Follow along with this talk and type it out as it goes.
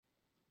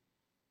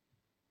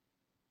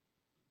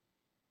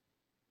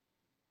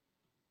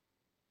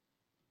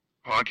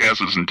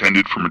podcast is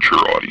intended for mature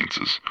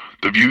audiences.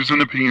 The views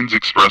and opinions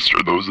expressed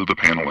are those of the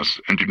panelists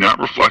and do not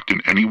reflect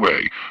in any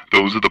way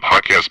those of the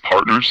podcast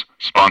partners,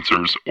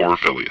 sponsors, or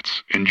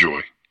affiliates.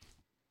 Enjoy.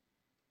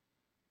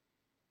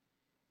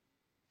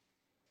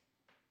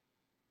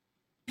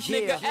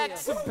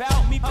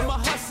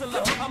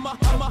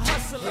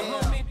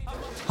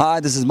 Hi,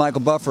 this is Michael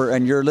Buffer,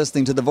 and you're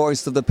listening to The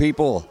Voice of the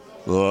People.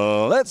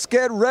 Let's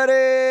get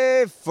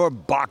ready for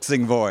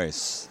Boxing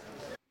Voice.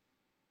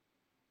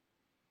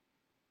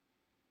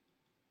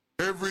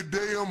 Every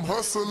day I'm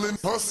hustling,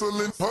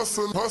 hustling,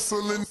 hustling,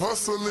 hustling,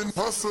 hustling,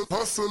 hustling,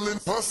 hustling,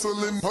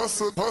 hustling,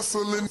 hustling,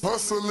 hustling,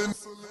 hustling.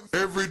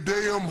 Every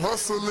day I'm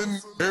hustling,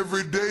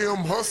 every day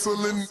I'm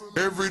hustling,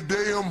 every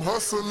day I'm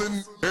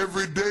hustling,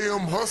 every day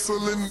I'm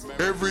hustling,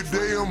 every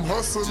day I'm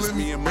hustling,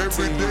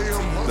 every day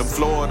I'm hustling. The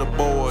Florida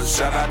boys,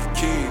 shout out to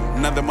King.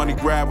 Another money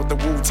grab with the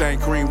Wu-Tang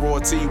cream, raw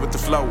tea with the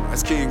flow.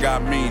 As King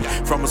got mean,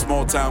 from a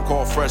small town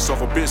called Fresh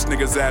off a bitch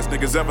niggas ass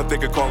niggas ever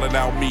think of calling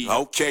out me.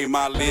 Okay,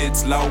 my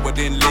lid's low, but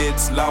then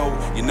lid's low.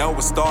 You know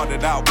it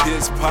started out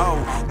piss po.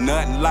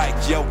 Nothing like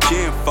yo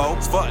kin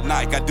folks. Fuck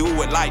Nike, I do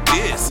it like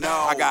this.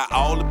 I got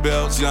all the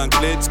belts, young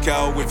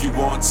Klitschko. If you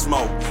want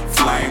smoke,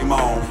 flame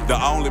on. The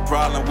only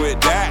problem with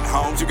that,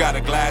 Holmes, you got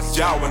a glass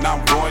jaw and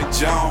I'm Roy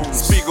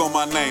Jones. Speak on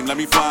my name, let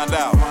me find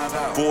out.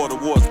 Border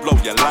wars blow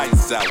your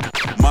lights out.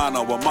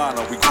 Mano a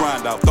mano, we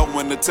grind out. Throw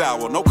in the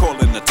towel, no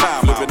calling the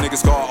time. Flipping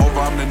niggas call over,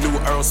 I'm the new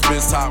Earl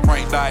Spence. Top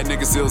rank, die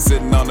niggas still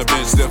sitting on the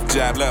bench. Stiff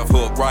jab, left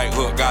hook, right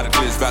hook. Got a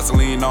glitch,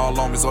 Vaseline all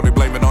on me, so they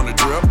blame it on the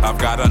drip. I've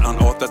got an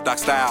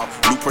unorthodox style,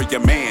 blueprint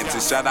your mans.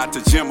 And shout out to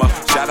Jimma,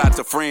 shout out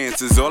to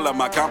Francis. All of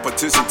my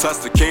competition touch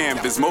the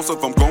canvas. Most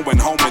of them going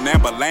home in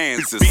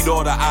ambulances. Beat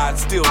all the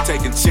odds, still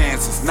taking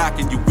chances.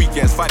 Knocking you weak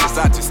ass fighters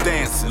out your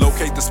stances.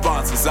 Locate the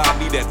sponsors, I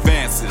need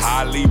advances.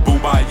 Ali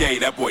Boumaye,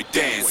 that boy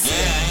dance. Yeah,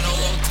 ain't no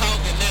more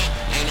talking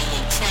now. Ain't no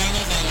more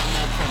trainers, ain't no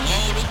more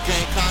promoters.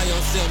 Can't call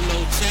yourself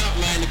no champ,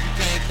 man, if you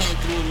can't come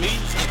through me.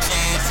 Get your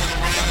ass in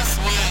around the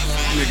swing,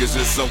 man. Niggas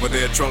just over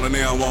there trolling,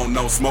 they don't want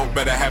no smoke.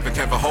 Better have a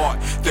Kevin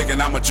Hart, thinking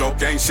I'm a joke.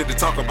 Ain't shit to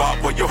talk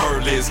about, but you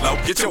heard Liz Low.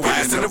 Get your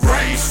ass in the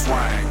ring,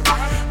 swing.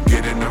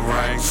 Get in the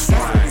ring, swing.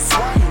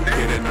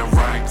 Get in the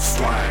ring,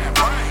 swing.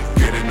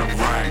 Get in the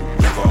ring,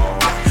 nigga.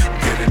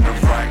 Get in the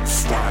ring,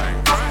 swing.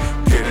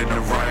 Get in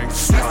the ring,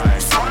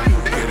 swing.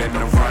 Get in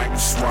the ring,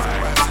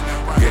 swing.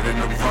 Get in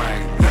the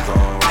ring,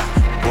 nigga.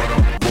 What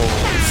up,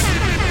 boys?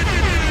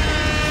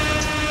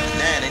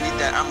 Man, I need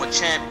that. I'm a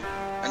champ.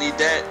 I need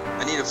that.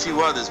 I need a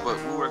few others, but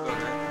we'll work on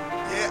that.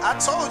 Yeah, I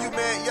told you,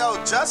 man.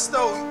 Yo,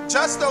 Justo,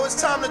 it's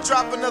time to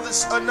drop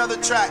another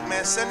track,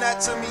 man. Send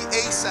that to me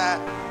ASAP.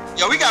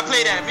 Yo, we gotta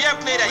play that. We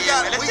haven't played that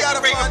yet, man. Let's take a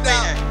break and play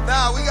that.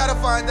 Nah, we gotta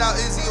find out,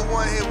 is he a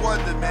one-hit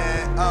wonder,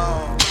 man?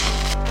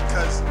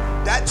 Cause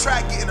that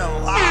track getting a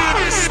lot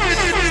of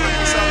spins.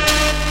 So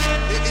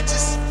it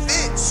just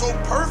fits so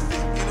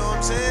perfect, you know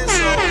what I'm saying?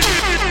 So,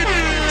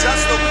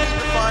 Justo, we need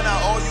to find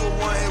out, are you a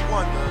one-hit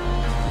wonder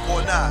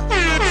or not? You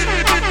know what I'm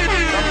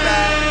saying? Come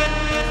back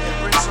and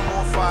bring some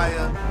more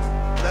fire.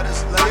 Let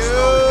us know what you can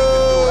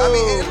do. I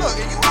mean, look,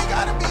 you ain't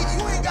gotta be.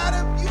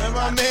 And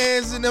my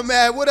man's in the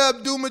mat. What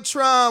up,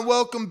 Dumatron?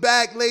 Welcome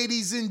back,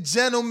 ladies and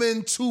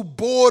gentlemen, to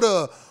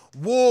Border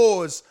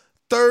Wars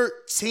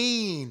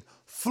 13,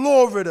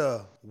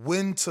 Florida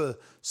Winter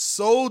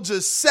Soldier.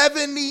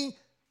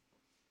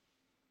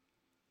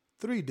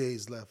 73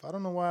 days left. I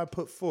don't know why I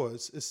put 4.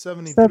 It's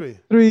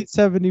 73.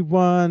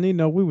 71. You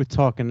know, we were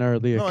talking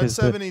earlier. No, it's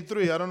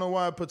 73. I don't know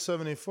why I put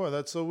 74.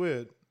 That's so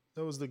weird.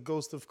 That was the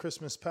Ghost of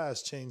Christmas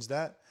Past. Changed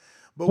that.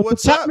 But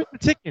what's up? The time is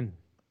ticking.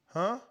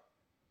 Huh?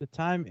 The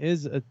time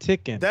is a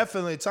ticking.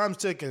 Definitely. Time's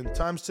ticking.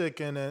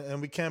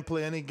 And we can't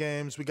play any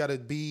games. We got to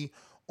be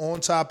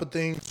on top of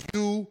things.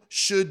 You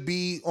should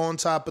be on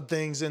top of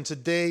things. And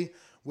today,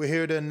 we're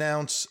here to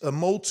announce a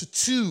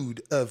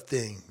multitude of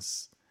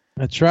things.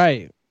 That's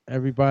right.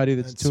 Everybody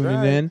that's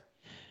tuning in,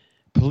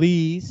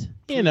 please,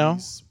 you know.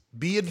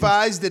 Be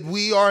advised that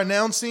we are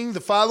announcing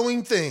the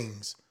following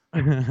things.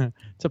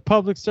 It's a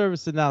public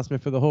service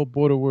announcement for the whole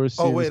Border Wars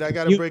series. Oh, wait. I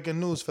got a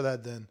breaking news for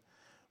that then.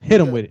 Hit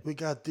them with it. We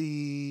got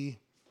the...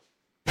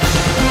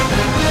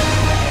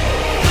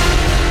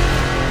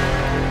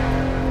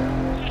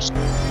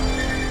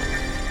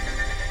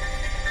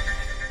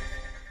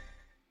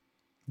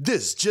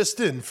 This just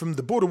in from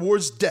the Border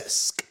Wars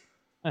desk.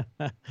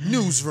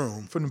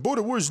 Newsroom. From the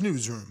Border Wars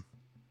newsroom.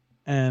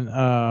 And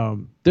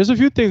there's a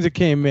few things that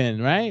came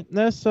in, right? We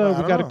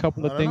got a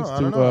couple of things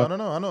I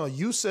don't know.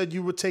 You said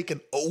you were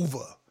taking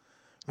over.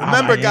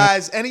 Remember,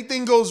 guys,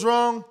 anything goes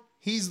wrong,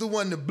 he's the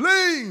one to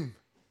blame.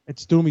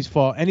 It's Doomy's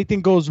fault.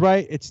 Anything goes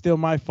right, it's still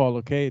my fault,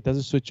 okay? It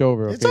doesn't switch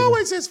over. Okay? It's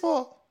always his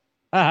fault.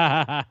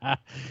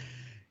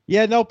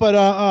 Yeah, no,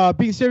 but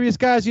being serious,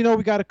 guys, you know,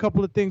 we got a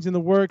couple of things in the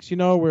works. You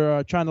know,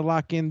 we're trying to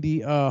lock in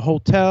the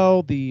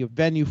hotel, the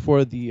venue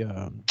for the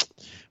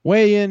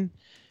weigh-in.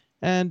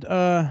 And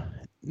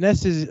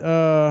Ness is,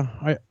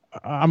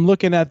 I'm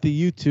looking at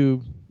the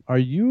YouTube. Are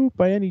you,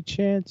 by any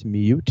chance,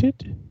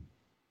 muted?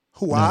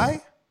 Who,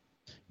 I?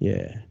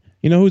 Yeah.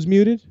 You know who's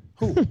muted?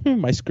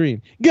 My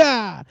screen.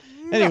 Yeah.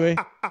 Anyway.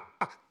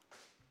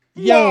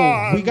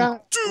 Yo, we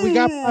got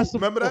possible.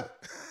 Remember that?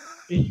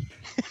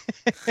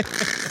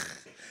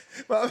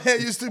 My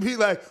man used to be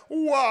like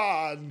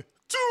 1,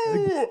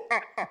 2.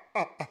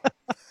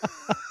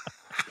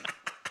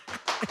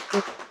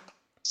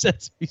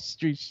 Sesame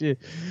Street shit.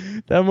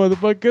 That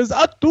motherfucker's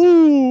a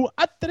 2,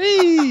 a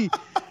 3.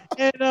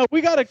 And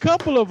we got a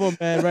couple of them,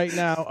 man, right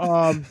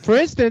now. For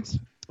instance,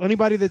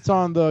 anybody that's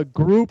on the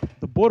group,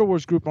 the Border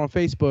Wars group on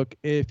Facebook,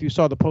 if you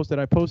saw the post that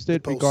I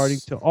posted regarding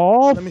to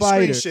all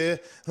fighters.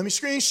 Let me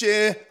screen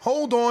share.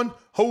 Hold on.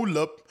 Hold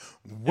up.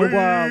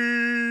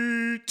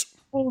 Wait.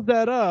 Pull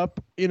that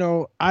up. You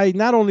know, I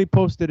not only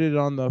posted it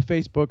on the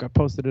Facebook, I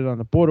posted it on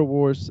the Border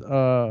Wars,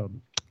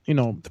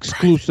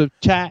 exclusive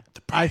chat,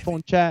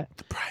 iPhone chat.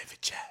 The private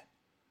chat.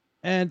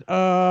 And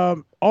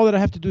all that I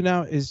have to do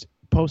now is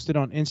post it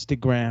on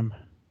Instagram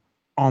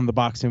on the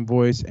Boxing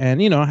Voice.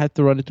 And, I had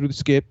to run it through the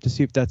skip to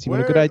see if that's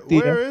even a good idea.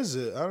 Where is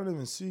it? I don't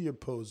even see your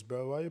post,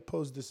 bro. Why your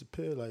post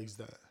disappear like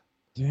that?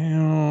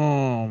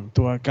 Damn.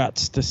 Do I got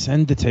to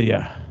send it to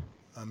you?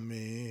 I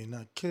mean,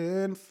 I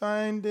can't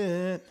find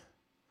it.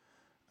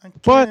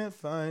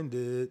 Find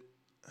it.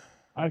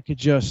 I could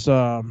just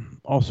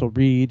also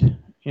read,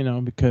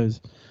 because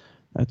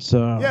that's...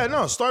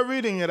 start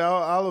reading it.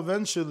 I'll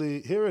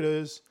eventually... Here it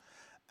is.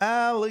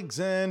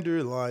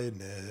 Alexander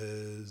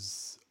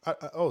Lioness.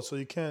 So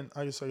you can't...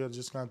 I guess I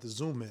just got to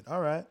zoom in.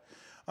 All right.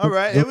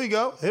 Here we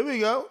go.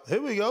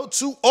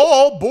 To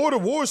all Border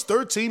Wars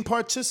 13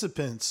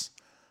 participants.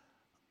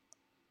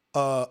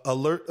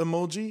 Alert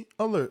emoji.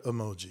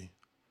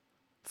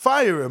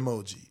 Fire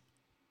emoji.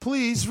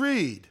 Please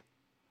read.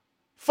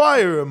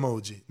 Fire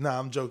emoji. Nah,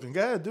 I'm joking.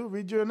 Go ahead, dude.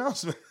 Read your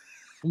announcement.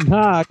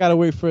 Nah, I gotta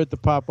wait for it to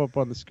pop up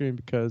on the screen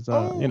because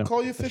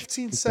call you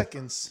 15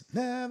 seconds.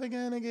 Never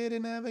gonna get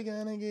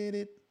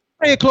it.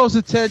 Pay close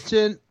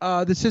attention.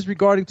 This is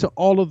regarding to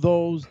all of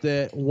those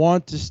that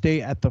want to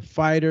stay at the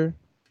Fighter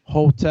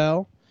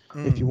Hotel.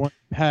 If you want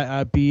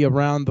to be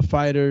around the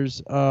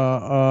fighters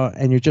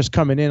and you're just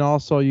coming in,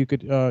 also you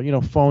could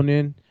phone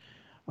in.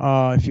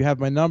 If you have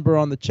my number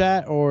on the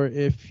chat, or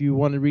if you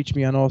want to reach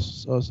me on all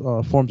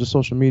forms of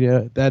social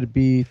media, that'd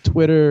be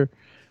Twitter,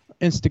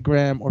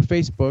 Instagram, or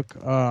Facebook.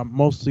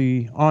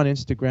 Mostly on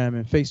Instagram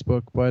and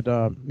Facebook, but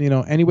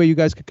any way you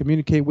guys could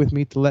communicate with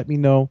me to let me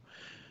know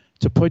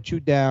to put you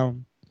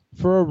down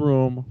for a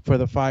room for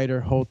the Fighter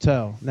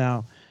Hotel.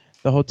 Now,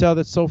 the hotel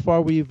that so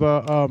far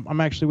I'm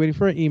actually waiting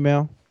for an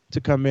email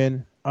to come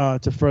in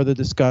to further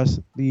discuss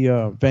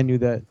the venue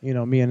that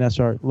me and Ness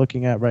are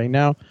looking at right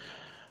now.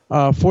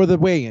 For the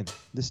weigh-in,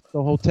 the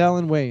hotel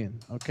and weigh-in,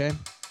 okay?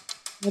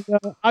 And,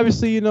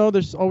 obviously,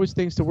 there's always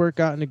things to work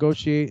out and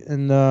negotiate,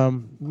 and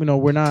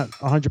we're not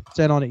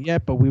 100% on it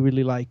yet, but we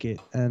really like it.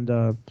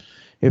 And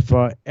if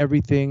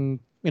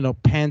everything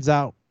pans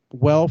out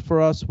well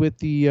for us with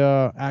the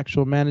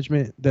actual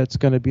management that's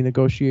going to be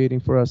negotiating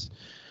for us,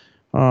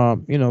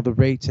 the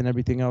rates and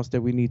everything else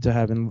that we need to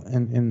have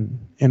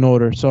in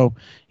order. So,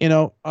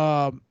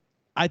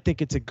 I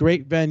think it's a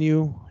great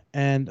venue,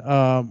 and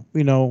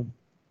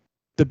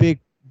the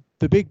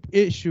big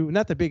issue,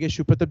 not the big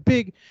issue, but the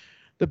big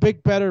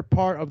better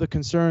part of the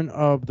concern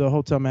of the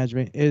hotel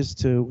management is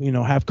to,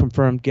 have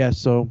confirmed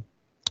guests. So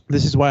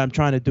this is why I'm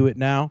trying to do it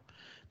now.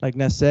 Like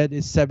Ness said,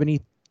 it's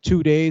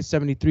 72 days,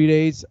 73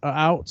 days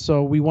out.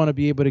 So we want to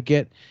be able to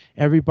get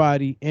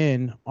everybody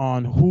in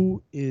on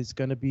who is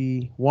going to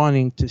be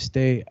wanting to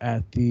stay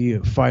at the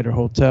Fighter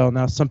Hotel.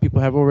 Now, some people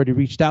have already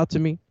reached out to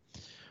me.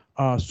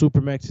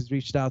 Supermex has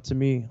reached out to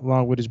me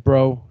along with his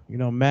bro,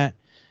 Matt,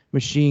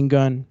 Machine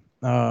Gun.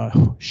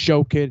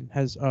 Show Kid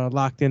has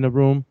locked in the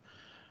room.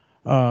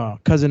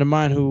 Cousin of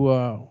mine who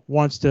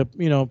wants to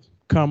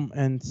come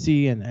and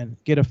see and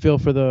get a feel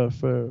for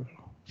the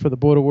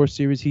Border Wars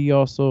series. He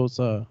also is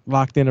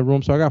locked in a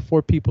room. So I got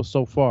 4 people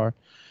so far.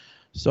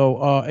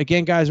 So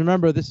again, guys,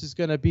 remember this is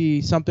gonna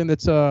be something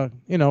that's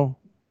gonna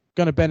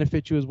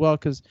benefit you as well,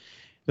 because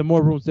the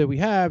more rooms that we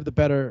have, the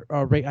better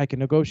rate I can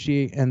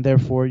negotiate, and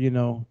therefore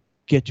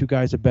get you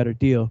guys a better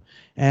deal.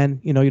 And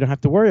you don't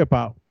have to worry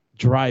about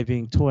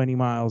driving 20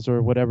 miles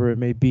or whatever it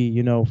may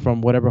be,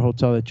 from whatever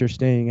hotel that you're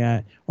staying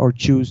at or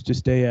choose to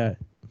stay at.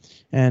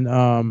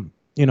 And,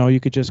 you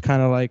could just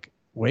kind of like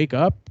wake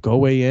up, go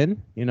way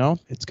in,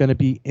 it's going to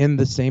be in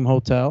the same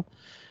hotel.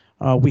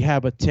 We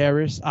have a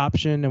terrace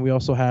option, and we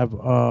also have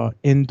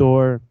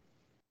indoor,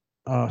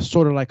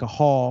 sort of like a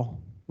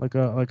hall, like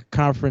a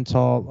conference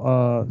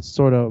hall,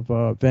 sort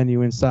of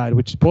venue inside,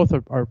 which both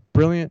are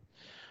brilliant.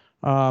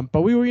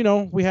 But we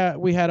were, we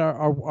had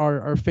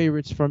our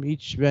favorites from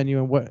each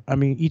venue,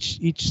 and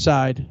each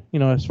side,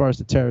 as far as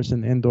the terrace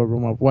and the indoor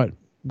room of what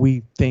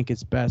we think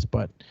is best.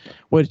 But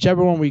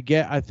whichever one we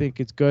get, I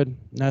think it's good.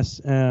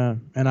 And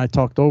I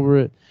talked over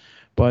it.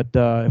 But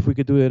if we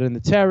could do it in the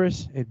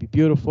terrace, it'd be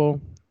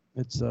beautiful.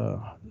 It's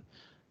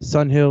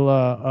Sun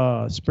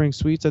Hill Spring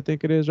Suites, I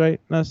think it is,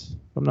 right, Ness?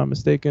 If I'm not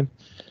mistaken.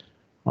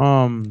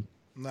 Nah,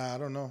 I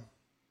don't know.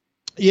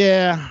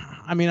 Yeah,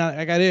 I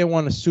didn't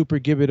want to super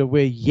give it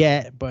away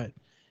yet, but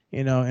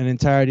in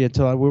entirety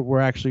until we're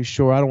actually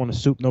sure. I don't want to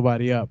soup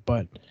nobody up,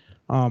 but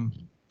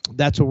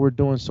that's what we're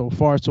doing so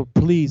far. So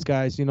please,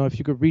 guys, if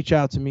you could reach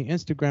out to me,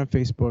 Instagram,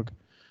 Facebook.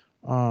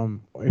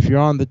 If you're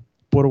on the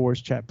Border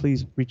Wars chat,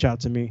 please reach out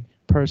to me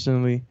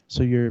personally.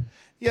 So you're.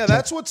 Yeah,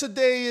 that's what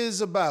today is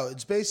about.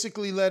 It's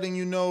basically letting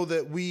you know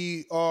that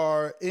we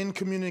are in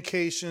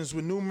communications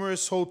with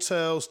numerous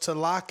hotels to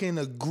lock in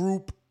a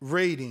group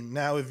rating.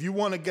 Now, if you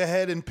want to go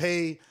ahead and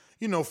pay,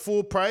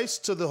 full price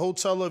to the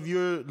hotel of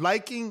your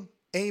liking,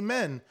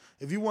 amen.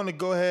 If you want to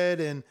go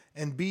ahead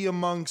and be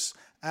amongst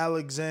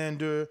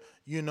Alexander,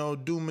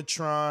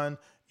 Dumatron,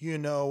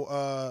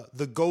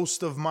 the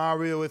ghost of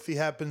Mario if he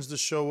happens to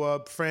show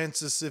up,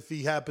 Francis if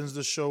he happens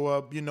to show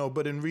up,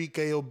 but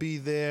Enrique will be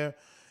there.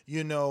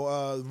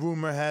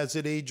 Rumor has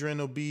it Adrian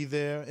will be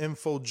there.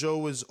 Info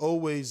Joe is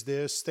always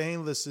there.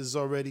 Stainless is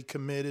already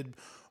committed.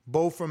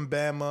 Bo from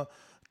Bama.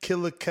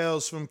 Killer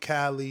Kells from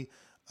Cali.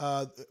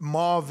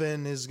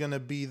 Marvin is going to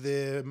be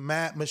there.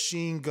 Matt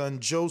Machine Gun.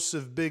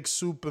 Joseph Big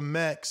Super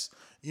Mex.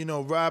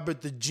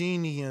 Robert the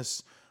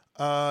Genius.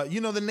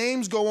 The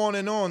names go on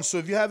and on. So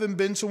if you haven't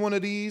been to one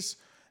of these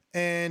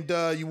and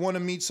you want to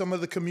meet some of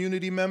the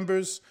community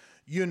members,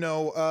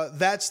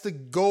 that's the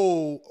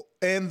goal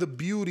and the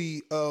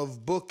beauty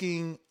of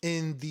booking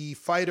in the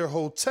Fighter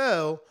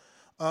Hotel.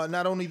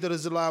 Not only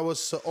does it allow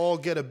us to all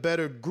get a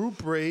better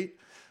group rate,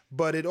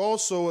 but it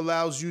also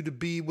allows you to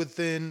be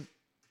within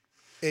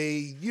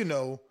a,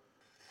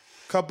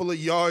 couple of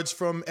yards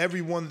from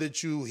everyone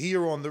that you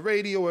hear on the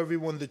radio,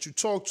 everyone that you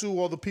talk to,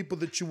 all the people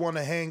that you want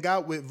to hang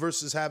out with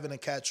versus having to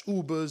catch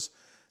Ubers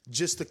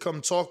just to come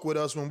talk with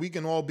us when we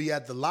can all be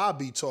at the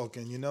lobby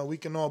talking, we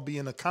can all be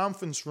in a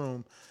conference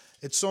room.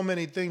 It's so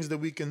many things that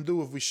we can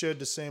do if we shared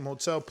the same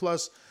hotel.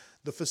 Plus,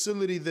 the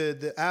facility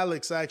that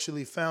Alex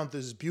actually found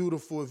is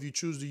beautiful if you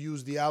choose to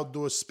use the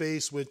outdoor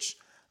space, which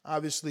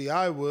obviously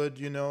I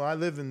would. I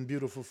live in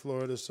beautiful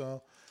Florida,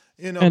 so,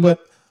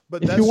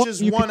 but that's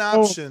just one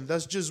option.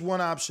 That's just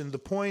one option. The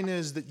point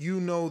is that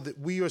that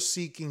we are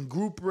seeking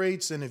group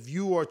rates, and if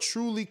you are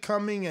truly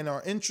coming and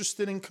are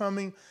interested in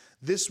coming,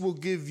 this will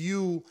give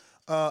you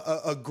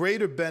a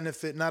greater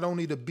benefit, not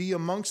only to be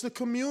amongst the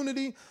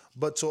community,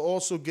 but to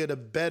also get a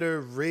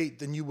better rate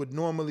than you would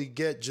normally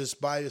get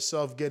just by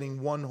yourself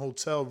getting one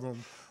hotel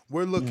room.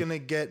 We're looking to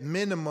get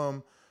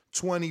minimum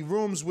 20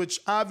 rooms,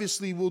 which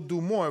obviously we'll do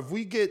more. If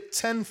we get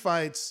 10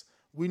 fights,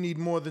 we need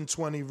more than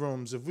 20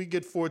 rooms. If we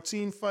get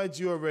 14 fights,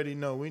 you already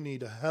know we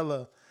need a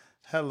hella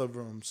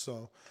rooms.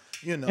 So,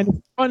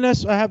 And on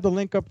this, I have the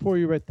link up for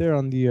you right there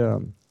on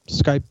the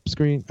Skype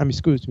screen.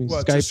 Excuse me.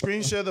 What, Skype. to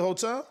screen share the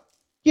hotel?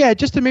 Yeah,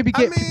 just to maybe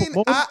get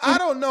people. I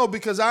don't know,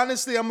 because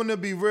honestly, I'm gonna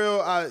be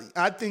real.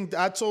 I think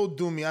I told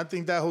Doomy, I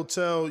think that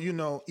hotel,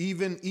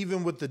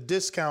 even with the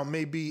discount,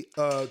 may be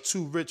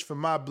too rich for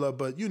my blood.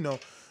 But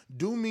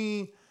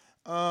Doomy,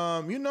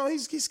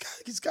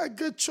 he's got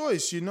good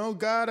choice.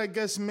 God, I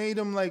guess, made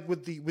him like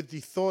with the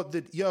thought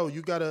that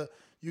you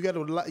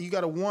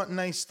gotta want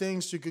nice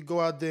things so you could go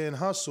out there and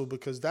hustle,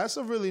 because that's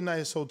a really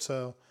nice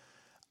hotel.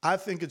 I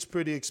think it's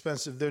pretty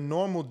expensive. Their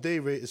normal day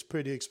rate is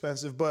pretty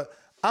expensive, but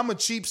I'm a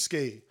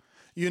cheapskate.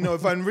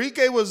 If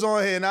Enrique was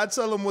on here and I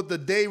tell him what the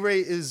day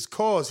rate is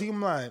cost, he's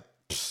like,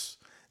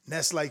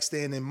 that's like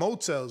staying in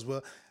motels.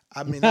 Well,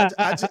 I mean,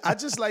 I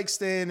just like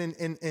staying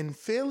in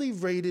fairly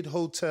rated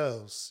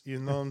hotels. You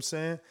know what I'm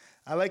saying?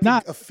 I like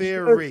a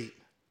fair rate.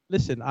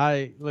 Listen,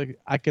 I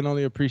can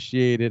only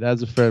appreciate it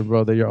as a friend,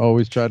 bro, that you're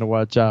always trying to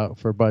watch out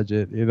for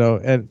budget,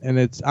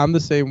 and I'm the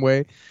same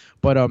way.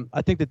 But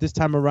I think that this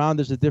time around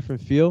there's a different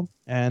feel,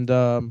 and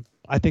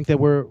I think that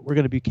we're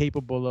going to be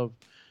capable of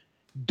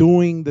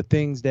doing the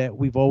things that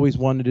we've always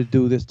wanted to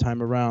do this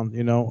time around.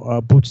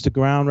 Boots to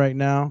ground right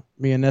now.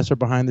 Me and Ness are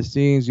behind the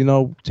scenes.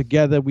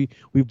 Together we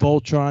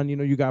Voltron.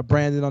 You got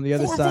Brandon on the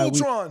other side.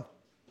 Voltron.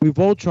 We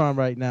Voltron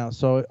right now.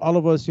 So all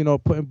of us,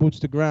 putting boots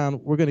to ground,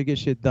 we're gonna get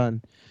shit done.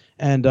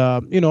 And I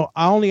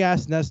only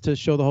asked Ness to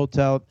show the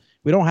hotel.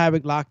 We don't have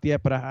it locked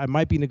yet, but I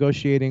might be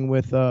negotiating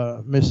with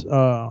Miss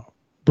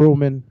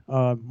Bruman,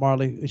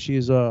 Marley.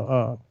 She's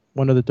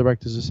one of the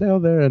directors of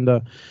sale there,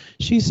 and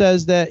she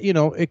says that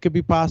it could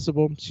be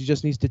possible. She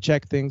just needs to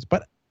check things.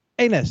 But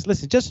hey, Ness,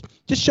 listen, just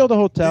show the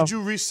hotel. Did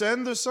you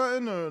resend or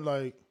something, or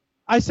like?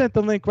 I sent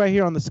the link right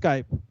here on the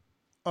Skype.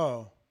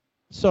 Oh.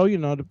 So you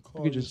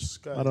could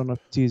just Skype. I don't know if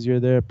it's easier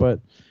there, but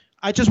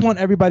I just want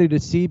everybody to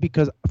see,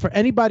 because for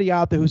anybody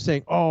out there who's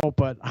saying, "Oh,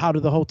 but how do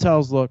the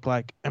hotels look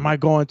like? Am I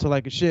going to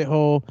like a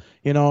shithole?"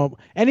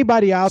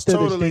 Anybody out there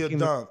that's thinking, a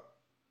dump.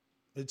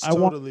 It's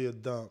totally a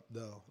dump,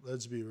 though.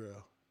 Let's be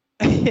real.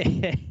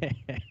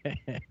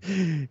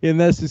 And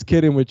that's just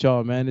kidding with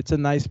y'all, man. It's a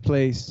nice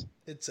place.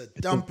 It's a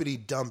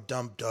dumpity dump.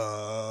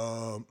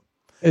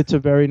 It's a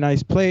very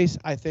nice place.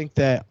 I think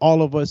that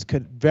all of us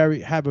could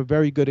have a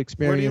very good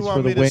experience. Where do you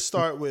want me to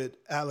start with,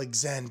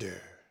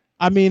 Alexander?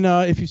 I mean,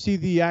 if you see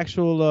the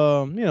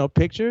actual,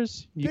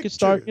 pictures, you could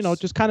start,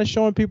 just kind of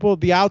showing people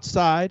the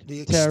outside,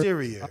 the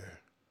exterior.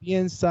 the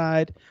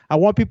inside. I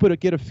want people to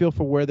get a feel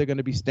for where they're going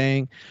to be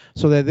staying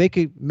so that they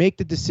could make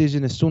the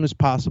decision as soon as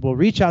possible.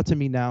 Reach out to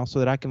me now so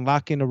that I can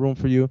lock in a room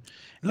for you.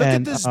 Look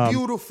at this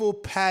beautiful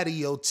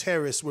patio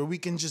terrace where we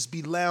can just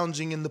be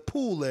lounging in the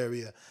pool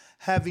area,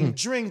 having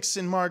drinks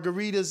and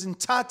margaritas and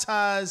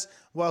tatas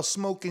while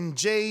smoking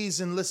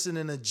J's and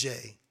listening to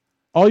Jay.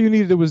 All you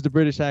needed was the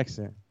British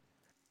accent.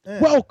 Yeah.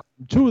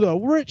 Welcome to the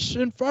rich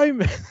and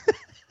famous.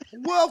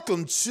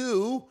 Welcome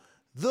to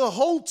the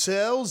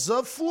hotels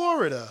of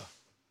Florida.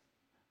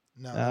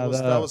 No,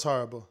 that was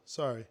horrible.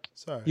 Sorry.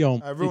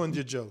 Yo, I ruined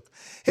your joke.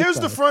 Here's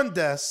the front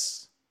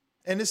desk,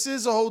 and this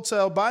is a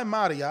hotel by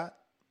Marriott.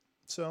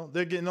 So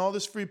they're getting all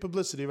this free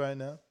publicity right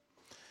now.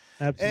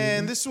 Absolutely.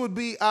 And this would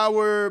be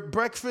our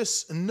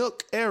breakfast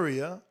nook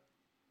area,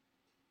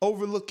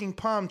 overlooking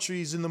palm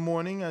trees in the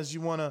morning as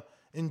you want to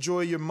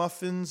enjoy your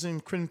muffins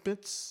and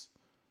crimpets.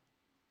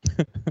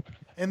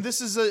 And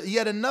this is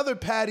yet another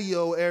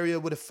patio area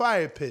with a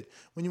fire pit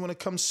when you want to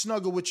come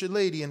snuggle with your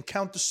lady and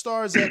count the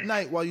stars at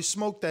night while you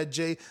smoke that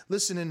Jay,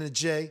 listening to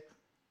Jay.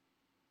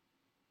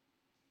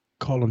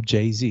 Call him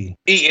Jay-Z.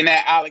 Eating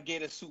that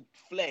alligator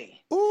souffle.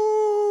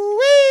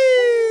 Ooh-wee!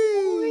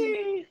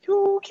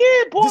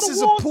 This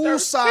is a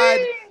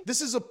poolside. This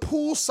is a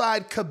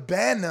poolside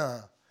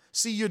cabana.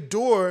 See, your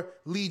door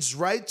leads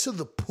right to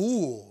the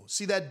pool.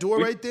 See that door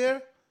right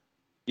there?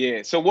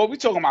 Yeah. So what we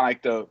talking about,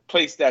 like the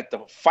place that the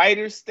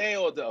fighters stay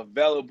or the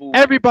available?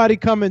 Everybody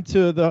coming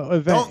to the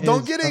event.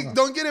 Don't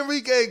get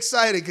Enrique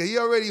excited because he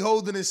already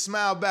holding his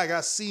smile back.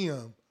 I see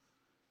him.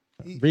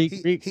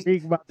 Reek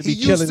about to be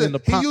chilling in the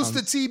palms. He used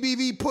to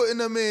TBV putting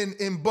them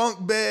in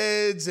bunk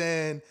beds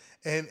and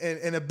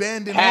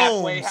abandoned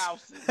halfway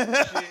homes.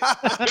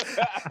 houses.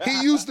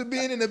 He used to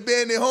being in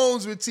abandoned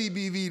homes with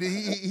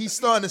TBV. He's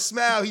starting to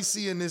smile. He's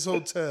seeing this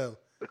hotel.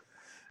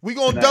 We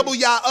gonna double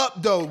y'all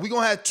up though. We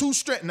gonna have two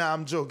strength. Nah,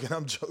 I'm joking.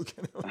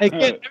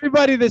 Again,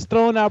 everybody that's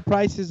throwing out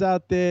prices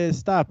out there,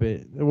 stop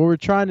it. What we're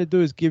trying to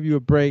do is give you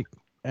a break.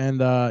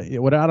 And I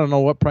don't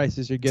know what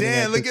prices you're getting.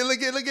 Damn, look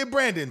at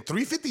Brandon.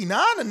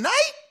 $359 a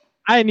night.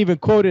 I ain't even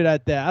quoted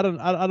at that.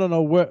 I don't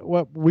know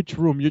which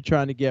room you're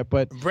trying to get,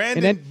 but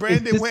Brandon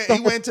went to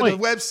the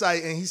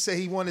website and he said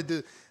he wanted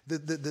the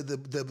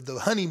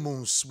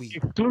honeymoon suite,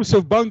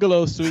 exclusive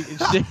bungalow suite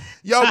and shit.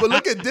 Yo, but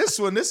look at this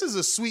one. This is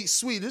a sweet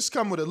suite. This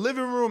come with a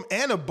living room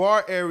and a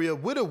bar area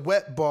with a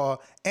wet bar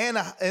and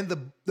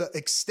the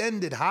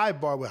extended high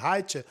bar with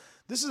high chair.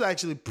 This is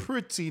actually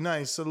pretty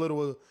nice. A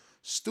little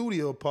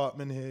studio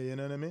apartment here. You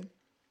know what I mean?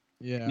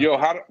 Yeah. Yo,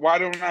 why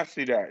don't I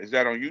see that? Is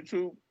that on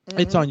YouTube?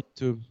 It's on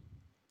YouTube.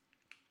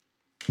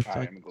 All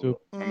right,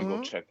 let me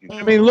go check YouTube.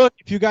 I mean, look,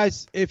 if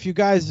you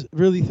guys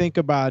really think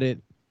about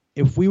it,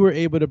 if we were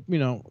able to,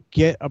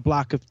 get a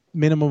block of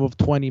minimum of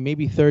 20,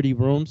 maybe 30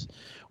 rooms,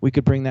 we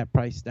could bring that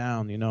price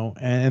down,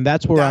 and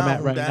that's where I'm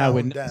at right now.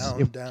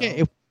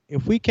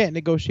 If we can't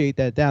negotiate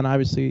that down,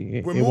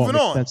 obviously we're moving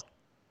on.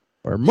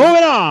 We're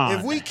moving on.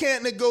 If we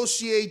can't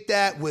negotiate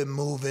that, we're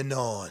moving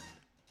on.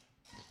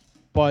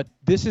 But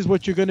this is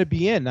what you're going to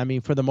be in. I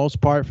mean, for the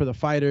most part, for the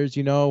fighters,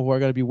 who are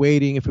going to be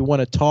waiting. If we want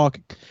to talk,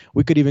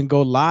 we could even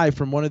go live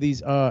from one of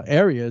these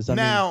areas.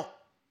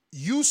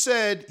 You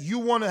said you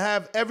want to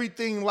have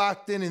everything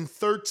locked in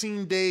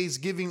 13 days,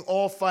 giving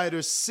all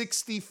fighters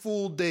 60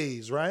 full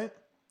days, right?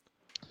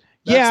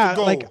 That's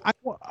the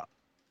goal.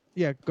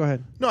 Go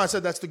ahead. No, I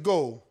said that's the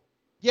goal.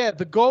 Yeah,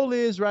 the goal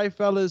is, right,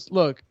 fellas,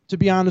 look, to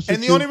be honest with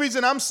you. And the only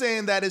reason I'm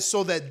saying that is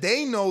so that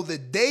they know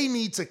that they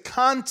need to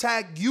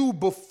contact you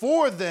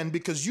before then,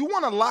 because you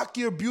want to lock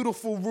your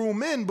beautiful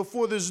room in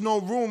before there's no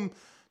room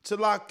to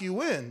lock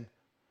you in.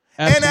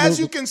 Absolutely. And as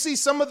you can see,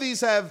 some of these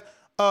have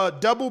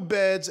double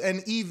beds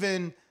and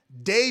even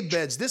day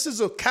beds. This is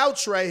a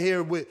couch right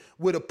here with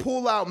a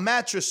pull-out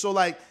mattress. So,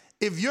 like,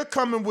 if you're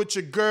coming with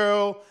your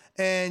girl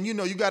and,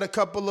 you got a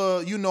couple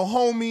of,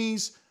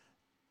 homies,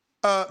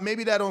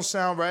 maybe that don't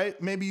sound right.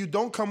 Maybe you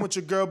don't come with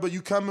your girl, but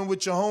you come in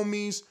with your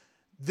homies.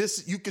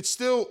 You could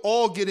still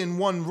all get in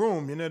one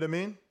room. You know what I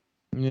mean?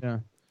 Yeah.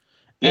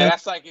 Yeah,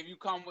 that's like if you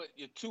come with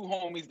your two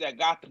homies that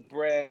got the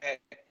bread,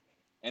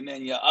 and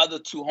then your other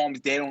two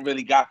homies, they don't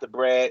really got the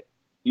bread.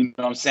 You know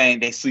what I'm saying?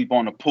 They sleep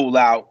on the pull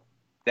out,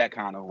 that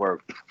kind of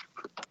work.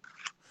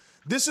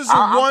 This is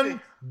a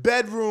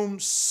one-bedroom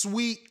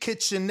suite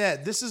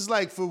kitchenette. This is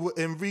like for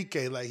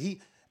Enrique. Like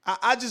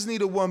I just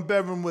need a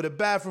one-bedroom with a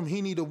bathroom.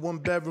 He need a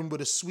one-bedroom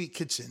with a sweet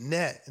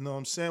kitchenette. You know what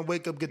I'm saying?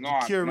 Wake up, get the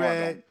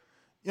Keurig.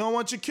 You don't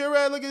want your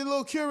Keurig? Look at your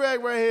little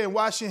Keurig right here.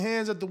 Wash your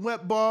hands at the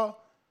wet bar.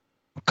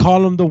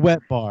 Call him the wet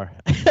bar.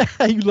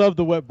 You love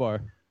the wet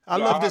bar. I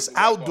love this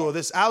outdoor.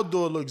 This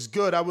outdoor looks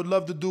good. I would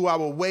love to do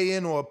our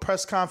weigh-in or a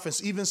press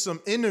conference, even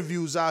some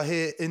interviews out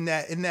here in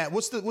that.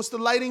 What's the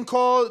lighting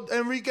called,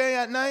 Enrique,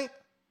 at night?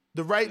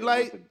 The right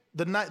light?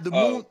 The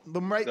moon, the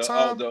right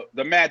time?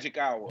 The magic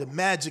hour. The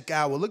magic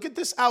hour. Look at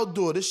this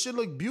outdoor. This shit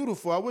look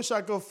beautiful. I wish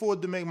I could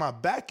afford to make my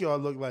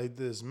backyard look like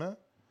this, man.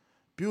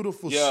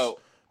 Beautiful. Yo.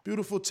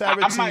 Beautiful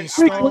Tarantino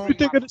stone. What you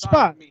think of the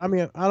spot? I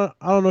mean, I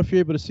don't know if you're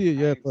able to see it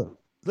yet, but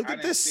look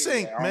at this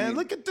sink, man.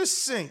 Look at this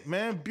sink,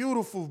 man.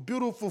 Beautiful,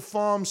 beautiful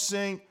farm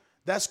sink.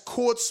 That's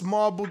quartz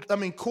marble. I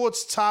mean,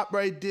 quartz top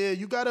right there.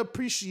 You gotta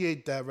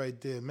appreciate that right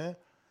there, man.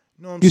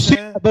 You know what I'm You see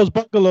saying? those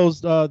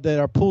bungalows that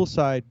are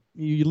poolside.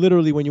 You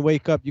literally, when you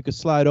wake up, you can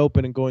slide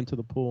open and go into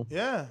the pool.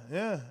 Yeah,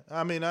 yeah.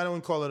 I mean, I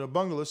don't call it a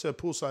bungalow. It's a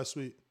poolside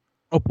suite.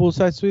 Oh,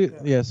 poolside suite.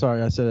 Yeah,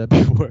 sorry, I said that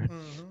before.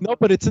 Mm-hmm. No,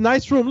 but it's a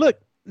nice room. Look,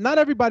 not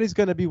everybody's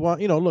gonna be one.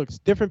 You know, look, it's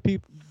different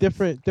people,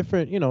 different.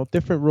 You know,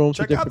 different rooms.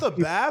 for Check out different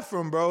the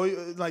bathroom, bro.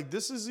 Like,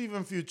 this is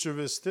even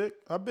futuristic.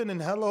 I've been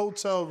in hella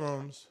hotel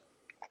rooms.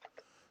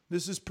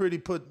 This is pretty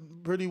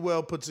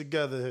well put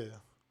together here.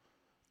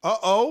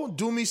 Uh-oh,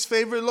 Doomy's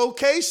favorite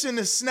location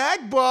is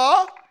snack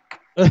bar.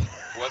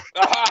 What?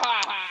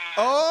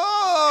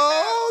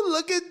 Oh,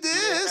 look at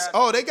this.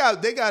 Oh, they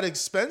got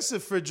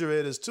expensive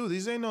refrigerators too.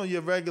 These ain't no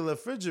your regular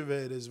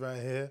refrigerators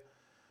right here.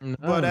 No,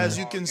 But as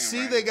man. you can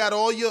see, they got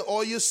all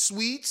your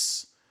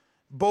sweets,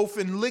 both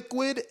in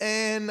liquid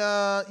and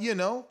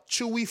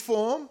chewy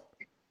form.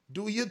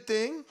 Do your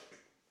thing.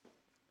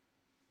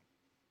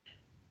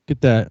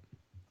 Get that.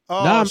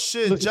 Oh Nah,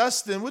 shit, look-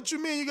 Justin, what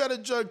you mean you got a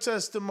drug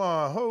test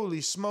tomorrow? Holy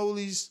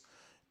smolies.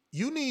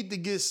 You need to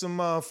get some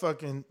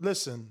motherfucking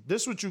listen,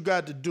 this what you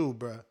got to do,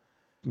 bruh.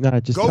 Nah,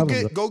 just tell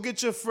them, Go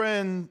get your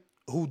friend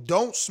who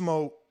don't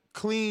smoke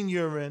clean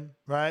urine,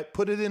 right?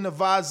 Put it in a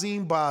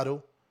Visine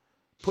bottle.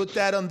 Put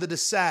that under the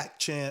sack,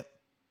 champ.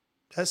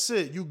 That's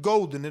it. You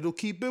golden. It'll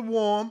keep it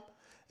warm.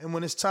 And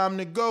when it's time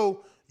to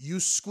go, you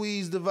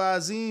squeeze the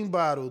Visine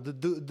bottle.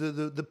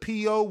 The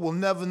PO will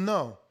never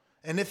know.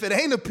 And if it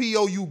ain't a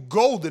PO, you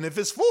golden. If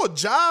it's for a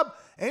job,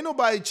 ain't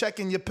nobody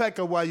checking your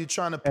pecker while you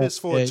trying to piss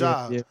for a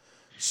job. Yeah.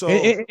 So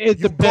It you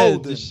depends.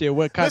 golden. And shit,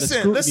 what kind of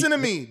scrutiny- Listen to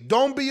me.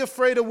 Don't be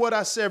afraid of what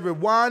I said.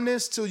 Rewind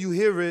this till you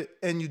hear it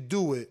and you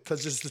do it,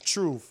 because it's the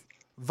truth.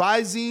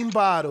 Visine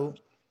bottle.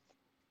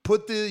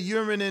 Put the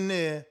urine in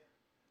there.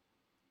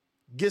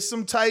 Get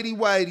some tighty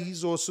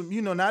whities or some,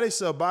 now they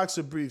sell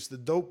boxer briefs, the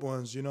dope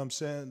ones, you know what I'm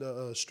saying?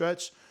 The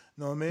stretch,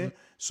 you know what I mean?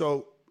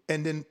 So,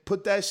 and then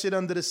put that shit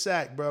under the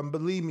sack, bro. And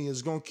believe me,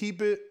 it's going to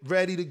keep it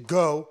ready to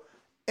go.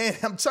 And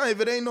I'm telling you,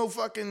 if it ain't no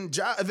fucking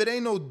job, if it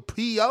ain't no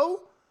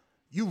PO,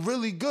 you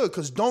really good,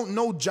 because don't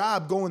no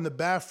job go in the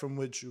bathroom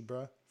with you,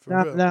 bro.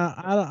 For real. Now,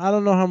 I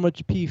don't know how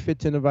much pee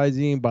fits in a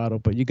Visine bottle,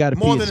 but you got to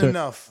pee More a than certain-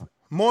 enough.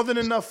 More than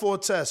enough for a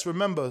test.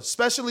 Remember,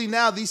 especially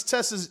now, these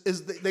tests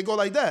they go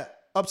like that.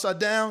 Upside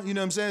down, you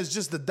know what I'm saying? It's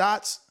just the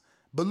dots.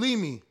 Believe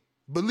me.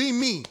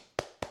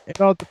 It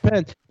all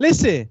depends.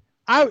 Listen,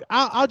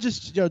 I'll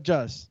just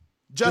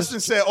Justin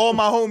said all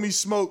my homies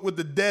smoke with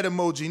the dead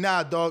emoji.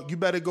 Nah, dog, you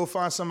better go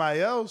find somebody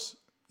else.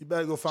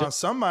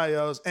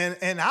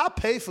 And I'll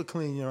pay for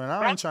clean urine.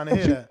 I ain't trying to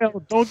hear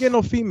that. Don't get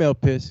no female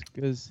piss,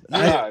 because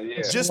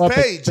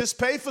Just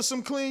pay for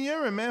some clean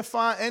urine, man.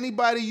 Find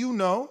anybody you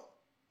know,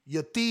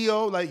 your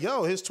Theo, like,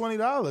 yo, here's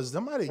 $20.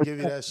 Somebody give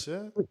you that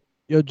shit.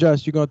 Yo,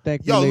 Just, you gonna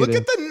thank me Yo, later. look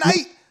at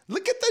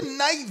the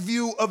night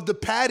view of the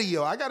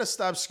patio. I gotta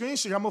stop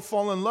screenshotting. I'm gonna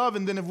fall in love,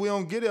 and then if we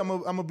don't get it, I'm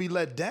gonna be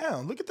let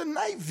down. Look at the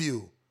night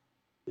view.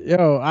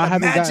 Yo, I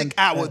haven't magic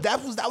gotten hour.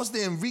 That was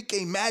the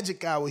Enrique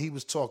magic hour he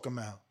was talking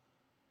about.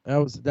 That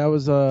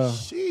was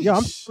Yo,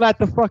 I'm still at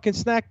the fucking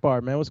snack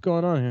bar, man. What's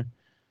going on here?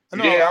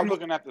 No, yeah, I'm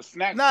looking at the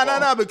snack.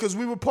 Nah, because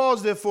we were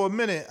paused there for a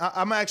minute.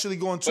 I'm actually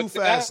going too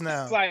fast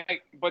now.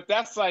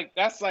 That's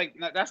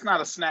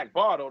not a snack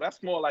bar though.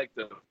 That's more like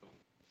the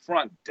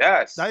front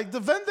desk. Like the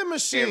vending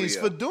machines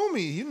area. for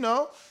Doomy, you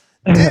know.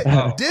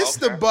 This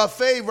the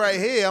buffet right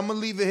here. I'm gonna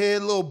leave it here.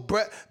 Little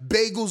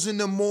bagels in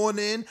the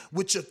morning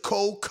with your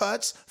cold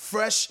cuts,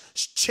 fresh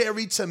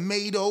cherry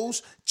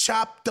tomatoes,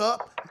 chopped up.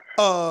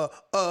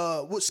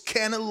 What's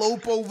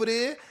cantaloupe over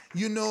there?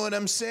 You know what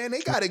I'm saying?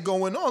 They got it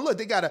going on. Look,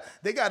 they got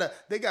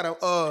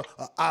a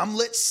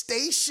omelet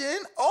station.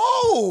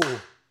 Oh,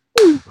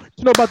 You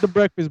know about the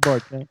breakfast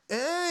bar, man?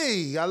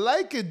 hey, I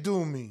like it,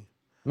 Doomy.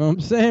 You know what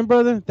I'm saying,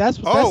 brother? That's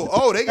They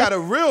got a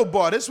real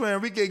bar. This where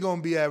Enrique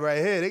gonna be at right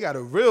here. They got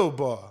a real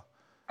bar.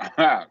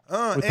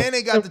 And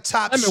they got the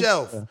top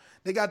shelf.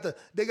 They got the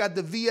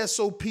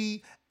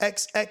VSOP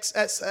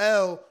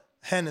XXSL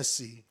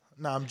Hennessy.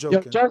 Nah, I'm Yo,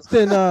 joking.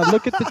 Justin,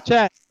 look at the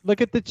chat.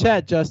 Look at the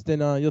chat, Justin.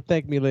 You'll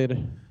thank me later.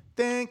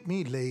 Thank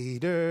me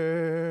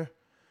later.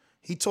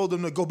 He told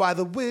them to go by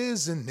the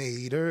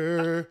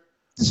Wizinator.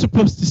 You're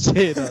supposed to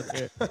say it out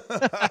there.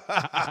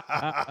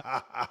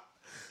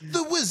 The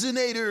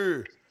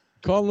Wizinator.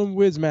 Call him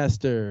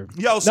Wizmaster.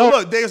 Yo, so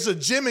look, there's a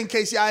gym in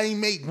case y'all ain't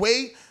make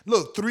weight.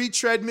 Look, 3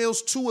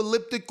 treadmills, 2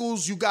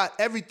 ellipticals. You got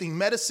everything.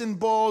 Medicine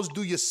balls.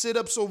 Do your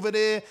sit-ups over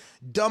there.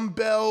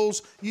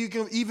 Dumbbells. You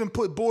can even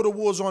put Border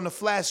Wars on the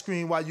flat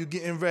screen while you're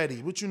getting ready.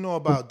 What you know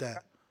about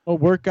that?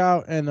 Work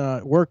out and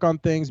work on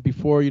things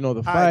before the All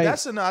right, fight.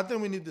 that's enough. I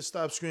think we need to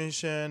stop screen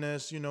sharing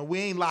this. We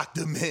ain't locked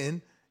them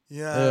in.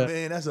 You know what I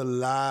mean? That's a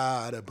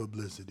lot of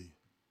publicity.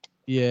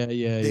 Yeah.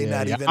 They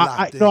not even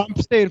locked in. No, I'm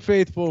staying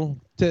faithful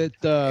to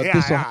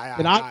this.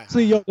 And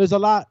obviously, there's a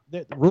lot.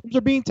 Rooms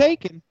are being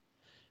taken,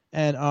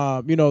 and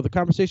the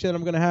conversation that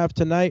I'm going to have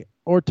tonight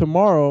or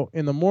tomorrow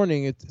in the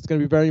morning, it's going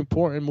to be very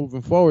important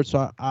moving forward.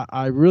 So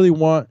I really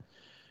want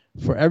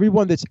for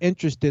everyone that's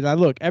interested,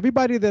 look,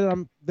 everybody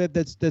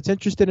that's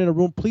interested in a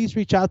room, please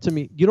reach out to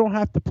me. You don't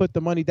have to put the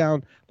money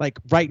down like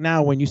right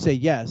now when you say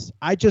yes.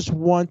 I just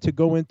want to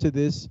go into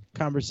this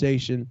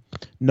conversation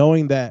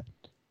knowing that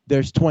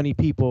there's 20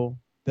 people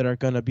that are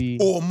going to be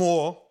or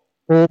more,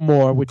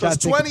 which I because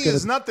think 20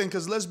 is nothing.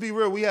 Because let's be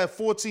real, we had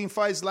 14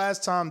 fights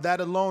last time.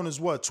 That alone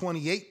is what,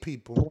 28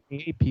 people.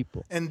 28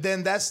 people, and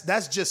then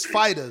that's just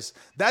fighters.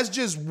 That's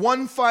just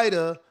one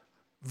fighter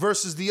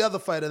versus the other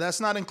fighter. That's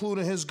not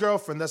including his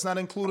girlfriend. That's not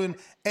including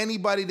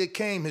anybody that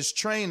came, his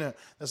trainer.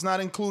 That's not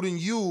including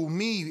you,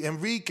 me,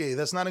 Enrique.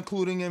 That's not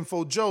including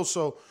Info Joe.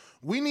 So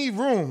we need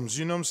rooms.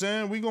 You know what I'm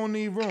saying? We gonna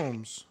need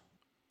rooms.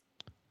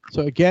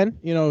 So again,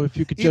 if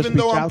you could just even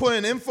though reach I'm out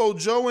putting Info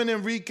Joe in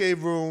Enrique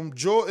room,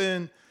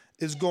 Jordan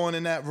is going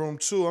in that room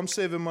too. I'm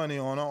saving money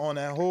on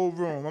that whole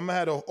room. I'm gonna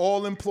have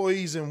all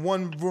employees in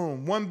one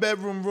room, one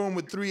bedroom room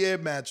with 3 air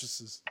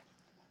mattresses.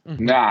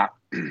 Nah,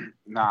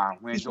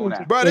 we ain't doing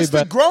that. Bro, it's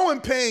the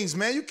growing pains,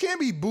 man. You can't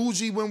be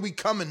bougie when we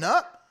coming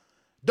up.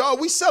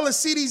 Dog, we selling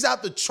CDs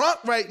out the trunk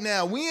right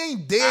now. We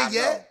ain't there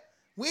yet.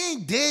 We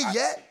ain't there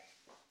yet.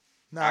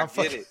 Nah, I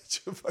get it.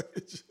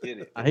 Get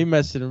it. He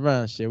messing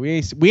around, shit. We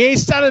ain't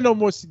selling no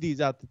more CDs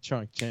out the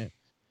trunk, champ.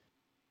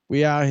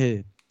 We out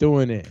here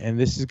doing it, and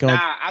this is going.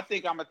 Nah, I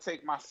think I'm gonna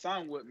take my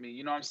son with me.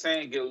 You know what I'm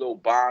saying? Get a little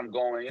bond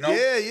going. You know?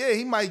 Yeah.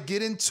 He might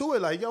get into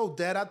it. Like, yo,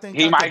 Dad, I think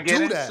he I might could get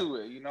do into that.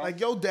 it. You know? Like,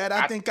 yo, Dad,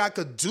 I think I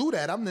could do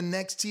that. I'm the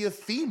next tier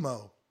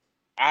Femo.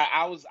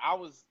 I was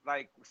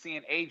like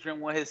seeing Adrian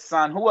with his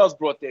son. Who else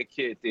brought their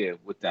kid there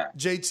with them?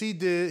 JT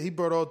did. He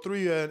brought all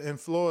 3 in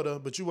Florida,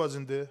 but you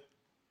wasn't there.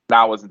 No,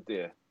 I wasn't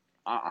there.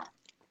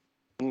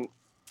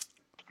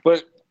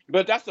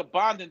 But that's a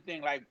bonding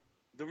thing. Like,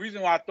 the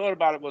reason why I thought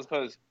about it was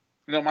because,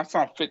 my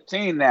son's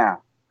 15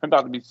 now. I'm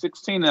about to be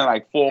 16 in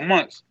like 4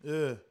 months.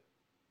 Yeah.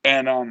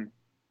 And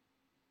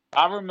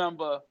I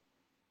remember.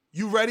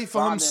 You ready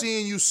for him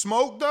seeing you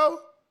smoke though?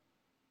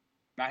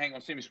 Nah, he ain't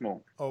gonna see me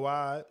smoke. Oh, all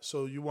right.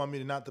 So you want me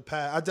to not to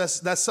pass?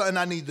 That's something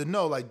I need to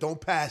know. Like,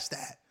 don't pass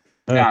that.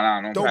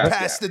 No, don't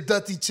pass the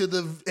dirty to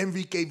the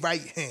Enrique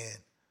right hand.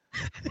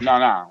 No.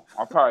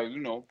 I'll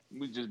probably,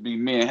 we just be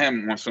me and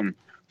him on some.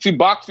 See,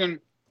 boxing.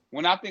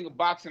 When I think of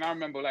boxing, I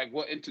remember like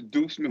who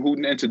introduced me was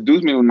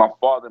my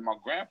father and my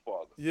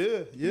grandfather.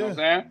 Yeah. You know what I'm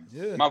saying?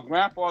 Yeah. My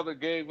grandfather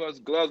gave us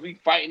gloves. We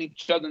fighting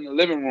each other in the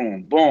living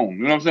room. Boom.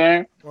 You know what I'm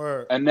saying?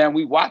 Word. And then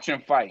we watching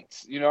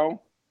fights, your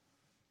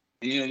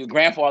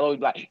grandfather always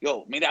be like,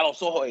 yo, mira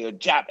los ojos, a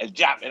jab.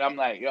 And I'm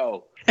like,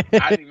 yo,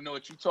 I didn't even know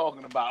what you're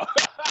talking about.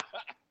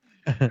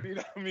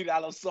 Mira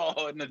los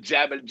ojos and the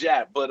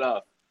jab. But,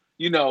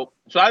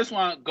 so I just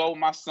want to go with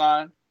my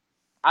son.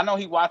 I know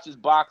he watches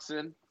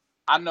boxing.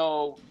 I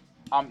know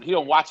he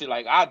don't watch it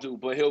like I do,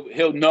 but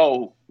he'll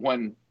know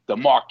when the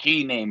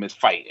marquee name is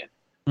fighting.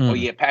 Oh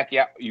yeah,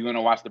 Pacquiao. You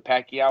gonna watch the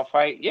Pacquiao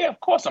fight? Yeah, of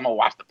course I'm gonna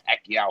watch the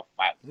Pacquiao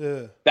fight.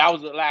 Yeah, that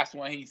was the last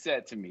one he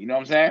said to me. You know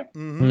what I'm saying?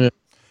 Mm-hmm. Yeah.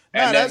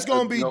 Nah, that's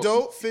gonna be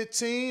dope.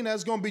 15.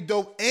 That's gonna be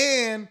dope.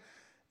 And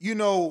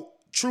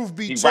truth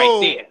be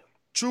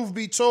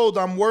told,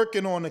 I'm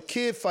working on a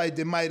kid fight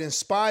that might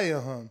inspire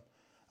him.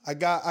 I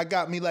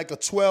got me like a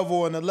 12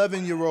 or an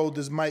 11-year-old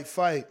that might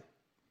fight.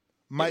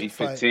 Might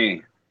fight.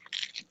 15.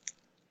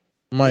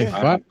 Might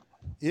fight.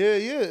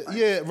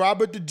 Yeah.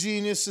 Robert the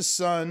Genius'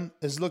 son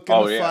is looking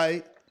to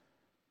fight.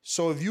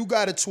 So if you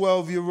got a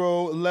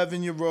 12-year-old,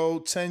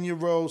 11-year-old,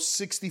 10-year-old,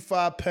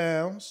 65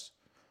 pounds,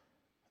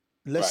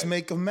 let's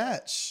make a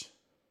match.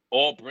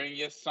 Or bring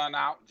your son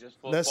out just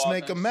for Let's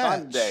make a match.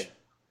 Sunday.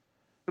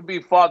 Could be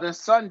Father and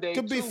Sunday.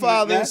 Could be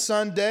Father and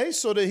Sunday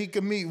so that he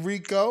can meet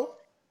Rico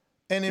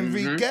and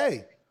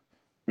Enrique.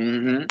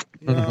 Mm-hmm.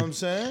 You know what I'm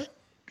saying?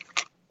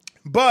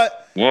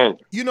 But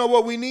you know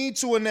what we need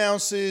to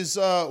announce is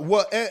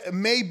what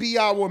may be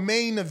our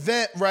main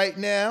event right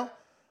now,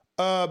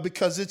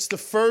 because it's the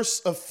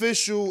first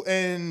official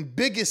and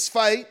biggest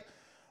fight.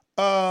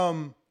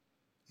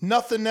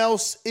 Nothing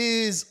else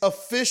is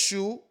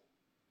official.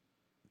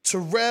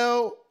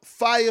 Terrell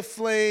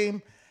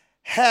Fireflame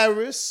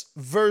Harris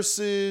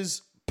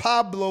versus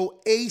Pablo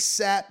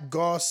ASAP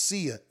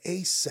Garcia.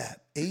 ASAP.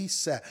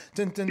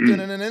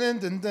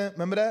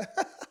 Remember that?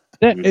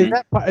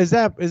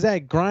 Is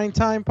that Grind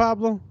Time,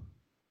 Pablo?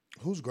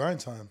 Who's Grind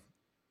Time?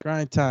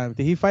 Grind Time.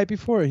 Did he fight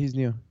before or he's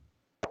new?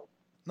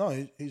 No,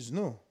 he's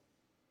new.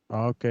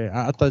 Okay.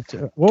 I thought,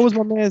 what was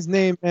my man's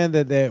name, man,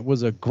 that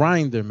was a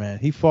grinder, man?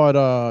 He fought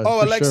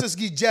Alexis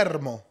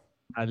Guillermo.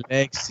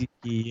 Alexis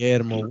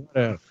Guillermo.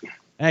 Whatever.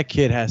 That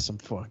kid has some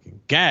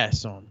fucking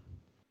gas on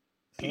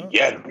him.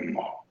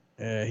 Guillermo.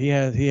 Yeah,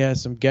 he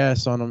has some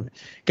gas on him.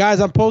 Guys,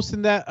 I'm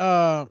posting that.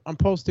 I'm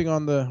posting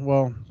on the.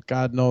 Well,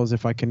 God knows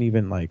if I can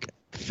even like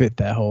fit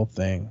that whole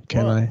thing.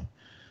 Can I?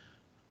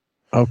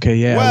 Okay,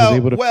 yeah. I was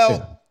able to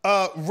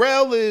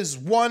Rel is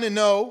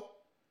 1-0.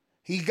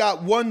 He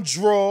got one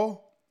draw,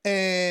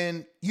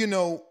 and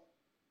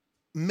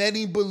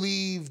many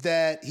believe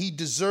that he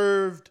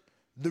deserved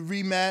the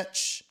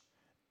rematch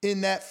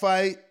in that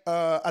fight.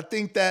 I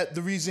think that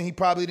the reason he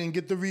probably didn't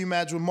get the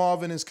rematch with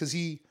Marvin is because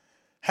he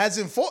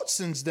hasn't fought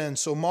since then.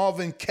 So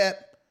Marvin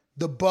kept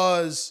the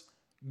buzz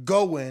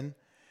going.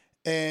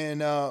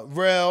 And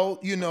Rel,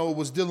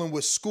 was dealing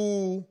with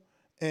school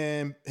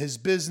and his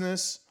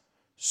business.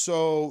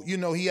 So,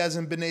 he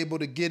hasn't been able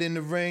to get in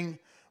the ring.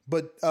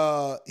 But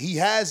he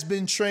has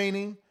been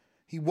training.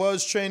 He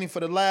was training for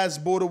the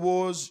last Border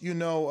Wars,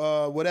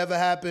 whatever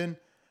happened.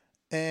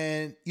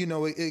 And,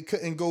 it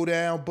couldn't go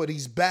down. But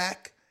he's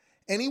back.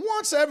 And he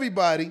wants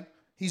everybody.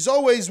 He's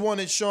always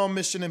wanted Sean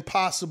Mission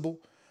Impossible.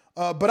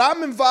 But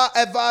I'm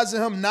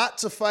advising him not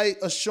to fight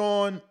a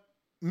Sean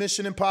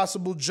Mission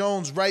Impossible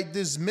Jones right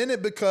this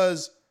minute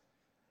because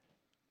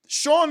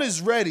Sean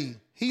is ready.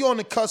 He on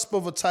the cusp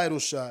of a title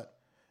shot.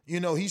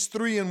 He's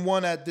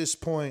 3-1 at this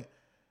point.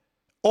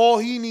 All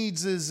he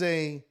needs is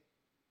a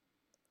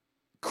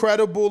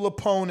credible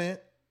opponent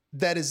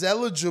that is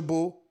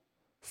eligible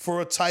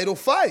for a title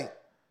fight.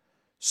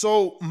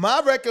 So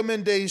my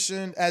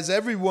recommendation as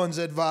everyone's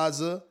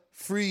advisor,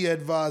 free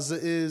advisor,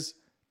 is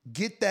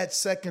get that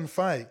second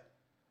fight.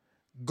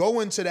 Go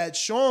into that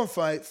Sean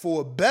fight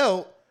for a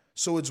belt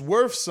so it's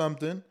worth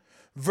something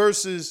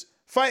versus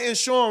fighting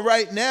Sean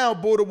right now,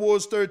 Border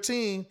Wars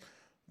 13,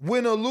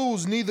 win or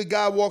lose, neither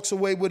guy walks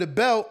away with a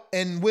belt,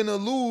 and win or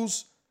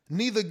lose,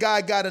 neither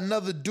guy got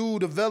another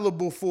dude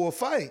available for a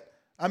fight.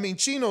 I mean,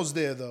 Chino's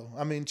there, though.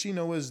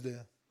 Chino is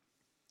there.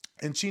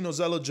 And Chino's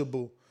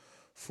eligible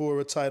for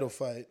a title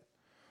fight.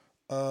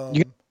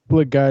 You got a couple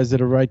of guys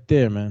that are right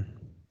there, man.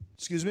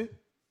 Excuse me?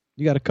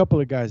 You got a couple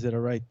of guys that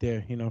are right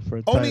there, for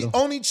a title.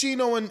 Only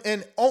Chino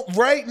and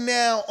right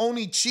now,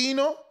 only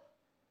Chino,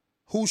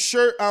 whose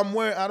shirt I'm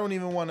wearing, I don't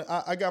even want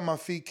to, I got my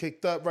feet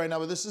kicked up right now,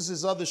 but this is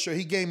his other shirt.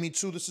 He gave me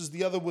two. This is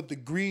the other with the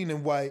green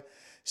and white.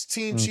 It's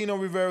Team Chino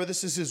Rivera.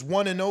 This is his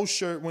 1-0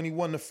 shirt when he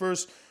won the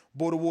first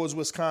Border Wars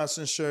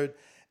Wisconsin shirt.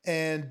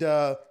 And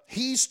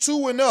he's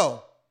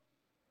 2-0.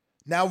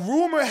 Now,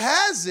 rumor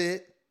has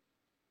it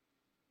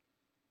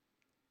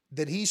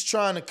that he's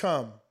trying to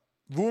come.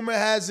 Rumor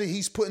has it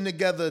he's putting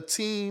together a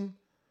team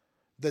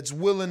that's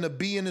willing to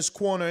be in his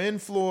corner in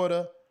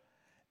Florida,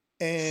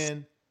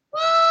 and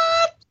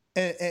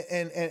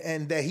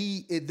that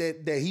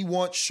he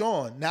wants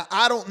Sean. Now,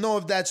 I don't know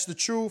if that's the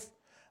truth.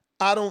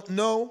 I don't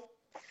know.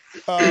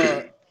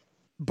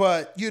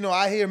 But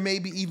I hear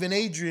maybe even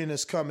Adrian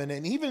is coming,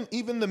 and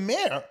even the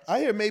mayor. I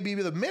hear maybe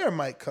the mayor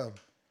might come.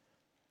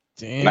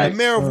 Damn. The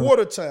mayor of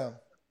Watertown.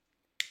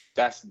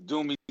 That's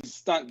Doomy's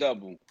stunt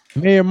double.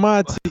 Mayor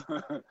Monty.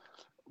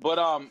 But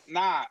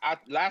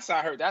last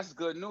I heard, that's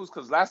good news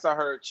because last I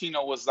heard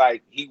Chino was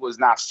like he was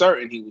not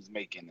certain he was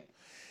making it.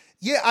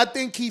 Yeah, I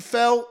think he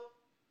felt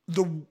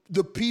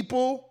the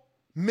people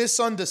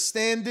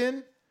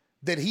misunderstanding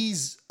that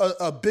he's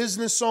a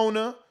business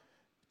owner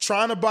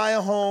trying to buy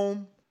a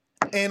home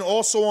and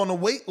also on a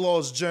weight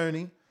loss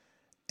journey.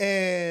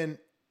 And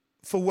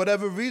for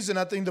whatever reason,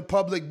 I think the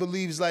public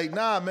believes like,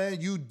 nah, man,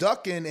 you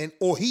ducking,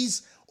 or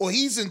he's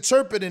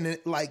interpreting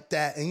it like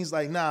that. And he's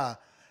like, nah,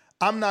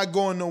 I'm not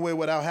going nowhere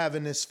without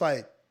having this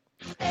fight.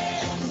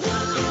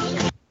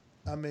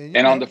 On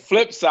the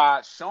flip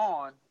side,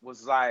 Sean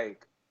was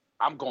like,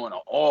 I'm going to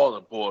all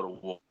the Border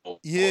Wars.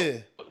 Yeah.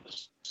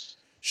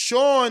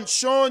 Sean,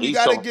 you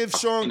got to give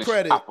Sean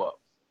credit.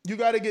 You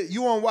got to get,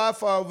 you on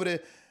Wi-Fi over there.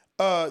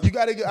 You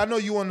got to get, I know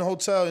you on the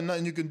hotel and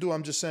nothing you can do.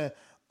 I'm just saying.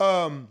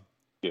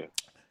 Yeah.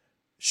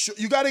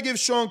 You got to give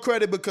Sean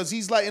credit because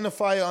he's lighting the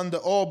fire under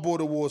all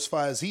Border Wars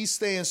fires. He's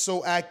staying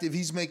so active.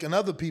 He's making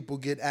other people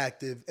get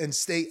active and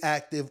stay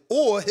active,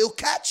 or he'll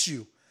catch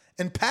you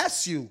and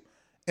pass you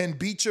and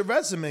beat your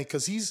resume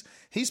because he's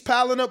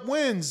piling up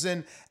wins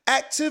and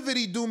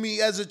activity. Do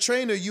me as a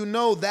trainer,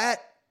 that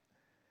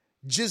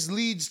just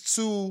leads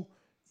to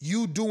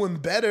you doing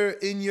better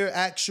in your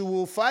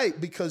actual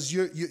fight because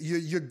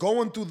you're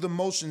going through the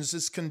motions.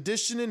 It's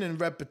conditioning and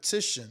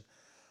repetition.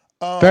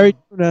 Very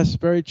true. That's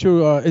very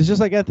true. It's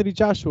just like Anthony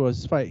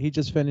Joshua's fight. He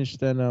just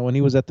finished, and when he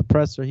was at the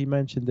presser, he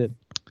mentioned that,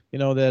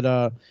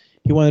 that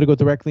he wanted to go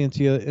directly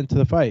into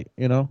the fight.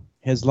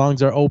 His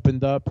lungs are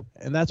opened up,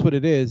 and that's what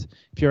it is.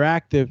 If you're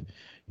active,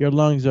 your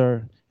lungs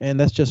are, and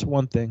that's just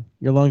one thing.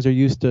 Your lungs are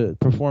used to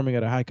performing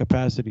at a high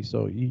capacity,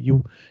 so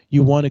you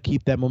want to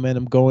keep that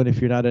momentum going if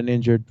you're not an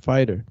injured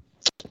fighter.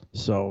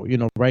 So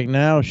right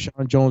now,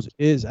 Sean Jones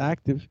is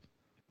active.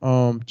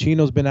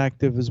 Chino's been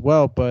active as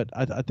well, but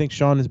I think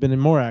Sean has been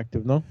more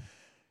active, no?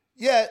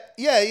 Yeah.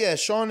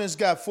 Sean has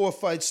got 4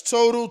 fights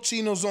total.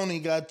 Chino's only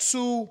got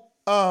 2.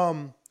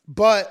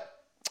 But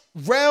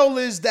Rel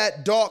is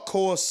that dark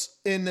horse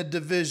in the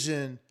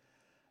division.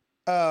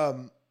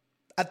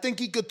 I think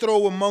he could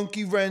throw a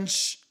monkey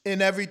wrench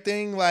in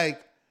everything.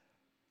 Like,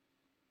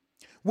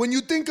 when you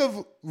think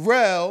of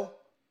Rel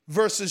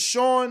versus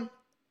Sean,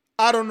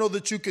 I don't know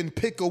that you can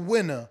pick a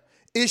winner.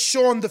 Is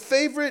Sean the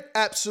favorite?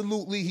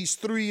 Absolutely. He's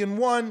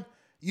 3-1.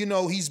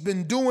 He's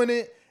been doing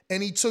it,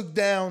 and he took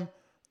down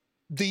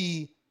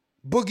the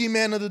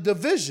boogeyman of the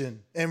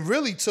division and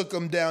really took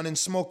him down and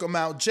smoke him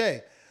out,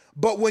 Jay.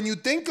 But when you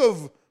think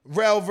of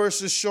Rel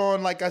versus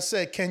Sean, like I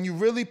said, can you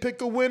really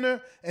pick a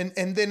winner? And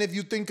then if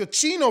you think of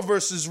Chino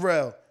versus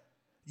Rel,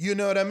 you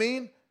know what I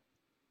mean?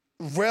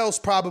 Rel's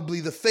probably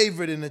the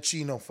favorite in the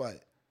Chino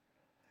fight.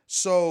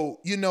 So,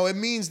 it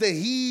means that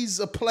he's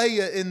a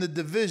player in the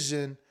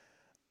division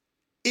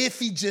if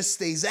he just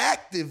stays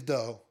active,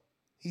 though.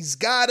 He's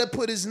got to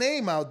put his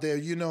name out there,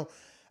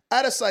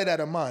 out of sight, out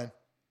of mind.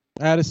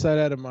 Out of sight,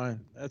 out of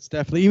mind. That's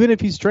definitely, even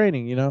if he's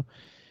training,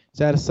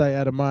 it's out of sight,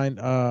 out of mind.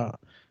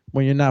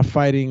 When you're not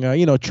fighting,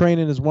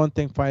 training is one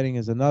thing, fighting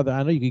is another.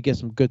 I know you could get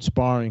some good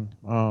sparring,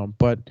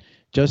 but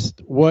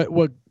just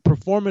what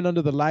performing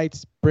under the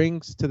lights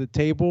brings to the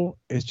table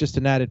is just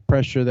an added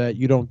pressure that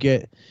you don't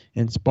get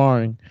in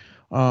sparring.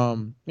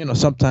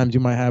 Sometimes you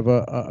might have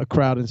a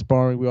crowd in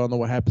sparring. We all know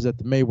what happens at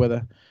the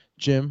Mayweather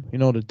gym,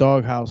 the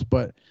doghouse.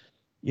 But,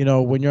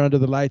 when you're under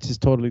the lights, it's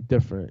totally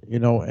different,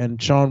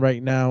 And Sean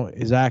right now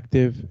is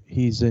active.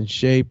 He's in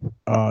shape.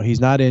 He's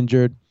not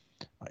injured.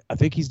 I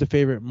think he's the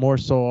favorite more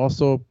so.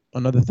 Also,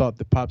 another thought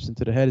that pops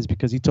into the head is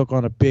because he took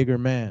on a bigger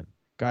man,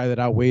 guy that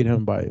outweighed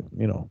him by,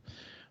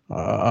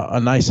 a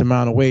nice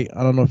amount of weight.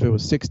 I don't know if it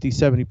was 60,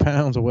 70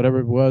 pounds or whatever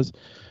it was.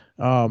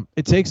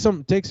 It takes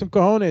some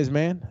cojones,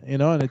 man,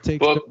 and it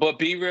takes. But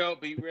be real.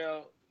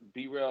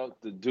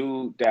 The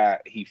dude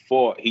that he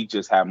fought, he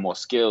just had more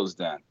skills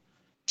than.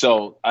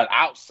 So an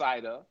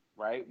outsider,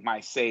 right,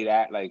 might say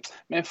that, like,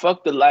 man,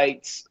 fuck the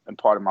lights, and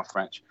pardon my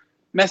French.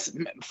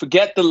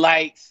 Forget the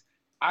lights.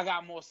 I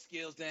got more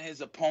skills than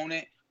his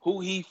opponent, who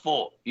he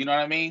fought. You know what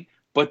I mean?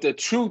 But the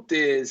truth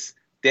is,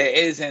 there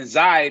is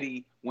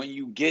anxiety when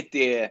you get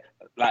there.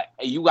 Like,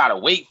 you got to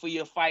wait for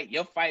your fight.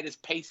 Your fight is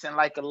pacing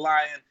like a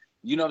lion.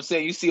 You know what I'm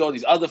saying? You see all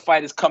these other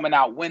fighters coming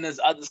out winners,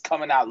 others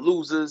coming out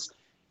losers.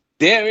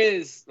 There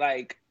is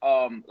like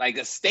a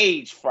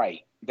stage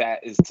fright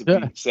that is to be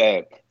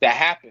said that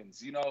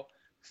happens,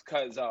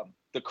 because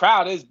the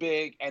crowd is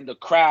big and the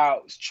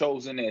crowd's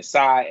chosen their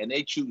side and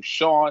they choose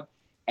Sean,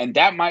 and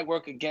that might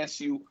work against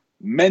you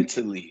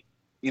mentally.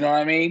 You know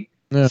what I mean?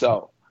 Yeah.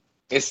 So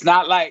it's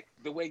not like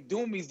the way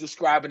Doomy's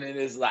describing it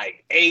is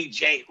like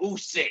AJ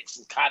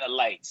Usyk kind of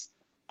lights,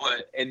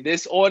 but in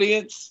this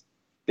audience,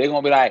 they're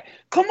gonna be like,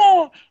 "Come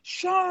on,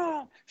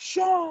 Sean,"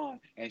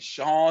 and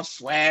Sean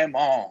swam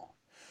on.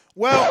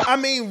 Well, I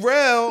mean,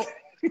 Rel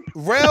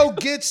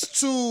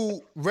gets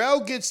to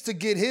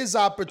get his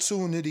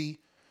opportunity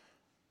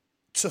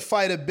to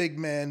fight a big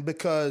man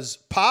because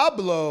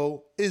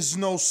Pablo is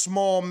no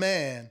small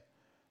man.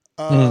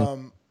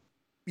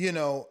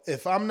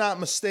 If I'm not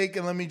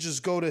mistaken, let me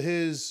just go to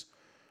his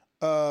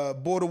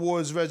Border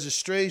Wars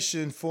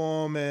registration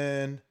form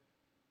and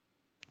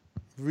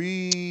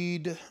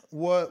read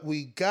what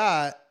we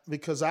got,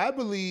 because I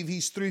believe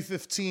he's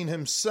 315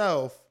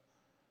 himself.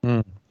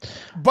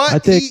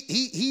 But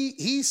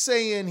he's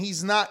saying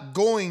he's not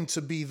going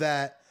to be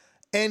that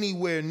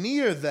anywhere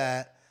near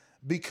that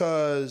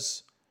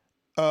because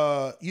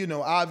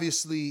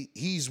obviously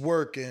he's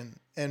working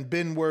and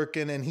been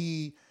working, and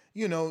he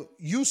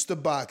used to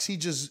box. He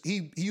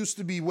used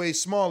to be way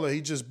smaller.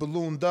 He just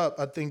ballooned up,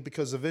 I think,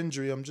 because of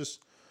injury. I'm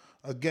just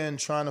again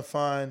trying to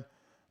find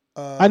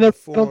I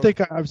don't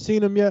think I've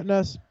seen him yet,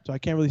 Ness, so I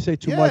can't really say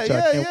too much.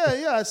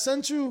 Yeah. I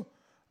sent you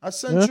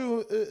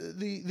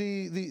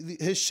the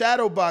his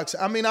shadow box.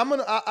 I mean,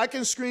 I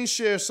can screen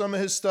share some of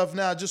his stuff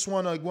now. I just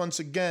want to once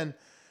again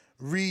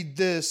read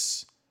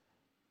this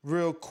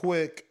real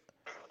quick.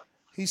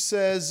 He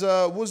says,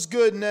 "What's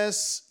good,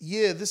 Ness?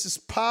 Yeah, this is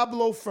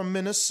Pablo from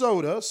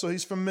Minnesota. So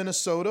he's from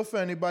Minnesota. For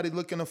anybody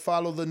looking to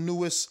follow the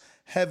newest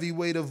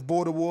heavyweight of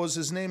Border Wars,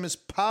 his name is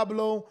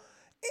Pablo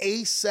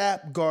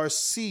ASAP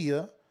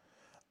Garcia.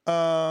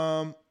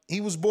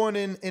 He was born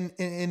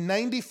in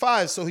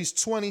 95, so he's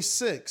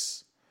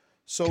 26.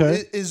 So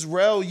is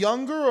Rel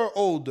younger or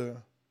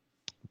older?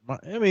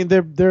 I mean,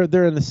 they're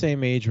in the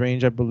same age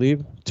range, I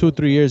believe. 2 or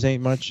 3 years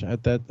ain't much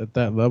at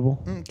that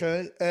level.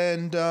 Okay,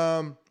 and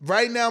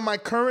right now my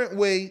current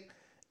weight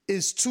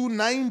is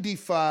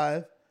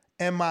 295,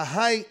 and my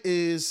height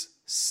is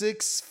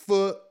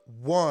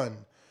 6'1".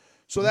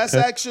 So that's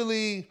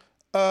actually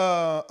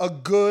a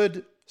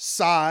good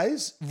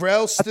size.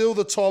 Rel's still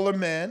the taller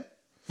man.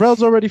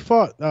 Rel's already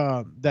fought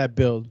that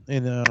build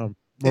in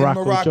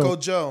Morocco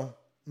Joe.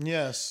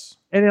 Yes.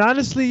 And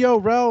honestly,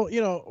 Rel,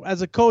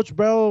 as a coach,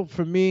 Rel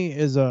for me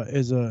is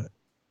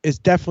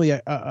definitely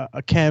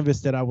a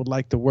canvas that I would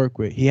like to work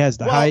with. He has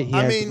the height. He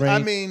has the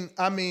range.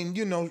 I mean,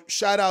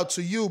 shout out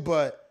to you,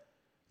 but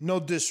no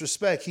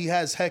disrespect. He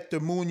has Hector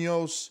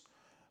Munoz.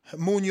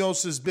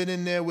 Munoz has been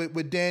in there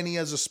with Danny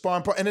as a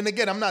sparring partner. And then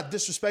again, I'm not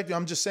disrespecting.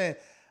 I'm just saying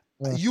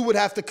you would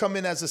have to come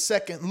in as a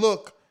second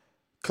look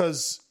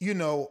because,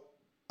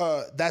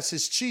 that's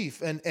his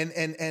chief. And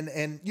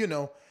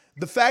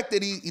the fact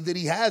that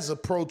he has a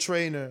pro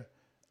trainer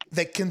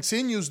that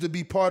continues to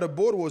be part of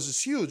Border Wars is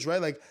huge,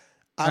 right? Like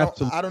I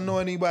don't know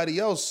anybody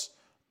else.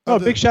 Oh,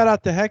 big shout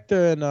out to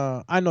Hector, and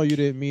I know you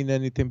didn't mean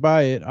anything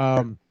by it.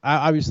 I'm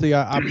not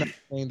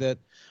saying that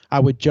I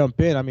would jump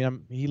in. I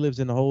mean, he lives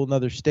in a whole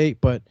nother state,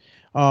 but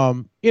I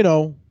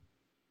know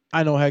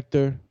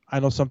Hector. I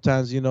know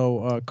sometimes,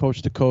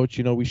 coach to coach,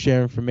 we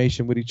share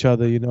information with each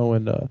other,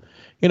 and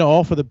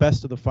all for the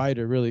best of the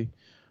fighter, really.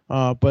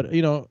 But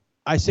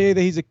I say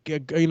that he's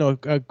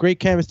a great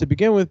canvas to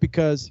begin with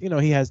because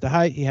he has the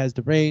height, he has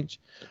the range,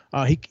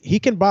 he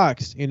can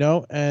box,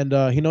 and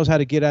he knows how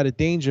to get out of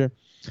danger.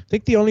 I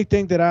think the only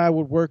thing that I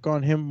would work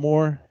on him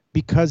more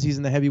because he's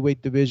in the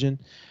heavyweight division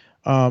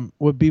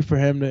would be for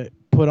him to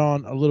put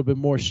on a little bit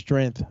more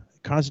strength,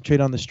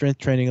 concentrate on the strength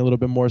training a little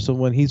bit more. So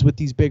when he's with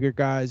these bigger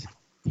guys,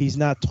 he's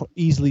not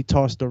easily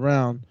tossed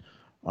around.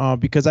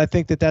 Because I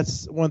think that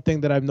that's one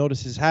thing that I've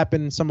noticed has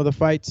happened in some of the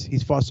fights.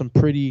 He's fought some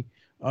pretty,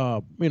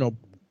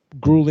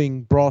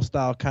 grueling brawl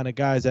style kind of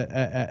guys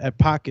at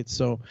pockets.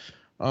 So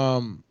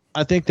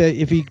I think that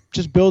if he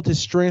just builds his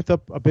strength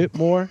up a bit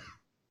more,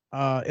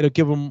 it'll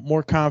give him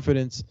more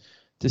confidence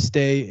to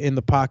stay in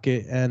the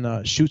pocket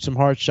and shoot some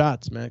hard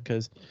shots, man.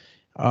 Because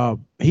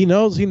he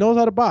knows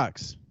how to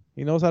box.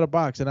 He knows how to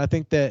box, and I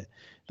think that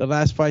the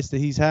last fights that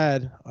he's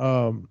had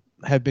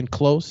have been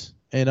close,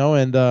 and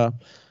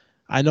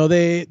I know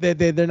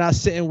they're not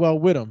sitting well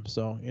with him.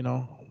 So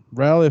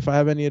Rel, if I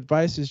have any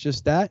advice, it's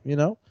just that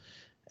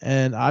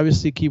and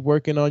obviously keep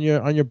working on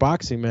your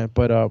boxing, man.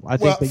 But I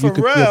think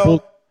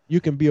that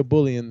you can be a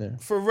bully in there.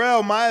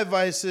 Pharrell, my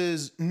advice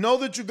is know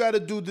that you got to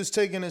do this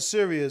taking it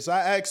serious. I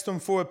asked him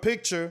for a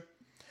picture,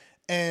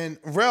 and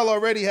Rel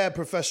already had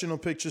professional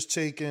pictures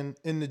taken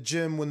in the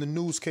gym when the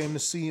news came to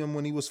see him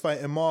when he was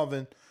fighting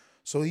Marvin.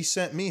 So he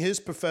sent me his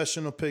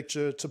professional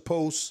picture to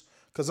post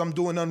because I'm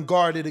doing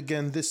Unguarded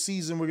again. This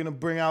season, we're going to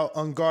bring out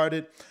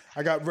Unguarded.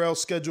 I got Rel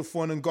scheduled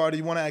for an Unguarded.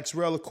 You want to ask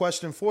Rel a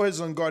question for his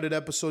Unguarded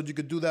episode, you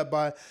could do that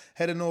by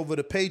heading over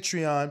to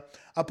Patreon.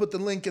 I'll put the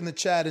link in the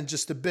chat in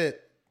just a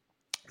bit.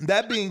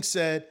 That being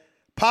said,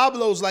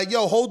 Pablo's like,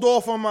 yo, hold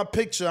off on my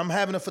picture. I'm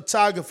having a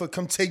photographer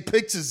come take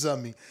pictures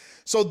of me.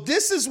 So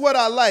this is what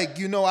I like.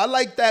 I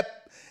like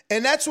that.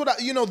 And that's what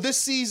this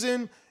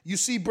season, you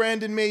see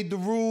Brandon made the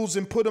rules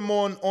and put them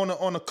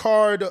on a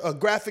card, a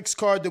graphics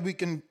card that we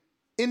can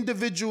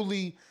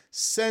individually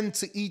send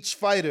to each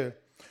fighter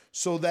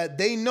so that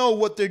they know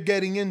what they're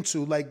getting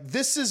into. Like,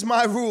 this is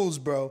my rules,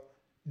 bro.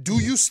 Do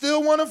you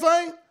still want to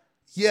fight?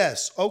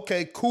 Yes.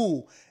 Okay,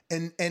 cool.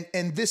 And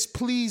this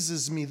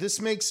pleases me. This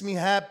makes me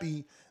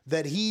happy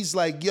that he's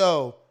like,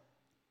 yo,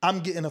 I'm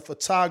getting a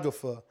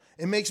photographer.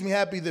 It makes me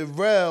happy that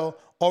Rel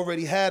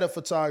already had a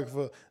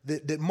photographer,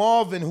 that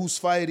Marvin, who's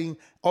fighting,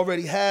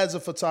 already has a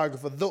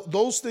photographer.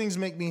 Those things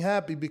make me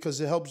happy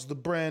because it helps the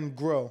brand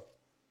grow.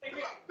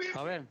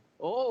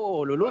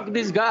 Oh, look at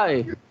this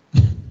guy.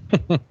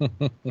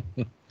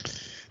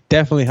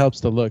 Definitely helps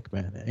the look,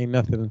 man. Ain't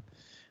nothing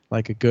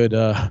like a good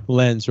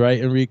lens,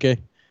 right, Enrique?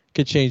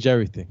 Could change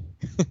everything.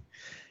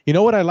 You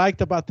know what I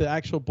liked about the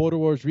actual Border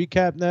Wars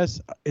recap,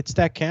 Ness? It's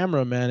that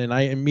camera, man. And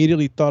I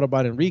immediately thought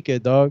about Enrique,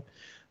 dog.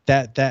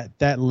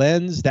 That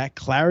lens, that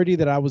clarity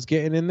that I was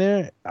getting in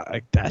there,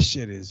 that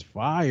shit is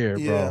fire,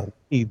 bro. Yeah.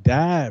 Need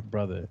that,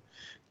 brother.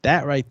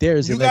 That right there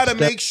is. You got to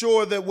make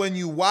sure that when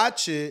you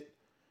watch it,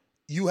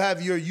 you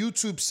have your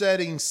YouTube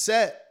setting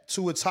set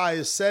to its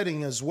highest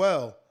setting as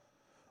well.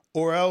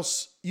 Or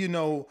else,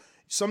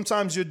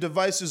 sometimes your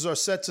devices are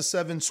set to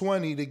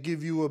 720 to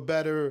give you a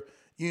better,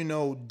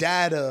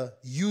 data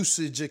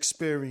usage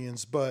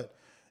experience. But,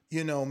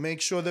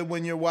 make sure that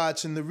when you're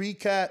watching the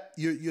recap,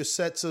 you're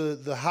set to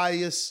the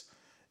highest,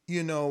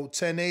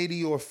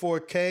 1080 or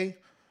 4K.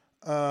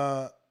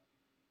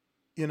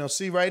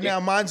 See, right now,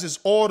 mine's is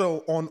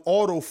auto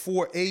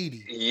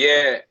 480.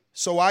 Yeah.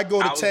 So I go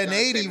to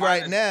 1080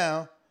 right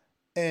now,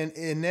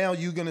 and now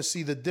you're going to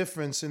see the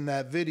difference in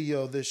that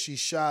video that she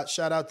shot.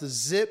 Shout out to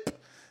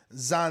Zip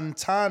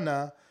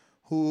Zantana,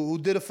 who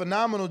did a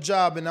phenomenal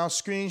job, and I'll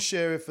screen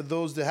share it for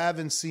those that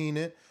haven't seen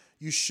it.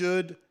 You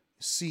should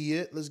see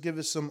it. Let's give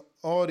it some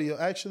audio.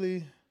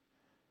 Actually,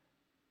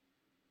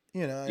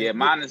 Yeah,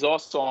 mine is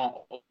also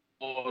on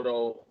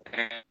auto,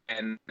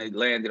 and it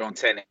landed on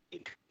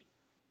 1080.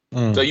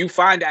 So you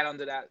find that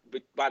under that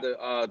by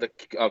the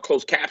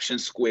closed caption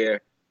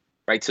square.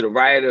 Right to the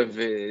right of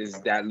it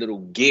is that little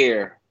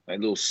gear, that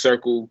little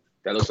circle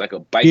that looks like a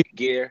bike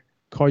gear.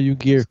 Call you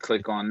gear. Just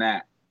click on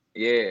that.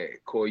 Yeah,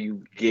 call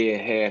you gear,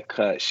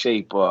 haircut,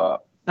 shape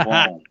up.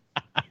 Boom.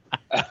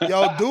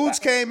 Yo, dudes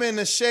came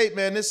into shape,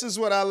 man. This is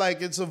what I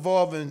like. It's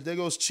evolving. There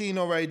goes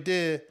Chino right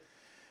there.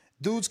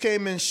 Dudes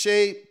came in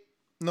shape.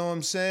 Know what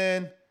I'm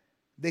saying?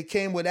 They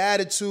came with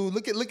attitude.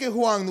 Look at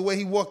Huang, the way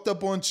he walked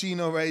up on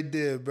Chino right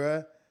there,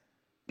 bruh.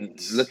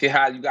 Look at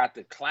how you got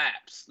the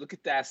claps. Look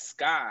at that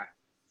sky.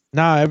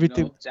 Nah,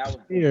 everything was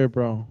here,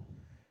 bro.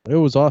 It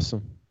was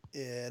awesome.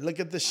 Yeah, look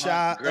at the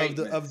shot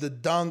of the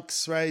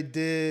dunks right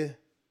there.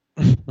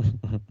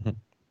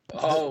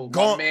 Oh,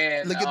 my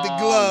man. Look at the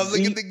glove.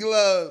 Look at the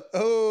glove.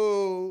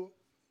 Oh.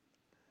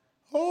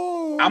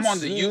 I'm on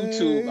the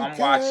YouTube. I'm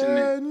watching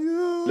it.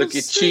 Look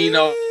at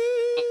Chino.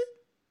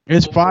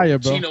 It's fire,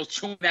 bro. Chino's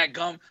chewing that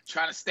gum,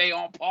 trying to stay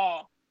on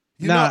par.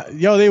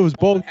 They was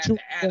both too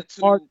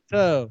hard to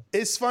tell.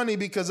 It's funny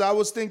because I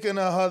was thinking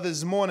of her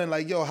this morning,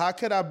 like, yo, how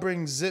could I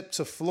bring Zip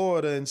to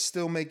Florida and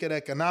still make it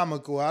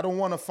economical? I don't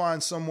want to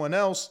find someone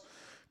else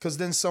because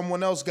then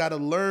someone else got to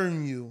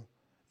learn you.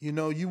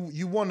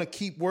 You want to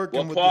keep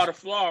working with What part of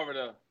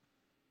Florida?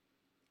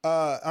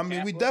 I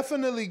mean, we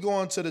definitely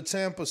going to the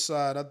Tampa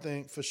side. I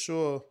think for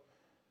sure.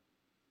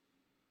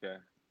 Yeah.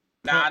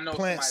 Now I know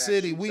Plant somebody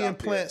that City. shoots We out in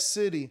there. Plant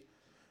City.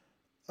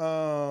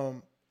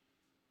 I'm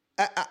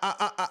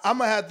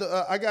gonna have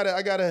to. I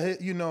gotta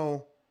hit. You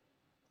know,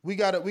 we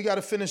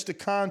gotta finish the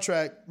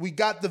contract. We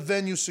got the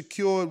venue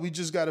secured. We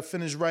just gotta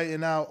finish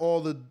writing out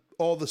all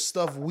the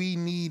stuff we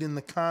need in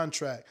the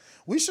contract.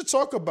 We should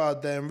talk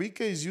about that.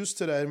 Enrique's used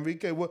to that.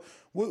 Enrique,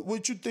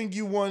 what you think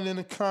you want in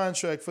a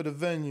contract for the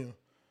venue?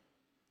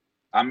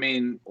 I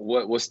mean,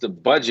 what's the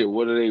budget?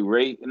 What are they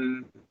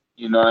rating?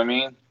 You know what I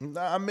mean?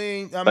 I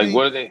mean,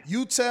 what are they?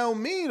 You tell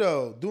me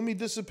though. Do me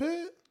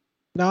disappear?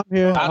 No, I'm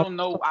here. I don't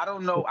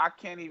know. I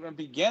can't even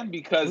begin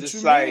because What it's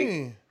you like.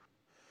 mean?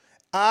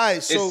 All right,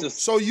 It's a-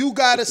 so you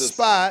got a it's a-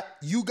 spot.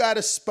 You got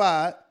a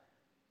spot.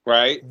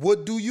 Right.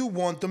 What do you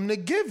want them to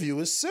give you?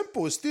 It's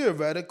simple. It's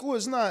theoretical.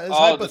 It's not. It's Oh,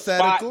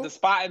 hypothetical. the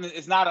spot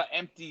is not an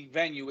empty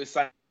venue. It's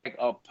like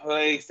a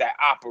place that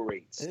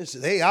operates.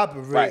 They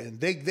operating.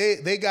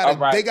 Right. They got a, All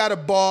right. they got a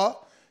bar.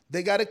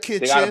 They got a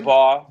kitchen. They got a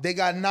bar. They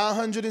got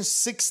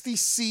 960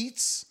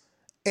 seats,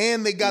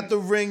 and they got the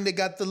ring. They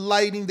got the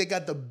lighting. They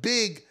got the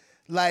big,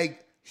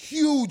 like,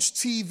 huge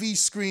TV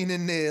screen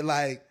in there.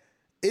 Like,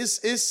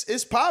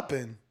 it's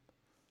popping.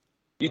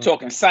 You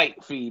talking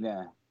site fee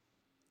now?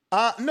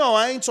 No,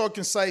 I ain't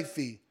talking site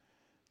fee.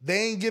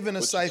 They ain't giving a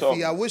What you site talking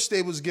fee. I wish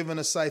they was giving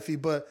a site fee,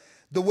 but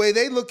the way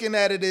they looking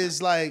at it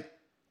is like,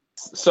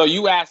 So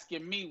you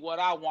asking me what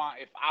I want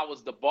if I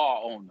was the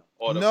bar owner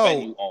or the No.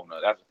 venue owner?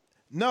 That's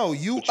no,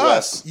 you What you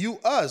us, asking? you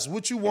us.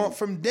 What you want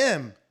from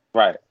them?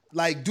 right.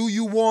 Like, do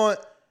you want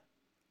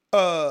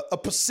a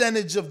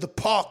percentage of the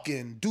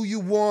parking? Do you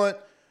want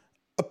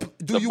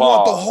The you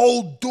want the bar.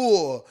 whole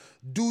door?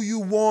 Do you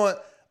want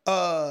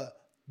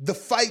the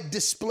fight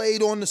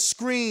displayed on the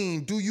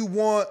screen? Do you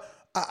want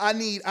I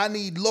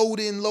need load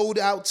in, load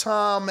out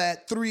time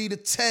at 3 to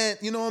 10.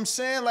 You know what I'm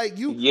saying? Like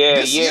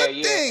this your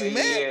thing,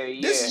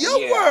 man. This is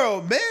your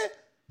world, man.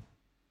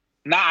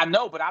 Nah, I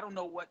know, but I don't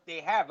know what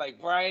they have. Like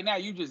right now,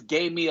 you just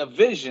gave me a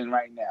vision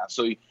right now.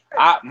 So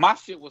my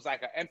shit was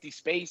like an empty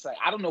space. Like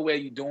I don't know where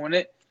you're doing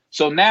it.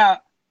 So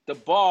now the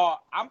bar,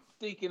 I'm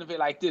thinking of it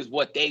like this: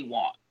 what they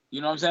want. You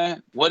know what I'm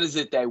saying? What is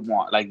it they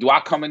want? Like, do I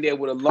come in there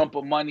with a lump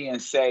of money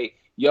and say,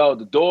 "Yo,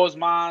 the door's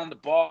mine, the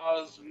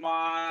bar's mine.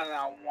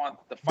 I want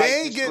the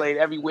fight displayed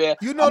everywhere."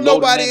 You know, I'm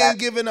loading nobody in ain't that-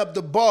 giving up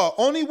the bar.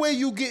 Only way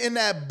you get in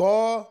that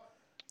bar,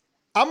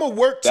 I'ma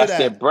work to That's that.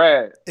 their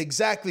bread.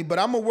 Exactly, but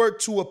I'm gonna work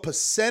to a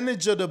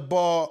percentage of the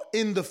bar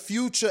in the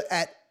future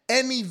at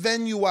any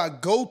venue I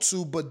go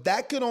to, but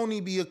that could only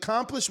be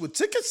accomplished with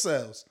ticket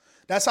sales.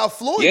 That's how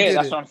Floyd Yeah, did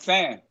that's it. what I'm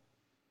saying.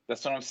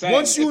 That's what I'm saying.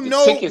 Once you If the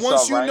know, tickets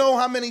once are you right- know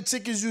how many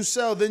tickets you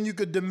sell, then you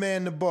could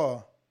demand the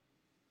bar.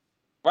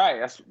 Right.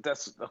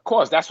 That's of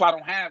course. That's why I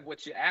don't have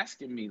what you're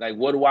asking me. Like,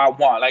 what do I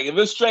want? Like, if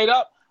it's straight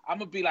up, I'm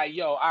gonna be like,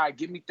 yo, all right,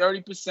 give me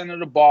 30% of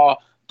the bar.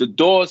 The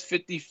door's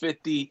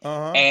 50-50,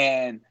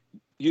 and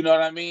you know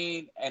what I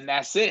mean? And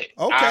that's it.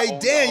 I Okay, own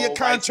the damn, your whole right to the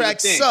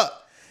contract thing.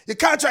 suck. Your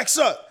contract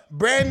suck.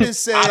 Brandon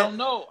said. I don't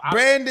know.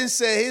 Brandon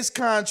said his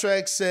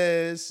contract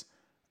says,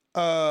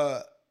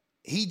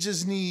 he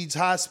just needs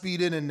high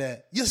speed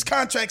internet. Your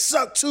contract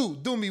suck too.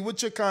 Do me.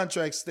 What's your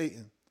contract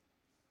stating?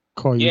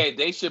 Call you. Yeah,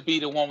 they should be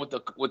the one with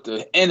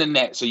the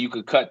internet, so you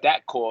could cut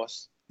that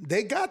cost.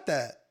 They got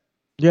that.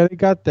 Yeah, they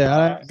got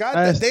that. Got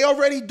I that. asked- They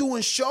already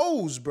doing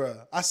shows,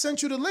 bruh. I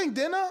sent you the link,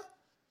 didn't I?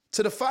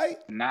 To the fight.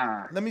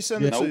 Nah. Let me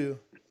send it to you.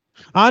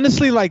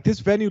 Honestly, like this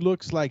venue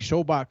looks like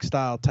Showbox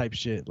style type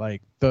shit.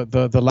 Like the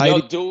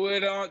lighting. Yo, do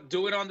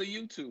it on the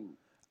YouTube.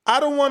 I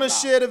don't want to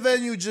share the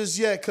venue just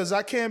yet because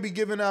I can't be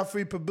giving out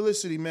free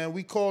publicity, man.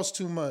 We cost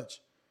too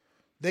much.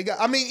 They got.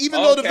 I mean,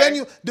 even though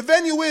the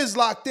venue is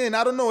locked in,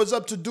 I don't know. It's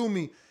up to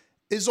Doomy.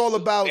 It's all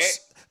about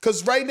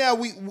because right now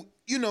we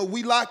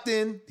locked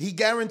in. He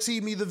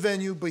guaranteed me the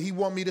venue, but he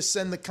want me to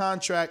send the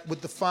contract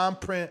with the fine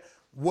print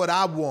what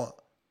I want.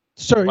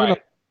 Sure, you know, Right.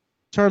 in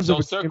terms So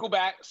of circle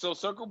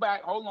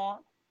back. Hold on.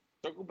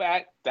 Circle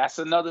back. That's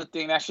another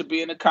thing that should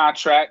be in the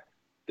contract.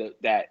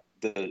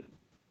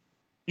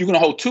 You're gonna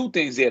hold two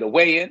things there: the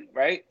weigh-in,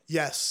 right?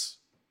 Yes.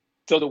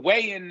 So the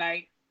weigh-in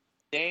night,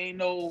 they ain't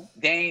no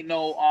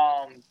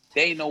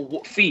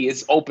fee.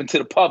 It's open to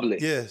the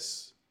public.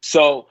 Yes.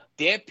 So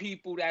there are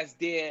people that's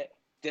there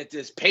that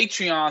there's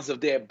Patreons of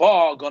their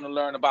bar gonna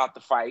learn about the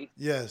fight.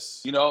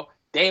 Yes. You know,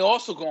 they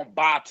also gonna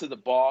buy to the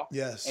bar.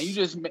 Yes. And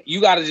you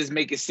gotta just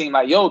make it seem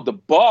like, yo, the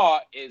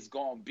bar is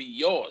gonna be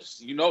yours.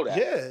 You know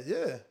that.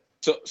 Yeah.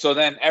 So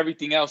then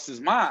everything else is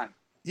mine.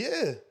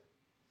 Yeah.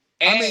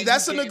 And I mean,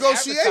 that's a you getting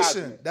negotiation.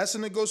 advertisement. That's a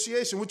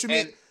negotiation. What you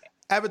mean?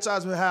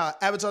 Advertisement how?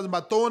 Advertisement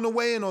by throwing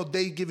away in or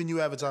they giving you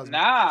advertisement?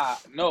 Nah,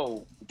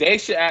 no. They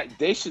should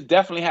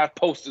definitely have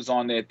posters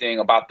on their thing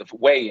about the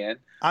weigh-in.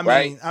 I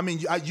mean,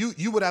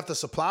 you would have to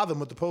supply them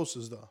with the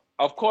posters though.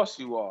 Of course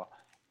you are.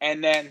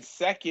 And then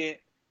second,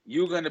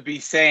 you're gonna be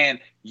saying,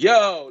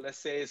 yo, let's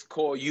say it's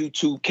called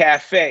YouTube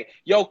Cafe.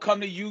 Yo,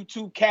 come to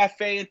YouTube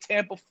Cafe in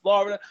Tampa,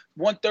 Florida,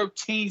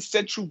 113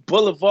 Central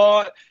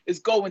Boulevard. It's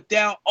going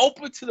down,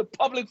 open to the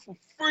public for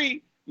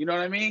free. You know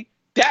what I mean?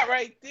 That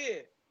right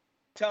there,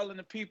 telling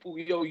the people,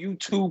 yo,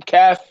 YouTube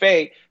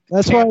Cafe.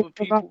 That's why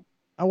people.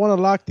 I want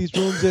to lock these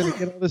rooms in and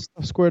get all this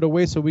stuff squared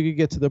away so we can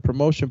get to the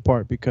promotion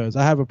part, because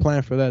I have a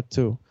plan for that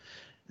too.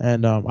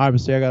 And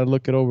obviously, I got to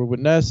look it over with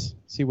Ness,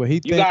 see what he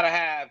thinks.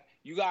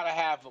 You gotta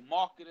have a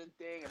marketing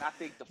thing, and I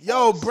think the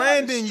Yo,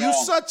 Brandon, you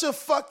such a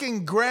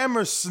fucking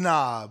grammar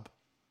snob.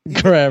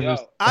 Grammar.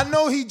 I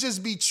know he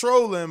just be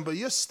trolling, but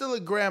you're still a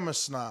grammar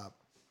snob.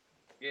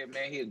 Yeah,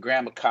 man, he a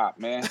grammar cop,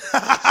 man.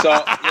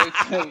 So,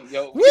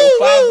 yo, woo, woo,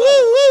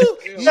 woo, woo.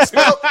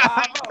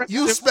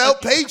 You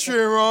spelled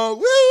Patreon wrong.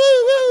 Woo,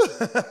 woo,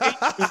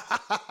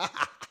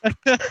 woo.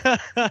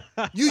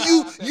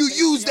 You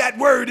use that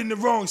word in the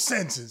wrong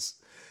sentence.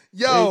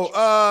 Yo,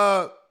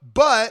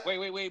 but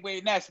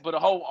wait, Ness, but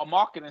a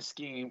marketing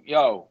scheme,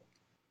 yo.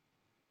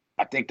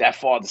 I think that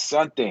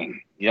father-son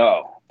thing,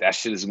 yo, that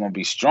shit is gonna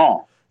be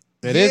strong.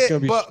 It is gonna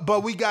be,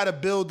 but we gotta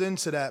build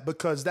into that,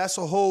 because that's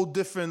a whole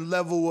different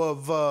level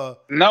of.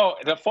 No,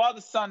 the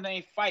father-son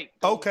ain't fight.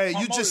 Okay,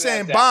 you just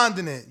saying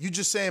bonding it. You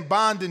just saying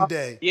bonding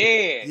day.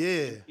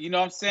 Yeah. You know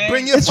what I'm saying?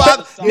 Bring your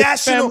father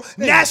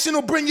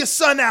national bring your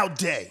son out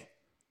day.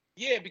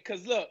 Yeah,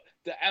 because look,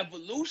 the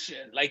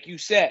evolution, like you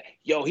said,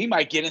 yo, he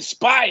might get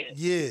inspired.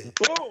 Yeah.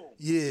 Boom.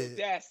 Yeah.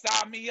 Dad,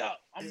 sign me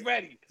up. I'm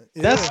ready.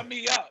 Sign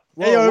me up.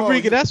 Hey, yo,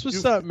 Enrique, that's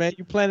what's up, man.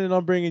 You planning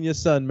on bringing your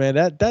son, man.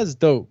 That's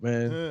dope,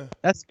 man. Yeah.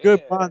 That's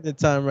good bonding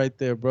time right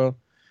there, bro.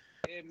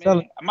 Yeah,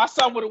 man. My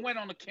son would have went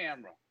on the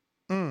camera.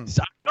 Yo,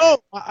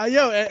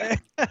 hey,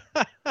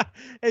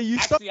 you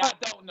actually, I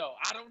don't know.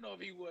 I don't know if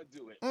he would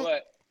do it,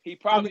 but he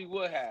probably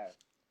would have.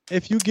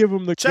 If you give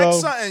him the check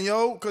something,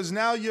 yo, because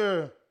now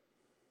you're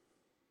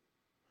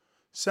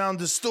sound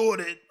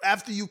distorted.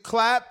 After you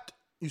clapped,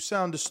 you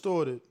sound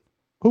distorted.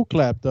 Who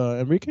clapped,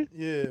 Enrique?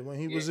 Yeah, when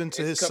he was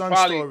into his son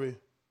story.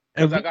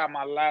 Because I got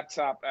my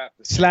laptop at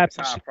the time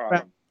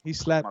problem. He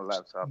slapped my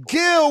laptop.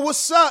 Gil,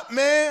 what's up,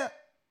 man?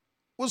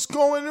 What's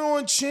going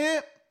on,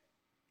 champ?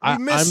 We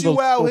miss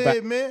you out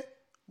here, man.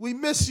 We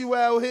miss you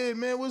out here,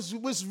 man.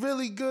 What's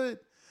really good?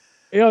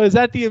 Yo, is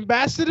that the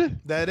ambassador?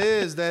 That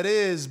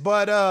is.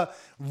 But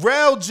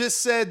Rel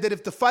just said that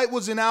if the fight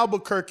was in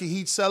Albuquerque,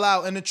 he'd sell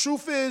out. And the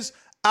truth is,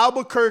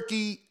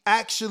 Albuquerque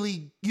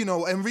actually,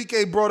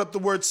 Enrique brought up the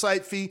word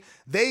site fee.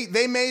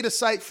 They made a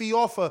site fee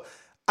offer.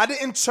 I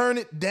didn't turn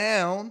it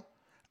down.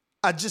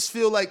 I just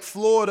feel like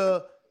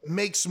Florida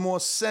makes more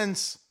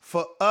sense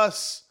for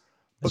us.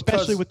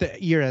 Especially with the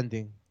year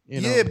ending.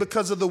 Yeah,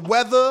 because of the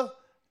weather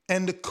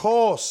and the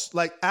cost.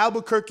 Like,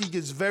 Albuquerque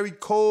gets very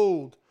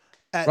cold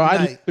at night.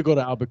 I need to go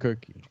to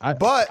Albuquerque.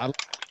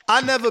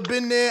 I never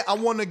been there. I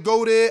want to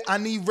go there. I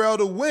need Rel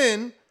to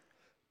win.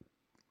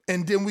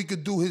 And then we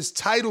could do his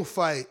title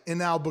fight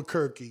in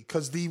Albuquerque,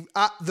 because the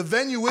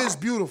venue is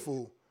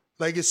beautiful.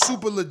 Like, it's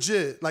super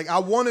legit. Like, I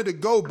wanted to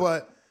go,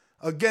 but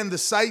again, the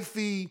site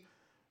fee,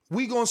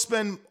 we gonna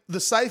spend the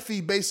site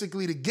fee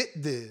basically to get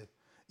there.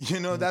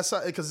 That's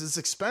because it's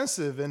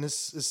expensive, and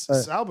it's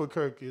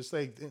Albuquerque. It's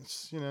like,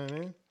 you know what I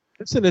mean?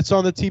 Listen, it's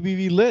on the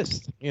TBV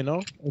list.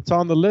 It's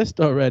on the list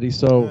already.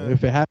 So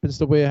if it happens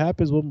the way it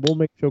happens, we'll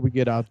make sure we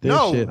get out there.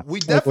 No, we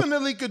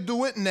definitely could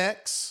do it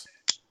next.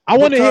 I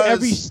want to hit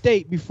every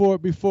state before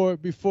we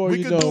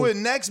could do it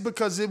next,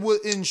 because it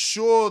would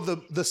ensure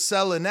the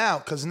selling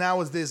out. Because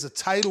now there's a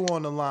title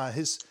on the line,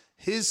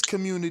 his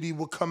community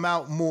will come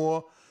out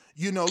more.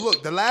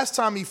 Look, the last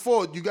time he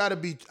fought, you got to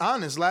be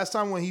honest. Last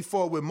time when he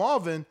fought with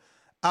Marvin,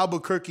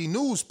 Albuquerque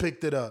News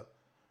picked it up.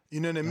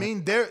 You know what I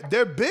mean?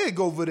 They're big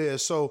over there.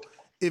 So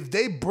if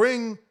they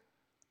bring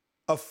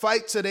a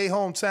fight to their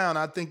hometown,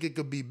 I think it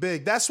could be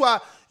big. That's why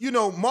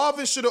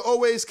Marvin should have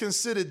always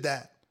considered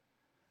that.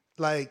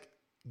 Like,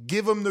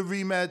 give him the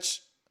rematch.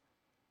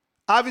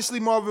 Obviously,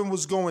 Marvin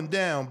was going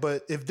down,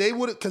 but if they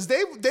would, because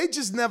they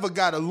just never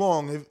got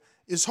along.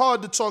 It's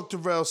hard to talk to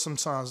Rel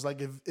sometimes.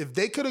 Like, if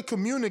they could have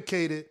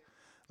communicated,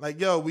 like,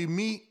 yo, we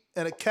meet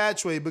at a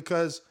catchway,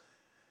 because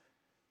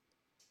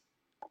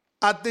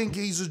I think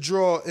he's a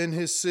draw in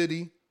his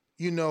city.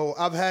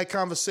 I've had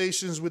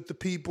conversations with the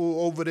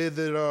people over there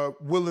that are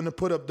willing to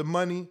put up the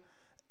money,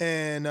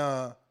 and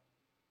they're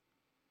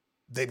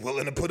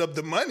willing to put up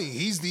the money.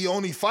 He's the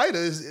only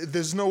fighter.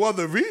 There's no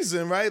other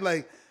reason, right?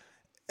 Like,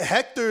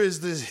 Hector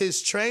is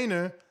his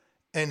trainer,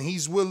 and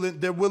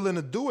they're willing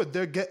to do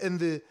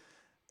it.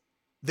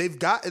 They've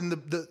gotten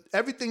the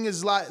everything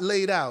is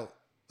laid out.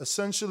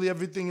 Essentially,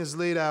 everything is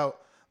laid out.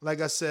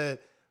 Like I said,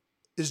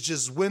 it's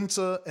just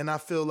winter, and I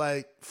feel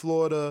like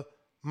Florida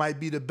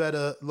might be the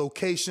better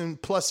location.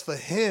 Plus, for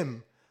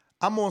him,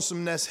 I'm on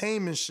some Ness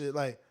Heyman shit.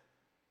 Like,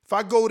 if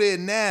I go there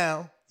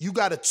now, you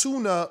got a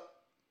tune-up.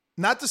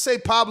 Not to say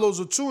Pablo's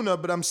a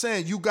tune-up, but I'm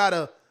saying you got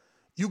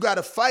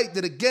a fight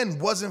that, again,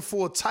 wasn't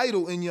for a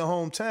title in your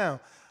hometown.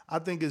 I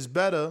think it's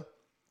better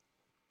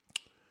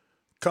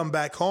come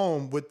back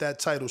home with that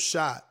title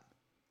shot.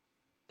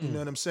 You know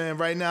what I'm saying?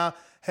 Right now,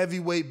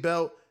 heavyweight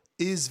belt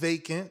is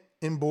vacant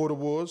in Border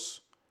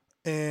Wars,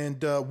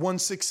 and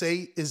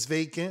 168 is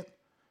vacant.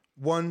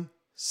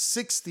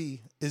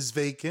 160 is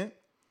vacant.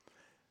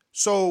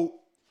 So,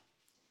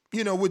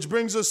 which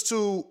brings us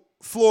to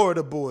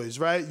Florida boys,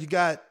 right? You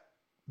got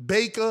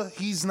Baker,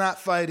 he's not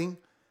fighting,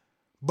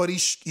 but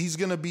he's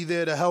going to be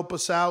there to help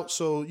us out.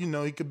 So, you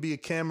know, he could be a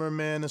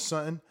cameraman or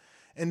something.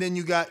 And then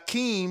you got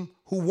Keem,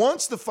 who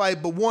wants to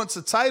fight but wants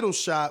a title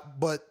shot.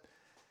 But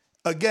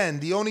again,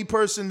 the only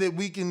person that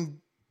we can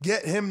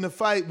get him to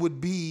fight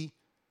would be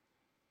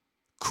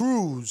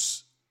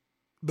Cruz,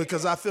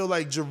 because I feel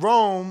like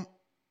Jerome,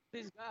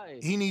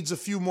 he needs a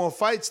few more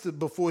fights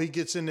before he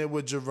gets in there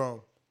with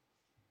Jerome.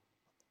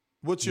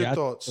 What's your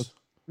thoughts?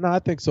 No, I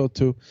think so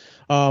too.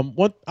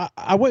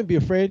 I wouldn't be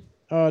afraid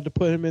to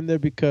put him in there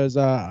because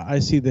I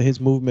see that his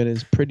movement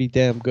is pretty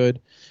damn good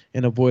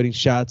in avoiding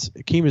shots.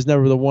 Keem is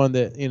never the one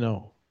that, you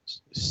know,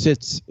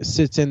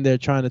 sits in there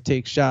trying to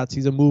take shots.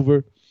 He's a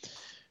mover.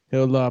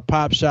 He'll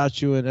pop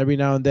shot you, and every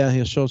now and then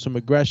he'll show some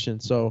aggression.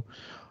 So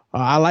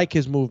I like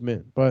his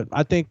movement, but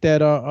I think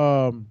that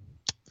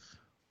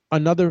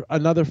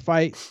another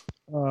fight,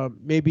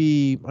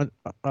 maybe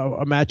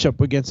a matchup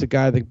against a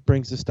guy that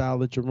brings the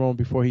style of Jerome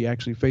before he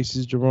actually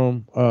faces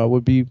Jerome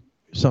would be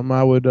something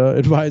I would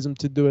advise him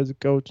to do as a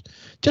coach,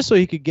 just so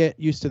he could get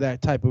used to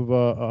that type of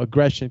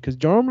aggression. Because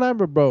Jerome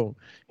Lambert, bro,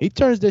 he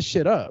turns this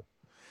shit up.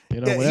 You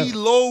know, yeah, he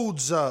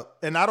loads up,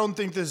 and I don't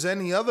think there's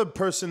any other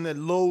person that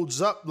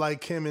loads up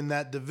like him in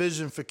that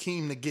division for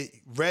Keem to get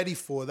ready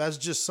for. That's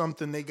just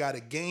something they got a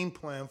game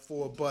plan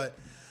for. But,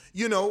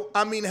 you know,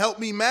 I mean, help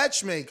me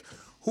matchmake.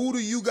 Who do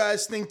you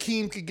guys think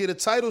Keem could get a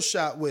title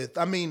shot with?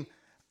 I mean,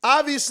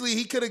 obviously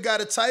he could have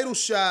got a title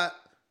shot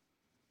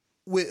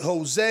with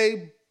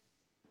Jose.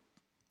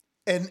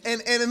 And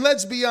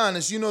let's be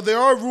honest, you know, there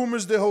are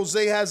rumors that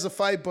Jose has a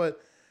fight, but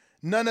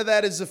none of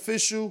that is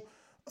official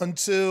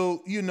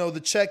until, you know, the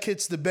check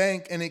hits the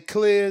bank and it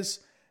clears.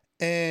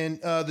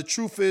 And the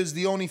truth is,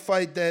 the only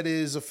fight that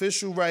is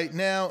official right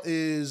now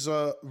is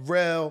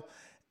Rel,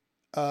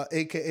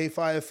 a.k.a.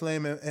 Fire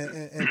Flame,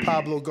 and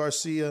Pablo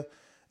Garcia,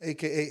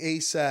 a.k.a.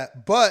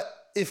 ASAP. But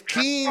if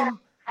Keem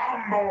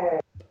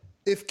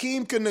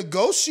can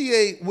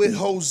negotiate with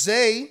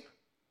Jose,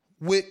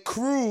 with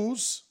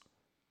Cruz,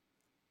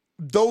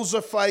 those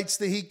are fights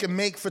that he can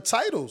make for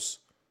titles.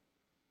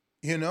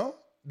 You know?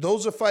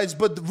 Those are fights.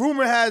 But the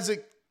rumor has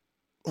it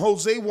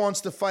Jose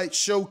wants to fight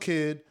Show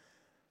Kid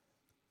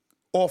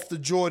off the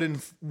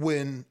Jordan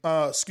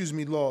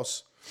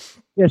loss.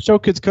 Yeah, Show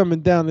Kid's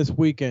coming down this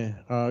weekend.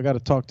 I got to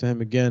talk to him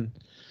again.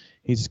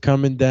 He's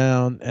coming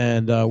down,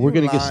 and we're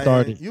going to get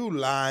started. You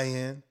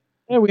lying.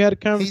 Yeah, we had a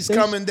conversation.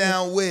 He's coming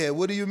down where?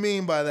 What do you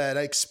mean by that?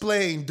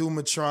 Explain,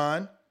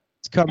 Dumatron.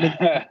 He's coming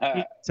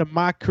to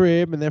my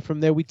crib, and then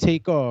from there we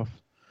take off.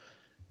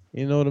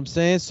 You know what I'm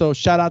saying? So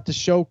shout out to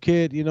Show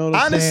Kid. You know what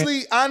I'm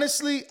saying?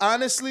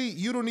 Honestly,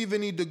 you don't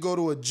even need to go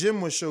to a gym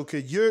with Show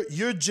Kid.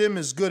 Your gym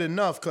is good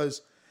enough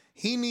because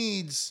he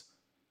needs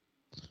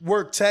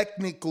work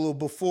technical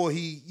before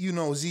he, you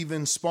know, is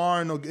even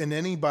sparring in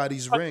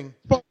anybody's ring.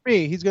 For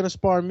me, he's gonna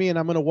spar me, and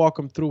I'm gonna walk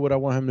him through what I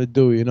want him to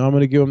do. You know, I'm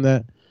gonna give him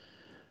that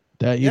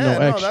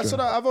extra. That's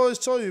what I've always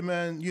told you,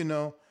 man. You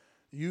know,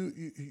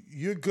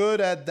 you're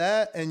good at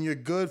that, and you're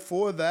good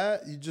for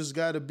that. You just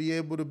got to be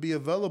able to be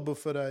available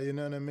for that. You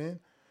know what I mean?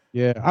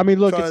 Yeah, I mean,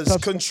 look, because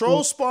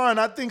control sparring,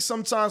 I think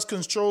sometimes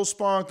control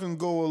sparring can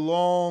go a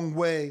long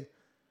way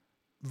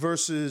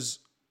versus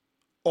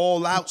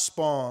all out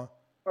sparring.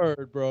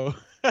 Hurt, bro.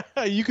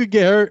 You could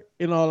get hurt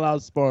in all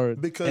out sparring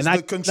because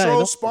the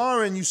control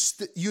sparring,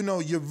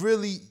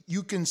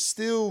 you can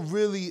still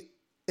really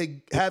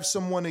have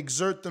someone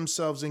exert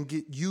themselves and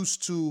get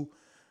used to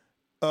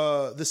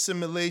the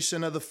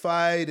simulation of the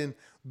fight and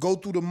go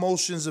through the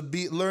motions of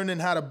learning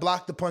how to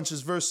block the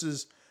punches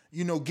versus,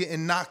 you know,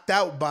 getting knocked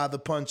out by the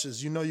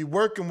punches. You know, you're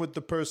working with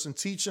the person,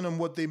 teaching them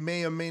what they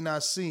may or may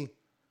not see.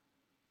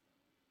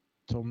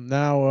 So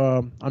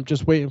now I'm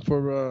just waiting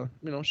for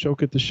Show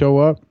Kid to show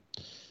up,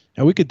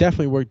 and we could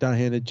definitely work down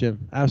here in the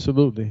gym.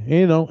 Absolutely,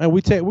 you know. And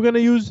we're gonna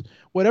use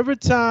whatever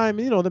time.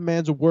 You know, the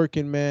man's a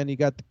working man. He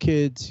got the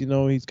kids. You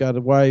know, he's got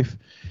a wife,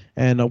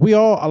 and a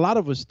lot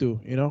of us do.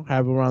 You know,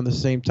 have around the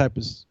same type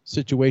of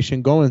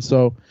situation going.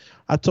 So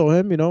I told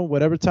him, you know,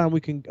 whatever time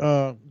we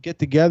can get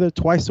together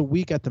twice a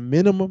week at the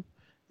minimum,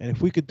 and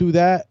if we could do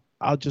that,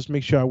 I'll just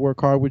make sure I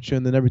work hard with you,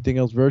 and then everything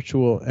else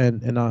virtual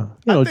and I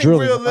think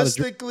drilling.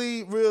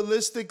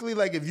 Realistically,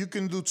 like if you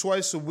can do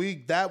twice a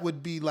week, that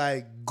would be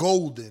like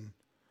golden.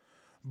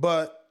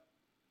 But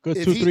good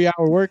 2-3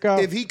 hour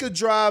workout. If he could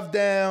drive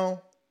down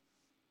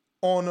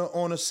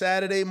on a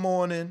Saturday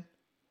morning,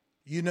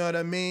 you know what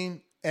I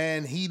mean,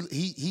 and he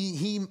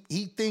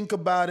think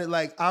about it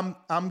like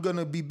I'm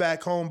gonna be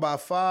back home by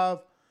 5,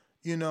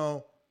 you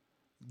know,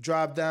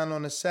 drive down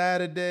on a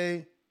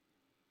Saturday.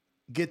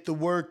 Get the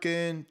work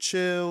in,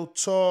 chill,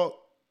 talk,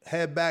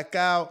 head back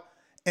out,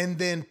 and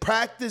then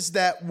practice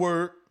that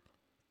work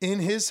in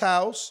his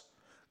house.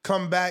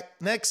 Come back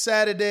next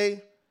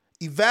Saturday,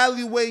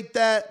 evaluate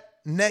that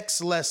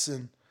next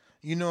lesson.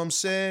 You know what I'm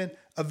saying?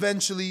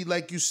 Eventually,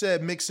 like you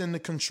said, mix in the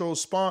control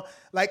sparring.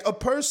 Like a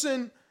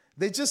person,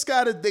 they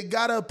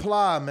gotta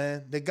apply,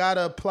 man. They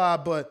gotta apply.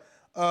 But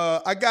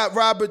I got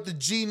Robert the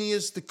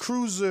Genius, the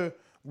cruiser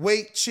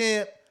weight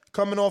champ,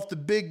 coming off the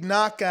big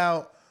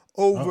knockout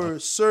over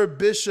Sir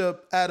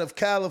Bishop out of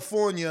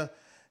California.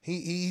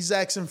 He's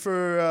asking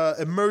for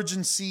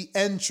emergency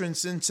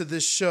entrance into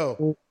this show.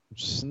 Oh,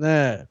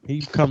 snap.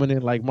 He's coming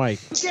in like Mike.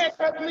 You can't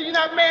touch me. You're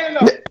not man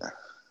enough.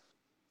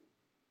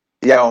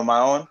 Yeah, am I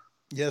on?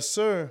 Yes,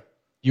 sir.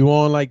 You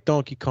on like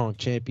Donkey Kong,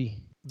 Champy?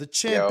 The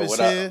champ is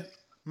here.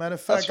 Matter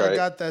of fact, I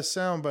got that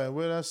soundbite.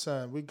 Where that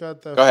sound? We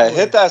got that. Go ahead,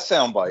 hit that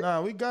soundbite.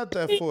 Nah, we got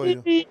that for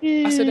you.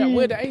 I said that.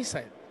 Where the ace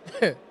at?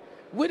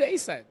 Where the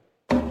ace at?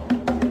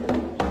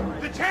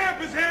 The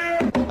champ is here.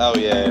 Oh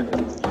yeah.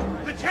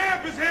 The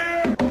champ is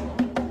here.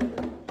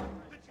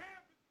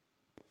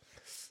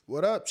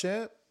 What up,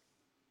 champ?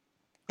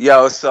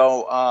 Yo,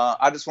 so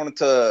I just wanted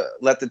to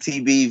let the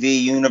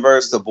TBV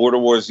universe, the Border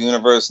Wars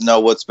universe,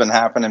 know what's been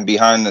happening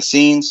behind the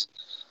scenes.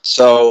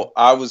 So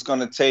I was going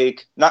to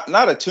take,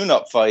 not a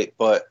tune-up fight,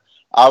 but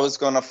I was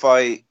going to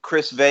fight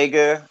Chris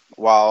Vega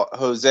while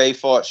Jose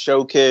fought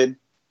Show Kid.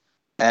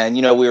 And,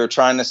 you know, we were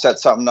trying to set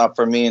something up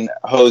for me and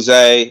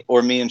Jose,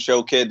 or me and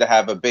Show Kid, to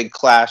have a big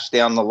clash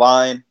down the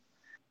line.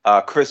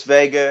 Chris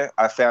Vega,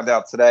 I found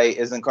out today,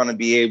 isn't going to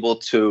be able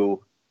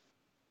to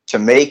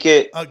make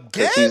it.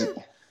 Again?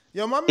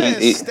 Yo, my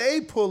man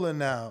stay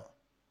pulling out.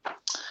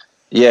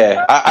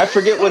 Yeah, I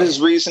forget what his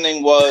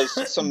reasoning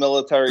was. Some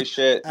military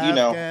shit, you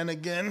know.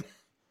 Again.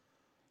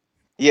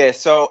 Yeah,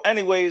 so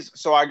anyways,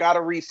 so I got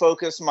to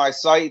refocus my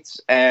sights.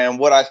 And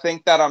what I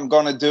think that I'm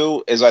going to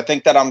do is I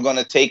think that I'm going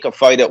to take a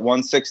fight at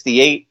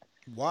 168.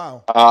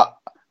 Wow.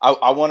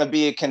 I want to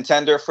be a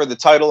contender for the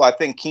title. I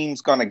think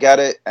Keem's going to get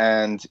it.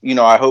 And, you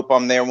know, I hope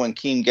I'm there when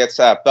Keem gets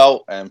that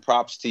belt. And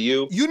props to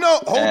you. You know,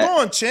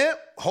 hold on, champ.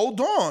 Hold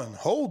on.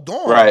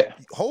 Right.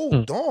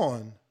 Hold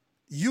on.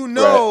 You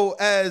know,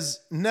 as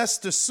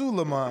Nestor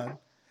Suleiman,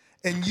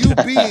 and you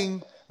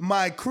being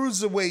my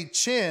cruiserweight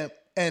champ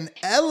and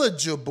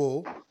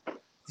eligible,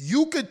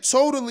 you could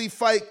totally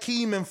fight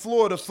Keem in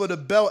Florida for the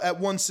belt at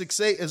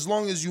 168 as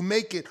long as you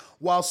make it,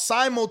 while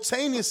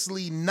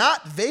simultaneously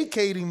not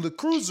vacating the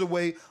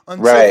cruiserweight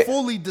until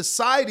fully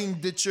deciding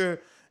that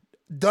you're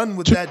done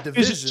with that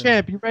division.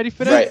 Champ, you ready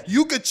for that? Right.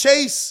 You could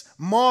chase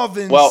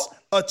Marvin's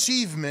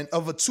achievement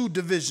of a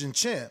 2-division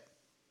champ.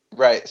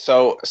 Right.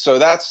 So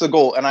that's the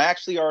goal. And I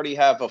actually already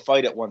have a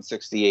fight at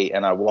 168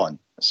 and I won.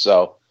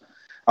 So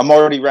I'm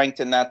already ranked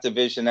in that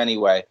division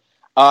anyway.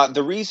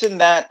 The reason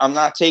that I'm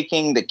not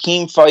taking the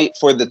Keem fight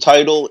for the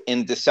title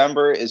in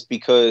December is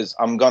because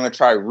I'm going to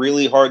try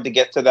really hard to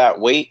get to that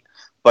weight,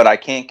 but I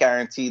can't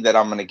guarantee that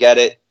I'm going to get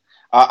it.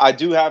 I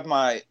do have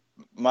my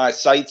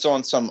sights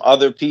on some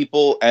other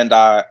people, and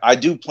I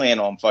do plan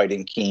on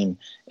fighting Keem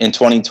in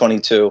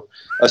 2022,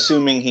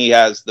 assuming he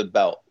has the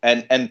belt,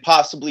 and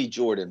possibly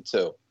Jordan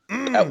too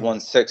at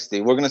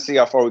 160. We're going to see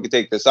how far we can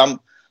take this. I'm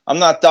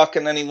not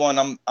ducking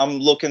anyone. I'm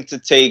looking to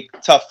take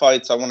tough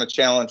fights. I want to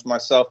challenge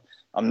myself.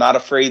 I'm not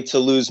afraid to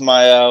lose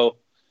my,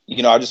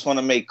 I just want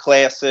to make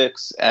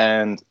classics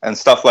and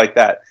stuff like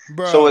that.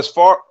 Bro,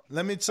 so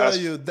let me tell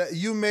you that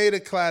you made a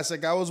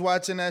classic. I was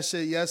watching that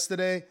shit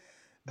yesterday.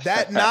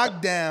 That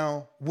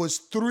knockdown was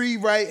 3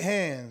 right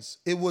hands.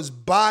 It was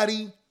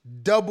body,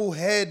 double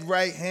head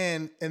right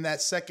hand, and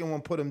that second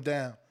one put him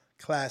down.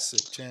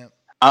 Classic, champ.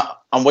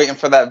 I'm waiting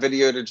for that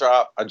video to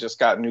drop. I just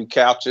got new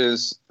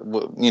couches. I'm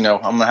going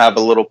to have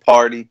a little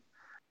party.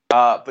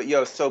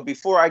 But so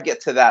before I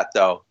get to that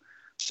though,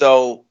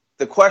 so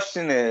the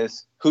question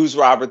is, who's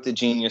Robert the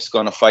Genius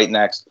going to fight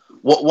next?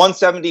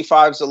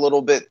 175 is a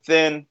little bit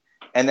thin,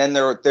 and then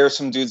there's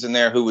some dudes in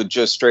there who would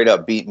just straight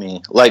up beat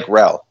me, like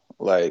Rel.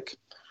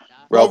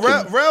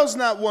 Rel's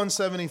not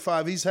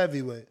 175. He's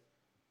heavyweight.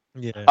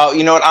 Yeah. Oh,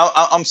 you know what?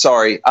 I'm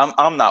sorry.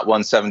 I'm not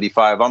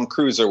 175. I'm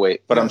cruiserweight,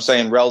 but I'm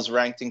saying Rel's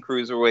ranked in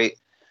cruiserweight.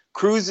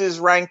 Cruz is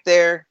ranked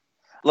there.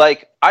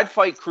 Like, I'd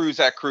fight Cruz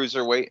at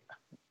cruiserweight,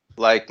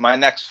 like my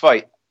next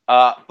fight.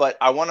 But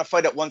I want to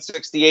fight at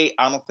 168.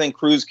 I don't think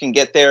Cruz can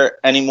get there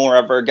anymore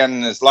ever again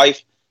in his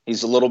life.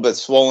 He's a little bit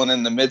swollen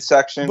in the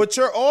midsection. But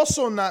you're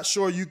also not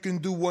sure you can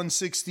do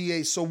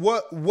 168. So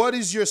what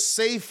is your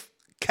safe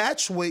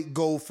catch weight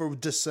goal for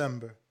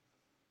December?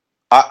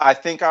 I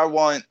think I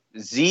want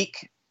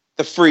Zeke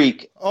the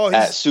Freak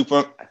at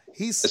super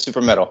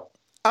middle.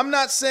 I'm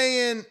not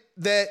saying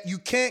that you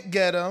can't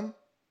get him.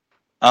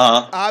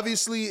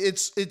 Obviously,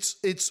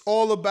 it's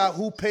all about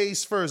who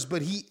pays first.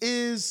 But he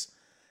is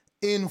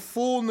in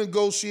full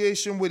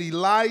negotiation with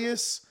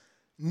Elias.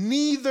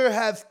 Neither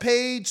have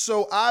paid,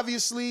 so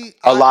obviously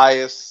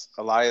Elias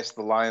the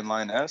Lion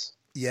Lioness.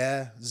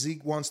 Yeah,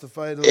 Zeke wants to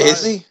fight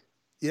Elias. Is he?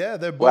 Yeah,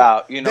 they're both.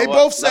 Wow, they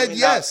both said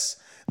yes.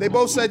 They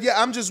both said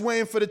yeah. I'm just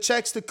waiting for the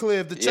checks to clear.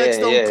 If the checks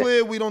don't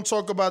clear, we don't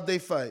talk about they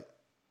fight.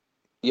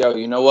 Yo,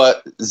 you know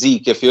what,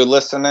 Zeke? If you're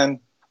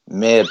listening,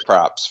 mad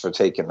props for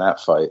taking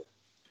that fight.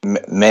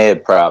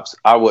 Mad props.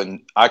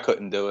 I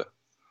couldn't do it.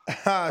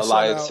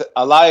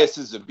 Elias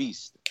is a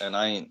beast, and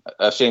I ain't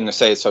ashamed to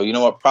say it. So you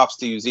know what? Props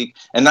to you, Zeke,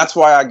 and that's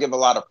why I give a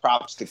lot of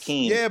props to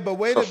Keem. Yeah, but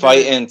wait for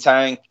fighting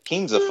Tank.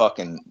 Keem's a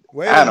fucking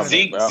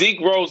animal, bro.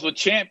 Zeke rose with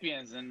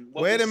champions, and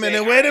wait a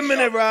minute,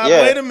 Rob.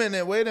 Yeah.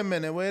 Wait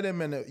a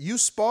minute. You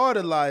sparred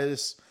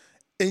Elias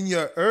in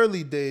your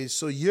early days,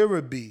 so you're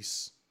a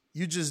beast.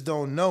 You just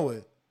don't know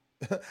it.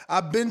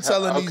 I've been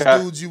telling these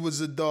Okay. dudes you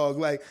was a dog.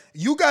 Like,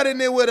 you got in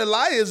there with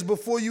Elias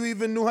before you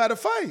even knew how to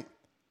fight.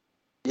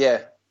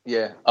 Yeah.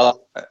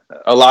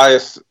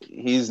 Elias,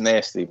 he's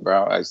nasty,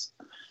 bro.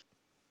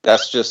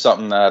 That's just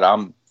something that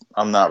I'm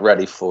not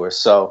ready for.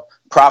 So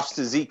props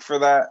to Zeke for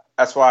that.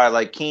 That's why I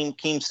like Keem.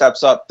 Keem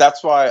steps up.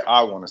 That's why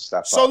I want to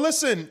step So up.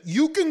 listen,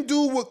 you can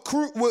do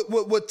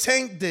what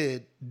Tank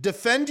did.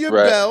 Defend your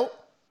Right. belt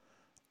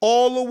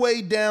all the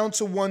way down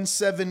to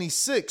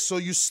 176. So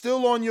you're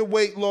still on your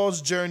weight loss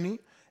journey,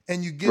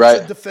 and you get to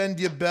Right. defend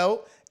your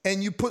belt,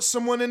 and you put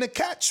someone in a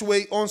catch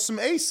weight on some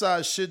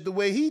A-size shit the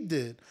way he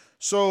did.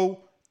 So,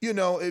 you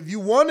know, if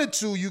you wanted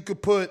to, you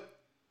could put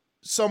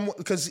someone,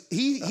 because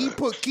he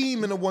put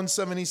Keem in a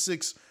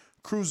 176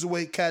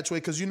 cruiserweight catch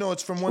weight, because you know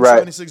it's from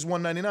 176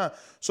 199.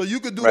 So you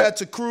could do Right. that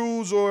to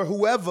Cruz or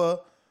whoever,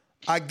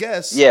 I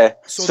guess. Yeah.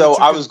 So that you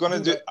I could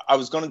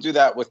was gonna do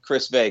that with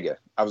Chris Vega.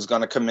 I was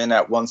gonna come in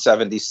at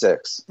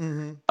 176.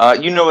 Mhm.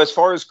 You know, as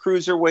far as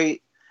cruiserweight,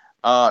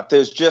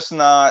 there's just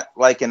not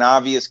like an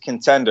obvious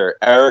contender.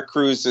 Eric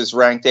Cruz is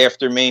ranked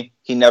after me.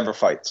 He never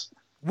fights.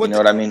 You know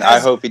what I mean? I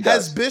hope he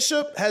does.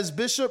 Has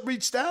Bishop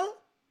reached out?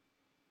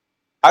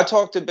 I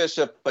talked to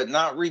Bishop, but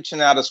not reaching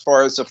out as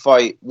far as a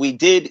fight. We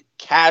did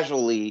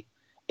casually,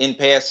 in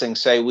passing,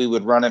 say we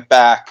would run it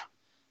back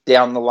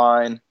down the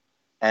line,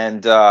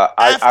 and I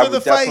After would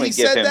the fight, definitely he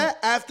give said him. that.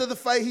 After the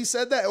fight, he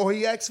said that, or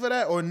he asked for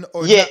that, or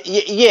Yeah, not?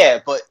 yeah,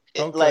 but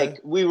Okay. like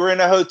we were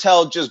in a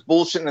hotel just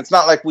bullshitting. It's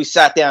not like we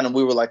sat down and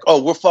we were like,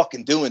 "Oh, we're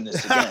fucking doing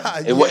this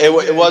again."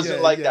 It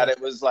wasn't like that.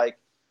 It was like,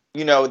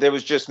 you know, there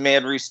was just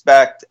mad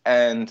respect,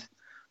 and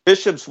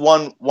Bishop's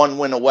one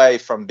win away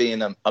from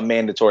being a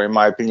mandatory, in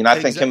my opinion. I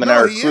think him and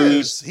Eric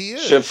Cruz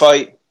should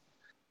fight.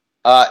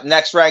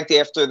 Next ranked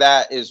after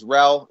that is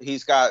Rel.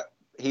 He's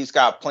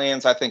got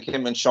plans. I think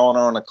him and Sean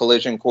are on a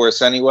collision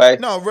course anyway.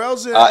 No,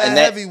 Rel's in and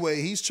then- heavyweight.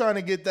 He's trying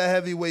to get that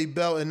heavyweight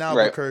belt in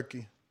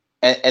Albuquerque.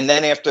 And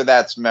then after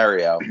that's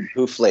Mario,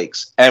 who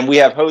flakes. And we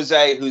have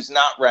Jose, who's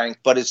not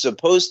ranked, but is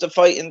supposed to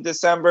fight in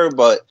December,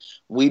 but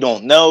we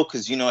don't know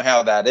because you know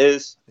how that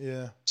is.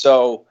 Yeah.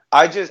 So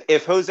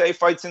if Jose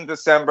fights in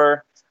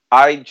December,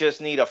 I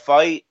just need a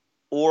fight,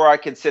 or I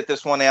could sit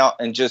this one out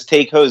and just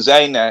take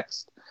Jose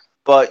next.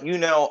 But, you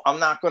know, I'm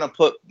not going to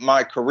put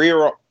my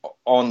career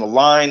on the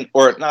line,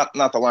 or not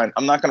the line.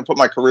 I'm not going to put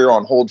my career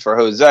on hold for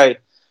Jose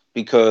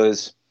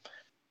because,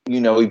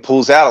 you know, he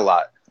pulls out a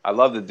lot. I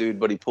love the dude,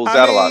 but he pulls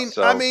out a lot.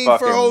 So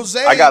for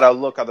Jose, I gotta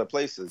look other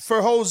places. For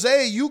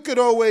Jose, you could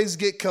always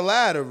get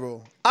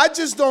collateral. I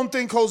just don't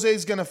think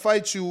Jose's gonna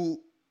fight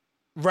you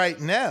right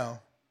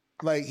now.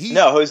 Like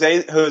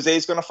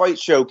Jose's gonna fight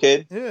Show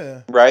Kid.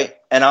 Yeah. Right?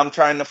 And I'm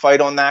trying to fight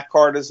on that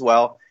card as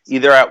well.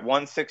 Either at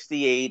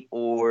 168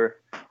 or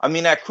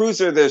at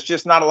Cruiser, there's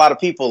just not a lot of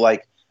people.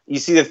 Like, you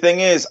see, the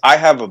thing is, I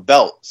have a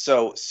belt.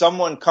 So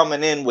someone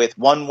coming in with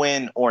one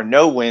win or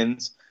no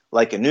wins,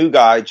 like a new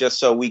guy, just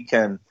so we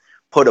can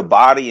put a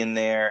body in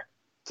there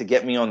to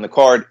get me on the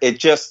card. It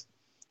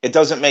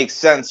doesn't make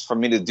sense for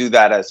me to do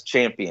that as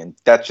champion.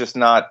 That's just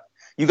not,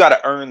 you got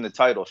to earn the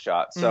title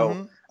shot.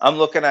 So I'm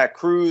looking at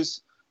Cruz.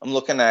 I'm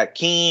looking at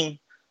Keem.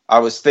 I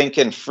was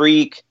thinking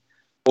Freak,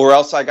 or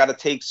else I got to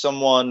take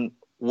someone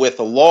with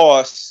a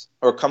loss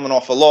or coming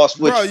off a loss,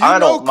 which I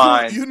don't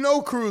mind. You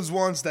know Cruz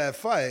wants that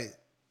fight.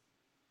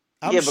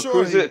 But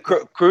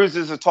Cruz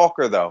is a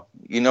talker, though.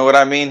 You know what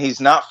I mean?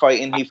 He's not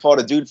fighting. He fought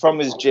a dude from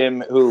his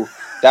gym who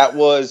that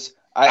was.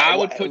 I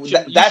would put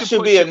that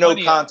should be a no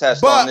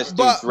contest on this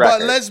dude's record.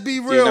 But let's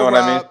be real, you know Rob.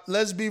 I mean?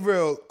 Let's be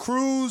real.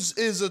 Cruz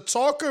is a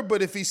talker,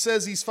 but if he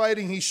says he's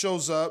fighting, he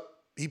shows up.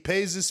 He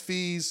pays his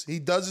fees. He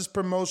does his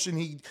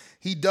promotion.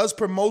 He does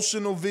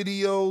promotional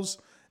videos,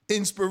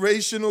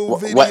 inspirational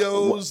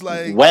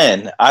videos.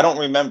 When I don't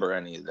remember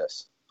any of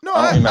this. No,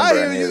 I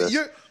hear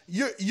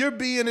you. You're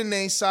being an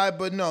A side,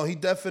 but no, he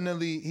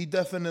definitely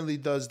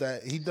does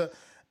that. He does.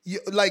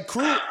 Like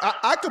Cruz,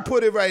 I could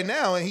put it right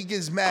now, and he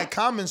gets mad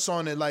comments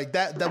on it. Like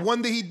that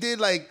one that he did,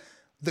 like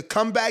the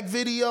comeback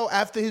video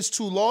after his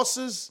 2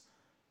 losses.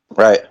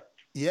 Right.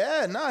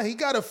 Yeah, he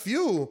got a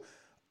few.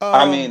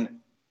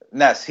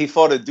 Ness, he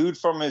fought a dude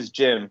from his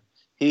gym.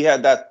 He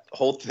had that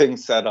whole thing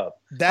set up.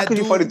 How could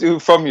you fight a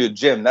dude from your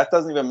gym? That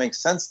doesn't even make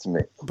sense to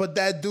me. But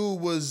that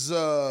dude was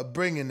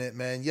bringing it,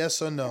 man.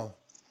 Yes or no?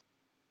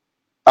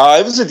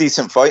 It was a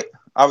decent fight.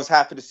 I was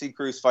happy to see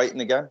Cruz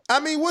fighting again.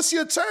 What's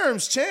your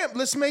terms, champ?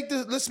 Let's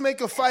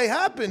make a fight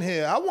happen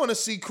here. I want to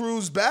see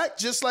Cruz back,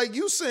 just like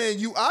you saying.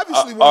 You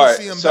obviously want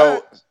to see him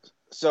back.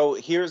 So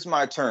here's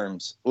my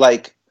terms.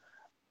 Like,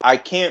 I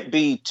can't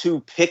be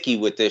too picky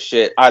with this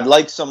shit. I'd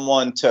like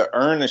someone to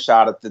earn a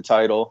shot at the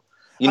title.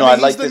 I'd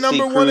like to see Cruz get He's the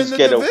number 1 in the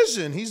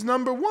division. He's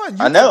number 1.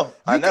 I know.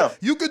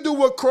 You could do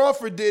what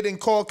Crawford did and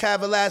call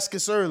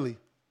Velasquez early.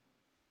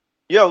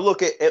 Yo,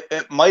 look,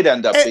 it might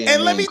end up being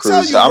and let me Cruz.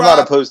 tell you, I'm Rob,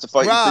 not opposed to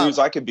fighting Cruz.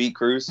 I could beat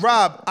Cruz.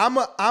 Rob,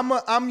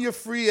 I'm your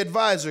free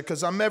advisor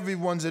because I'm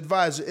everyone's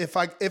advisor. If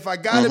I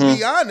gotta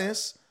be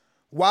honest,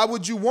 why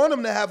would you want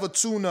him to have a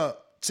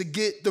tune-up to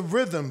get the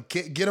rhythm?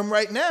 Get him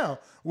right now.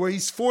 where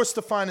he's forced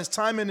to find his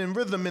timing and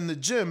rhythm in the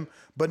gym,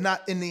 but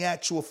not in the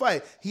actual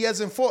fight. He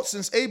hasn't fought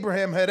since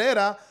Abraham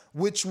Herrera,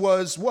 which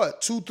was,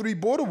 2-3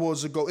 border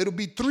wars ago. It'll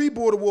be 3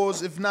 border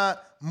wars, if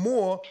not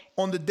more,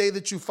 on the day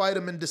that you fight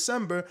him in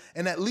December,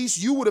 and at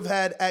least you would have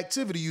had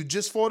activity. You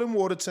just fought in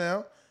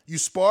Watertown. You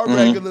spar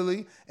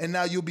regularly, and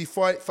now you'll be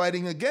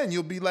fighting again.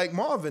 You'll be like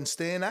Marvin,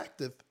 staying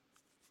active.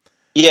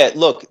 Yeah,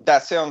 look,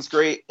 that sounds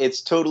great.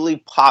 It's totally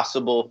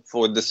possible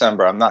for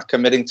December. I'm not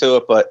committing to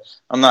it, but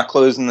I'm not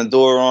closing the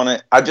door on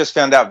it. I just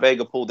found out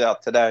Vega pulled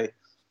out today.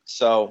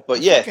 So,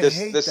 but yeah,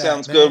 this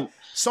sounds good.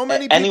 So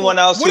many people, anyone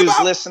else who's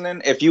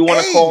listening, if you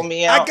want to call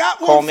me out,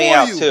 call me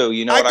out too.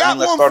 You know what I mean?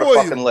 Let's start a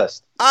fucking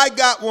list. I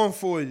got one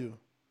for you.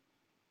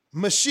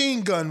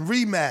 Machine Gun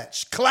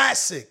rematch,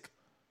 classic.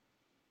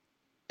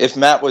 If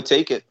Matt would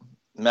take it,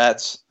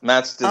 Matt's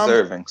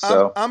deserving.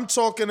 I'm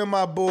talking to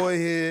my boy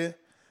here.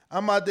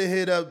 I'm about to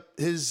hit up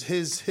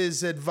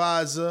his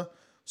advisor,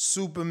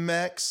 Super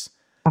Max.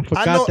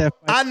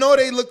 I know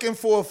they looking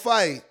for a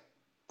fight.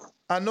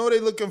 I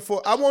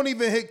won't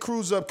even hit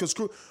Cruz up because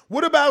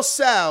what about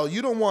Sal?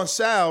 You don't want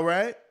Sal,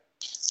 right?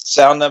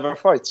 Sal never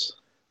fights.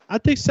 I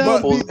think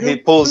Sal he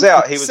pulls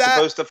out. He was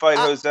supposed to fight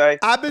Jose.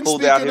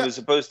 Pulled out. He was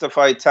supposed to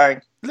fight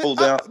Tank.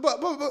 Pulled out.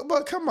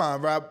 But come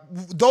on, Rob.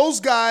 Those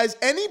guys,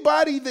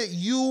 anybody that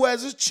you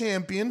as a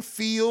champion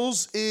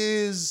feels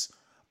is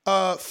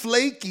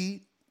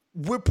flaky,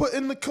 we're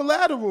putting the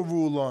collateral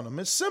rule on them.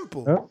 It's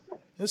simple.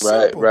 It's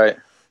simple. Right.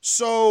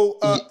 So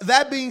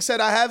that being said,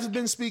 I have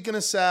been speaking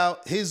to Sal.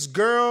 His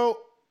girl,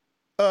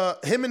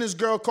 him and his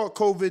girl caught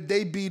COVID.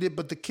 They beat it,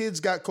 but the kids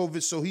got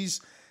COVID, so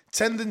he's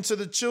tending to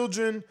the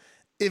children.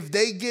 If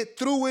they get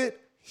through it,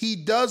 he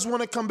does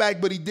want to come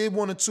back, but he did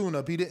want a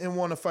tune-up. He didn't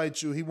want to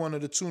fight you. He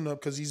wanted a tune-up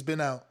because he's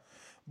been out.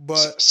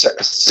 But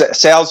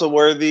Sal's a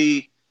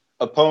worthy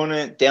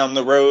opponent down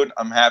the road.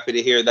 I'm happy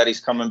to hear that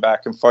he's coming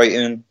back and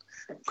fighting.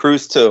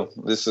 Cruz too.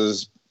 This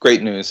is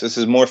great news. This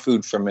is more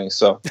food for me.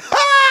 So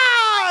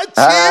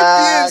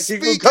champion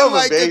speaking coming,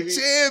 like baby. A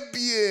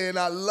champion.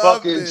 I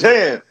love it.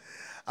 Champ.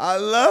 I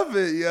love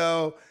it,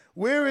 yo.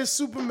 Where is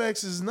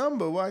Supermax's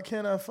number? Why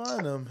can't I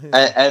find him here?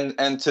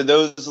 And to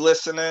those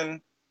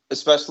listening,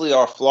 especially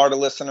our Florida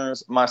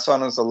listeners, my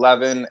son is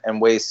 11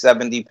 and weighs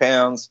 70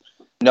 pounds.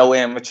 No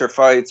amateur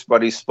fights,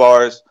 but he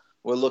spars.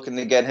 We're looking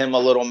to get him a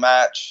little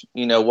match,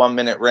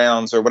 1-minute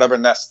rounds or whatever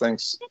Ness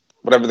thinks,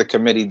 whatever the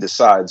committee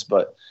decides.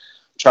 But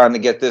trying to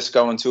get this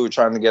going too,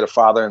 trying to get a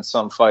father and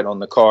son fight on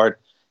the card,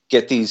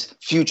 get these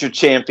future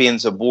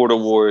champions of Border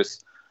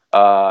Wars,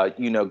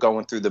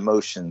 going through the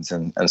motions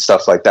and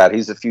stuff like that.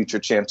 He's a future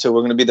champ too.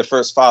 We're going to be the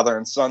first father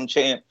and son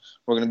champ.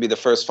 We're going to be the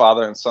first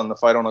father and son to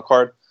fight on a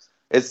card.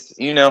 It's,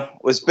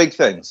 it's big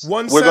things.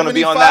 We're going to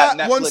be on that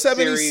Netflix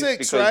series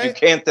because right? You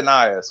can't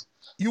deny us.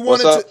 You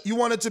want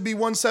it to be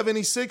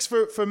 176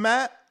 for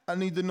Matt? I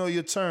need to know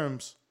your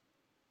terms.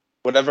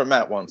 Whatever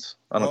Matt wants.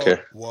 I don't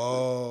care.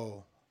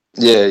 Whoa.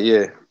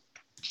 Yeah.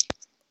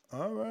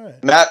 All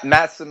right.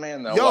 Matt's the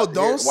man though. Yo,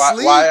 don't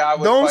sleep. Why I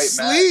would don't fight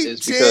sleep, Matt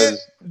is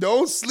because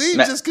don't sleep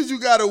just because you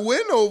got to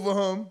win over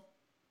him.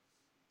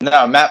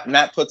 No,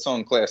 Matt puts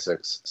on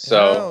classics,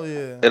 so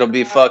it'll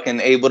be fucking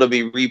able to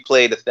be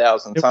replayed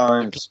 1,000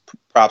 times.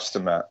 Props to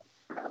Matt.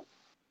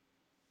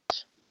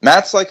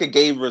 Matt's like a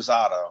Gabe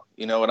Rosado.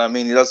 You know what I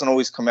mean? He doesn't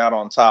always come out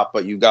on top,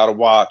 but you got to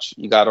watch.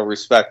 You got to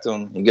respect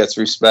him. He gets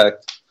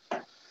respect.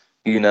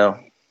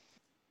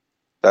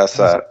 That's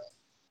that.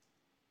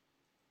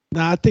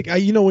 Nah, I think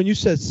when you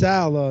said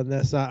Sal,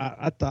 Ness,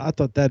 I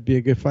thought that'd be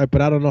a good fight,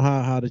 but I don't know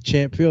how the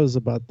champ feels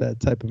about that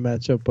type of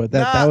matchup. But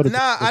that would.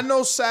 I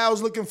know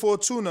Sal's looking for a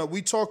tune-up.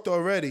 We talked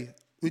already.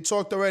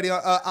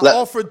 I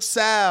offered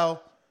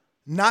Sal,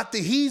 not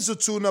that he's a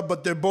tune-up,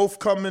 but they're both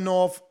coming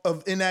off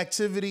of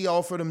inactivity. I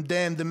offered him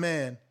Dan the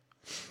Man.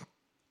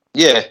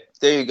 Yeah,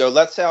 there you go.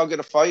 Let Sal get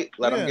a fight.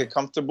 Let him get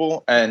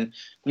comfortable, and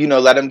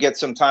let him get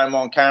some time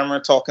on camera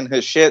talking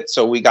his shit.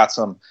 So we got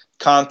some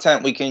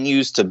content we can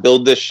use to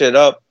build this shit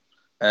up.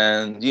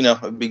 And,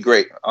 it'd be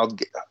great. I'll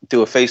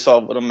do a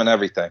face-off with him and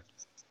everything.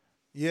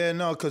 Yeah,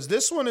 no, because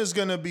this one is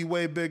going to be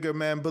way bigger,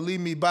 man. Believe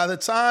me, by the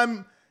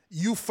time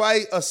you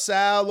fight a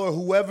Sal or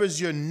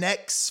whoever's your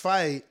next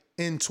fight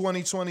in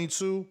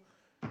 2022,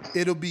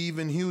 it'll be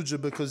even huger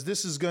because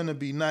this is going to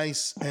be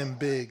nice and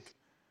big.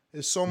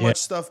 There's so much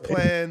stuff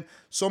planned,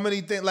 so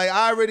many things.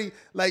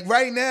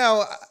 Right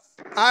now,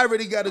 I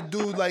already got to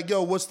do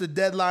what's the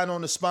deadline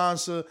on the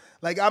sponsor?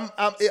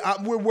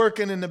 We're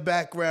working in the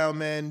background,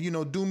 man.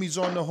 Doomy's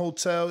on the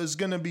hotel. It's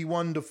gonna be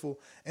wonderful,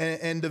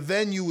 and the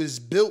venue is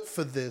built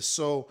for this,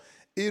 so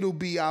it'll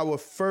be our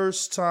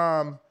first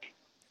time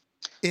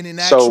in an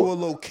actual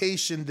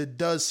location that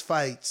does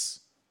fights.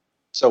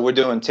 So we're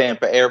doing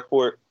Tampa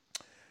Airport.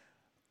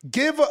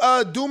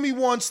 Doomy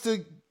wants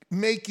to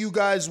make you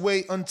guys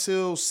wait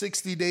until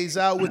 60 days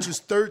out, which is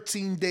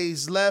 13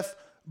 days left.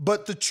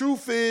 But the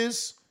truth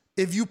is,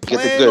 if you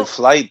plan get a good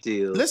flight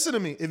deal. Listen to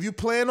me. If you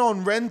plan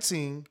on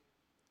renting,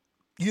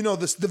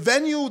 the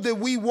venue that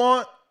we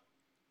want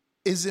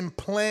is in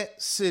Plant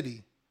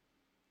City.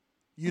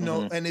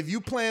 And if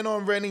you plan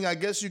on renting, I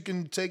guess you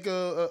can take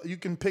you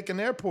can pick an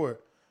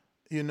airport.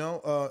 You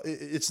know,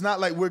 it's not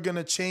like we're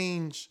gonna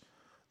change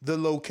the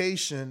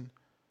location.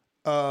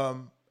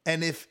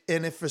 And if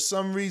for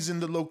some reason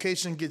the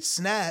location gets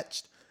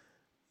snatched,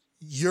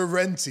 you're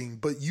renting,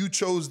 but you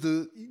chose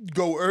to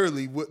go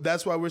early.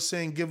 That's why we're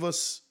saying give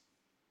us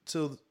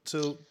till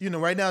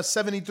right now it's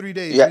 73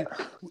 days. Yeah.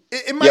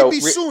 It might be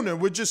sooner.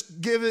 We're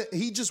just giving.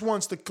 He just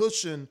wants the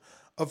cushion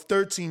of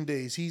 13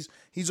 days.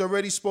 He's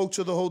already spoke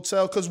to the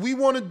hotel because we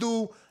want to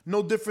do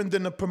no different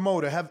than a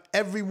promoter. Have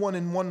everyone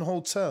in one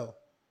hotel.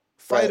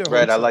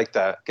 Right. I like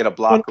that. Get a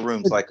block of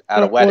rooms like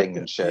at a wedding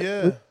and shit.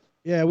 Yeah.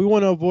 Yeah, we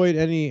want to avoid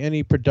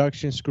any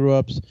production screw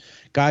ups,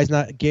 guys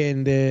not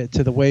getting there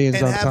to the weigh-ins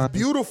and on have time.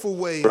 Beautiful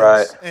weigh-ins.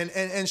 Right.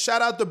 And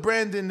shout out to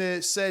Brandon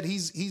that said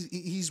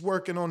he's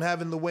working on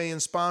having the weigh-in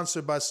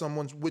sponsored by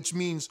someone, which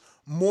means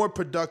more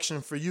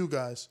production for you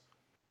guys.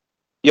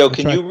 Yo,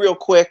 can you real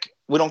quick?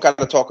 We don't got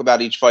to talk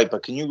about each fight,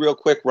 but can you real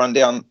quick run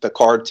down the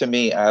card to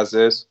me as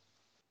is?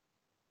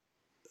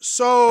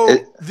 So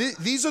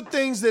these are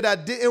things that I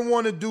didn't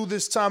want to do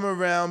this time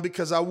around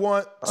because I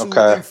want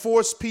to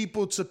enforce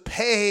people to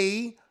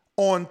pay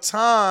on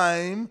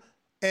time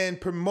and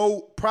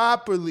promote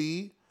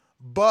properly.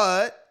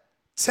 But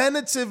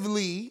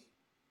tentatively,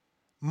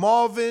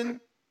 Marvin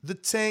the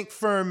Tank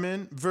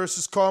Furman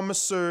versus Karma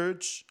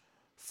Surge,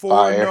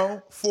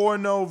 4-0,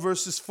 4-0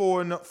 versus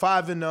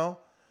 5-0.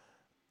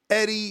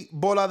 Eddie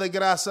Bola de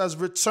Grasa's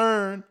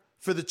return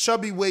for the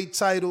chubby weight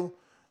title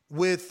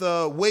with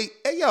weight.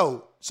 Hey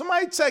yo.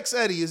 Somebody text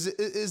Eddie.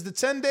 Is the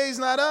 10 days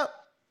not up?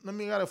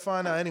 Gotta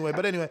find out anyway.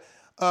 But anyway,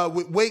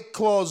 with weight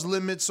clause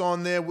limits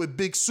on there with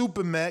Big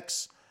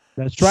Supermax.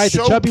 That's right.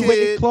 The chubby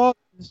weight clause.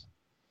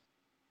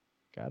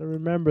 Gotta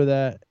remember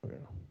that.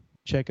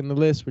 Checking the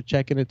list. We're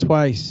checking it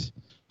twice.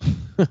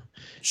 You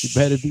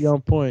better be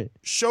on point.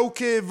 Show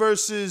Kid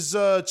versus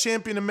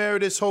champion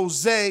emeritus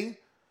Jose.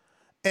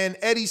 And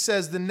Eddie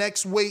says the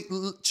next weight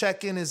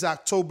check-in is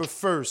October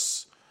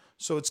 1st.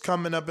 So it's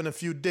coming up in a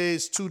few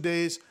days, 2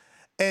 days.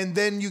 And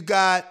then you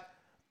got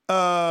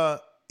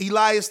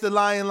Elias the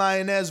Lion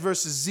Lioness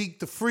versus Zeke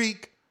the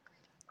Freak.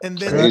 And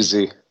then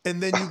Crazy.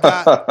 And then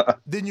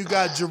you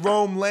got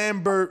Jerome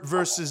Lambert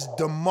versus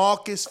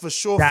DeMarcus for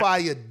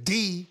Surefire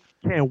D.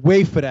 Can't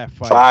wait for that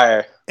fight.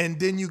 Fire. And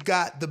then you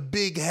got the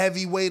big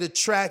heavyweight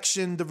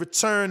attraction, the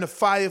return of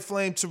Fire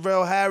Flame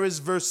Terrell Harris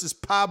versus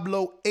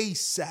Pablo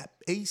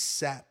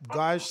ASAP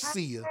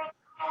Garcia.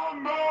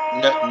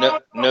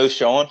 No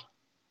Sean.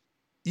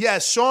 Yeah,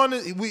 Sean.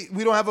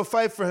 We don't have a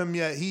fight for him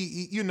yet.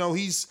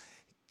 He's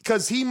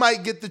because he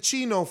might get the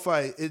Chino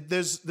fight.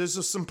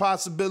 There's some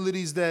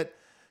possibilities that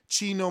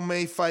Chino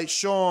may fight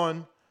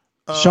Sean.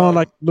 Sean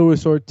like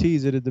Luis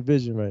Ortiz at the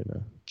division right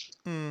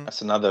now.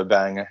 That's another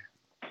banger.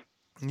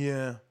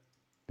 Yeah.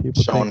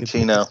 Sean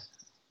Chino.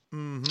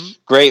 Mm-hmm.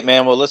 Great,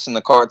 man. Well, listen,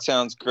 the card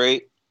sounds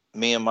great.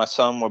 Me and my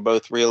son were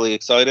both really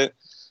excited.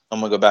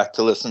 I'm going to go back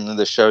to listening to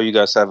the show. You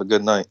guys have a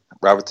good night.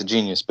 Robert the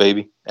Genius,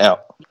 baby.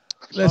 Out.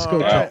 Let's go.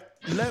 Right.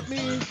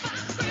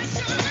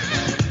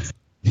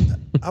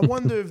 I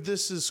wonder if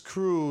this is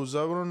Cruz. I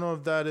don't know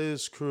if that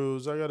is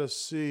Cruz. I got to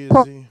see.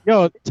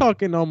 Yo,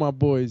 talking on my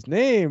boy's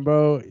name,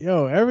 bro.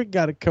 Yo, Eric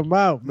got to come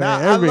out,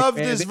 man. Nah, Eric, I love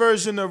this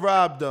version of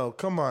Rob, though.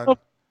 Come on.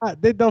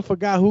 They don't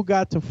forgot who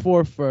got to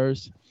 4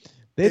 first.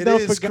 It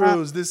is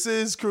Cruz. This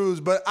is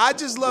Cruz. But I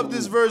just love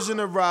this version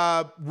of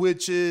Rob,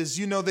 which is,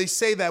 they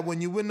say that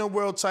when you win the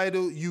world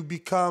title, you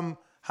become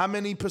how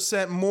many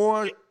 %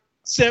 more?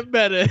 %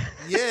 better.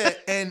 Yeah,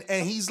 and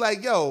he's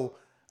like, yo,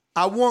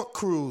 I want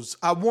Cruz.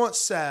 I want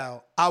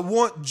Sal. I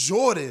want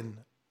Jordan.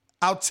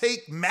 I'll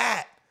take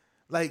Matt.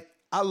 Like,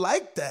 I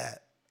like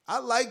that.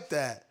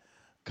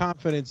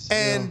 Confidence.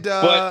 And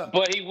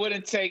but he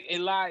wouldn't take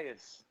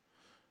Elias.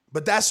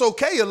 But that's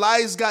okay.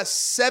 Elias got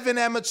 7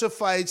 amateur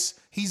fights.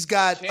 He's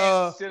got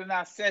Champ should have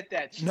not said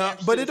that. No,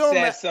 but it don't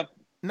matter.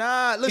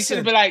 Nah, listen. He should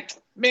have been like,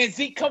 man,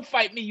 Zeke, come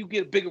fight me. You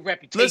get a bigger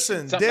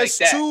reputation. Listen,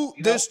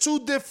 there's two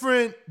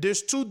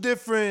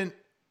different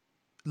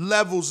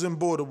levels in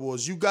Border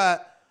Wars. You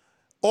got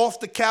off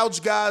the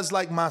couch guys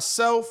like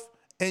myself,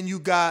 and you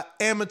got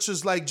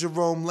amateurs like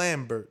Jerome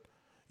Lambert.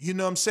 You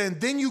know what I'm saying?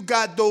 Then you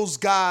got those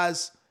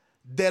guys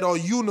that are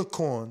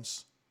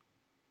unicorns,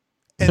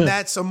 and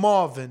that's a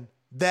Marvin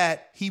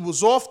that he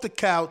was off the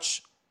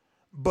couch,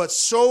 but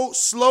so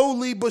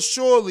slowly but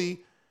surely,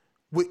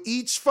 with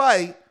each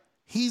fight,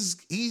 he's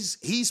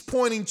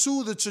pointing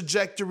to the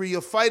trajectory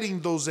of fighting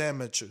those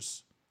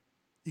amateurs.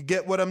 You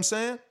get what I'm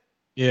saying?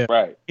 Yeah.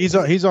 Right. He's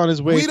on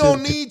his way. We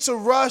don't need to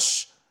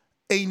rush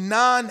a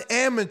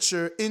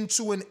non-amateur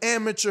into an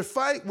amateur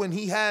fight when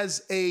he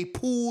has a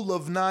pool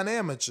of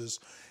non-amateurs.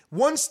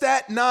 Once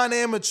that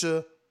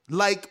non-amateur,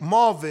 like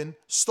Marvin,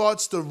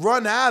 starts to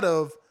run out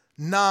of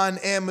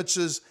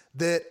non-amateurs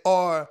that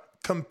are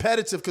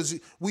competitive, because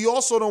we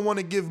also don't want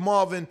to give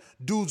Marvin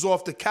dudes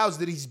off the couch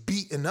that he's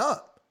beating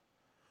up.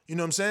 You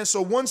know what I'm saying?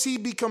 So once he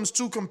becomes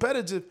too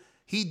competitive,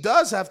 he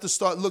does have to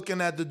start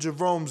looking at the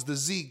Jeromes, the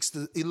Zekes,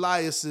 the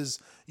Eliases,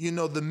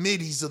 the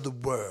middies of the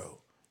world.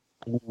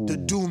 The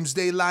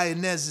Doomsday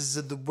Lionesses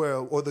of the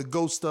world, or the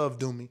Ghost of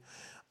Doomy.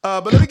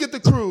 But let me get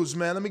the Cruz,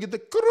 man. Let me get the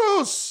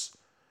Cruz.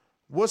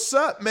 What's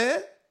up,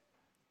 man?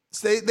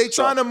 They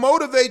trying to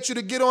motivate you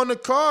to get on the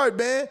card,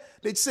 man.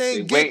 They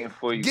saying waiting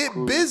for you, get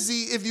Cruz.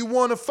 busy if you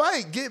want to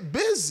fight. Get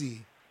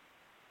busy.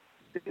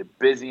 Get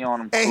busy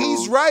on him. And Cruz.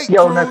 he's right,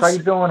 Yo, Cruz. Ness, how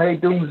you doing? Hey,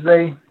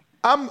 Doomsday.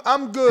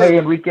 I'm good. Hey,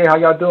 Enrique, how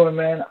y'all doing,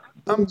 man?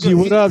 I'm Gee,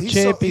 what up, he's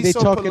Champy? he's They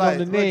so talking polite. on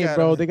the Look name, at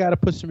bro. him. They gotta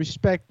put some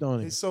respect on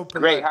it. He's so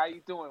polite. Great. How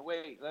you doing?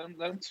 Wait,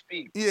 let him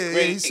speak. Yeah,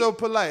 Great. he's so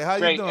polite. How you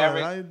Great, doing?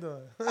 Eric. How you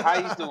doing? How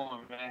you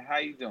doing, man? How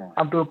you doing?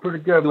 I'm doing pretty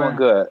good, Doing man.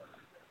 good.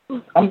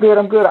 I'm good.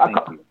 Thank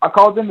you. I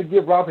called in to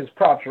give Rob his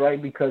props,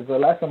 right? Because the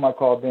last time I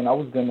called in, I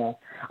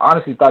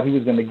honestly thought he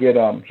was gonna get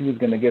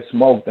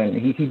smoked, and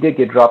he did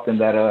get dropped in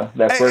that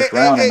first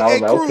round, and I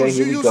was like, Cruz, okay,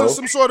 here you we go. using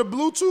some sort of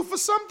Bluetooth or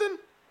something?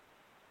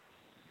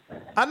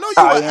 I know you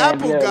an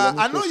Apple guy. Let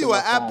me I know switch you to an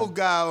my phone. Apple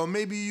guy, or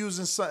maybe you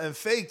using something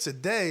fake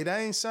today. That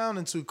ain't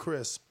sounding too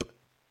crisp.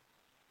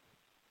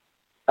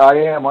 I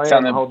am.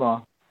 Sounding- Hold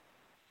on.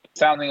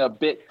 Sounding a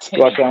bit Do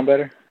I tinny. sound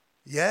better?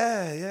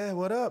 Yeah.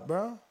 What up,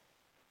 bro?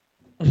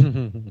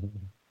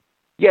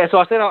 Yeah, so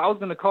I said I was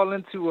going to call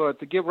in to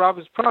give Rob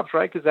his props,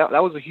 right? Because that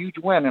was a huge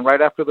win. And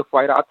right after the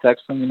fight, I'll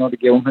text him, to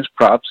give him his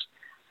props.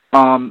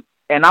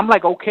 And I'm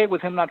like okay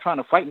with him not trying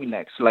to fight me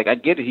next. Like I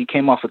get it, he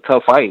came off a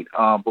tough fight.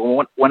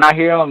 But when I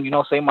hear him,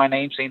 say my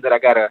name, saying that I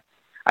gotta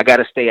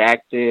stay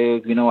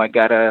active,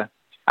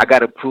 I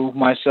gotta prove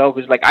myself.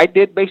 It's like I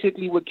did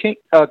basically what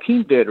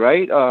Keem did,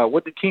 right?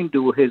 What did Keem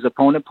do? His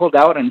opponent pulled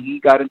out and he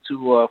got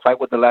into a fight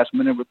with the last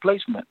minute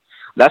replacement.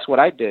 That's what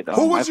I did.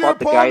 Who was I your fought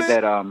the guy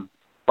opponent?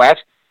 that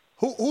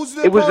Who's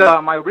the it was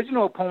opponent? my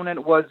original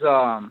opponent was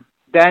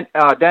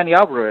Danny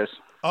Alvarez,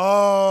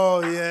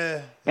 Oh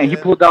yeah. and he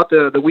pulled out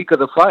the week of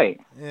the fight.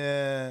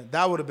 Yeah,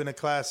 that would have been a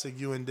classic.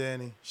 You and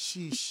Danny.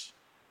 Sheesh.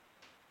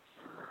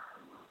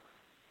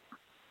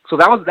 So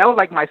that was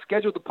like my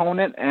scheduled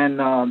opponent, and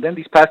then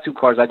these past two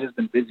cards, I just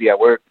been busy at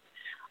work.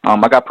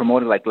 I got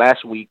promoted like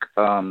last week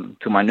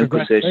to my new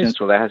position,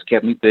 so that has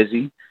kept me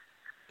busy.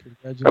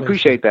 I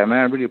appreciate that, man.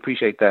 I really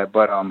appreciate that.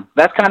 But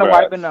that's kind of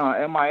why I've been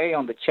MIA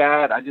on the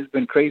chat. I just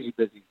been crazy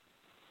busy.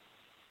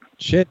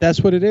 Shit, that's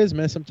what it is,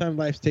 man. Sometimes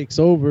life takes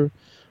over,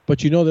 but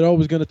they're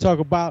always gonna talk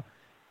about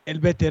El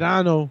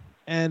Veterano.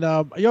 And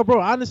yo, bro,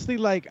 honestly,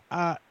 like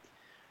I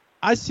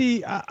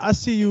see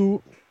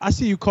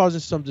you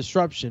causing some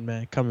disruption,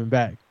 man. Coming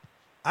back,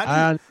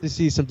 I honestly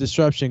see some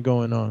disruption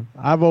going on.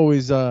 I've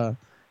always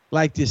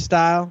liked your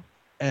style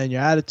and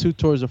your attitude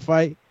towards the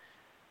fight.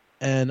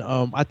 And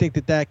I think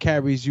that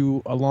carries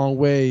you a long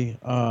way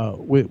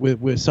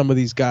with some of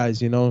these guys.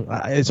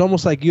 It's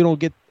almost like you don't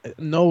get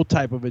no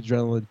type of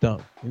adrenaline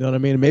dump. You know what I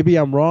mean? Maybe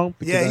I'm wrong.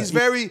 Yeah, he's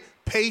very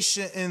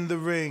patient in the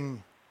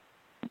ring.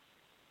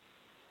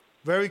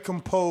 Very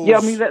composed. Yeah,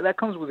 I mean that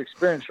comes with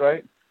experience,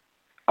 right?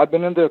 I've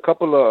been in there a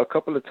couple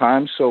of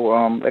times,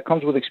 so that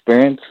comes with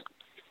experience.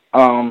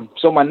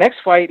 So my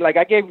next fight, like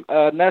I gave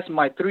Ness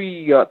my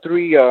three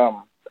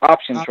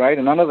options, right?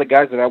 And none of the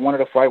guys that I wanted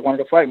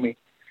to fight me.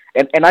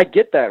 And I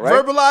get that,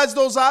 right? Verbalize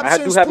those options,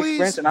 I do have please.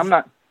 experience, and I'm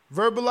not.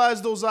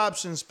 Verbalize those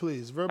options,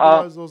 please.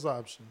 Verbalize those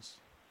options.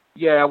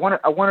 Yeah, I wanted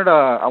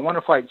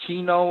to fight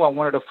Chino. I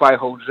wanted to fight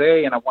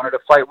Jose, and I wanted to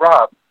fight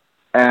Rob.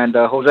 And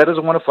Jose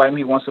doesn't want to fight me.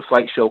 He wants to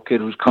fight Show Kid,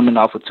 who's coming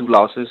off of 2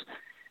 losses,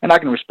 and I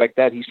can respect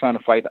that. He's trying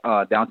to fight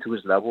down to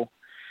his level.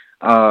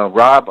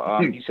 Rob,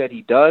 he said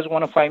he does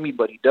want to fight me,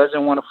 but he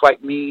doesn't want to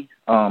fight me.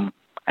 And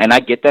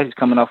I get that. He's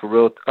coming off a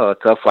real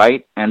tough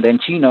fight. And then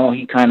Chino,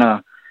 he kind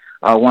of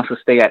wants to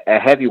stay at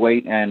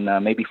heavyweight and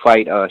maybe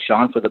fight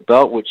Sean for the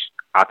belt, which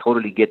I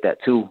totally get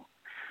that too.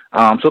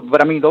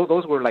 But I mean,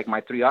 those were like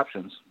my 3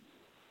 options.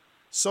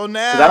 So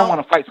now, because I don't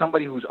want to fight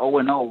somebody who's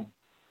 0-0.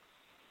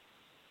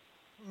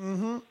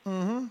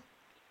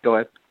 Go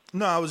ahead.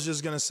 No, I was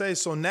just gonna say.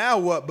 So now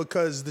what?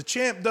 Because the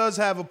champ does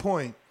have a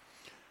point.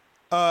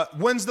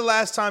 When's the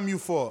last time you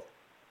fought?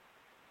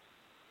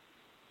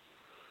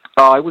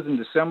 It was in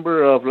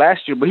December of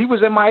last year, but he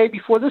was MIA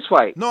before this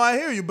fight. No, I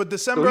hear you, but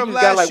December So of he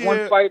just got, last like, one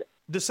year. fight.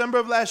 December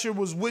of last year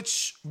was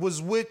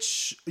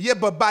which? Yeah,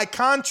 but by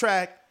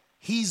contract,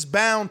 he's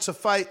bound to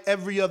fight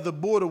every other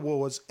Border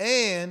Wars,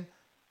 and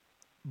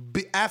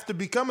after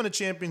becoming a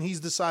champion, he's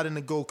deciding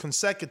to go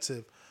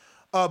consecutive.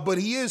 But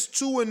he is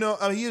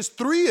 2-0. He is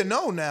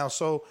 3-0 now,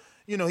 so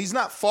he's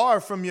not far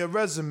from your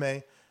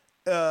resume.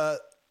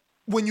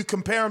 When you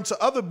compare him to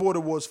other Border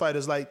Wars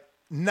fighters, like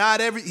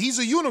he's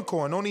a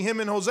unicorn. Only him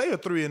and Jose are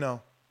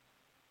 3-0.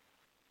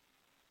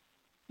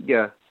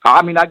 Yeah,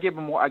 I mean, I give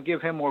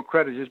him more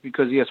credit just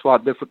because he has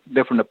fought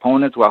different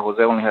opponents, while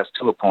Jose only has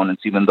 2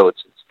 opponents, even though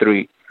it's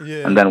 3.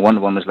 Yeah. And then one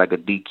of them is like a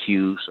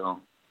DQ. So,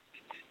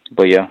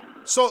 but yeah.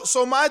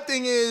 So my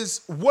thing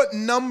is, what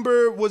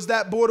number was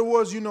that Border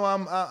Wars?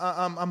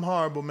 I'm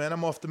horrible, man.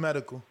 I'm off the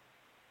medical.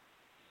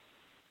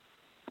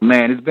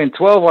 Man, it's been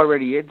 12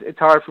 already. It's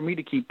hard for me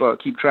to keep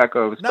track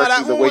of,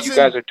 especially the way you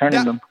guys are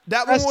turning them.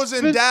 That one was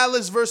in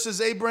Dallas versus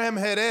Abraham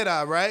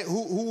Herrera, right?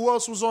 Who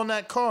else was on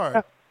that card?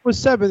 It was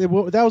 7.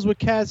 That was with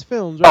Kaz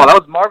Films, right? Oh, that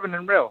was Marvin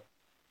and Rel.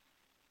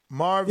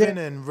 Marvin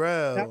and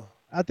Rel.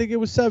 I think it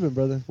was 7,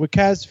 brother, with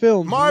Kaz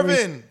Films.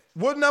 Marvin,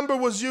 What number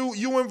was you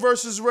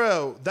versus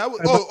Rel? That was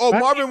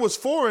Marvin was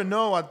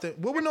 4-0, I think.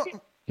 What were no?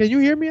 Can you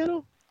hear me at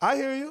all? I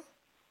hear you.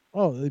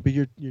 Oh, but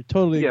you're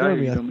totally ignoring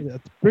me.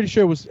 I'm pretty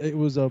sure it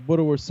was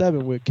Border War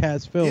 7 with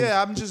Kaz Films.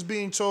 Yeah, I'm just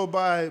being told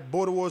by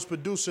Border Wars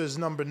producers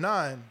number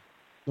 9.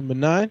 Number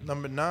 9?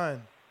 Number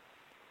 9.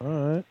 All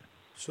right.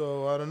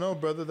 So I don't know,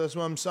 brother. That's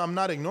what I'm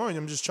not ignoring.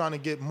 I'm just trying to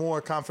get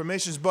more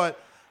confirmations. But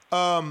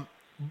the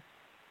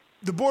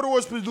Border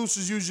Wars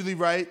producer's usually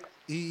right.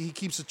 He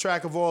keeps a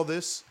track of all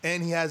this,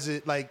 and he has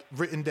it like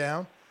written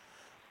down.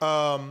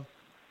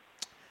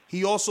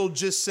 He also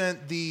just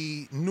sent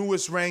the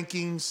newest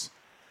rankings.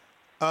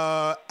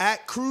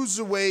 At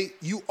cruiserweight,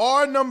 you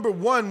are number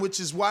 1, which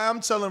is why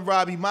I'm telling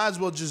Rob he might as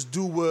well just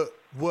do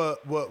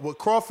what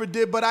Crawford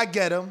did. But I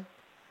get him.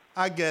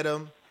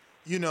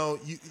 You know,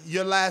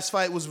 your last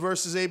fight was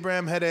versus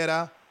Abraham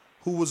Herrera,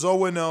 who was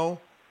 0-0,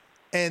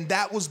 and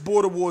that was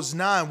Border Wars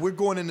 9. We're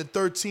going into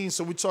 13,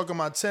 so we're talking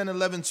about 10,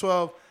 11,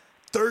 12,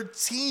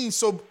 13.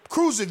 So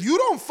Cruz, if you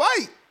don't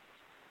fight,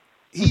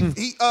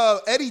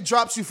 Eddie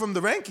drops you from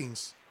the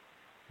rankings.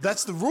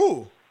 That's the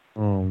rule.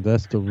 Oh,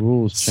 that's the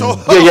rules. So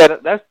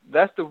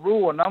that's the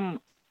rule, and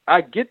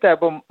I get that,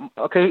 but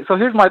okay. So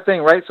here's my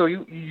thing, right? So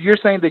you're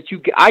saying that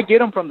I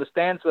get him from the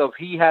stance of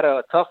he had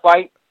a tough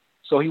fight,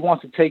 so he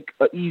wants to take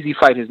an easy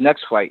fight his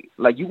next fight.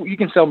 Like you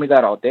can sell me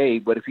that all day,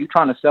 but if you're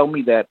trying to sell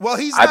me that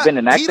I've been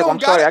inactive, I'm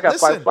sorry, I got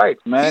 5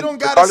 fights, man. He don't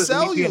gotta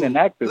sell you.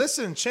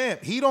 Listen,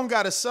 champ, he don't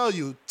gotta sell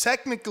you.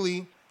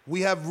 Technically,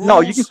 we have rules.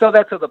 No, you can sell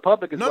that to the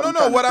public. No.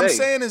 What I'm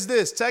saying is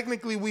this.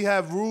 Technically, we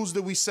have rules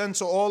that we send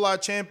to all our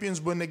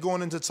champions when they're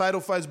going into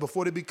title fights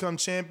before they become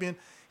champion.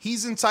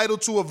 He's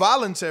entitled to a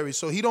voluntary,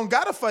 so he don't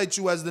got to fight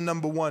you as the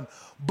number 1.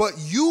 But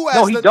you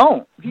as he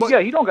don't. He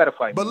don't got to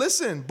fight. But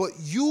listen,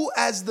 you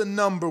as the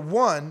number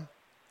 1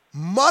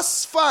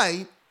 must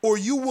fight, or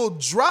you will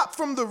drop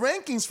from the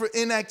rankings for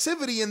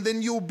inactivity, and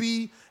then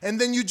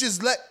you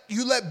just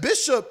let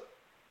Bishop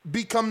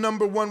become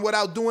number 1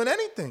 without doing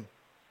anything.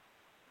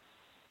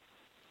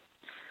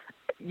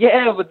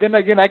 Yeah, but then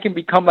again, I can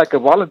become like a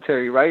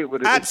voluntary, right?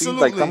 But it seems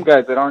like some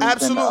guys that aren't.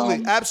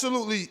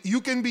 Absolutely. You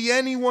can be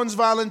anyone's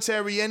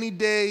voluntary any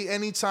day,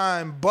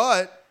 anytime,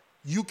 but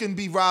you can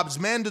be Rob's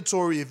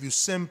mandatory if you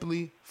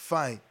simply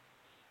fight.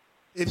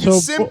 If you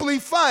simply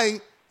fight,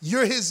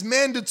 you're his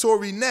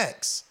mandatory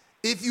next.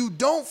 If you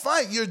don't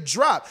fight, you're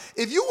dropped.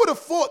 If you would have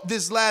fought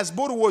this last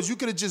Border Wars, you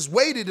could have just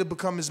waited to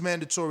become his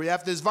mandatory.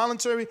 After his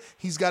voluntary,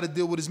 he's got to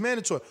deal with his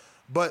mandatory.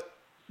 But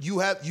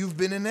you've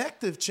been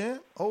inactive,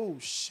 champ. Oh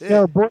shit.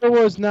 Yeah, Border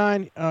Wars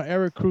 9.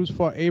 Eric Cruz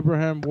fought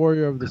Abraham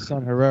Warrior of the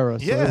Sun Herrera.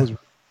 So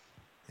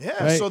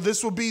yeah. Right? So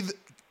this will be.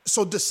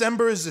 So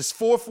December is his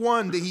 4th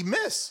one that he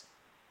missed.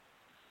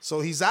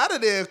 So he's out of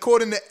there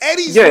according to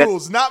Eddie's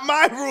rules, not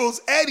my rules.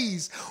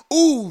 Eddie's.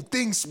 Ooh,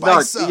 things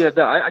spice up.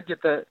 Yeah, I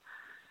get that.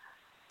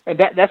 And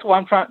that's why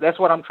I'm trying. That's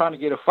what I'm trying to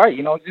get a fight.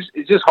 You know,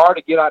 it's just hard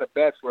to get out of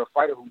bed for a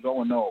fighter who's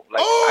 0-0.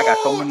 Like I got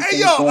so many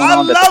things going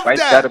on that the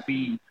fight's got to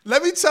be.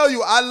 Let me tell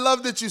you, I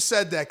love that you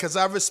said that because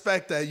I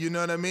respect that. You know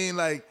what I mean?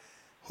 Like,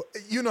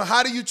 you know,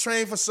 how do you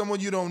train for someone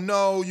you don't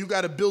know? You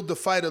got to build the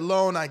fight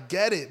alone. I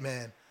get it,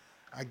 man.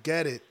 I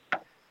get it.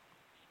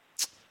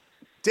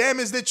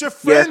 Damn, is that your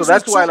friends? Yeah, so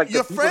that's why, like,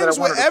 you're friends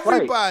with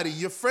everybody.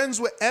 You're friends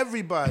with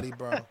everybody,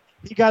 bro.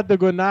 He got the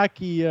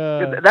Gonaki.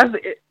 That's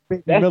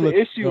the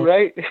issue,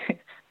 right?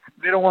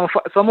 They don't want to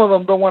fight. Some of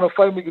them don't want to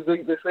fight me because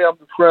they say I'm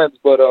the friends.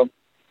 But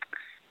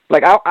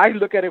like I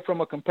look at it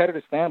from a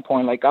competitive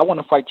standpoint. Like I want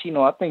to fight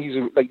Chino. I think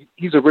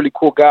he's a really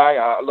cool guy.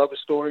 I love his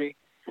story.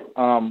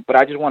 But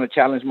I just want to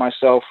challenge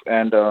myself.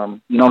 And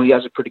you know, he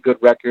has a pretty good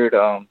record.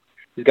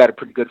 He's got a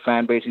pretty good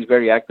fan base. He's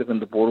very active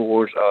in the Border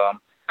Wars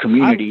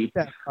community.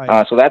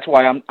 So that's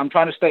why I'm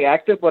trying to stay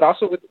active. But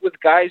also with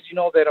guys, you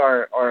know, that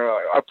are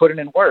putting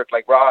in work,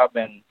 like Rob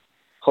and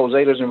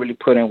Jose doesn't really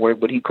put in work,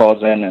 but he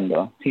calls in and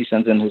he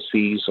sends in his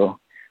fees, so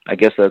I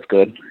guess that's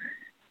good.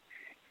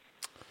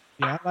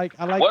 Yeah, I like.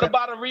 What that.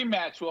 about a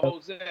rematch with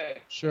Jose?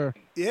 Sure.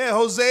 Yeah,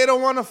 Jose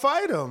don't want to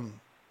fight him.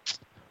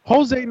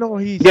 Jose, no,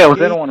 he's. Yeah,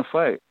 Jose don't want to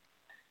fight.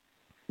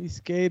 He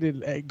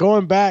skated. Hey,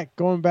 going back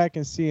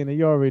and seeing it.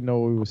 You already know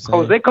what we were saying.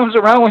 Jose comes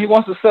around when he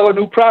wants to sell a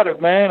new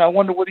product, man. I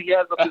wonder what he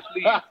has up his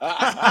sleeve.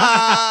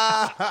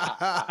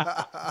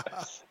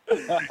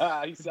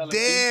 He's selling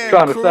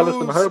trying to sell us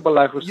some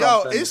Herbalife or something.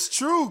 Yo, it's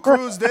true,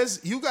 Cruz.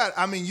 You got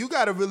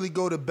to really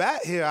go to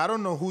bat here. I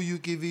don't know who you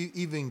could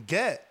even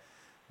get.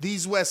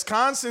 These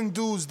Wisconsin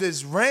dudes,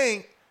 this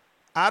rank,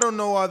 I don't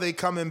know. Are they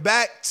coming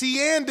back?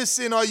 T.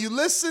 Anderson, are you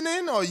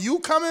listening? Are you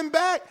coming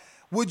back?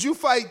 Would you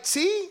fight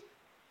T?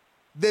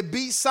 That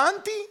beat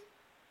Santi?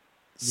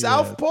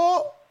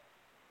 Southpaw?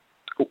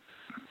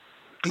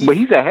 But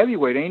he's a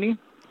heavyweight, ain't he?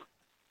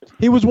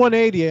 He was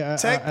 180.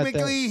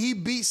 Technically, he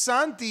beat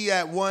Santi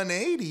at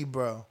 180,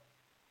 bro.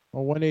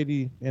 Or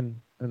 180 in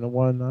the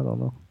one, I don't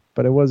know.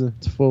 But it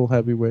wasn't full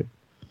heavyweight.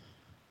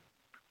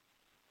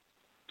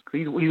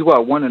 He's what,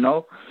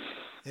 1-0?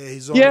 Yeah,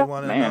 he's only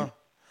 1-0.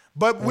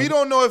 But we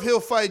don't know if he'll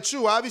fight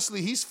you.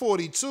 Obviously, he's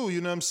 42.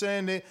 You know what I'm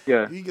saying?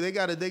 They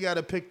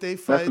gotta pick their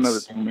fights. That's another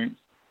thing, man.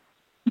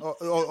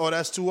 Oh,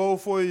 that's too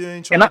old for you. You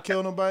ain't trying to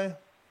kill nobody.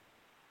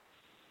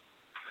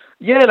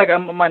 Yeah, like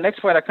my next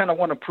fight, I kind of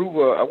want to prove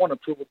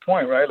a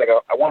point, right? Like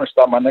I want to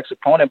stop my next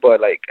opponent, but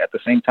like at the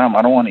same time,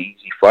 I don't want an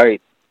easy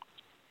fight.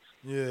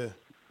 Yeah.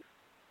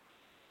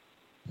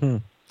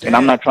 And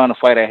I'm not trying to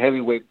fight at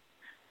heavyweight.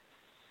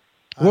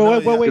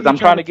 Because I'm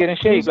trying to get in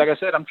shape. Like I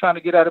said, I'm trying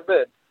to get out of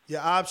bed.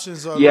 Your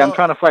options are. Yeah, I'm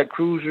trying to fight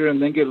cruiser and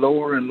then get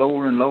lower and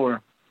lower and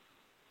lower.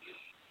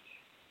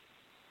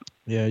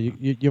 Yeah,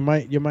 you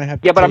might have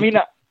to. Yeah, but I mean,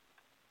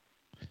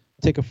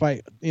 take a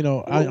fight,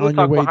 we'll on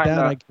your way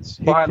down. Like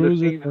hit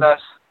cruiser.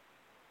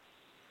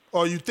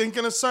 Oh, you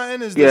thinking of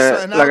something? Is there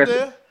something out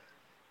there?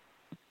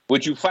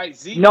 Would you fight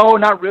Zeke? No,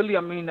 not really.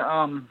 I mean,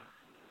 I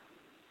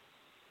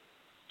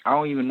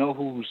don't even know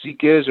who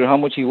Zeke is or how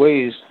much he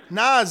weighs.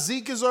 Nah,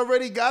 Zeke has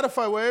already got a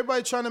fight. Where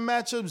everybody trying to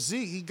match up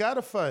Zeke, he got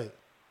a fight.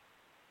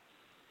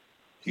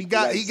 He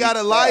got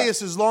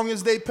Elias as long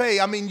as they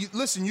pay. I mean,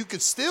 listen, you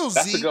could still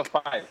Zeke. That's a good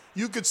fight.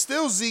 You could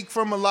still Zeke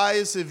from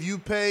Elias if you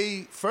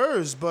pay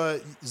first,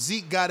 but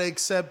Zeke got to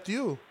accept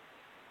you.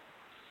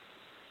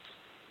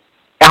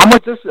 How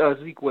much does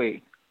Zeke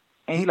weigh?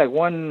 Ain't he like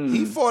one?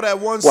 He fought at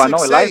 168. Well, I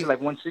know Elias is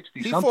like 160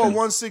 He something. fought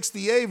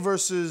 168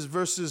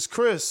 versus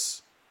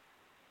Chris.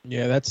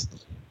 Yeah, that's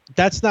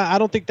not. I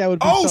don't think that would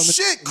be. Oh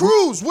something. shit,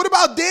 Cruz! What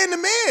about Dan the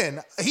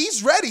Man?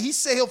 He's ready. He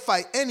said he'll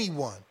fight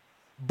anyone,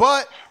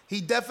 but he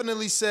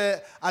definitely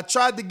said I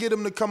tried to get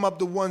him to come up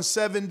to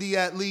 170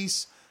 at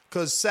least,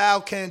 because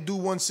Sal can't do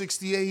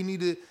 168. He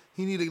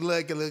needed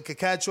like a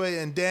catch weight,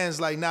 and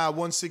Dan's like, nah,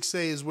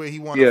 168 is where he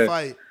want to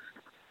fight.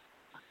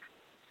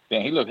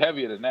 Damn, he looked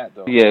heavier than that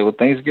though. Yeah, with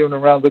Thanksgiving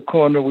around the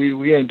corner,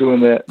 we ain't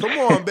doing that. Come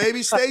on,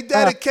 baby, stay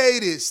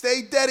dedicated,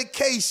 stay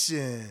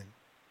dedication.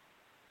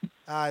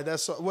 All right,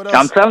 that's what else.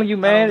 I'm telling you,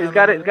 man, it's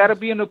got to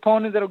be an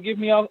opponent that'll give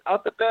me out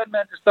the bed,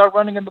 man, to start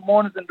running in the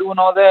mornings and doing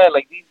all that.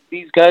 Like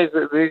these guys,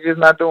 they're just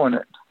not doing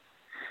it.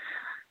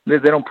 They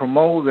don't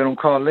promote, they don't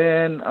call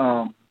in.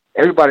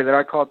 Everybody that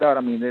I called out,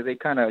 I mean, they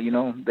kind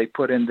of, they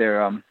put in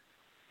their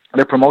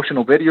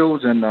promotional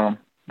videos and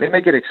they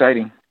make it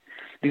exciting.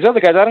 These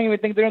other guys, I don't even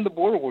think they're in the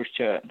Border Wars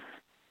chat.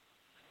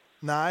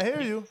 Nah,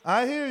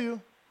 I hear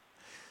you.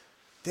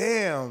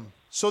 Damn.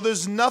 So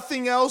there's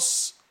nothing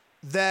else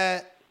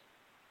that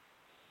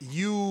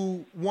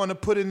you want to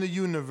put in the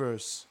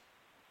universe?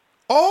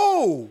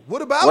 Oh,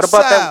 what about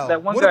Sal?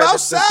 That one what guy about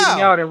that's Sal?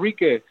 sitting out,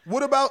 Enrique?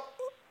 What about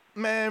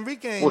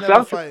Enrique ain't Well,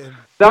 never fighting.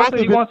 Sal said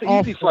he wants an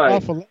easy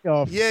fight.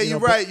 Yeah, you're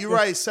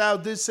right. Sal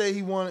did say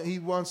he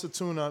wants a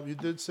tune-up. You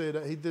did say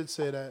that. He did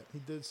say that.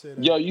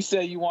 Yo, you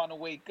said you want to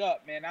wake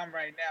up, man. I'm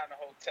right now in the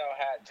hotel.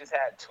 Just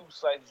had 2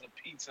 slices of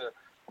pizza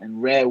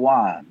and red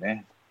wine,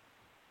 man.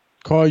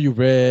 Call you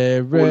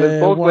red Well,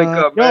 let's both wine. wake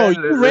up, Yo, man.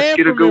 you Let's ran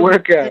get a from good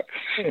Eric. workout.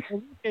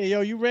 Okay,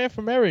 yo, you ran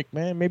from Eric,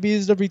 man. Maybe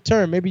it's the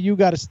return. Maybe you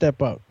got to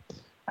step up.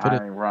 I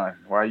ain't run.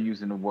 Why are you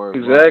using the word?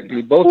 Exactly.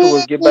 Run? Both of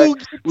us get back.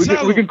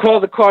 We can call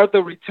the card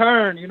the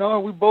return,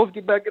 and we both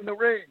get back in the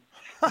ring.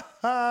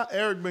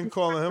 Eric been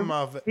calling him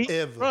out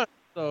forever.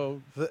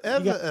 So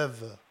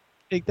ever.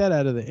 Take that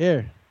out of the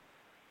air.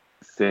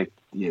 Take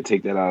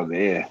that out of the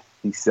air.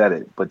 He said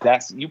it. But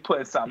that's you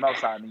putting something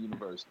else out in the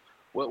universe.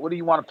 What do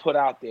you want to put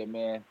out there,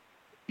 man?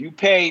 You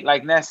pay,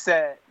 like Ness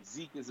said,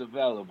 Zeke is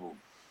available.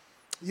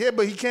 Yeah,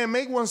 but he can't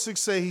make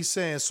 168, he's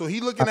saying. So he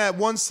looking at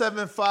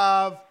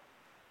 175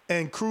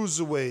 and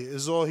cruiserweight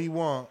is all he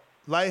want.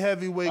 Light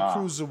heavyweight,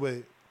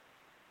 cruiserweight.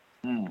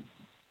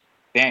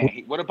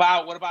 Dang. What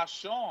about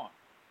Sean?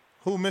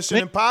 Who, Mission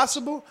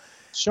Impossible?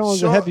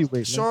 Sean's a heavyweight,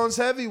 man. Sean's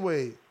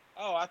heavyweight.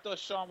 Oh, I thought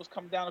Sean was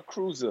coming down to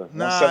cruiser.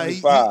 Nah,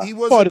 he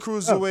was a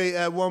cruiserweight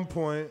at one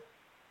point.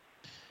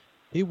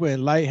 He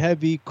went light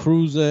heavy,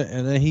 cruiser,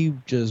 and then he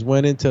just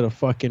went into the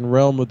fucking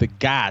realm of the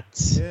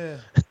gods. Yeah.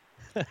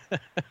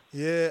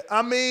 Yeah.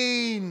 I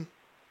mean,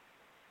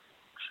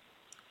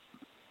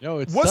 yo,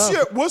 it's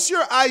what's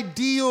your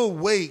ideal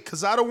weight?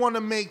 Because I don't want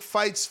to make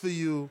fights for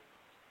you.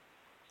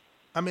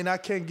 I mean, I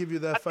can't give you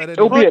that fight.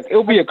 It'll be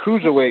a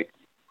cruiserweight.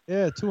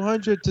 Yeah,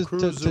 200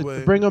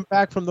 to bring him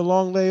back from the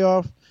long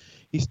layoff.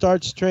 He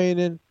starts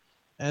training,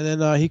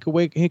 and then he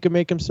could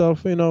make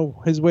himself,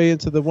 his way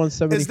into the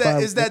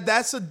 175.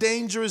 That's a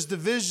dangerous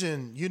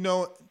division.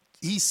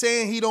 He's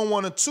saying he don't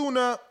want to tune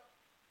up,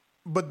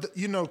 but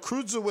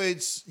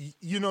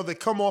cruiserweights, they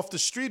come off the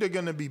street are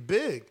gonna be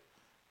big.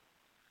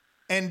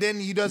 And then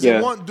he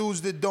doesn't want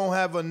dudes that don't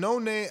have a no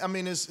name. I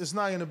mean, it's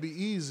not gonna be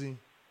easy.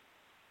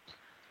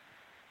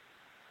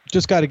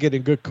 Just got to get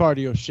in good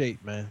cardio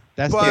shape, man.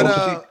 That's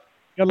the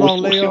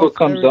long we'll layoff. see what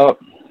comes up.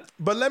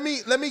 But let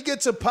me get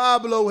to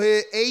Pablo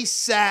here,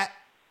 ASAP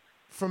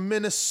from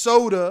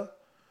Minnesota,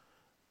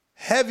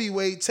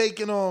 heavyweight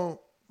taking on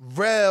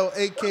Rel,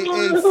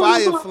 aka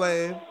Fire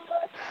Flame.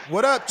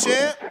 What up,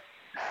 champ?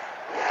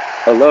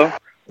 Hello.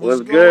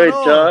 What's good,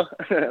 going y'all?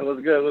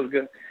 What's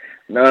good?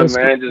 No,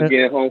 man, just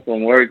getting home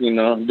from work.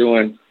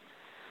 Doing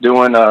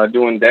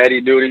daddy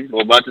duties.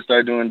 We're about to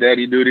start doing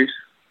daddy duties.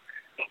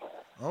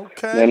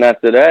 Okay. Then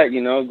after that,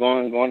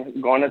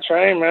 going to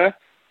train, man.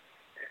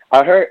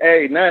 I heard,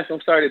 hey, Nash,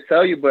 I'm sorry to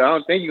tell you, but I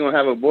don't think you're going to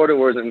have a Border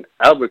Wars in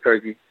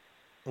Albuquerque.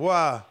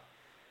 Why?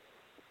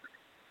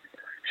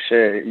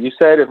 Shit, you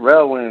said if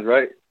Rel wins,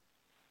 right?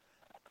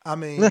 I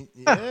mean,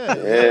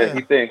 yeah.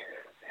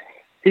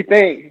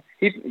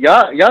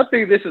 Y'all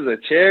think this is a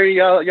cherry?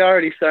 Y'all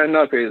already signed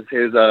up his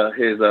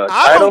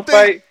title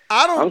fight.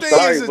 I don't think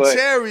sorry, it's a but-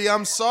 cherry.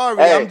 I'm sorry.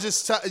 Hey. I'm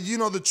just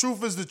the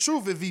truth is the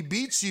truth. If he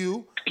beats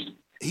you,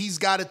 he's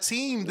got a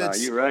team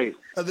that's you're right.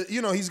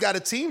 He's got a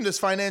team that's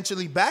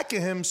financially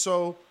backing him.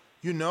 So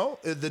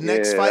the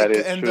next Yeah, fight that could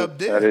is end true. up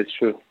there. That is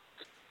true.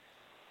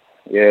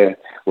 Yeah.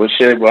 Well,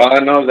 shit. Well, I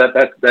know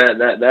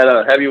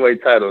that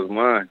heavyweight title is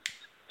mine.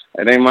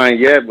 It ain't mine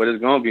yet, but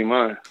it's gonna be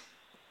mine.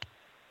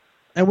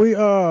 And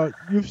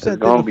you've sent in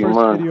gonna the be first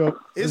mine. video.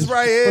 It's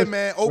right here,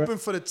 man. Open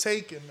for the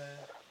taking, man.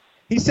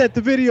 He sent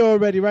the video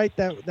already, right?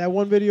 That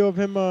one video of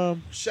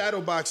him. Shadow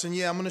boxing.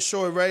 Yeah, I'm gonna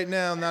show it right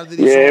now. Now that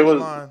he's Yeah, on it the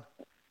was- line.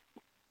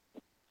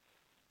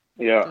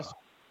 Yeah.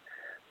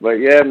 But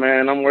yeah,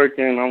 man, I'm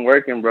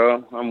working,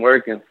 bro. I'm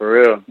working for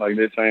real. Like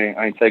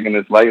I ain't taking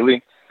this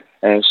lightly.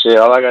 And shit,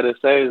 all I gotta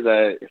say is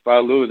that if I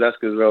lose, that's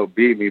because Rel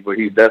beat me. But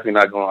he's definitely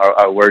not gonna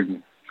outwork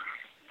me.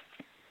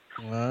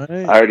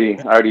 Right. I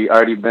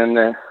already been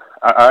there.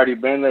 I already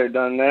been there,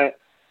 done that.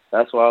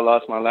 That's why I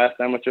lost my last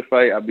amateur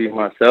fight. I beat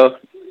myself.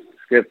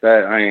 Skip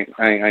that. I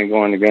ain't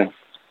going again.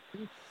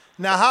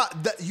 Now,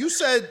 you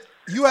said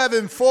you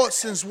haven't fought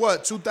since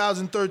what?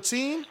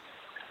 2013.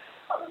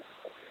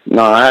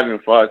 No, I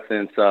haven't fought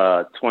since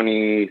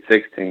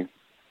 2016.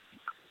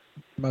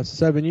 About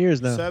 7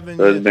 years now. 7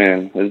 So years.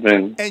 it's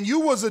been. And you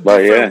was a But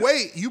different yeah.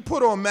 weight. You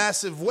put on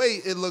massive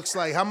weight. It looks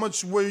like. How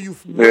much were you?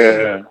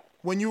 Yeah.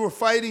 When you were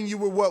fighting, you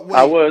were what weight?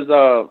 I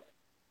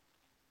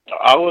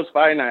was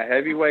fighting at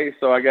heavyweight,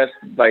 so I guess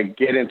like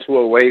getting to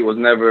a weight was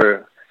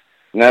never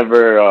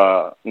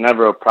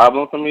a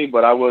problem for me.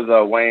 But I was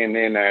weighing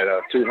in at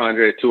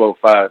 200,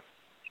 205.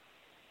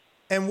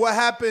 And what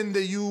happened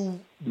that you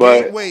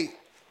But- gained weight?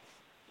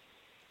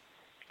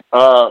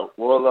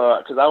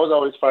 Because I was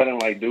always fighting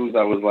like dudes.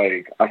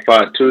 I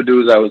fought two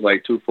dudes that was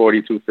like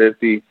 240,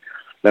 250.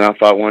 Then I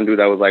fought one dude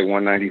that was like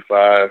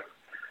 195.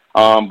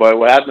 But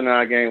what happened when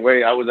I gained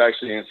weight, I was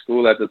actually in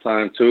school at the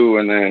time too.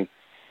 And then,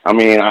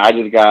 I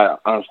just got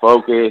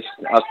unfocused.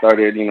 I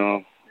started,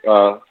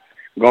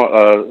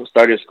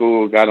 started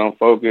school, got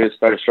unfocused,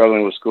 started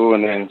struggling with school.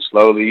 And then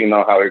slowly, you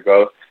know how it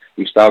goes.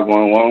 You stop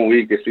going 1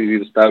 week, it's easy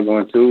to stop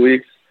going 2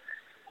 weeks.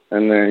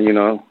 And then, it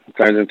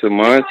turns into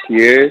months,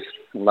 years.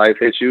 Life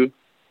hits you.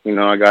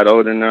 I got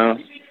older now.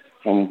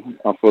 I'm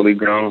fully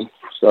grown.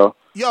 So.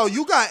 Yo,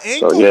 you got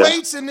ankle yeah.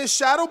 weights in this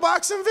shadow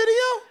boxing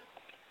video?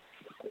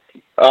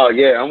 Oh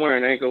yeah, I'm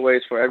wearing ankle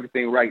weights for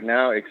everything right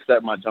now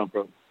except my jump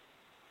rope.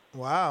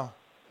 Wow,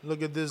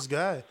 look at this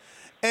guy.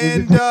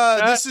 And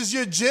this is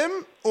your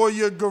gym or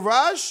your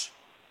garage?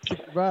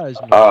 Garage.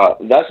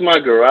 That's my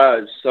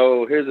garage.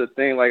 So here's the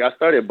thing. Like I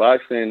started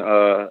boxing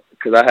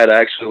because I had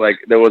actually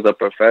there was a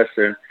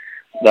professor.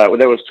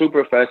 There was two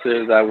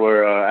professors that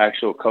were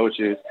actual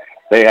coaches.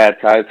 They had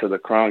ties to the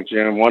Kronk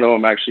gym. One of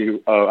them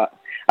actually,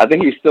 I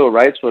think he still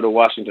writes for the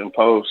Washington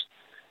Post.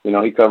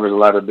 He covers a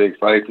lot of big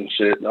fights and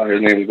shit.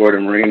 His name is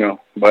Gordon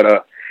Marino.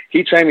 But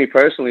he trained me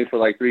personally for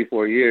like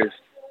 3-4 years.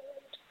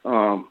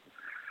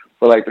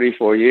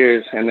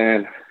 And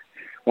then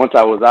once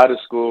I was out of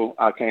school,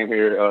 I came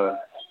here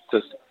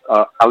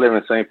I live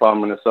in St. Paul,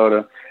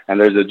 Minnesota, and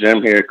there's a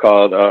gym here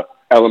called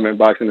Element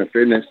Boxing and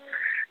Fitness.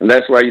 And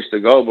that's where I used to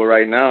go, but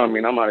right now,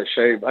 I'm out of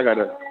shape. I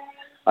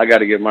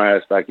gotta get my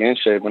ass back in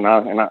shape, and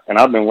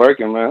I've been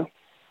working, man.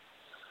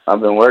 I've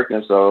been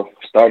working. So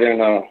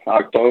starting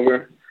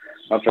October,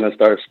 I'm gonna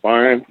start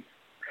sparring.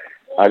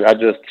 I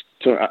just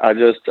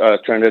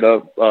turned it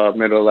up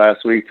middle of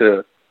last week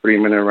to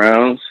 3-minute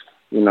rounds.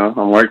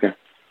 I'm working.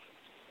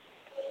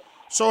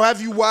 So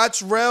have you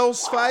watched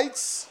Rel's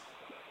fights?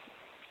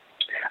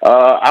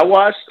 I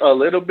watched a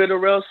little bit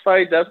of Rel's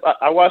fight.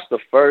 I watched the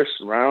first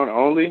round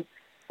only.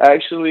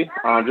 Actually,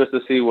 just to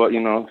see what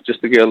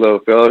just to get a little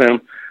feel of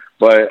him.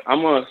 But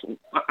I'm gonna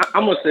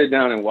sit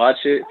down and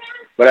watch it.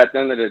 But at the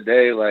end of the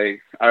day, like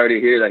I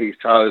already hear that he's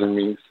taller than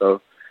me, so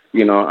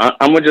I'm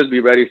gonna just be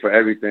ready for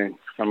everything.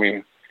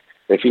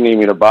 If you need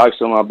me to box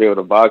him, I'll be able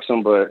to box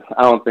him. But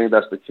I don't think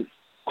that's the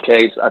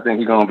case. I think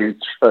he's gonna be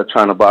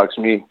trying to box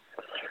me.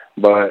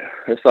 But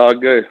it's all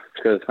good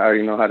because I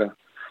already know how to.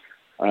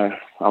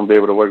 I'll be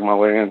able to work my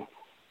way in.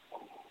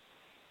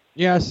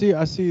 Yeah, I see.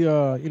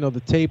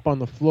 The tape on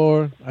the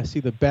floor. I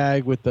see the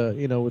bag with the,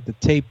 with the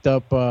taped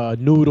up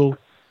noodle.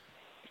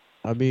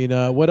 What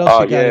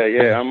else?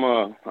 Yeah.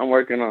 I'm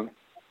working on.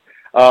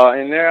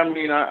 In there,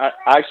 I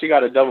actually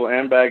got a double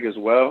end bag as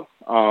well.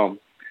 I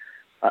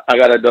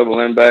got a double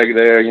end bag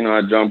there.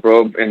 I jump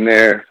rope in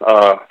there.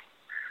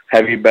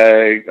 Heavy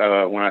bag.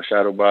 When I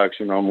shadow box,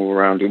 move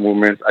around, do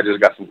movements. I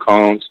just got some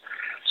cones.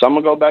 So I'm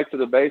gonna go back to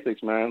the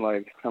basics, man.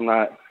 Like I'm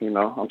not,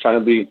 I'm trying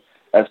to be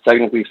as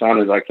technically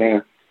sound as I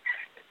can.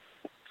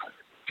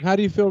 How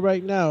do you feel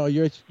right now?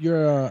 You're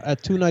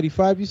at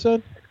 295, you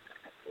said?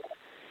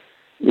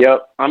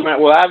 Yep, I'm at.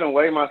 Well, I haven't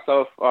weighed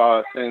myself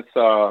since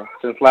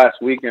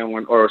last weekend,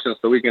 since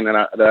the weekend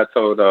that I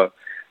told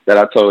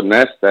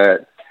Ness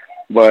that.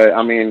 But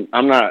I mean,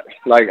 I'm not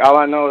like all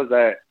I know is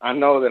that I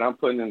know that I'm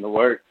putting in the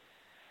work,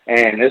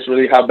 and it's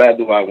really how bad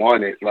do I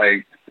want it.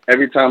 Like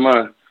every time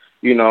I,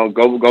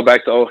 go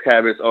back to old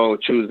habits. Oh,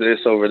 choose this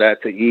over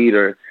that to eat,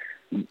 or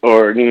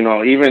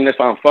even if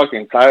I'm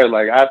fucking tired,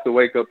 like I have to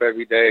wake up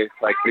every day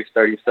like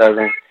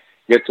 6:37,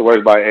 get to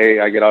work by 8.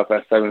 I get off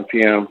at 7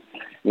 p.m.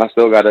 and I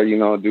still gotta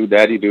do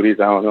daddy duties.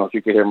 I don't know if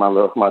you could hear my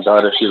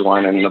daughter. She's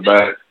whining in the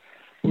back.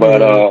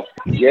 But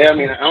yeah, I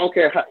mean, I don't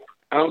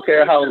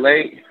care how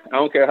late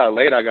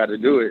I got to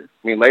do it.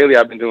 I mean, lately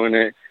I've been doing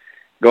it,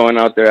 going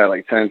out there at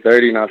like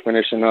 10:30, not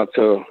finishing up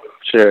till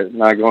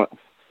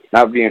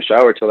not being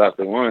showered till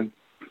after 1.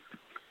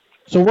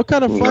 So what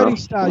kind of fighting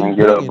style you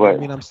bringing? I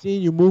mean, I'm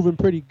seeing you moving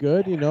pretty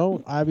good.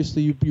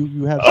 Obviously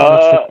you have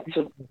so much.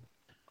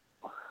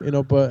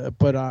 But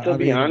to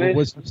be mean, honest,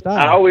 what's your style?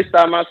 I always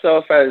thought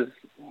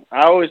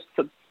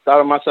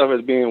of myself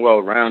as being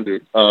well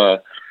rounded.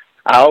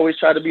 I always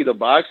try to be the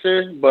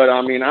boxer, but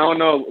I mean, I don't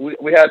know.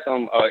 We had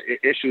some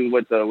issues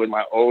with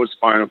my old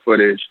sparring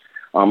footage.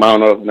 I don't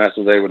know if Ness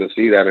was able to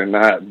see that or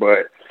not,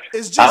 but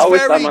it's just I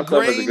always thought very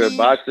myself grainy. as a good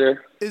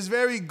boxer. It's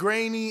very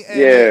grainy,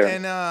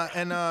 and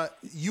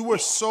you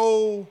look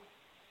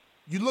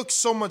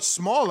so much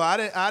smaller.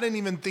 I didn't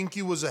even think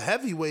you was a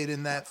heavyweight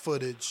in that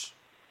footage.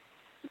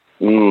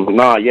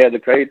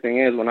 The crazy thing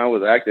is, when I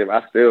was active,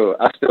 I still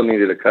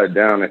needed to cut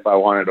down if I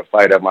wanted to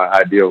fight at my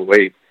ideal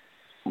weight,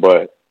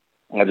 but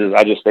I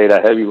just stayed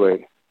at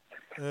heavyweight.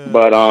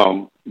 But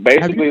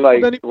basically,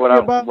 like what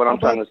I'm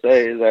trying to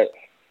say is that.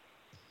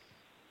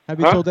 Have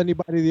you told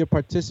anybody that you're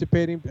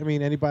participating? I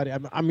mean, anybody?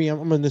 I mean,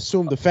 I'm gonna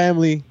assume the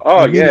family.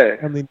 Oh yeah.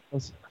 Family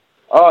knows.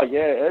 Oh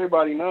yeah,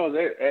 everybody knows.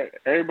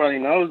 Everybody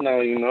knows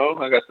now.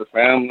 I got the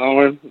family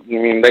knowing. I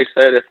mean, they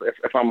said if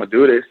I'm gonna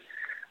do this,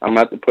 I'm gonna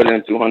have to put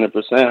in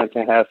 200%. I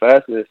can't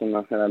half-ass this, and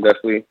I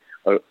definitely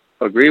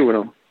agree with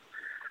them.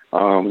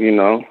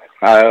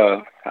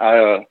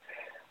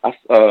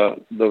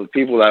 The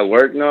people at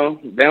work know.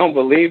 They don't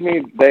believe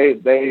me.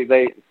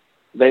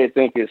 They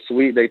think it's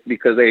sweet.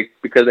 Because they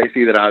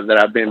see that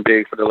I've been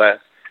big for the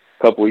last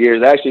couple of years.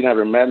 They actually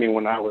never met me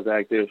when I was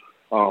active.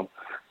 So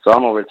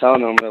I'm over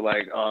telling them they're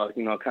like,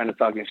 kind of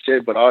talking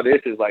shit. But all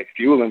this is like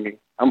fueling me.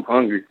 I'm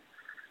hungry.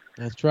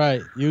 That's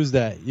right. Use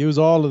that. Use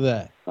all of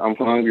that. I'm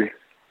hungry,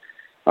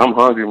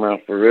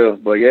 man, for real.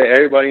 But yeah,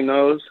 everybody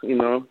knows.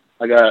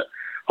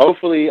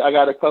 Hopefully I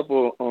got a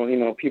couple,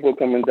 people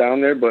coming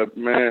down there. But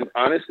man,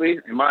 honestly,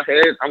 in my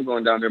head, I'm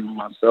going down there by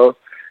myself.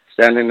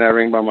 Standing in that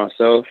ring by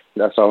myself,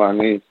 that's all I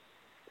need.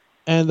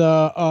 And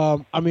I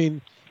mean,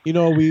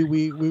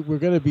 we're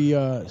gonna be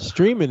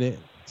streaming it,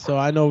 so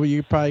I know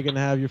you're probably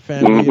gonna have your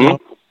family,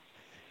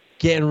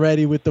 getting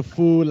ready with the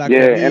food, like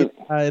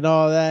and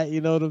all that. You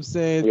know what I'm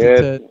saying?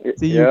 Yeah,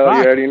 you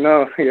already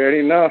know. You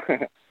already know.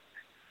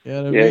 You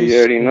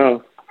already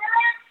know.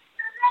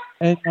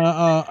 And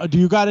do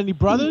you got any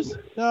brothers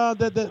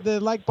that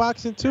like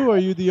boxing too, or are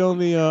you the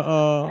only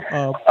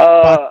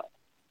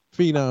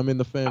phenom in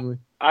the family?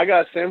 I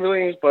got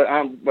siblings, but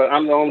I'm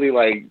the only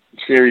like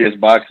serious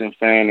boxing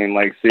fan and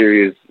like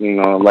serious,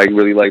 like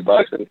really like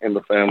boxing in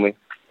the family.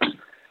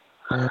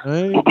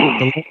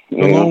 The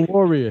lone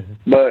warrior.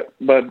 But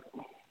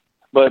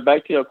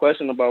back to your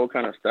question about what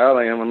kind of style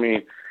I am. I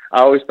mean,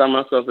 I always thought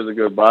myself as a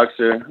good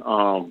boxer.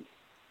 I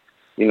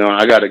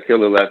got a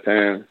killer left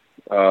hand.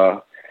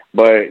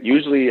 But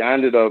usually I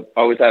ended up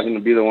always having to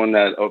be the one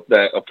that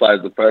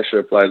applies the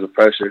pressure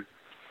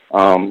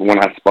when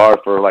I spar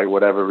for like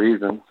whatever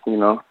reason,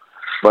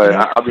 But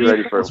I'll be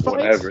ready for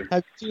whatever.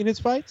 Have you seen his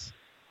fights?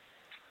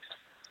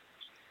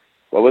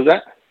 What was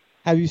that?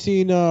 Have you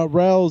seen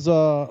Rel's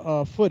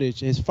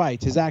footage, his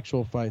fights, his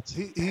actual fights?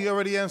 He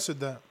already answered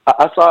that.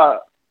 I saw.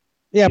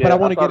 Yeah, but I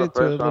want to get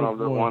into it a little more.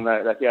 The one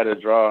that he had to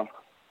draw.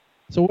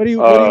 So what do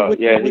you? I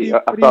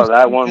saw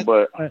that one,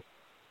 but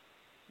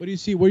what do you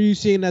see? What are you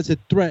seeing as a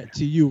threat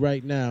to you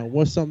right now?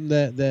 What's something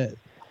that?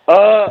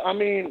 I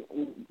mean,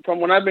 from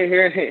when I've been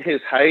hearing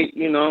his height,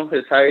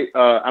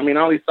 I mean,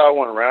 I only saw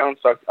one round,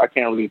 so I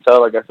can't really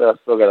tell. Like I said, I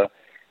still gotta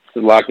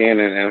lock in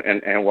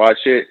and watch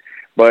it.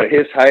 But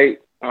his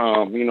height,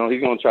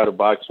 he's gonna try to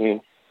box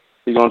me.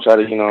 He's gonna try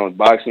to,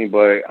 box me.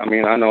 But I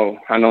mean, I know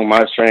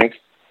my strengths.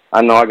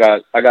 I know I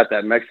got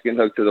that Mexican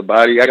hook to the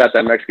body. I got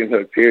that Mexican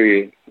hook,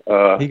 period.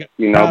 But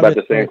at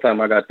the same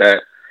time, I got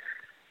that.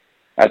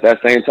 At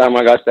that same time,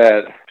 I got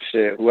that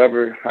shit.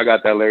 I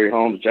got that Larry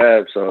Holmes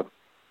jab. So.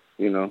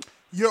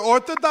 You're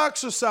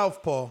orthodox or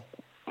southpaw?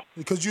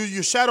 Because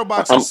you're shadow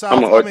boxing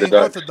I'm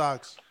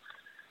orthodox.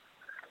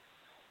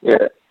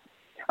 Yeah,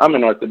 I'm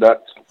an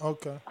orthodox.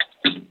 Okay.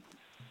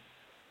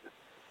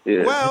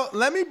 Yeah. Well,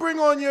 let me bring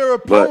on your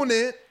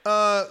opponent,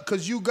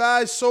 because you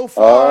guys so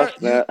far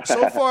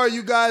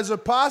you guys are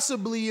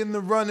possibly in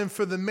the running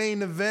for the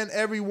main event.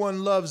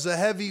 Everyone loves a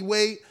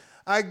heavyweight.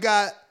 I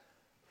got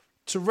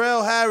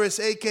Terrell Harris,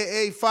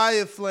 aka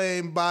Fire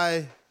Flame,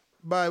 by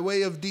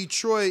way of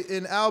Detroit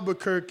in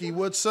Albuquerque.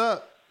 What's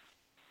up?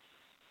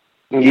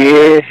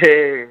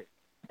 Yeah.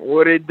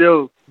 What it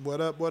do?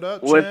 What up,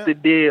 What's champ? The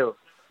deal?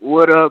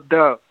 What up,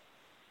 though?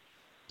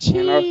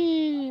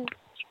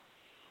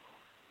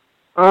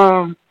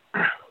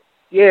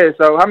 Yeah.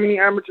 So how many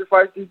amateur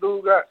fights this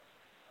dude got?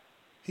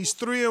 He's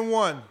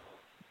 3-1.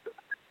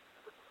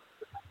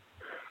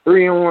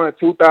 3-1,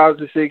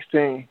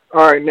 2016.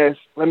 All right, Ness.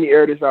 Let me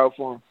air this out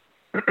for him.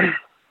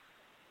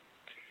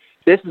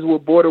 This is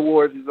what Border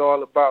Wars is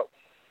all about.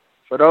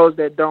 For those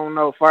that don't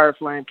know, Fire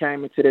Flame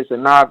came into this a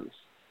novice,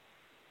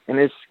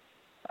 and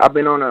I've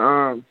been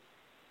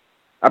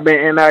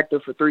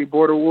inactive for 3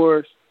 Border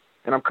Wars,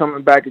 and I'm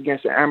coming back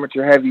against an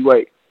amateur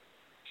heavyweight.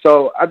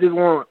 So I just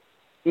want,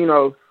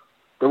 the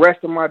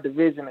rest of my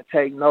division to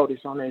take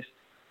notice on this,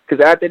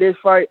 because after this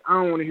fight, I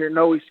don't want to hear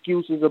no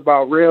excuses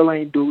about Real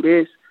ain't do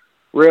this,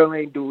 Real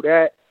ain't do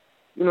that.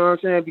 You know what I'm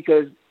saying?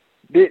 Because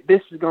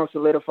this is gonna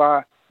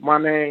solidify my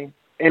name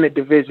in the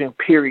division.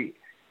 Period.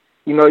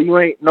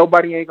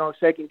 Nobody ain't gonna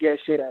second guess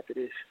shit after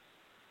this.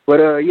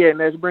 But yeah,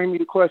 let's bring me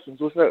the questions.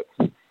 What's up?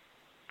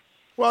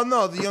 Well,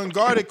 no, the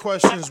unguarded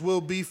questions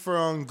will be for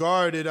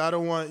unguarded. I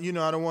don't want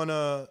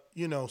to,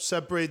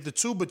 separate the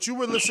two. But you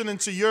were listening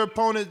to your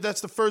opponent.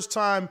 That's the first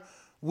time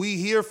we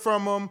hear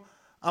from him.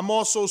 I'm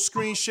also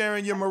screen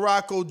sharing your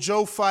Morocco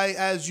Joe fight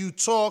as you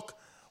talk.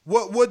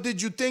 What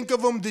did you think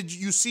of him? Did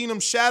you seen him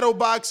shadow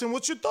boxing?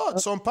 What's your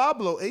thoughts on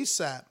Pablo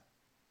ASAP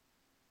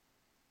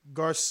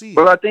Garcia?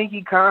 Well, I think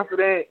he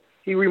confident.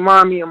 He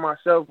remind me of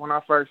myself when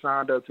I first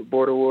signed up to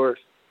Border Wars.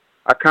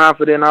 How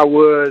confident I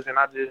was, and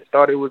I just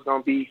thought it was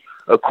gonna be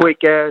a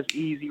quick-ass,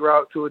 easy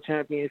route to a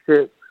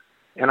championship.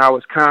 And I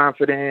was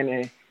confident,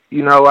 and,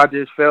 I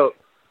just felt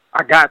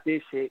I got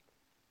this shit.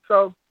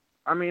 So,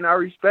 I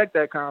respect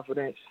that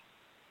confidence.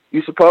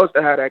 You're supposed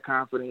to have that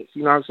confidence,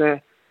 you know what I'm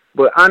saying?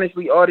 But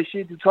honestly, all the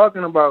shit you're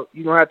talking about,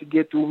 you're going to have to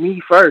get through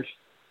me first.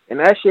 And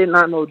that shit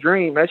not no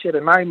dream. That shit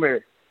a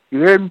nightmare. You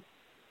hear me?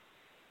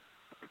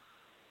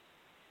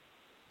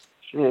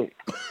 Shit.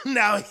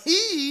 Now,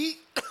 he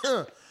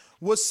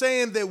was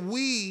saying that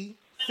we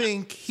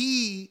think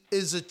he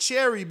is a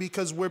cherry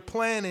because we're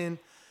planning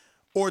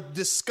or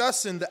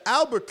discussing the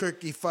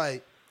Albuquerque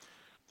fight,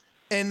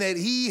 and that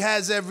he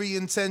has every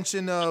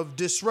intention of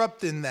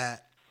disrupting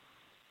that.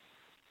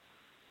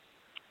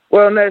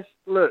 Well,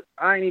 look,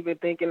 I ain't even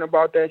thinking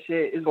about that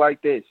shit. It's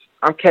like this.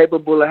 I'm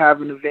capable of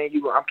having a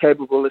venue. I'm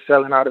capable of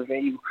selling out a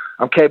venue.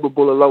 I'm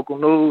capable of local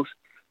news.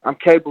 I'm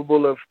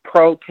capable of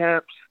pro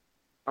camps.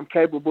 I'm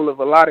capable of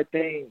a lot of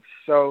things.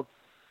 So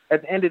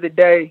at the end of the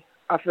day,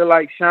 I feel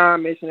like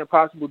Sean Mission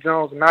Impossible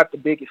Jones is not the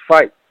biggest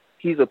fight.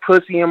 He's a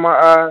pussy in my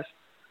eyes.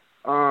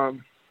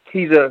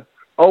 He's a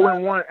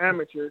 0-1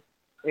 amateur,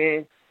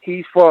 and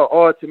he's fought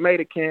all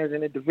tomato cans in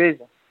the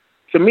division.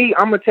 To me,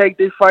 I'm going to take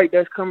this fight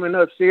that's coming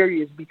up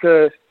serious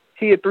because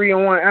he a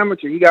 3-1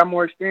 amateur. He got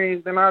more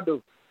experience than I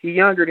do. He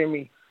younger than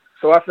me.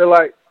 So I feel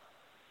like,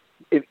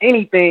 if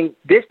anything,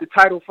 this the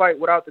title fight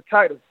without the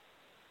title.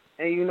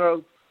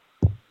 And,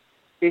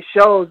 it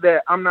shows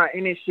that I'm not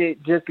in this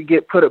shit just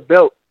to put a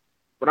belt,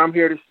 but I'm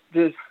here to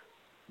just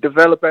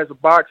develop as a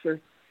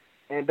boxer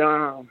and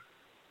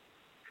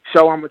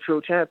show I'm a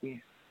true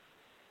champion.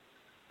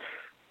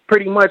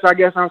 Pretty much, I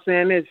guess I'm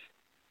saying this.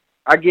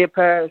 I get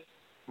past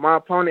my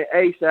opponent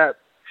ASAP,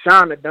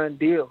 Sean a done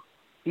deal.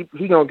 He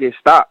gonna get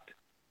stopped.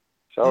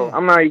 So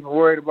I'm not even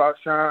worried about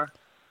Sean.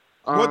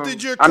 What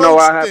did your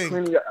coach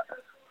think?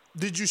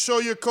 Did you show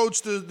your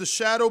coach the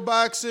shadow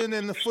boxing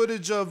and the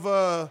footage of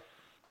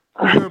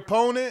your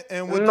opponent?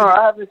 And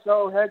I haven't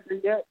showed Hector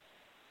yet.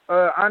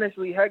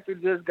 Honestly, Hector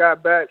just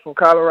got back from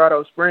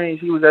Colorado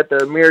Springs. He was at the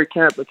Amiri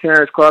camp, the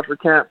Terrence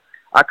Crawford camp.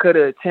 I could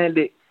have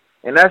attended,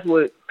 and that's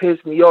what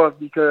pissed me off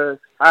because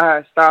I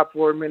had stopped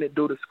for a minute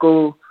due to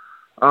school.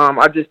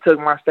 I just took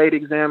my state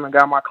exam and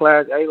got my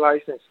Class A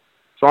license,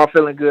 so I'm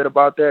feeling good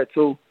about that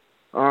too.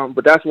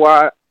 But that's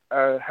why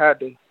I had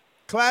to.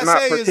 Class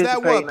A, is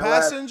that what,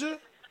 passenger?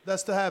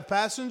 That's to have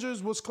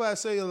passengers? What's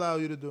Class A allow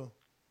you to do?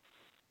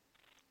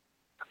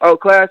 Oh,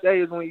 Class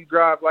A is when you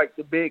drive like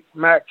the big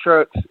Mack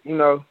trucks,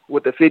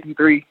 with the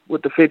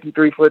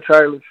 53-foot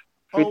trailers,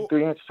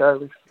 53-inch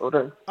trailers.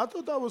 Whatever. I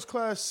thought that was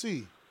Class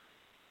C.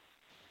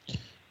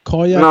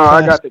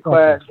 I got the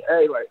Class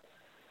A,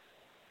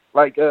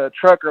 like a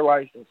trucker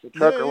license,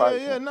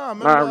 license. Yeah. No,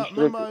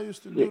 remember I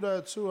used to do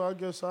that too. I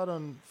guess I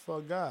done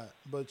forgot.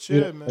 But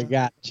yeah, man.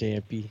 Forgot,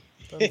 Champy.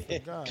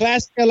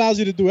 Class A allows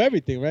you to do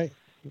everything, right?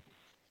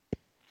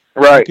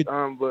 Right.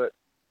 But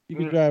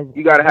you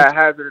gotta have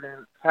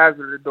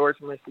hazard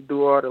endorsements to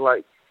do all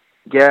the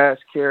gas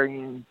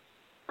carrying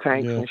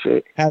tanks and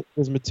shit.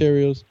 Hazardous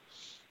materials.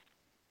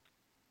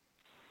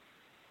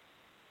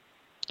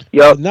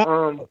 Yup.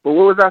 But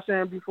what was I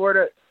saying before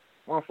that?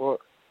 One fault.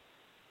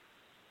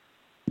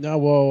 No,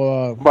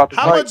 well,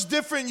 how much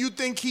different you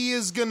think he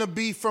is gonna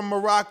be from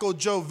Morocco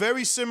Joe?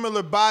 Very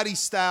similar body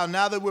style.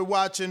 Now that we're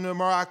watching the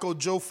Morocco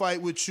Joe fight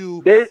with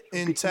you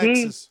in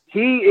Texas,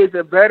 he is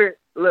a better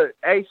look.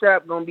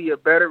 ASAP gonna be a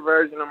better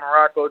version of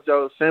Morocco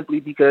Joe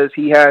simply because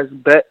he has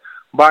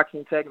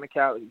boxing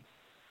technicality.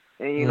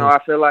 And I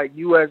feel like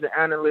you as an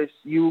analyst,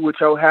 you with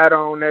your hat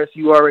on,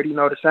 you already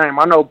know the same.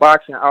 I know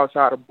boxing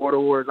outside of Border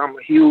Wars. I'm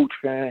a huge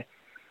fan.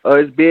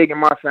 It's big in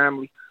my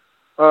family.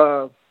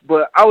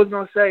 But I was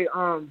gonna say,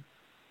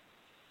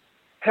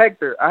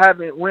 Hector. I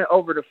haven't went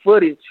over the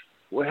footage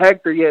with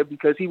Hector yet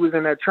because he was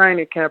in that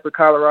training camp in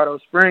Colorado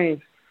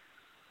Springs.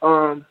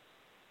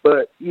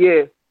 But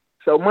yeah,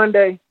 so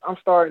Monday I'm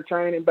starting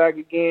training back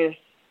again.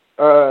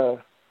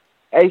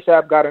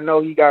 ASAP got to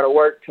know he got to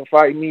work to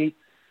fight me.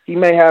 He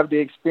may have the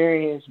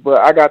experience, but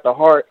I got the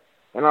heart,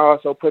 and I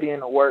also put in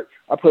the work.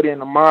 I put in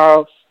the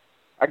miles.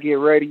 I get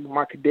ready,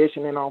 my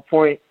conditioning on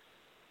point.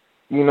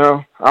 You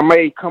know, I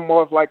may come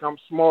off like I'm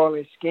small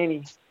and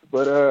skinny,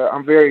 but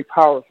I'm very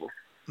powerful.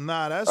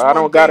 Nah, that's I one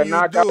don't thing got to you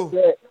knock do. out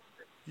that.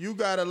 You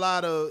got a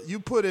lot of. You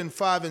put in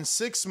 5 and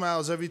 6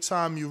 miles every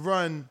time you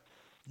run.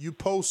 You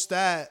post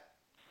that.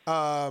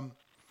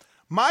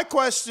 My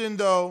question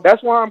though.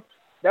 That's why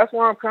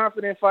I'm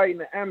confident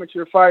fighting an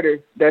amateur fighter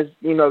that's,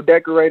 you know,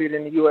 decorated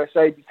in the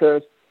USA,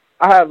 because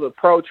I have a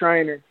pro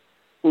trainer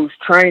who's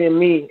training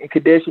me and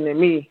conditioning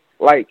me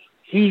like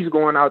he's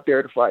going out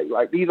there to fight.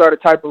 Like, these are the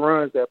type of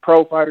runs that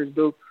pro fighters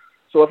do.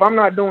 So if I'm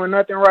not doing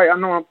nothing right, I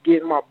know I'm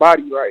getting my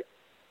body right.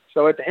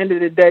 So at the end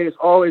of the day, it's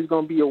always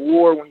going to be a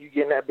war when you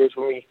get in that bitch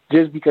with me,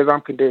 just because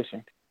I'm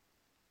conditioned,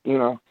 you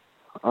know.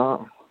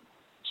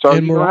 So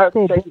you don't have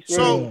to take it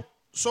serious.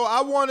 So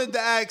I wanted to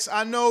ask,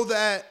 I know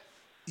that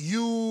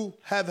you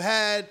have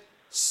had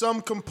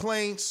some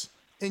complaints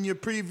in your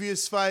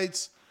previous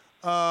fights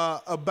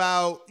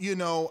about, you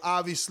know,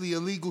 obviously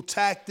illegal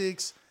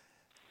tactics.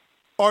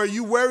 Are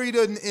you worried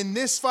in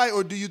this fight,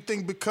 or do you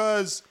think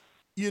because,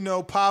 you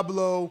know,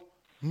 Pablo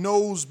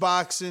knows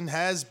boxing,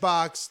 has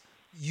boxed,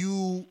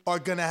 you are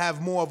going to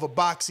have more of a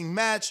boxing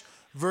match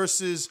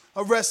versus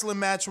a wrestling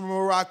match with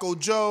Morocco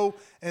Joe,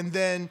 and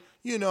then,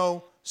 you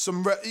know,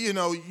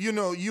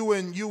 you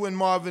and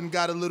Marvin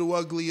got a little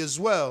ugly as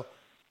well?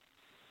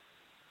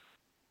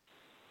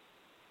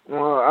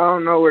 Well, I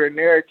don't know where the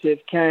narrative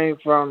came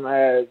from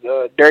as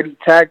dirty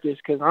tactics,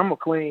 because I'm a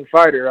clean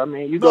fighter. I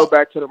mean, go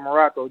back to the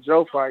Morocco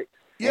Joe fight.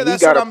 Yeah,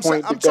 that's what I'm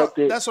saying.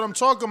 That's what I'm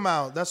talking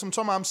about.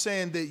 I'm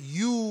saying that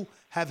you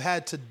have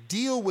had to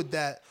deal with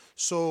that.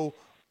 So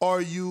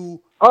are you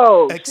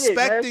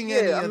expecting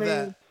any of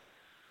that?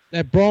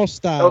 That brawl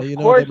style, of you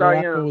know. Course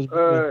that Morocco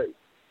I am.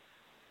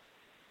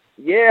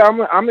 Yeah,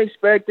 I'm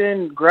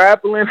expecting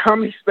grappling.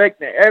 I'm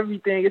expecting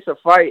everything. It's a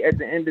fight at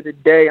the end of the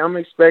day.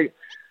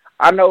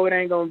 I know it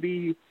ain't going to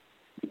be,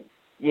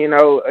 you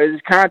know,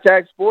 it's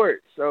contact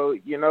sport. So,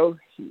 you know,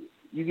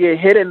 you get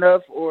hit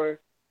enough, or,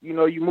 you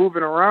know, you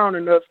moving around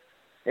enough,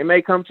 it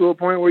may come to a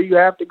point where you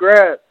have to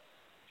grab.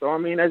 So, I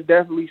mean, that's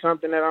definitely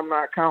something that I'm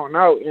not counting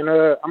out. And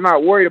I'm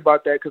not worried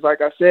about that because,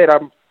 like I said,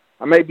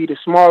 I may be the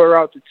smaller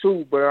out the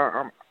two, but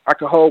I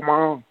can hold my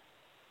own.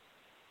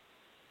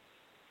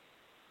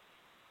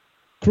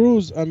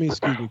 Cruz.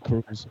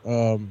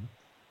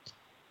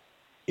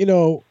 You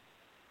know,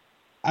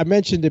 I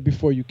mentioned it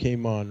before you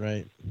came on,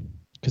 right?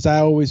 Because I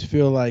always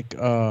feel like,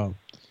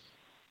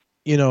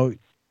 you know,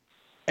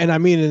 and I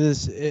mean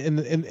this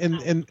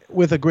in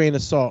with a grain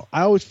of salt.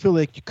 I always feel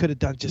like you could have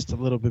done just a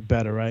little bit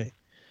better, right?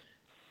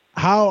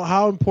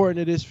 How important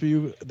it is for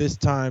you this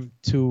time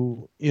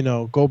to, you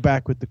know, go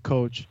back with the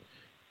coach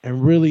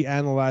and really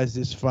analyze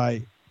this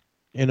fight,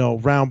 you know,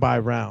 round by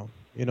round,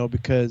 you know,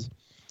 because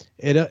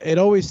it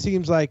always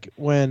seems like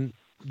when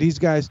these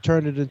guys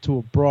turn it into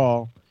a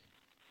brawl,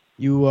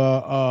 you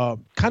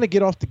kind of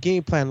get off the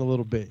game plan a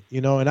little bit,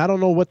 you know, and I don't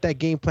know what that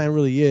game plan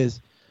really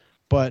is,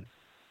 but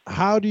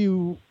how do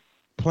you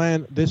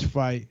plan this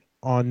fight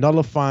on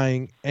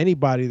nullifying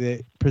anybody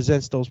that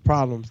presents those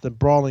problems, the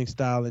brawling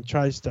style, and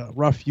tries to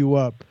rough you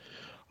up?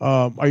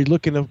 Are you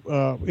looking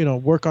to, you know,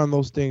 work on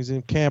those things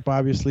in camp,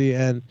 obviously?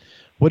 And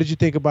what did you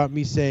think about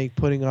me saying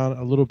putting on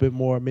a little bit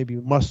more, maybe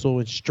muscle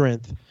and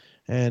strength?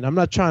 And I'm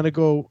not trying to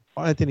go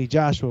Anthony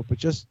Joshua, but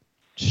just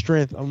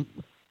strength. I'm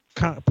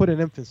kind of put an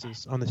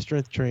emphasis on the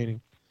strength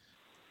training.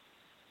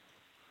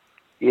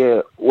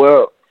 Yeah,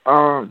 well,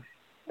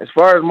 as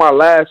far as my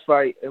last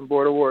fight in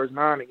Border Wars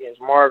 9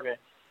 against Marvin,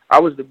 I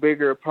was the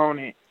bigger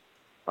opponent.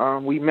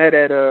 We met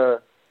at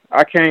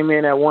I came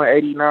in at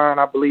 189.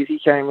 I believe he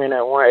came in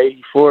at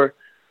 184.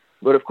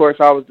 But of course,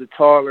 I was the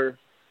taller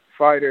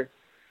fighter,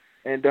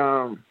 and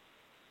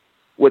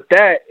with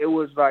that, it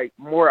was like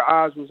more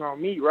eyes was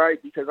on me,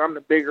 right? Because I'm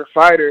the bigger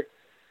fighter,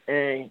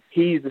 and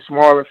he's the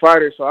smaller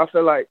fighter. So I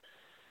feel like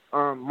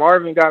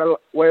Marvin got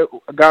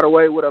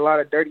away with a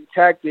lot of dirty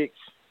tactics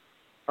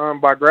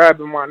by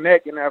grabbing my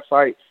neck in that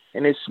fight,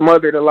 and it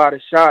smothered a lot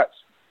of shots.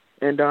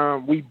 And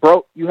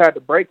you had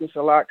to break us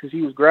a lot because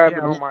he was grabbing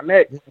on my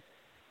neck.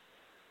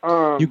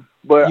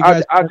 But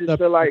I just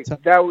feel like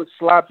that was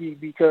sloppy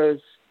because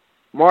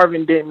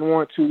Marvin didn't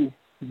want to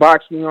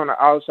box me on the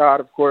outside,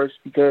 of course,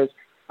 because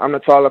I'm the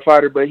taller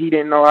fighter, but he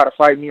didn't know how to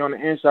fight me on the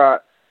inside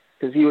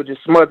because he was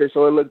just smothered,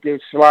 so it looked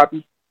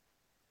sloppy.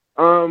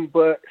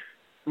 But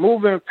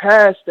moving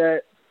past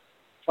that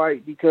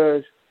fight,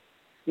 because,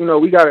 you know,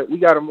 we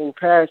gotta move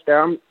past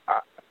that.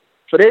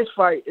 For this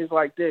fight, it's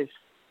like this.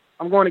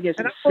 I'm going against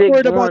a 6'1" dude. I'm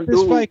worried about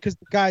this fight because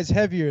the guy's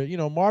heavier. You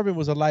know, Marvin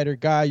was a lighter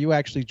guy. You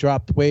actually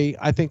dropped weight.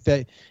 I think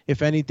that,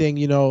 if anything,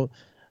 you know,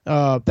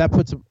 that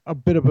puts a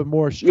bit of a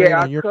more strain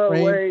on your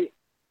frame. Weight.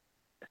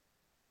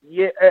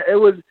 Yeah,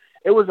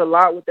 it was a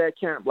lot with that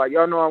camp. Like,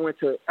 y'all know I went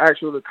to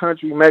the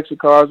country,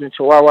 Mexico. I was in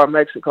Chihuahua,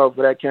 Mexico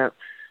for that camp.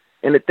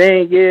 And the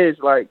thing is,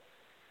 like,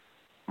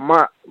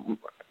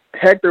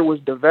 Hector was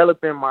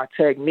developing my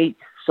technique.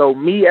 So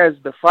me as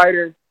the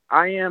fighter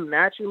I am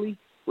naturally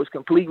was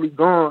completely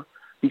gone,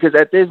 because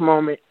at this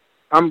moment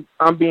I'm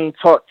being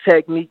taught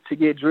technique to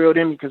get drilled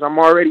in me, because I'm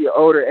already an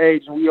older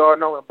age, and we all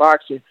know in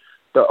boxing,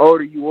 the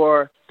older you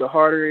are, the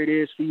harder it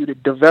is for you to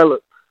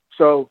develop.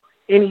 So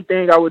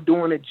anything I would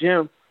do in the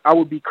gym, I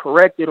would be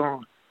corrected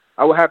on.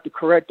 I would have to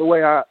correct the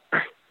way I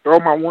throw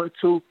my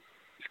 1-2,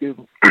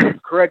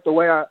 correct the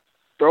way I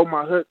throw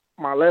my hook,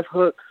 my left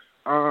hook.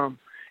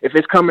 If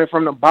it's coming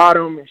from the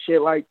bottom and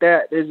shit like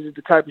that, this is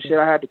the type of shit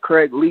I had to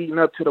correct leading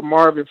up to the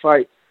Marvin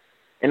fight.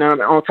 And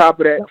on top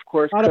of that, of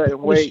course,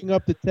 cutting weight. Pushing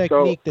up the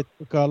technique that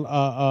took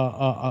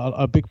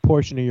a big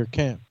portion of your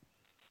camp.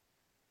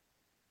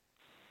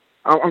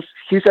 Can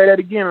you say that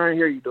again? I didn't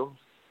hear you, though.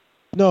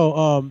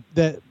 No,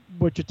 that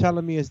what you're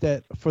telling me is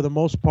that for the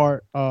most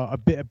part, a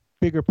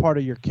bigger part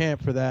of your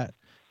camp for that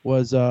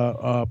was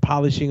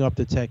polishing up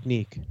the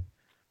technique.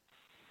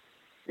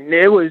 And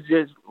it was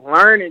just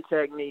learning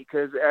technique,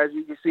 because as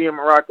you can see in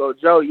Morocco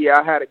Joe,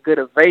 I had a good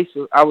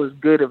evasive. I was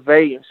good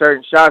evading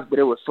certain shots, but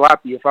it was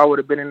sloppy. If I would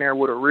have been in there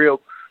with a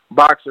real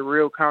boxer,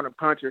 real counter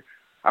puncher,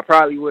 I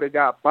probably would have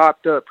got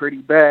bopped up pretty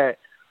bad.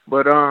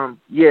 But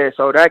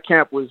so that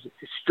camp was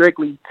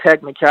strictly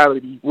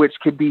technicality, which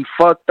could be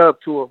fucked up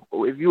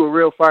if you a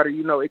real fighter,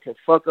 it can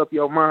fuck up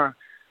your mind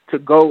to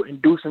go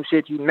and do some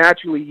shit you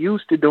naturally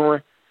used to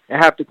doing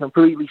and have to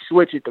completely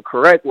switch it the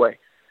correct way.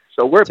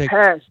 So we're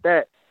past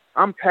that.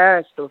 I'm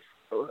past the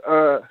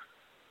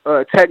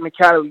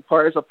technicality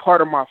part. It's a part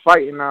of my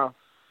fighting now.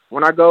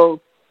 When I go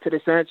to the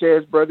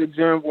Sanchez brother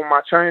gym with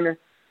my trainer,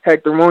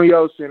 Hector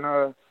Munoz,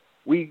 and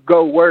we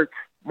go work,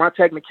 my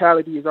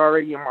technicality is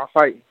already in my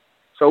fighting.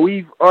 So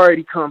we've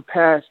already come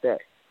past that.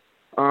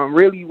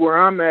 Really where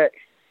I'm at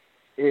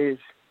is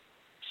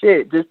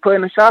just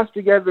putting the shots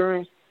together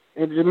and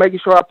just making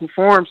sure I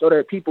perform so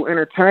that people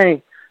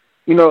entertain.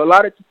 A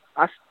lot of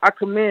I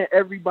commend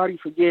everybody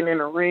for getting in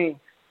the ring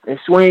and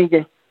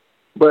swinging.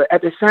 But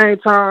at the same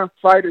time,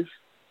 fighters,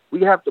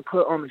 we have to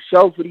put on the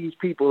show for these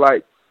people.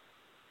 Like,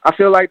 I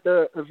feel like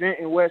the event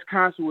in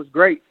Wisconsin was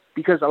great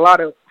because a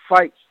lot of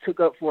fights took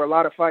up for a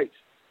lot of fights.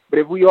 But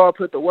if we all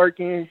put the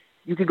work in,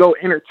 you could go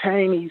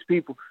entertain these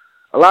people.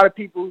 A lot of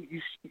people,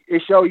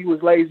 it show you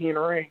was lazy in the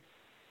ring.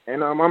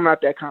 And I'm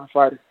not that kind of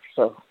fighter.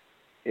 So,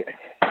 yeah.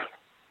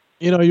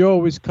 You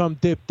always come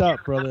dipped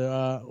up,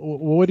 brother.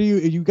 What do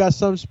you got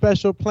something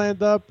special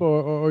planned up,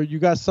 or you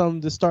got something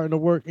that's starting to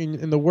work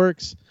in the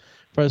works?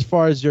 For as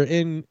far as your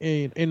in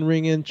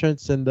ring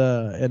entrance and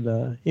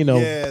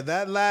Yeah,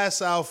 that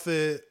last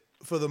outfit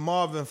for the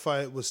Marvin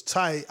fight was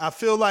tight. I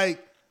feel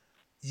like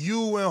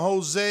you and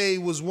Jose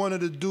was one of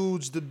the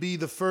dudes to be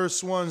the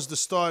first ones to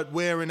start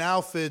wearing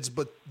outfits,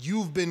 but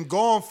you've been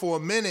gone for a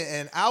minute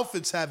and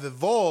outfits have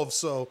evolved.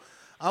 So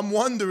I'm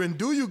wondering,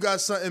 do you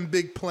got something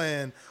big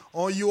planned?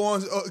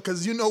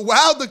 Because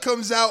Wilder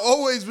comes out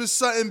always with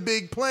something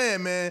big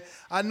planned, man.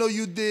 I know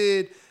you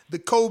did the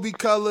Kobe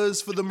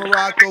colors for the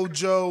Morocco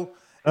Joe.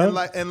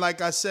 And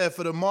like I said,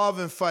 for the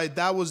Marvin fight,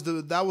 that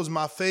was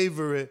my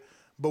favorite.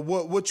 But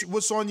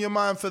what's on your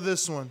mind for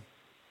this one?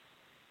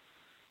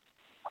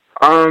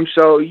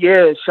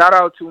 Shout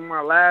out to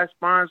my last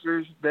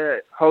sponsors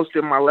that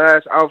hosted my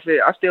last outfit.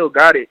 I still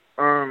got it.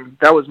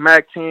 That was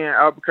Mac 10,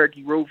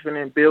 Albuquerque Roofing,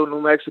 and Bill,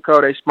 New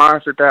Mexico. They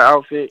sponsored that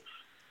outfit,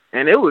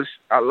 and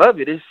I love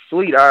it. It's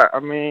sweet. I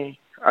mean,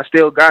 I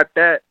still got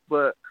that,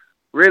 but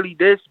really,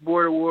 this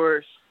Border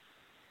Wars.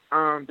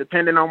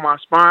 Depending on my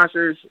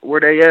sponsors, where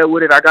they at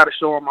with it, I got to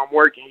show them I'm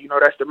working.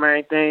 That's the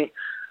main thing.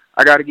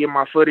 I got to get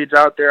my footage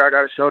out there. I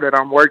got to show that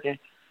I'm working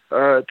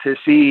to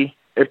see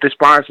if the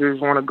sponsors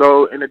want to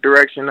go in the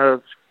direction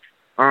of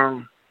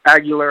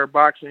Aguilar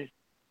Boxing,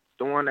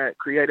 the one that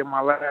created my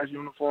last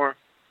uniform.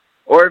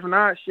 Or if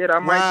not, I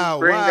might just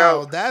bring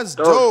out. That's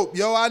dope.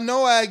 Yo, I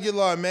know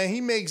Aguilar, man. He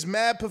makes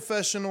mad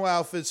professional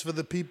outfits for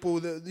the people,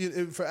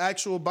 for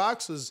actual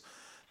boxers.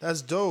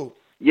 That's dope.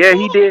 Yeah,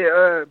 he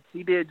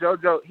did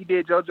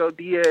Jojo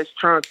Diaz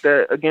trunk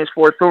against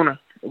Fortuna.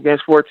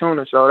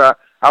 So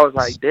I was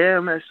like,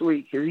 damn, that's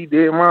sweet, because he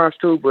did mine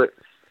too. But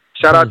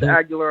shout out to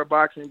Aguilar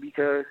Boxing,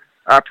 because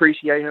I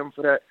appreciate him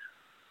for that.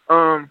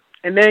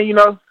 And then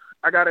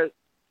I gotta,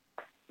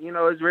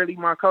 it's really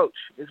my coach.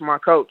 It's my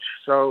coach.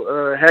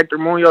 So Hector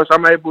Munoz,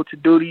 I'm able to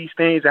do these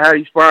things and have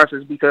these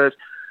sponsors because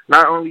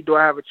not only do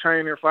I have a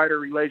trainer-fighter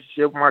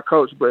relationship with my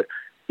coach, but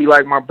he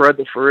like my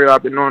brother for real.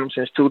 I've been knowing him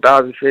since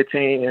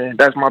 2015, and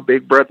that's my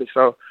big brother.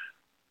 So,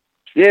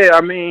 yeah, I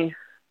mean,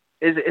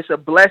 it's a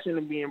blessing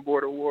to be in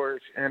Border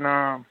Wars. And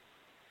I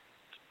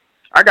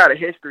got a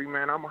history,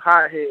 man. I'm a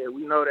hothead.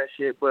 We know that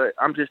shit, but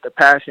I'm just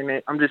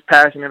passionate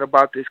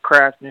about this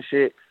craft and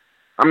shit.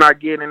 I'm not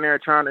getting in there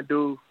trying to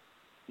do,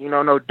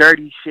 no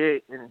dirty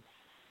shit and,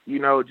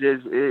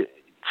 just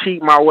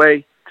cheat my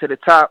way to the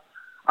top.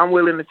 I'm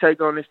willing to take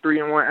on this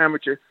 3-1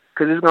 amateur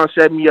because it's going to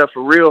set me up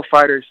for real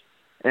fighters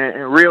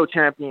and real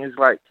champions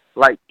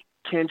like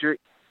Kendrick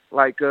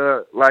like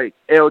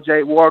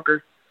L.J.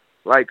 Walker,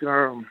 like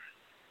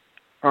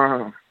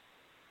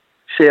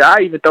shit.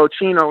 I even throw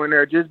Chino in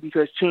there just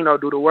because Chino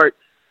do the work.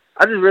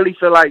 I just really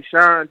feel like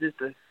Sean just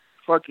a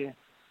fucking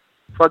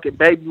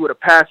baby with a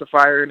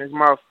pacifier in his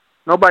mouth.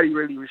 Nobody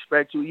really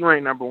respects you. You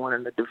ain't number one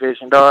in the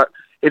division, dog.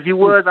 If you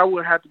was, I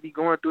wouldn't have to be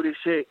going through this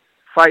shit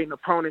fighting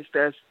opponents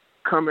that's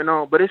coming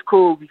on. But it's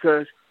cool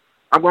because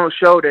I'm gonna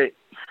show it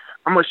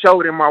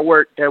in my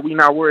work that we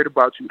not worried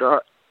about you,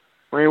 dog.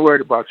 We ain't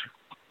worried about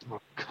you.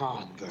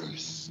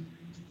 Converse.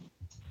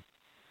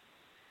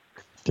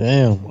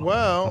 Damn.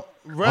 Well,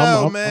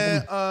 Rel, I'm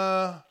man,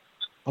 gonna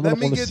let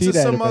me wanna get see to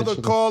that some other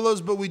eventually.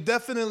 callers, but we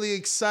definitely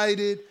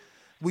excited.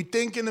 We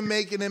thinking of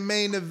making a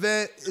main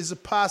event is a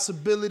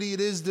possibility.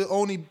 It is the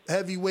only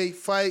heavyweight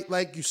fight,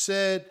 like you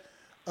said.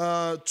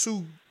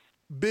 Two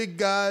big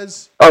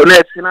guys. Oh,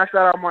 Ness, can I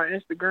shout out my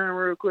Instagram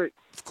real quick?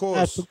 Of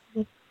course.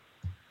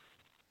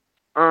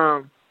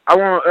 I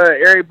want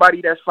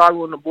everybody that's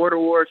following the Border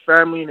Wars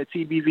family and the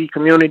TBV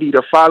community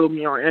to follow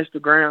me on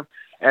Instagram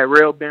at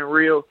Real Been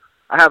Real.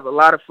 I have a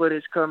lot of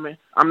footage coming.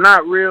 I'm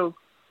not real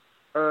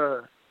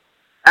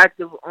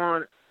active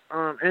on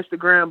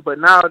Instagram, but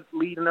now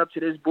leading up to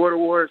this Border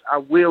Wars, I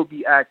will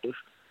be active.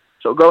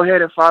 So go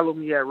ahead and follow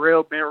me at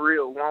Real Been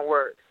Real, one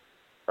word.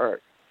 All right.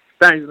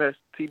 Thanks, Ness,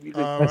 TBV.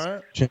 All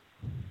right.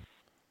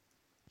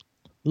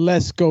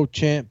 Let's go,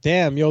 champ.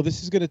 Damn, yo,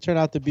 this is gonna turn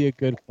out to be a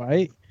good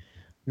fight.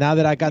 Now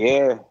that I got He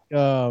you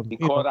called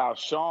know, out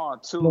Sean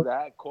too.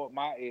 That caught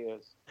my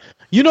ears.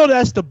 you know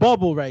that's the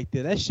bubble right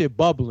there. That shit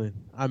bubbling.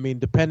 I mean,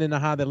 depending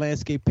on how the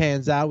landscape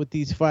pans out with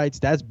these fights,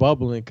 that's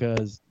bubbling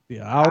because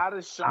How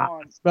does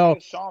Sean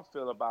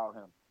feel about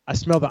him? I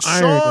smell the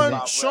iron. in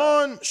it.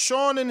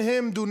 Sean and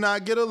him do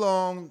not get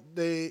along.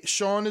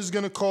 Sean is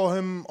gonna call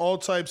him all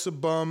types of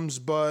bums,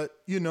 but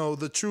you know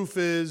the truth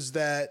is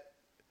that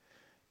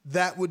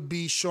would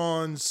be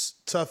Sean's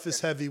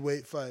toughest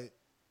heavyweight fight.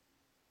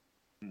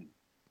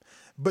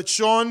 But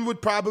Sean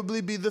would probably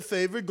be the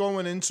favorite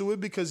going into it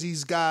because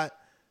he's got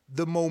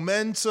the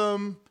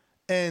momentum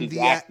and He's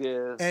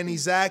active.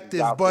 he's active.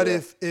 He's out But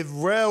there. if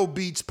Rel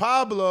beats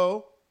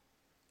Pablo,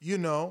 you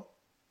know,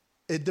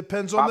 it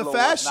depends on Pablo the was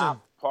fashion.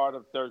 not part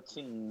of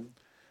 13.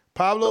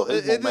 Pablo, So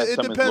his it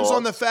momentum is depends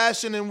on the lost.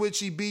 fashion in which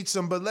he beats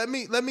him. But let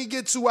me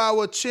get to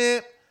our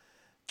champ,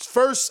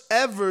 first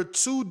ever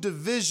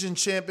 2-division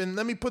champion.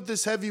 Let me put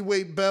this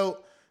heavyweight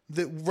belt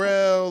that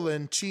Rel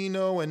and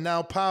Chino and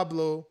now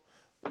Pablo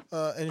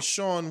and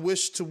Sean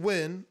wish to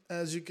win.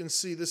 As you can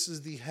see, this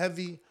is the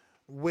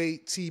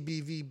heavyweight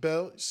TBV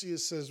belt. You see it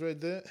says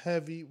right there,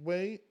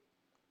 heavyweight.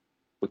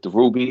 With the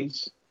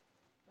rubies.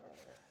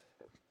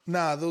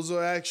 Nah, those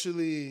are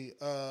actually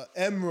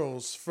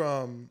emeralds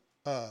from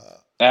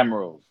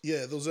Emerald.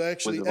 Yeah, those are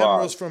actually With the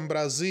emeralds vase. from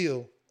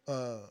Brazil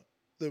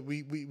that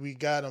we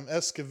got them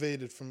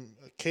excavated from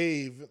a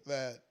cave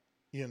that,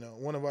 you know,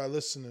 one of our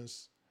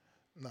listeners.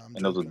 Nah, I'm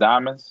And those joking. are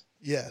diamonds?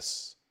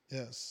 Yes.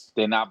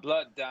 They're not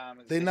blood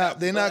diamonds. They're not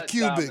blood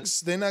cubics.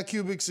 diamonds. They're not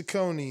cubic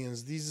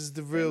zirconians. These is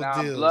the real They're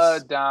not deals.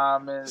 blood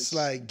diamonds. It's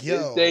like,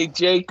 This yo. day,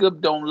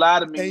 Jacob, don't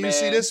lie to me, And man. you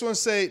see this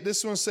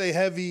one say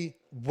heavy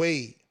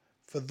weight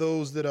for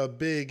those that are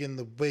big in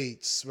the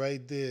weights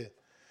right there.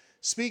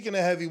 Speaking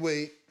of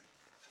heavyweight,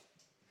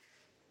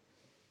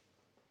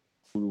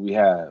 Who do we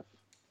have?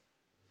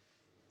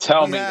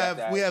 Tell me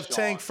we have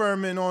Tank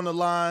Furman on the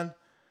line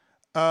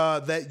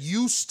that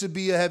used to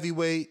be a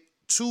heavyweight,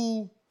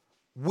 2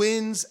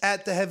 wins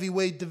at the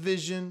heavyweight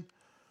division,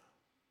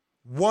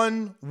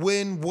 1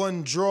 win,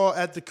 1 draw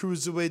at the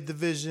cruiserweight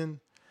division,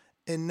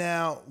 and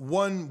now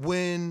 1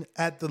 win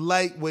at the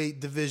light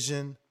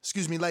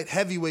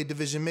heavyweight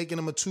division, making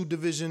him a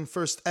 2-division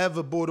first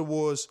ever Border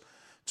Wars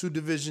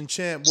 2-division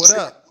champ. What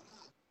up?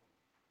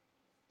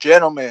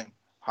 Gentlemen,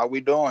 how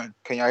we doing?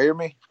 Can y'all hear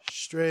me?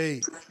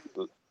 Straight.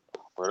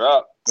 What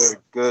up?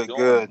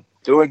 Good.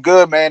 Doing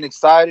good, man.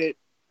 Excited.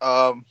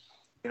 You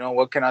know,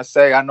 what can I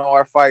say? I know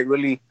our fight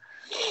really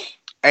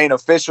ain't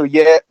official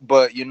yet,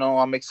 but you know,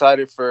 I'm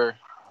excited for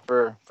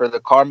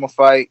the Karma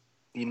fight.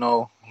 You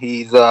know,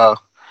 he's like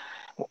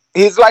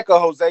a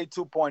Jose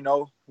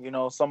 2.0, you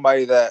know,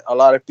 somebody that a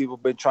lot of people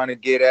been trying to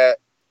get at.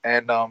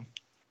 And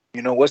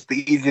you know, what's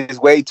the easiest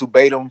way to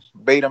bait him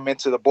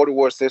into the Border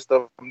War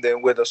system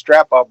than with a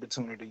strap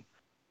opportunity,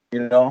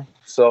 you know?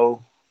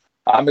 So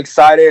I'm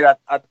excited.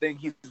 I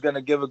think he's going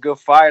to give a good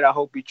fight. I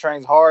hope he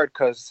trains hard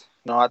because,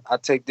 you know, I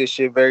take this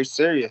shit very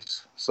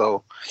serious.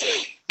 So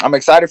I'm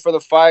excited for the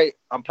fight.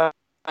 I'm planning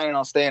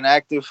on staying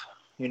active,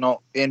 you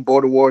know, in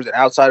Border Wars and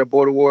outside of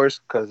Border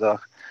Wars because,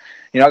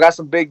 you know, I got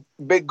some big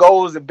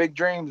goals and big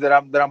dreams that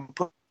I'm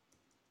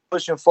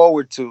pushing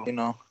forward to, you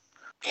know.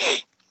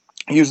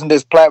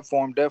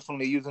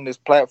 Definitely using this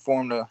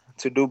platform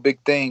to do big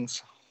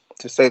things,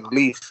 to say the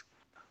least.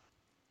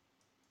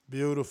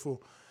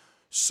 Beautiful.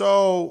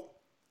 So,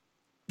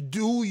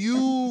 do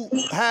you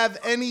have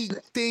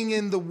anything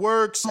in the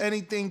works,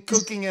 anything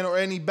cooking, or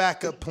any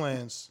backup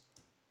plans?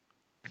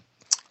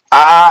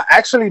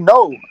 Actually,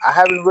 no. I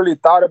haven't really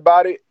thought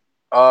about it.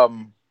 I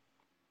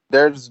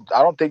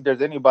don't think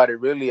there's anybody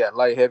really at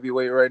light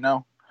heavyweight right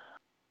now.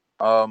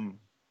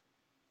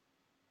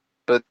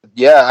 But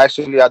yeah,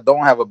 actually, I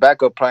don't have a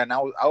backup plan. I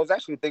was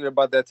actually thinking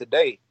about that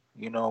today.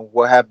 You know,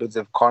 what happens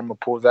if Karma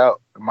pulls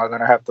out? Am I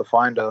gonna have to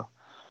find a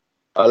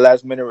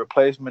last minute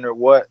replacement or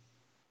what?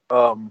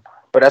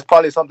 But that's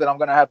probably something I'm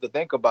gonna have to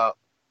think about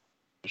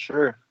for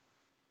sure.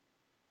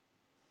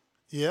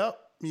 Yep.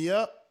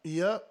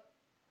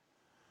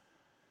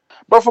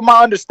 But from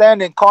my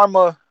understanding,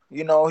 Karma,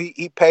 you know,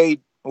 he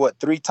paid what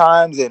 3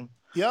 times, and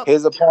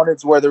his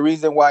opponents were the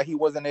reason why he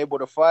wasn't able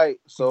to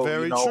fight. So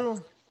Very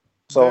true.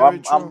 So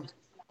Very I'm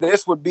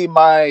this would be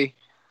my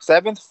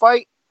 7th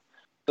fight.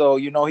 So,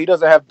 you know, he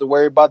doesn't have to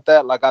worry about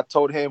that. Like I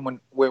told him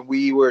when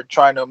we were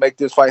trying to make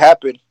this fight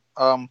happen,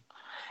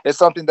 it's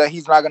something that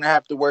he's not gonna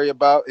have to worry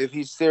about. If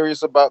he's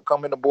serious about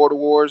coming to Border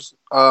Wars,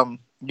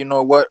 you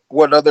know,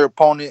 what other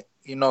opponent,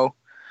 you know,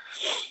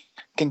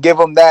 can give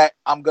him that,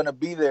 I'm gonna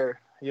be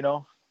there, you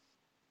know.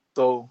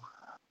 So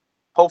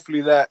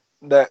hopefully that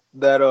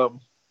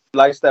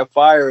lights that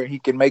fire and he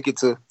can make it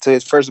to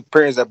his first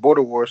appearance at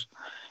Border Wars,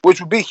 which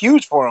would be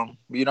huge for him,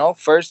 you know.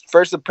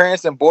 First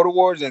appearance in Border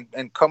Wars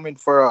and coming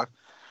for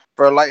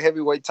a light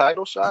heavyweight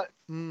title shot.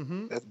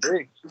 Mm-hmm. That's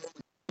big.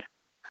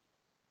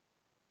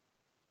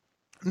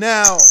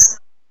 Now,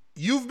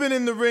 you've been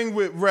in the ring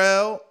with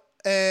Rel,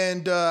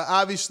 and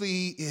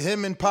obviously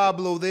him and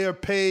Pablo, they're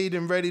paid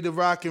and ready to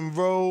rock and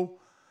roll.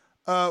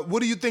 What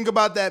do you think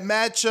about that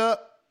matchup?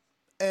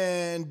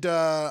 And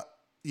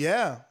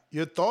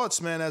your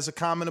thoughts, man, as a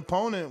common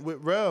opponent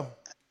with Rel.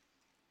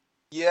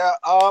 Yeah,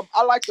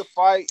 I like the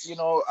fight. You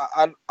know,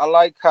 I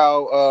like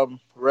how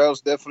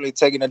Rel's definitely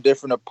taking a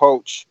different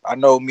approach. I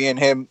know me and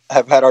him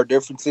have had our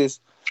differences,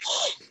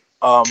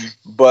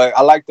 but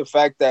I like the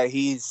fact that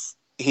he's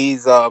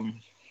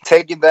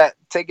taking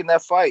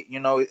that fight. You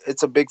know,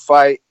 it's a big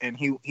fight, and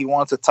he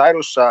wants a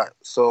title shot.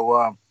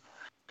 So,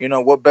 you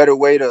know, what better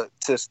way to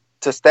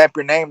stamp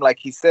your name, like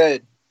he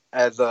said,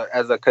 as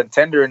a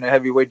contender in the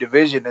heavyweight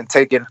division, and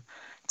taking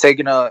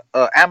a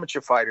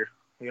amateur fighter.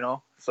 You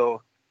know,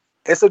 so.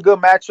 It's a good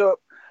matchup.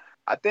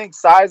 I think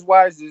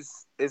size-wise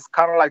is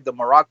kind of like the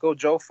Morocco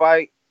Joe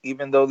fight,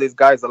 even though this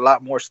guy's a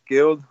lot more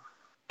skilled.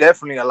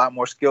 Definitely a lot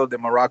more skilled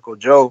than Morocco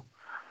Joe.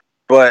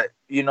 But,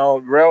 you know,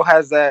 Rel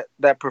has that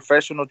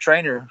professional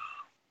trainer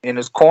in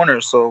his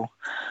corner. So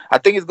I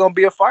think it's going to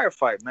be a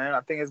firefight, man.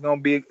 I think it's going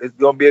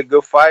to be a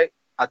good fight.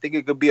 I think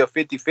it could be a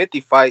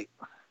 50-50 fight.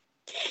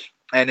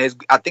 And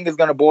I think it's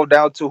going to boil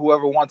down to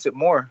whoever wants it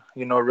more.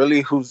 You know,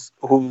 really who's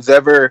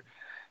ever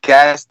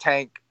gas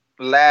tank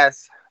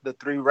last the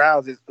 3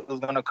 rounds is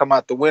going to come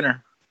out the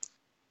winner.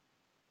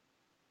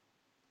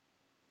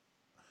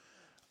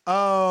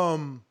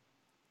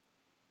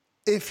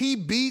 If he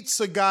beats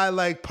a guy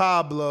like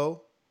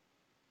Pablo,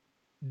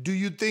 do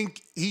you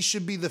think he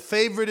should be the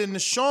favorite in the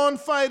Sean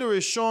fight, or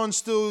is Sean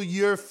still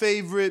your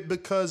favorite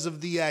because of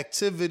the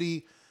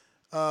activity,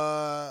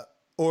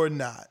 or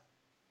not?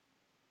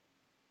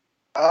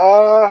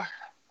 I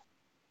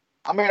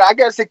mean, I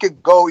guess it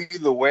could go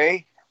either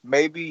way.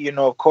 Maybe, you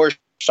know, of course,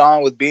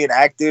 Sean was being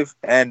active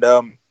and,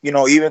 you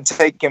know, even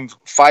taking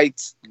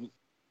fights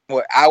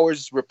with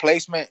hours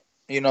replacement,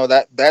 you know,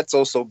 that's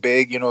also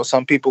big. You know,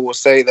 some people will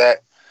say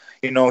that,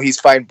 you know, he's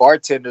fighting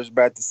bartenders,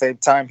 but at the same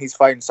time, he's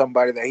fighting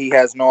somebody that he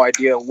has no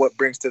idea what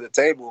brings to the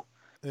table.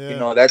 Yeah. You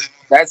know,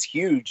 that's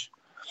huge.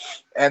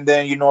 And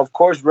then, you know, of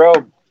course,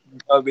 Rel,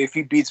 if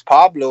he beats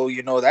Pablo,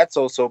 you know, that's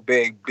also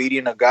big.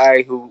 Beating a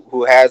guy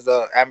who has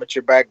an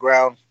amateur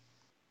background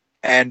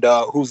and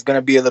who's going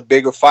to be the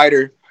bigger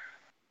fighter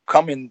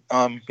coming,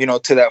 you know,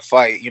 to that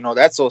fight, you know,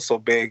 that's also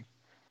big.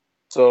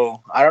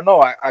 So I don't know.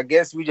 I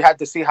guess we have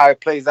to see how it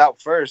plays out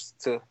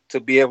first to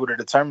be able to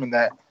determine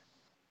that.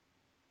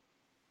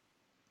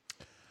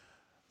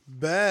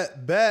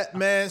 Bet,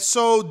 man.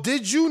 So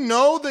did you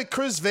know that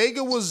Chris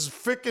Vega was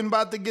freaking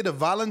about to get a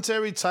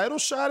voluntary title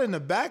shot in the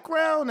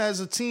background as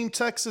a Team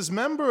Texas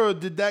member, or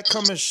did that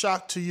come as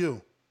shock to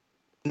you?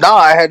 No,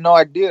 I had no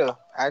idea.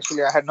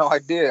 Actually, I had no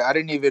idea. I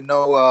didn't even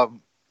know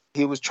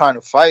he was trying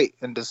to fight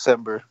in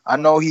December. I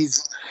know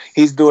he's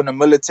doing a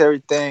military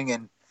thing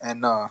and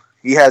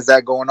he has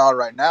that going on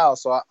right now.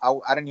 So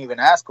I didn't even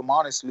ask him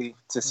honestly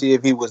to see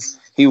if he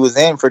was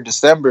in for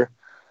December.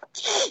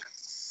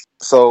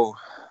 So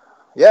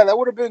yeah, that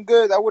would have been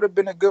good. That would have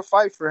been a good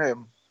fight for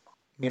him.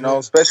 You know,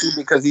 especially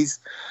because he's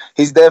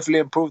definitely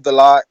improved a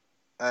lot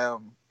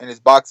in his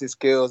boxing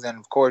skills, and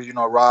of course, you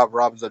know,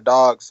 Rob's a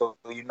dog, so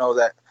you know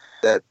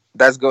that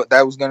was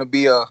going to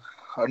be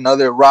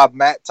another Rob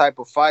Matt type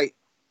of fight.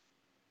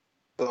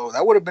 So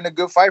that would have been a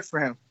good fight for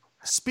him.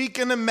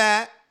 Speaking of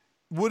Matt,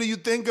 what do you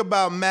think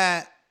about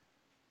Matt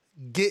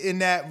getting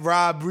that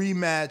Rob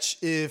rematch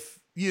if,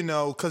 you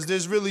know, because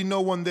there's really no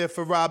one there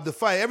for Rob to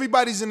fight.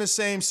 Everybody's in the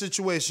same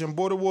situation.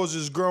 Border Wars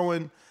is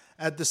growing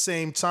at the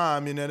same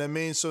time, you know what I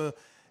mean? So,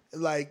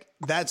 like,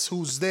 that's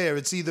who's there.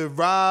 It's either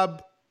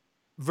Rob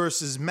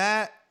versus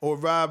Matt or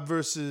Rob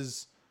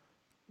versus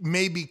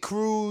maybe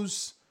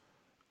Cruz,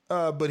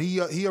 but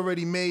he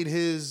already made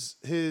his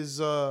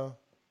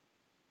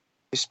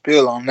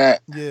spill on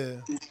that.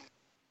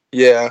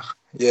 Yeah.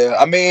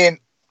 I mean,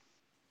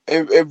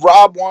 if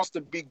Rob wants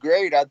to be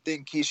great, I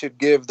think he should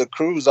give the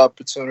Cruz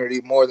opportunity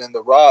more than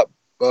the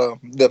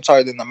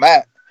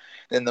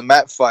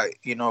Matt fight.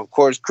 You know, of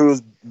course,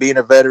 Cruz being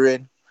a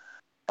veteran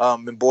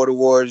in Border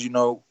Wars, you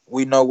know,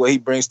 we know what he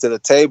brings to the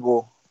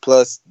table.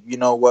 Plus, you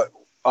know what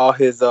all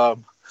his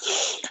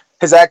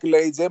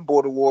accolades in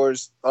Border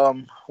Wars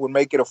would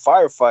make it a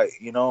firefight.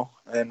 You know,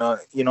 and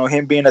you know,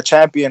 him being a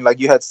champion, like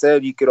you had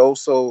said, you could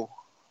also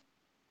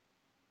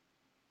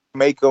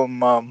make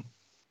him.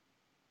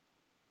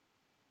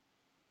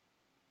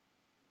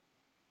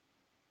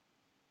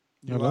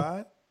 You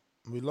alright?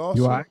 We lost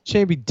You him. alright?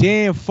 Champ,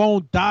 damn,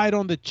 phone died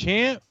on the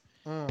champ.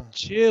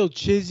 Chill,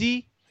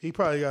 Chizzy. He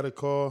probably got a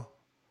call.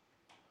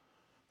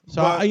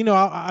 So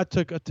I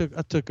took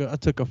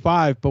a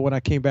 5, but when I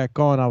came back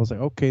on, I was like,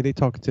 okay, they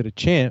talking to the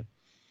champ.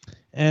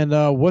 And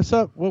what's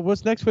up?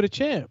 What's next for the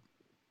champ?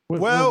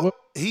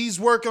 He's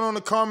working on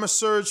the Karma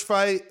Surge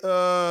fight,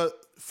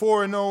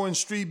 4-0 in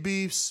street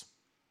beefs.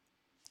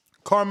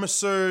 Karma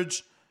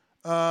Surge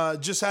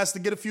just has to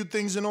get a few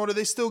things in order.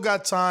 They still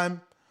got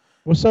time.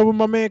 What's up with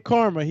my man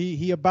Karma?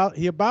 He about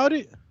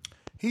it?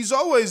 He's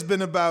always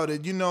been about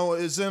it. You know,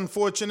 it's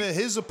unfortunate.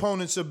 His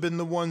opponents have been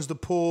the ones that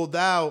pulled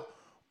out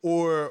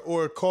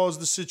or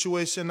caused the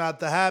situation not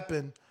to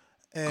happen.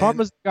 And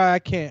Karma's the guy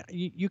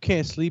you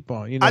can't sleep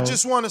on. You know, I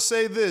just want to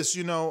say this.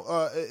 You know,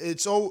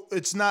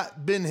 it's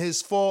not been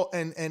his fault,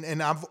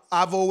 and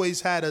I've always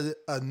had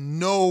a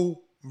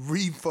no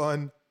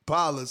refund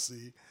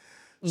policy.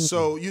 Mm-hmm.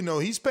 So you know,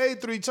 he's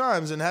paid 3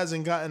 times and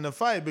hasn't gotten a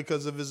fight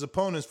because of his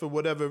opponents for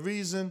whatever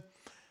reason.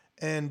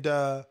 And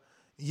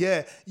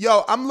yeah,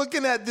 yo, I'm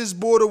looking at this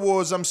Border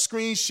Wars. I'm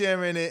screen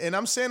sharing it, and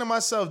I'm saying to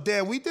myself,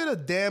 damn, we did a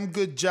damn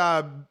good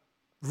job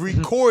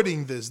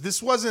recording this.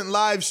 This wasn't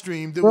live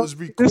streamed. It was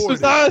recorded. This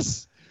was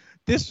us.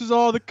 This was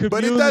all the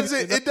community. But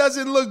it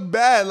doesn't look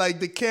bad.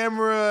 Like the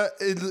camera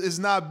is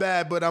not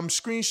bad, but I'm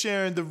screen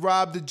sharing the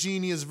Rob the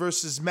Genius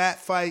versus Matt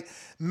fight.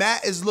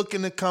 Matt is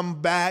looking to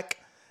come back,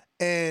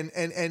 and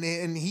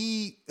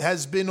he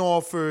has been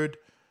offered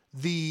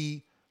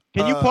the.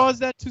 Can you pause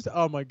that too?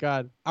 Oh my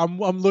God, I'm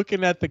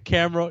looking at the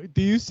camera.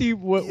 Do you see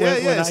what? Yeah,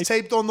 it's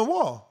taped on the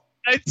wall.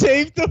 I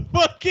taped the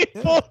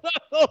fucking phone on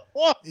the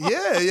wall.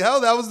 Yeah,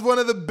 yo, that was one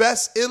of the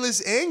best,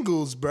 illest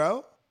angles,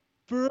 bro.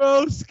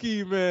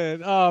 Broski,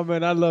 man. Oh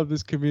man, I love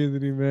this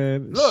community,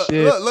 man.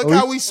 Look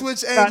how we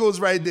switch angles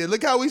right there.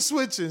 Look how we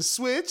switching.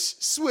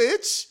 Switch.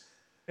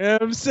 You know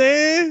what I'm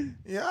saying?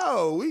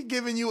 Yo, we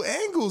giving you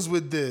angles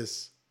with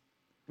this.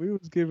 We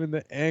was giving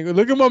the angle.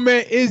 Look at my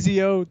man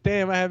Izzy. Oh,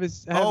 damn, I haven't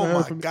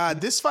heard from God,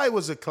 this fight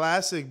was a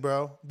classic,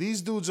 bro.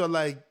 These dudes are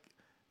like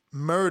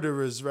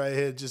murderers right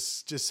here,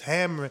 just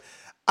hammering.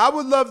 I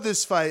would love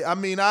this fight. I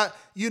mean,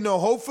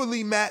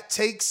 hopefully Matt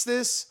takes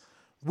this.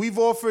 We've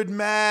offered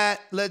Matt.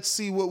 Let's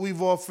see what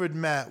we've offered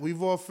Matt.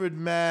 We've offered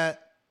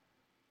Matt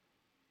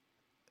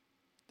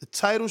the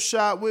title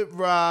shot with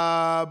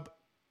Rob.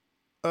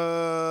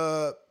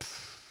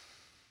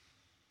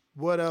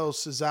 What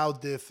else is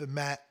out there for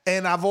Matt?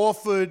 And I've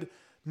offered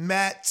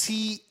Matt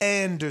T.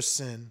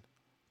 Anderson.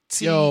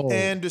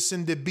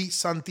 Anderson to beat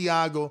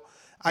Santiago.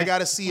 I got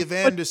to see if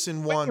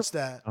Anderson wants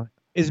that.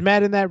 Is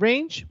Matt in that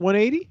range?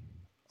 180?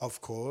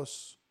 Of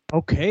course.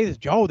 Okay,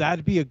 Joe,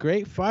 that'd be a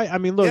great fight. I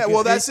mean, look. Yeah,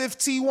 well, that's if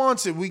T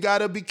wants it. We got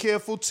to be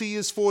careful. T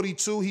is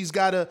 42. He's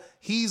got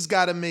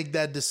to make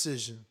that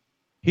decision.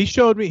 He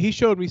showed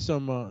me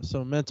some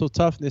mental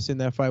toughness in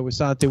that fight with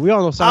Santi. We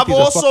all know Santi's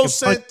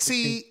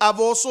I've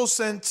also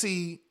sent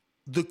T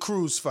the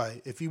Cruz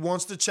fight. If he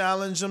wants to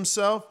challenge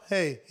himself,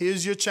 hey,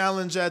 here's your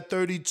challenge at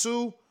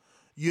 32,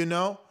 you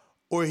know,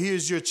 or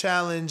here's your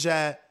challenge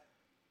at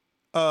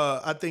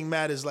I think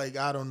Matt is like,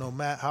 I don't know,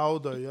 Matt, how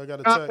old are you? I got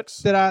a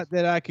text that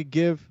I could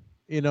give,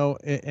 you know,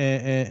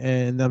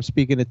 and I'm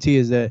speaking to T,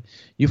 is that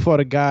you fought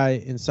a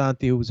guy in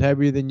Santi who was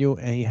heavier than you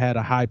and he had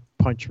a high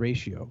punch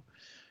ratio.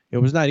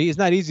 It's not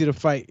easy to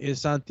fight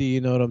Santi, you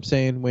know what I'm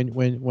saying,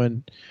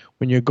 when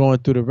you're going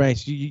through the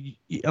ranks. You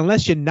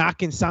unless you're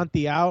knocking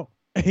Santi out,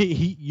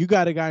 you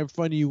got a guy in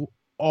front of you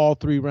all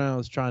 3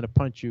 rounds trying to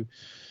punch you.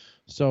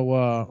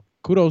 So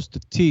kudos to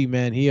T,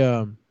 man.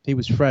 He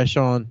was fresh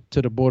on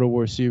to the Border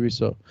War series.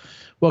 So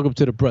welcome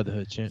to the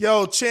Brotherhood, champ.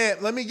 Yo,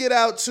 champ, let me get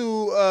out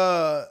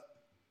to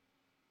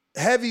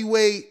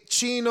heavyweight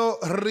Chino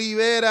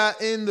Rivera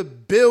in the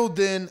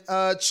building.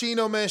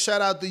 Chino, man,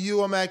 shout out to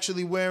you. I'm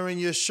actually wearing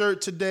your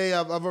shirt today.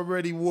 I've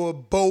already wore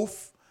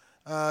both.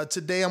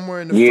 Today I'm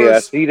wearing the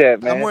first. I see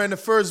that, man. I'm wearing the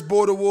first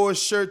Border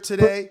Wars shirt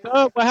today.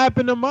 What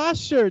happened to my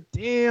shirt?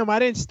 Damn, I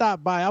didn't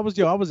stop by. I was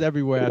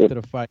everywhere after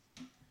the fight.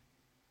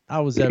 I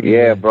was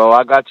everywhere. Yeah, bro.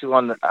 I got you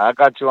on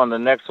the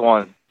next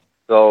one.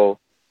 So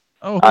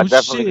I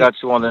definitely got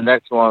you on the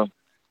next one.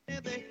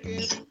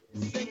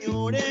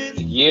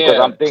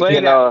 Yeah, I'm thinking, play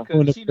that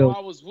because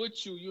I was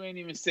with you. You ain't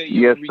even say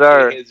yes,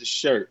 sir. Here's a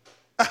shirt.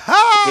 Yo,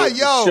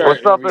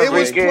 what's up, it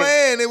was Enrique?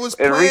 planned. It was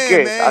planned,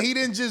 Enrique, man. He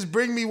didn't just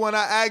bring me when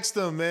I asked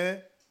him, man.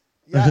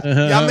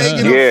 Y'all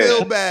making him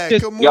feel bad.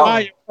 Come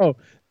on.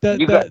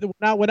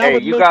 When I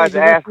would you look guys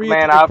at ask,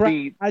 man,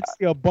 I'd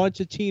see a bunch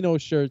of Chino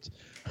shirts.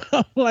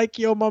 I'm like,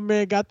 yo, my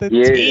man got the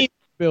team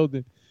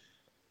building.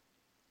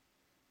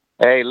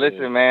 Hey,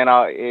 listen, man.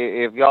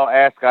 If y'all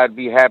ask, I'd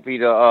be happy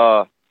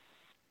to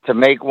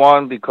make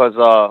one because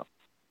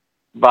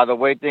by the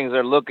way things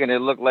are looking,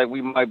 it looked like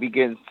we might be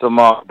getting some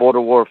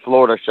Border War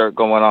Florida shirt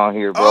going on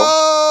here, bro.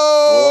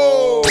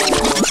 Oh,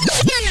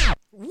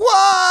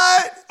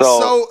 what?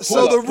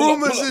 So the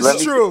rumors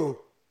is true.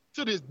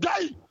 To this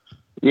day.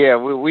 Yeah,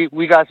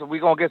 we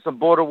gonna get some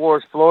Border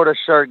Wars Florida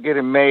shirt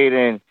getting made,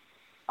 and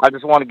I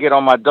just want to get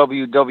on my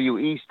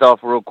WWE stuff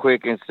real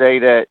quick and say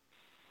that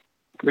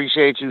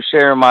appreciate you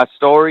sharing my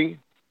story,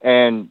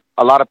 and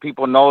a lot of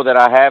people know that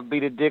I have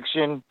beat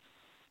addiction.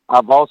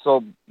 I've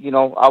also,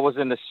 I was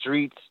in the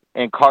streets,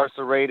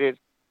 incarcerated.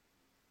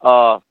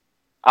 I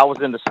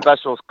was in the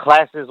special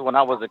classes when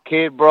I was a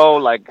kid, bro.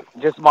 Like,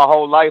 just my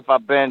whole life,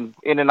 I've been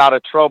in and out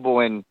of trouble,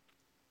 and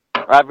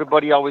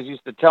everybody always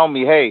used to tell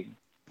me, hey,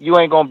 you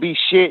ain't gonna be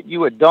shit,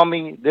 you a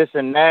dummy, this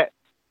and that,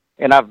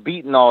 and I've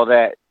beaten all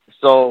that.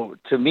 So,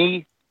 to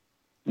me,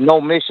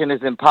 no mission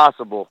is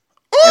impossible,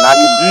 and I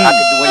can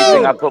do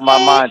anything I put my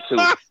mind to.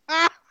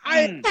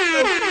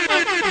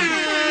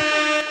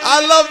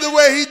 I love the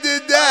way he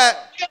did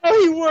that.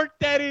 He worked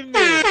that in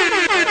there.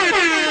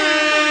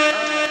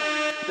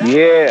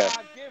 Yeah.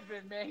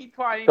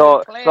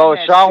 So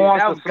Sean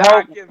wants to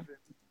smoke.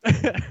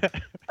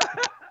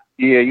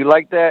 Yeah, you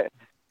like that?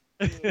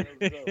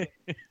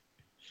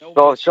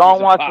 So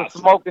Sean wants to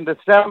smoke in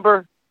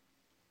December.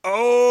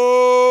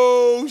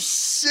 Oh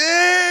shit!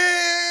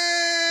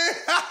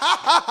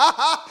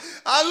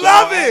 I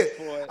love it.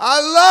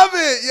 I love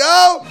it,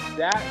 yo.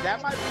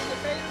 That might be the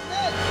main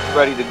event.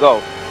 Ready to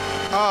go.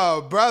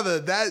 Oh, brother,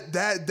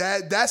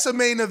 that's a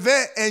main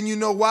event, and you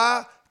know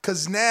why?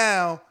 Because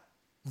now,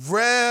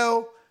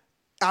 Rel,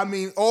 I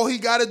mean, all he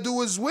got to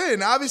do is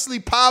win. Obviously,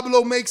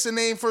 Pablo makes a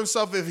name for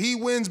himself if he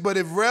wins, but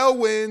if Rel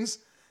wins,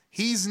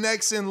 he's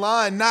next in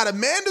line. Not a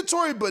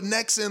mandatory, but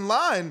next in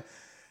line.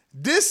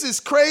 This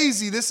is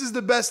crazy. This is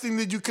the best thing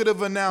that you could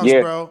have announced,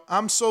 bro.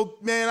 I'm so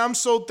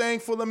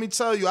thankful. Let me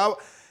tell you,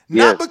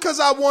 not because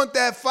I want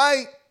that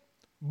fight.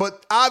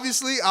 But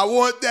obviously, I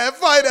want that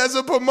fight as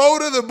a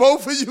promoter. The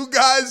both of you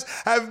guys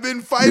have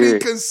been fighting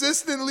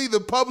consistently.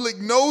 The public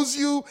knows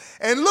you.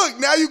 And look,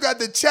 now you got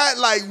the chat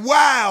like,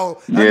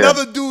 wow.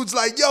 Another dude's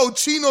like, yo,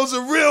 Chino's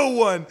a real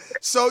one.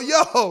 So,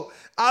 yo,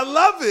 I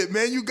love it,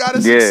 man. You got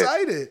us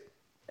excited.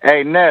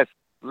 Hey, Ness,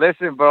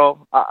 listen,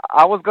 bro.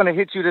 I was going to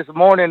hit you this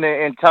morning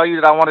and tell you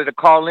that I wanted to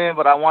call in,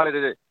 but I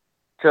wanted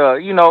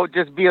to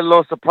just be a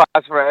little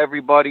surprise for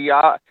everybody.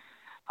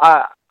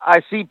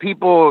 I see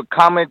people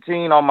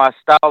commenting on my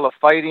style of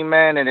fighting,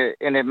 man, and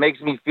it makes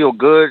me feel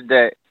good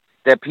that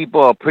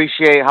people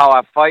appreciate how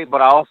I fight,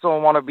 but I also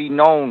want to be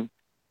known,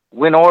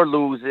 win or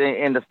lose,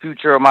 in the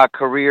future of my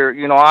career.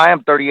 I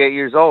am 38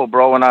 years old,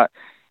 bro, and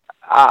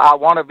I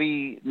want to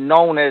be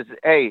known as,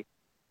 hey,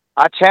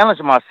 I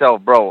challenge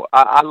myself, bro.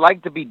 I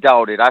like to be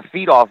doubted. I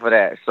feed off of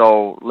that,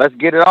 so let's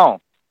get it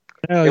on.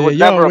 It was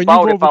never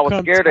about if I was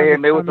scared of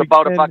him. It was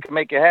about if I could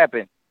make it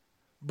happen.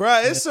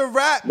 Bruh, it's a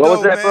wrap, what though,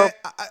 was that, man.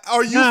 bro?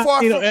 Are you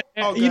far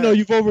from...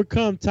 you've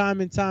overcome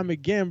time and time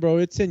again, bro.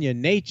 It's in your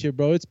nature,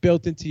 bro. It's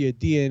built into your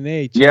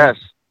DNA. Yes.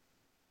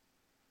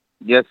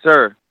 Yes,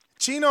 sir.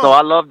 Chino, so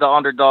I love the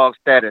underdog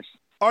status.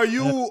 Are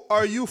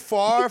you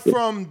far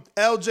from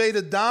LJ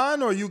to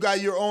Don, or you got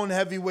your own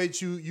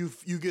heavyweights you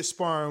get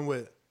sparring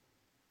with?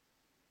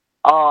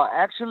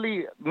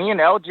 Actually, me and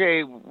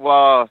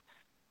LJ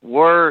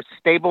we're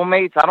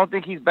stablemates. I don't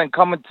think he's been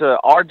coming to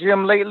our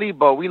gym lately,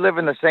 but we live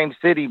in the same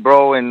city,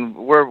 bro, and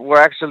we're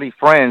actually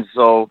friends.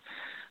 So,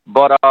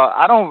 but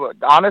I don't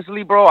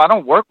honestly, bro. I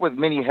don't work with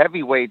many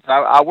heavyweights.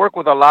 I work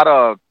with a lot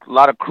of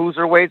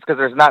cruiserweights because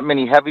there's not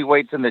many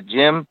heavyweights in the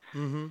gym.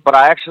 Mm-hmm. But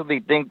I actually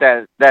think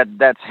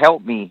that's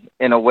helped me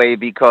in a way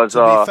because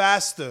to be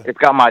faster. It's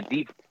got my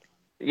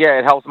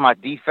it helps my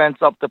defense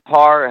up to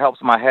par. It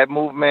helps my head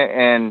movement,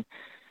 and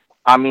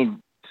I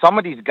mean some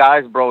of these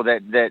guys, bro,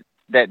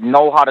 that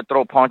know how to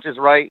throw punches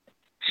right,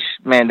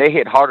 man, they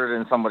hit harder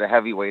than some of the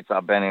heavyweights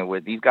I've been in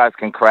with. These guys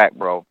can crack,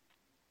 bro.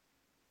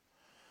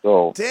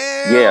 So,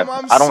 damn,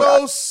 I'm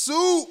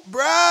so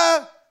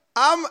bruh.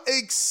 I'm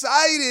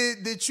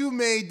excited that you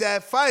made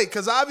that fight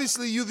because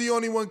obviously you the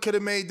only one could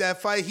have made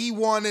that fight. He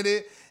wanted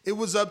it. It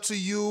was up to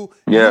you.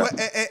 Yeah.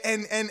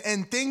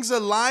 And things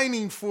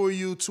aligning for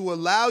you to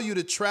allow you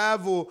to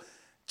travel.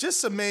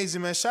 Just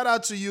amazing, man. Shout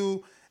out to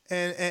you.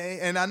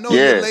 And I know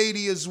your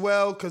lady as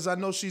well, because I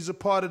know she's a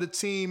part of the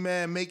team,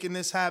 man, making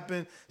this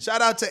happen.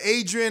 Shout out to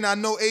Adrian. I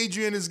know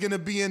Adrian is going to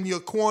be in your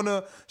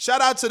corner.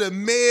 Shout out to the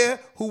mayor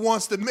who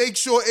wants to make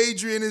sure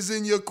Adrian is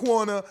in your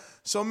corner.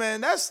 So,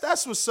 man, that's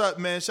what's up,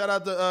 man. Shout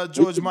out to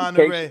George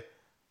Monterey.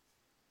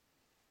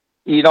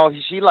 She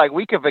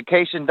we could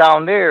vacation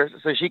down there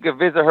so she could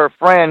visit her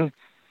friend.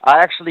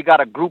 I actually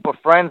got a group of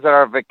friends that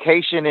are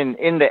vacationing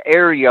in the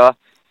area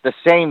the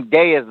same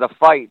day as the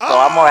fight, so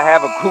I'm gonna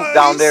have a group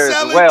down there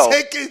as well.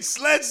 Tickets,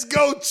 let's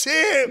go,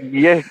 champ!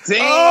 Yeah,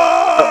 Mission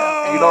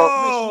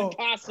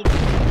Impossible.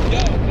 Yo,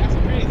 that's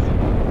crazy.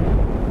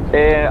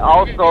 And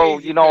also,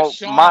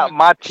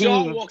 my team.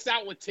 Sean walks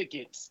out with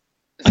tickets.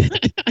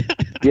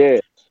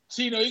 Yeah.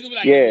 Chino, you can be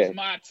like, Yeah. it was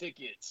my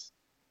tickets.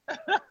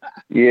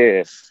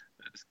 Yeah.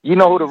 You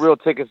know who the real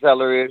ticket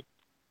seller is.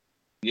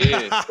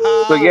 Yeah.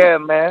 So yeah,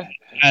 man.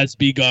 Has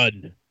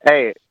begun.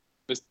 Hey,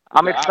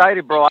 I'm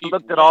excited, bro. I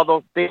looked at all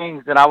those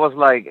things and I was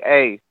like,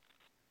 hey,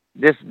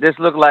 this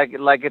looked like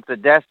it's a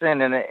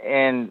destined,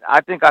 and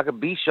I think I could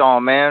beat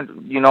Sean,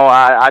 man. You know,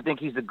 I think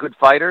he's a good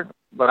fighter,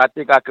 but I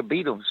think I could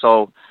beat him.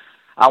 So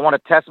I want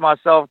to test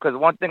myself, because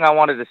one thing I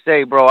wanted to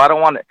say, bro, I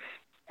don't want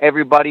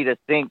everybody to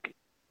think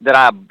that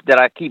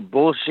I keep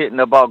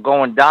bullshitting about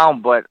going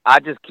down, but I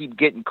just keep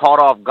getting caught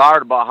off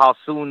guard about how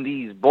soon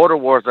these border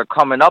wars are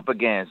coming up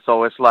again.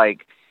 So it's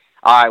like,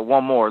 all right,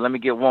 one more. Let me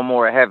get one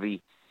more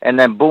heavy. And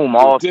then boom,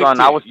 all of a sudden,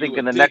 I was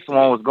thinking the next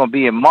one was going to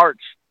be in March,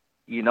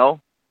 you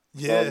know?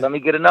 Yeah. So let me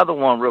get another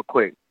one real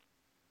quick.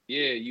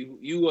 Yeah,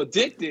 you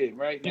addicted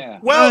right now.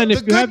 Well, and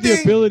if you have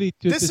the ability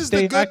to this is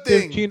stay the good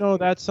active, thing. Chino,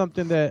 that's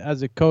something that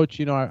as a coach,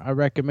 you know, I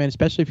recommend,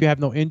 especially if you have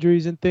no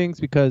injuries and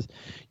things, because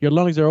your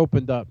lungs are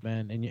opened up,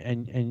 man,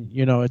 and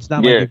you know, it's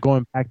not like you're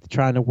going back to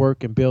trying to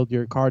work and build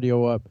your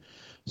cardio up.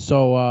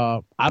 So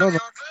I don't know,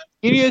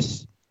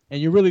 genius, and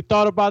you really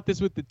thought about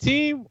this with the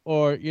team,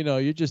 or you know,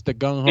 you're just a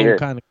gung ho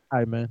kind of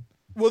guy, man.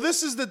 Well,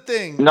 this is the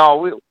thing.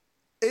 No,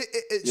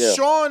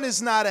 Sean is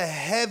not a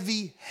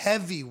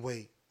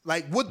heavyweight.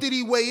 Like, what did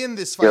he weigh in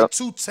this fight?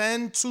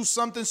 210, 2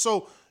 something.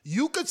 So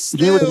you could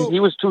still.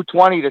 He was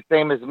 220, the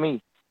same as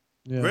me.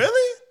 Yeah.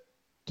 Really?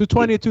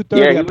 220 or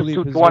 230, Yeah, he I was believe.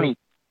 220.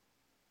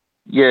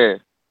 Yeah.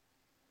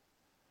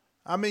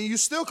 I mean, you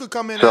still could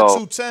come in at So-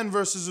 210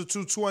 versus a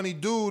 220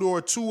 dude, or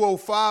a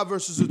 205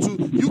 versus a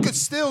 2. You could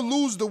still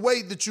lose the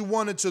weight that you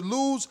wanted to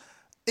lose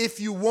if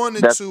you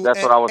wanted to,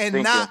 That's what I was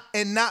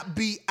thinking. not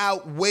be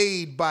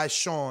outweighed by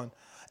Sean.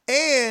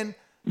 And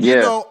you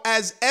Yeah. know,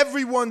 as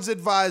everyone's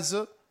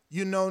advisor,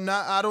 you know,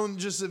 I don't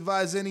just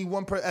advise any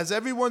one person. As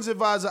everyone's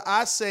advisor,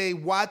 I say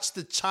watch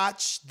the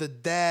Chach the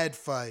Dad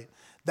fight.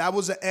 That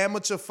was an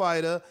amateur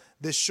fighter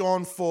that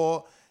Sean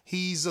fought.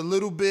 He's a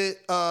little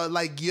bit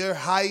like your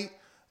height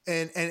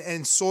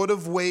and sort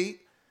of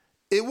weight.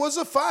 It was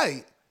a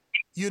fight.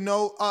 You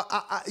know,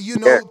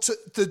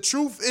 the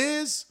truth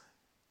is,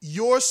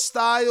 your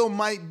style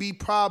might be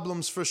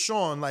problems for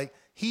Sean. Like,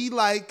 he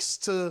likes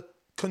to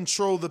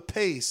control the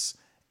pace,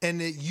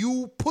 and that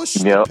you push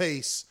the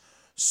pace.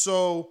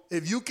 So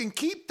if you can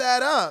keep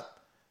that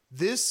up,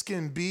 this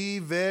can be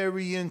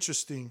very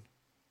interesting.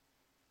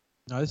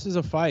 No, this is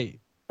a fight.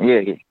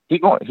 Yeah, he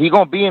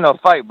gonna be in a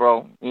fight,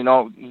 bro. You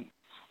know,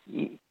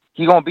 he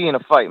gonna be in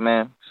a fight,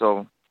 man.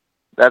 So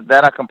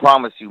that I can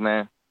promise you,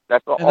 man.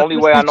 That's the And only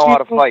way I know how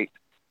to Chino, fight.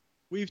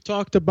 We've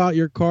talked about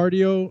your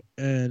cardio,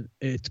 and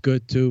it's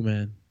good too,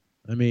 man.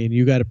 I mean,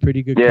 you got a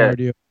pretty good Yeah.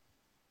 cardio.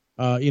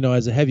 You know,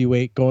 as a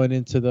heavyweight going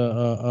into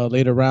the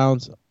later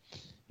rounds,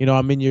 you know,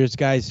 I'm in your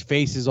guys'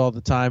 faces all the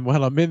time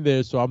while I'm in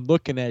there, so I'm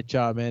looking at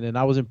y'all, man, and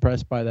I was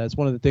impressed by that. It's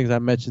one of the things I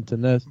mentioned to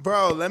Ness.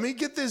 Bro, let me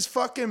get this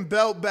fucking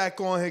belt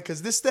back on here,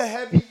 because this the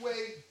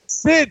heavyweight.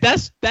 Sid,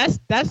 that's This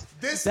that's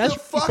the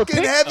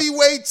fucking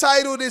heavyweight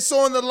title that's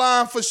on the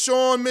line for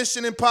Sean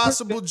Mission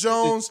Impossible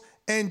Jones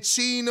and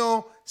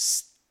Chino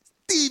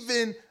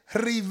Steven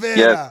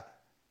Rivera.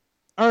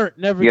 Earn,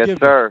 never Yes, give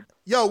sir.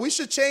 Yo, we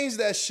should change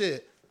that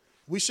shit.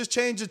 We should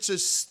change it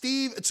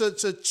to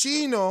to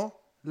Chino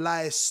La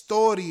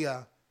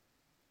Historia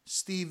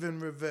Steven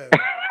Rivera.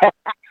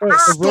 The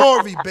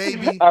story,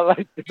 baby. I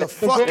like The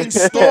fucking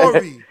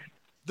story.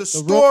 The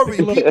story.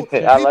 People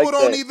I like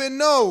don't that. even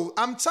know.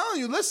 I'm telling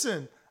you,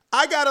 listen,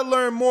 I got to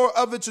learn more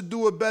of it to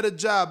do a better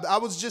job. I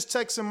was just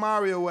texting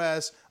Mario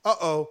as,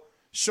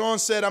 Sean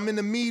said I'm in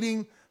the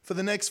meeting for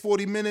the next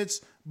 40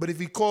 minutes, but if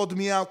he called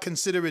me out,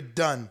 consider it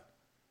done.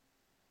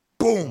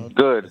 Boom.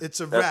 Good. It's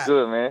a That's wrap.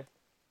 good, man.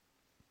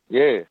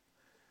 Yeah,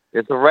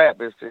 it's a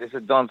wrap. It's a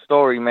done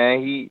story,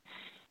 man.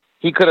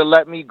 He could have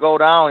let me go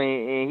down,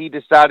 and he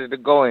decided to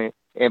go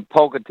and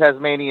poke a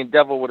Tasmanian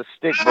devil with a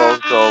stick, bro.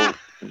 So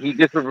he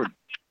just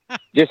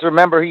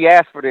remember he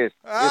asked for this.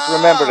 Just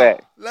remember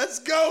that. Let's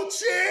go,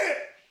 Chip.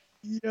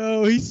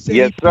 Yo, he said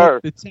Yes, he sir.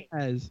 poked the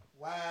Taz.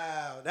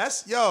 Wow.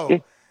 That's, yo,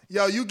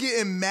 you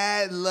getting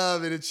mad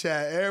love in the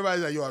chat.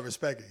 Everybody's like, yo, I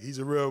respect it. He's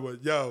a real one.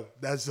 Yo,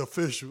 that's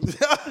official.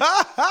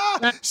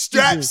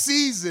 Strap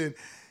season.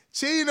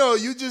 Chino,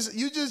 you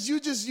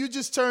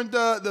just turned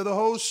the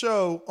whole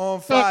show on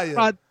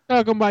fire.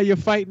 Talking about your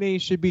fight name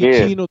should be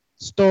Yeah. Chino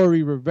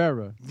Story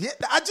Rivera. Yeah,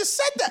 I just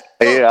said that.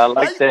 Yeah, I why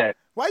like that.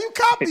 Why you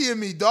copying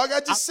me, dog? I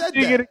just said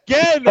Reading that. it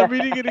again. I'm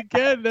reading it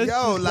again. That's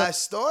Yo, just La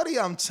Story,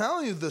 I'm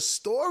telling you the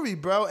story,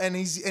 bro, and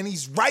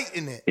he's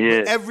writing it Yeah.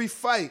 with every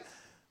fight.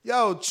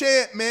 Yo,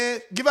 Champ, man,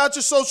 give out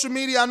your social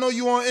media. I know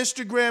you on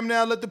Instagram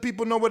now. Let the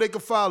people know where they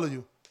can follow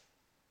you.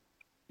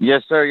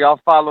 Yes, sir. Y'all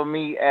follow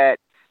me at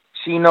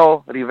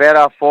Chino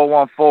Rivera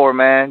 414,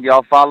 man.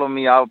 Y'all follow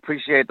me. I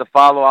appreciate the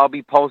follow. I'll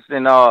be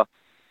posting.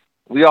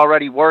 We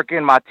already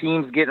working. My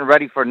team's getting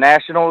ready for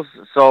nationals,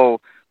 so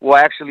we'll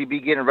actually be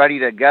getting ready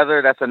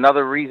together. That's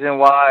another reason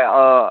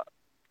why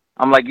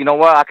I'm like, you know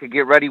what? I could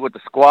get ready with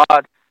the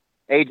squad.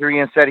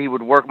 Adrian said he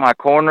would work my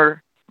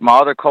corner. My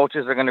other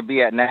coaches are going to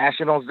be at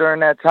nationals during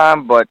that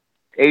time, but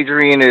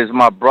Adrian is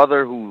my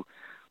brother who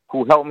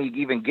helped me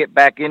even get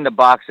back into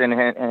boxing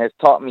and has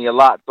taught me a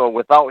lot. So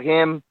without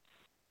him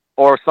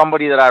or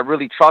somebody that I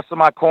really trust in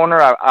my corner,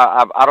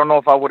 I don't know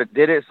if I would have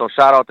did it. So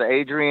shout out to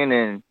Adrian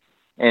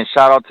and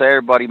shout out to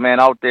everybody, man,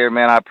 out there,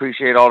 man. I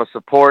appreciate all the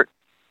support.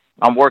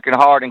 I'm working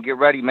hard and get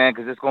ready, man,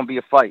 because it's going to be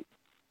a fight.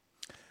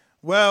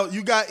 Well,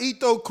 you got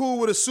Ito Cool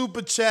with a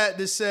super chat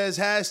that says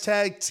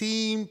hashtag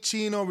Team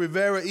Chino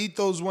Rivera.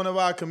 Ito's one of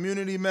our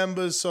community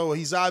members, so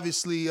he's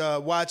obviously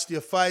watched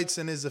your fights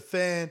and is a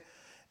fan.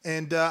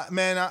 And,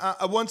 man,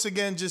 I once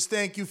again just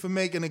thank you for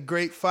making a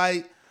great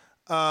fight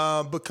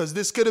because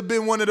this could have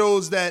been one of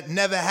those that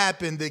never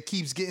happened that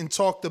keeps getting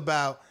talked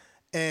about.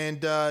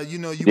 And,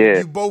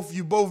 you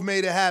both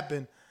made it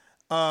happen.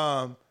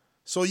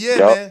 So, yeah,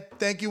 man,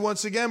 thank you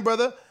once again,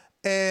 brother.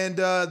 And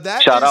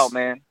shout out,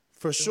 man.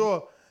 For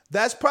sure.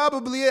 That's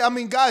probably it. I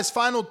mean, guys,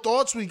 final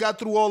thoughts. We got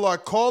through all our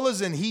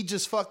callers, and he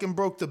just fucking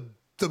broke the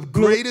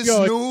greatest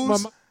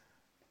news.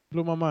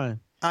 Blew my mind.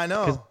 I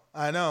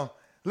know.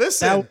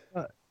 Listen.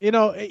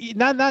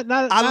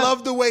 I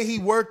love the way he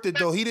worked it,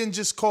 though. He didn't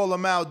just call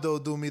him out, though,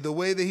 Doomy. The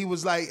way that he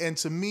was like, and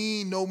to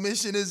me, no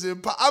mission is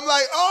impossible. I'm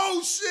like,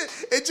 oh,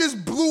 shit. It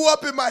just blew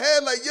up in my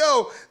head like,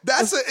 yo,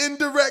 that's an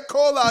indirect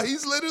call out.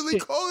 He's literally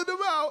calling him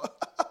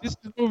out. This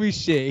is movie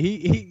shit.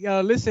 He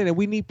listen, and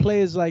we need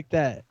players like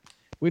that.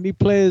 We need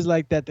players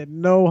like that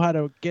know how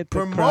to get the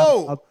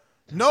promote.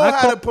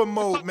 How to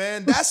promote,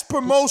 man. That's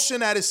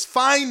promotion at its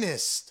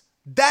finest.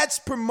 That's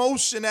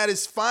promotion at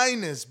its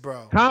finest,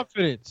 bro.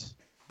 Confidence.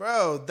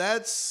 Bro,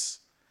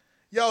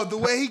 the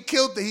way he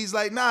killed it, he's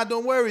like, nah,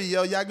 don't worry,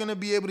 yo. Y'all going to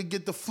be able to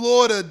get the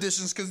Florida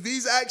editions because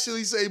these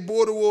actually say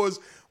Border Wars,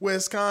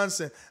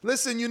 Wisconsin.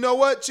 Listen, you know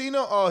what,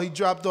 Chino? Oh, he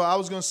dropped off. I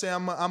was going to say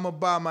I'm going to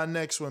buy my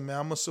next one, man.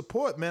 I'm going to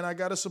support, man. I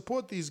got to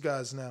support these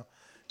guys now.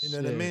 You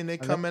know what I mean? They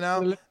coming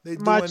out, they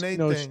doing their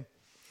thing.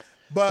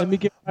 But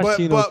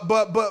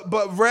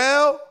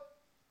Rel,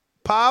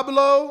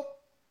 Pablo,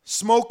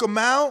 Smoke 'em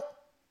Out,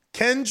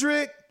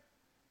 Kendrick,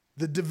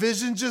 the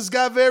division just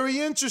got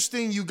very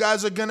interesting. You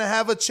guys are gonna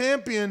have a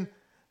champion.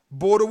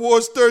 Border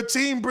Wars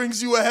 13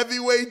 brings you a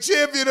heavyweight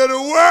champion of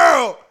the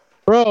world.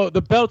 Bro,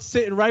 the belt's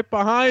sitting right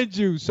behind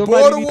you.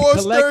 Border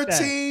Wars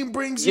 13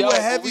 brings you a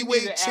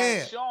heavyweight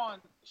champ.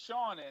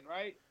 Sean in,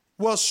 right?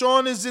 Well,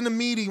 Sean is in a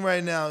meeting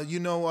right now. You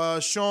know,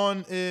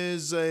 Sean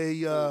is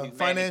a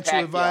financial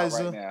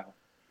advisor. Right now.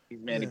 He's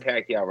Manny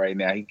Pacquiao right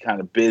now. He's kind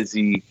of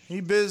busy. He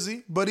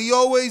busy, but he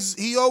always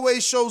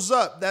shows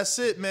up. That's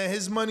it, man.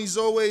 His money's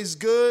always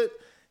good.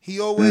 He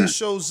always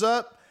shows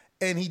up,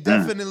 and he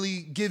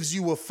definitely gives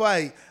you a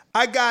fight.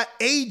 I got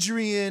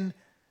Adrian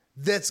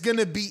that's going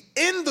to be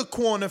in the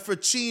corner for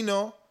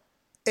Chino,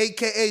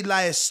 a.k.a. La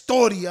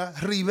Historia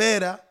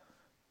Rivera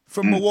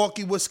from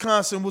Milwaukee,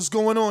 Wisconsin. What's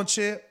going on,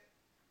 champ?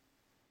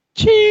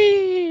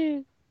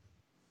 Cheer.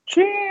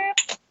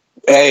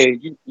 Hey,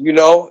 you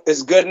know,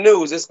 it's good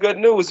news. It's good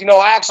news. You know,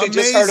 I actually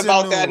just heard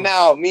about that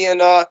now. Me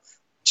and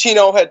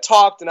Chino had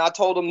talked, and I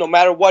told him no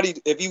matter what,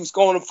 if he was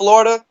going to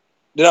Florida,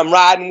 then I'm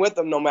riding with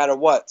him no matter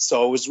what.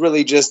 So it was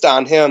really just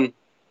on him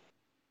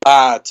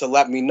to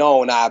let me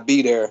know, and I'd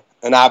be there.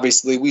 And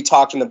obviously, we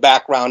talked in the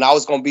background. I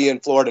was going to be in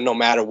Florida no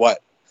matter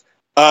what.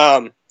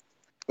 But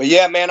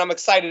yeah, man, I'm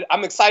excited.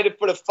 I'm excited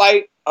for the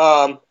fight.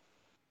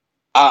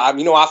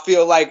 You know, I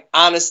feel like,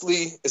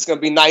 honestly, it's going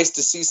to be nice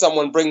to see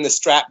someone bring the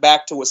strap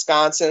back to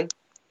Wisconsin.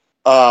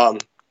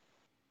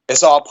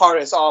 It's all part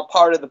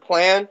of the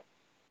plan.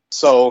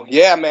 So,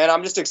 yeah, man,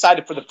 I'm just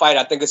excited for the fight.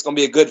 I think it's going to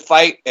be a good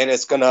fight, and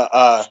it's going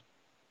to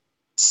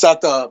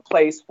set the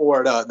place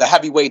for the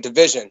heavyweight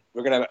division.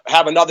 We're going to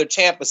have another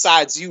champ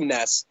besides you,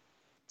 Ness.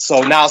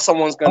 So now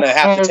someone's going to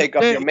have to take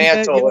up your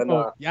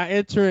mantle. Y'all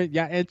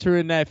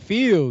entering that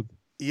field.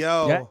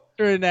 Yo.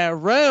 In that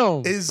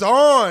realm. It's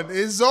on.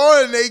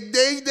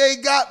 They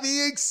got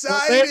me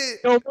excited.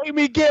 Don't make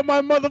me get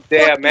my motherfucking.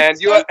 Yeah, man.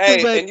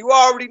 And you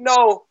already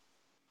know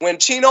when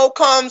Chino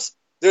comes,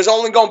 there's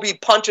only gonna be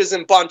punches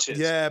and bunches.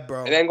 Yeah,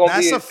 bro. It ain't gonna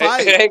That's be a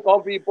fight. It ain't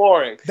gonna be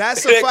boring.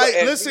 That's a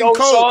fight. Listen,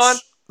 coach.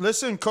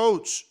 Listen,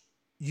 coach.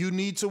 You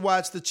need to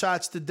watch the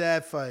Chach to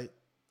Dad fight.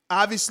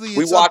 Obviously, it's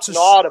we watching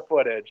all the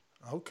footage.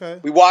 Okay.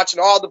 We watching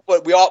all the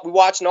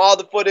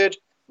footage.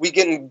 We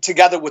getting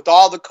together with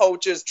all the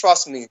coaches.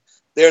 Trust me.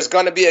 There's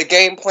going to be a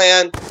game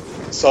plan,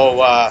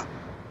 so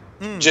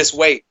just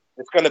wait.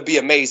 It's going to be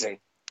amazing.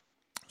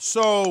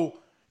 So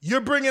you're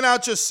bringing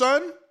out your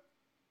son?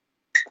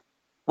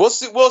 We'll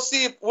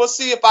see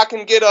if I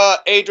can get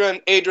Adrian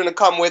to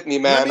come with me,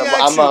 man. Let me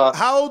ask you,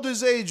 how old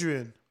is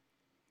Adrian?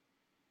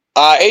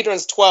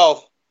 Adrian's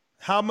 12.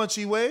 How much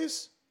he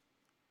weighs?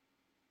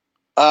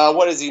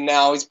 What is he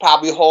now? He's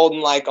probably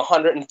holding like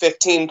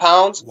 115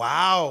 pounds.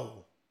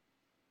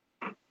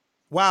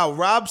 Wow,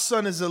 Rob's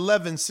son is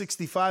 11,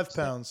 65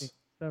 pounds.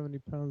 70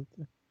 pounds.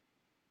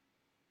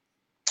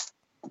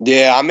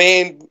 Yeah, I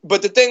mean,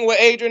 but the thing with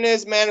Adrian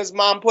is, man, his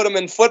mom put him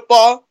in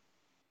football.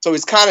 So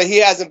he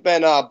hasn't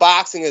been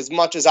boxing as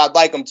much as I'd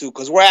like him to.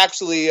 Because we're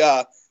actually,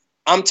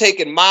 I'm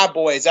taking my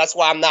boys. That's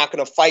why I'm not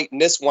going to fight in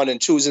this one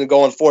and choosing to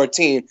go in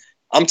 14.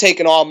 I'm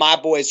taking all my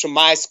boys from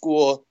my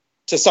school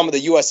to some of the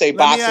USA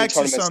boxing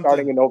tournaments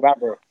starting in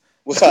November.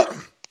 What's up?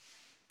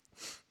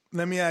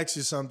 Let me ask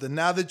you something.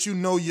 Now that you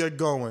know you're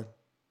going,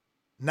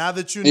 now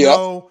that you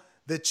know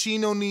that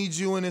Chino needs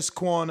you in his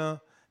corner,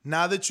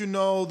 now that you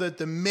know that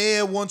the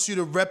mayor wants you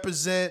to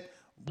represent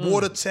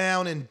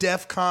Watertown and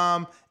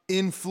DEFCON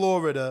in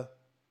Florida,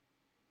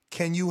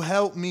 can you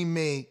help me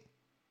make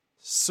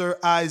Sir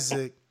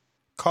Isaac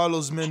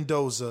Carlos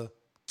Mendoza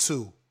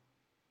 2?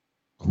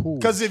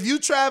 Because if you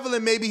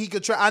traveling, maybe he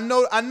could try. I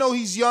know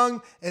he's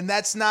young, and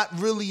that's not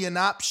really an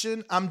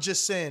option. I'm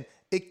just saying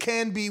it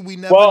can be. We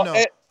never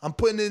know. I'm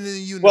putting it in the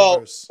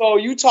universe. Well, so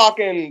you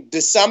talking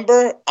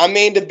December? I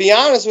mean, to be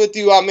honest with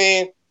you,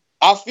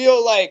 I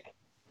feel like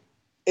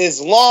as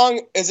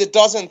long as it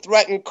doesn't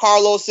threaten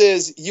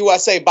Carlos's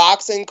USA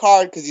boxing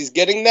card, because he's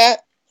getting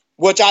that,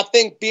 which I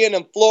think being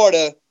in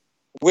Florida,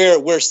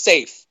 we're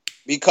safe.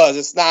 Because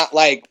it's not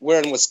like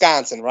we're in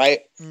Wisconsin, right?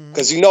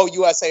 Because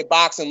USA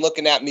Boxing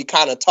looking at me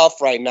kind of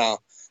tough right now.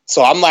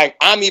 So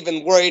I'm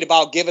even worried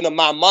about giving them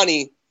my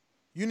money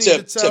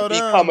to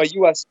become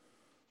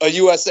a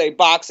USA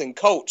Boxing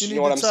coach. You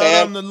know what I'm saying?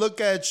 Tell them to look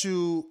at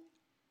you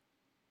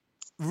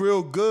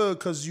real good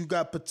because you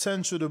got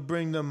potential to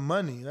bring them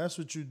money. That's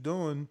what you're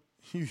doing.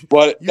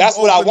 Well, that's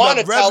what I want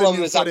to tell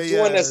them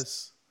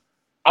is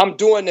I'm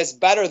doing this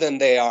better than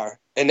they are,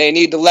 and they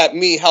need to let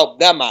me help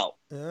them out.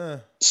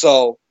 Yeah.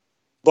 So.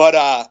 But,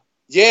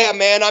 yeah,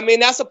 man,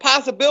 that's a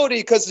possibility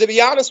because, to be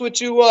honest with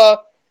you,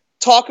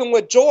 talking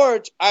with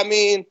George,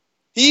 he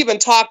even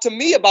talked to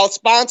me about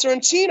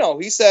sponsoring Chino.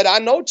 He said, I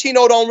know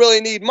Chino don't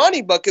really need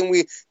money, but can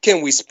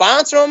we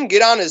sponsor him,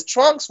 get on his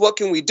trunks? What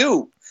can we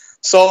do?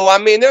 So,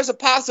 there's a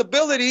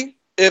possibility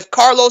if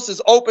Carlos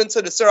is open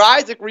to the Sir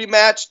Isaac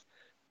rematch,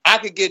 I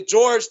could get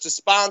George to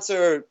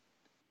sponsor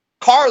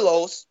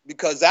Carlos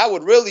because that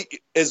would really,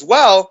 as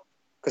well,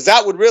 because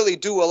that would really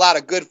do a lot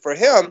of good for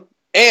him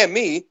and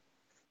me.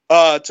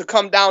 To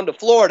come down to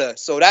Florida.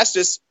 So that's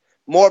just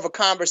more of a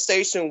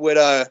conversation with,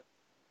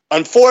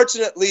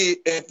 unfortunately,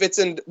 if it's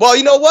in, well,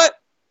 you know what?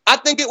 I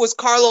think it was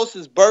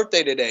Carlos's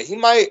birthday today.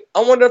 I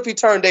wonder if he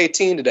turned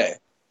 18 today.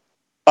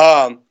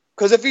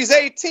 Because if he's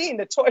 18,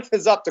 the choice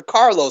is up to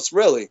Carlos,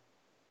 really.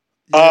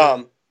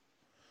 Yeah.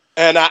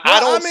 And I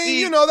don't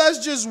see.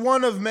 That's just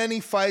one of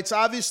many fights.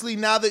 Obviously,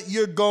 now that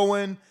you're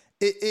going,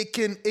 it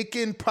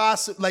can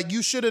possibly, like,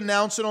 you should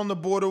announce it on the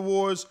Border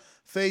Wars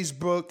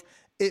Facebook.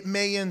 It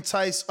may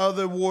entice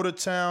other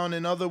Watertown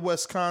and other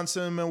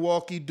Wisconsin,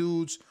 Milwaukee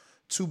dudes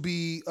to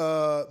be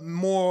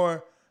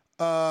more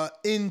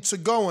into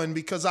going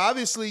because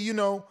obviously,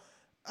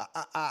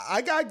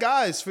 I got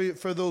guys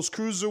for those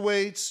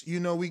cruiserweights.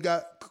 We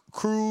got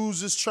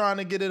Cruz is trying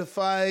to get in a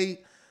fight.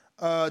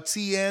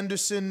 T.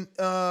 Anderson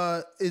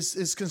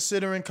is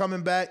considering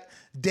coming back.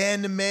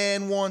 Dan the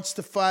Man wants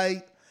to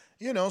fight.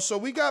 So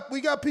we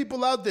got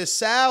people out there.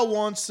 Sal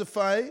wants to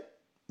fight.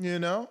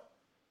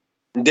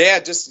 Yeah,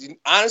 just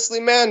honestly,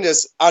 man,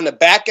 just on the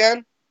back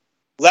end,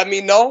 let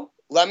me know.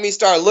 Let me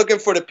start looking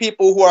for the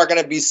people who are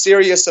going to be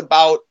serious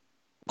about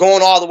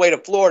going all the way to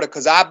Florida.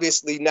 Because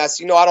obviously,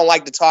 Ness, I don't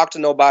like to talk to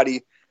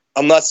nobody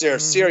unless they're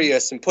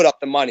serious and put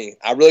up the money.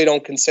 I really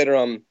don't consider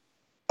them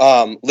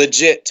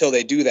legit till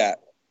they do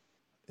that.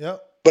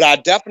 Yep. But I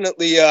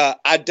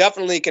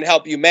definitely can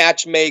help you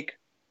match make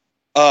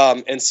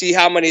and see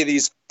how many of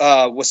these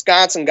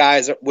Wisconsin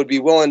guys would be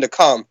willing to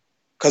come.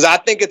 Because I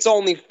think it's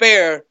only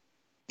fair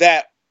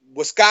that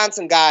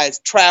Wisconsin guys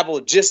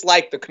travel just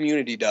like the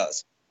community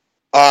does.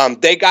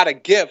 They got a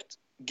gift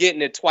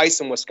getting it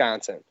twice in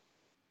Wisconsin.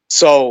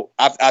 So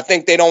I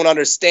think they don't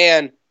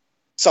understand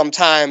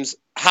sometimes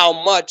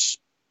how much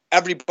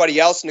everybody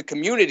else in the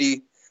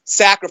community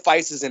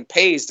sacrifices and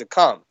pays to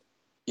come.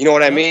 You know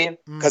what I mean?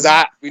 Because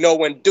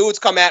when dudes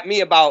come at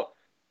me about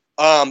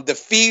the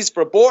fees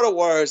for Border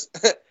Wars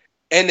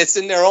and it's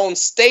in their own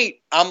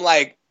state, I'm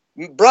like,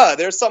 bruh,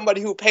 there's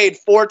somebody who paid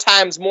 4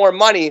 times more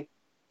money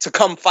to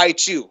come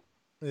fight you.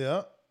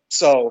 Yeah.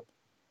 So,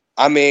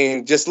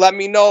 just let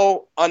me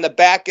know on the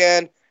back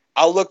end.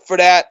 I'll look for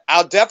that.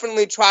 I'll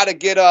definitely try to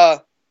get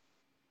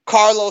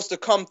Carlos to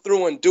come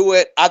through and do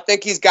it. I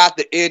think he's got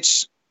the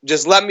itch.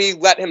 Just let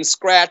him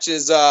scratch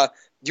his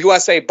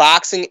USA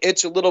boxing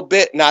itch a little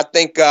bit, and I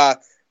think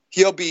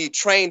he'll be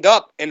trained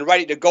up and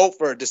ready to go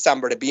for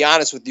December, to be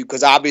honest with you,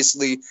 because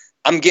obviously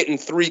I'm getting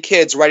 3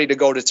 kids ready to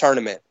go to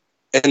tournament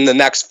in the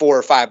next 4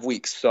 or 5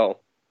 weeks. So,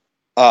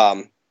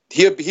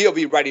 he'll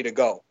be ready to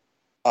go.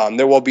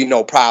 There will be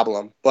no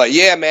problem. But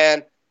yeah,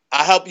 man,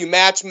 I help you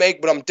match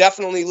make, but I'm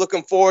definitely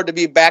looking forward to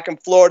be back in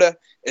Florida,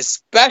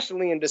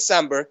 especially in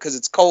December because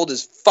it's cold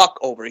as fuck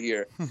over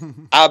here.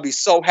 I'll be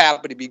so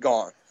happy to be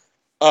gone.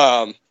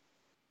 But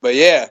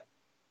yeah,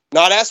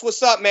 no, that's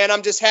what's up, man.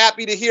 I'm just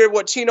happy to hear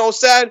what Chino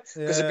said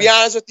because to be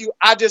honest with you,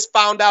 I just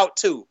found out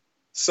too.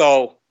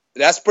 So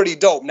that's pretty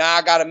dope. Now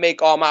I got to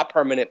make all my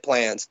permanent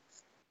plans.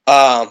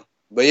 But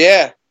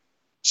yeah.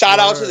 Shout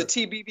out to the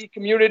TBV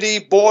community,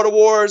 Border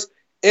Wars,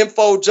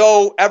 Info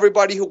Joe,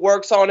 everybody who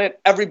works on it,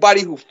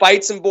 everybody who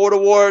fights in Border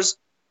Wars.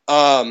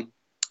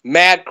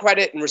 Mad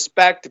credit and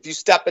respect. If you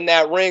step in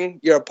that ring,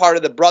 you're a part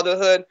of the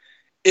brotherhood.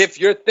 if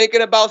you're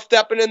thinking about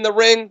stepping in the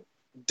ring,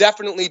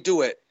 definitely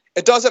do it.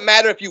 It doesn't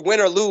matter if you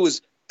win or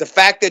lose. The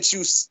fact that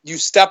you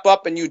step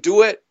up and you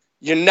do it,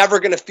 you're never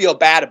going to feel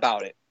bad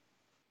about it.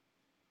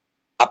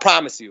 I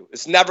promise you.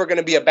 It's never going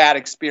to be a bad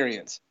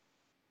experience.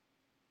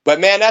 But,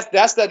 man,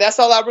 that's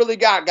all I really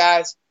got,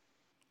 guys.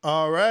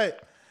 All right.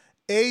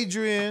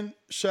 Adrian,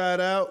 shout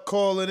out,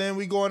 calling in.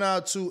 We going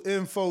out to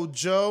Info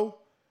Joe.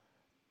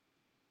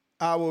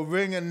 Our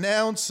ring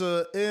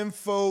announcer,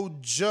 Info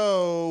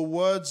Joe.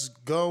 What's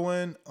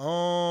going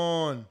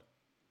on?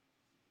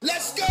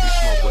 Let's go!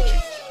 Smoke with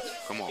you.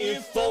 Come on.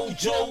 Info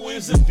Joe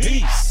is a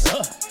beast.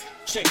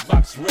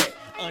 Checkbox red.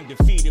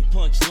 Undefeated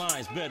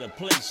punchlines, better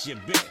place your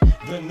bet.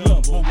 The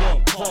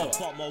 #1 call,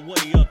 fought my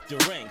way up the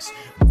ranks.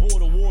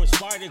 Border Wars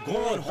fighter,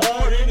 going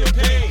hard in the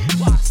paint.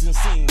 Boxing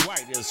scene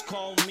writers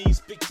call me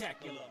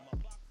spectacular.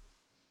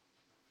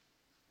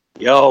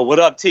 Yo, what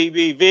up,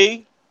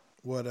 TBV?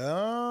 What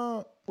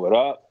up? What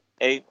up?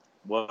 Hey,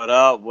 what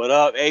up? What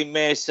up? Hey,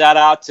 man, shout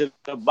out to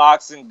the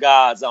boxing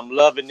gods. I'm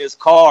loving this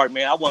card,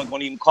 man. I wasn't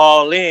going to even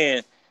call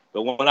in,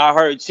 but when I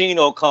heard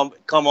Chino come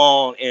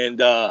on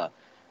and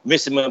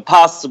Mission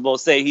Impossible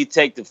say he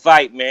take the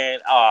fight, man.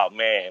 Oh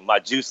man, my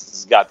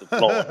juices got the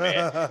flowing,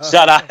 man.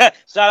 shout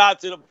out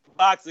to the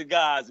boxing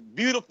guys.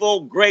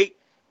 Beautiful, great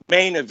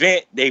main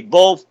event. They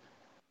both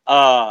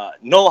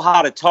know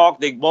how to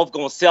talk. They both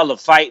gonna sell the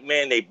fight,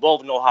 man. They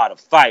both know how to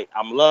fight.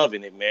 I'm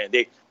loving it, man.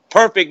 They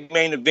perfect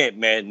main event,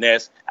 man.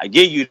 Ness, I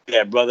give you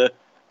that, brother.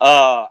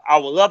 I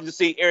would love to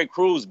see Eric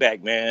Cruz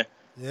back, man.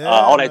 Yeah,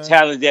 all that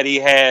talent that he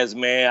has,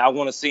 man. I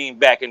want to see him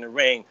back in the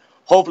ring.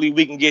 Hopefully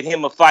we can get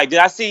him a fight. Did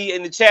I see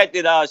in the chat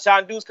that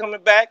Sean Du's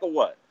coming back or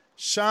what?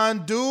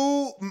 Sean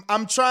Du,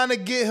 I'm trying to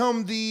get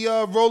him the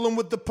Rolling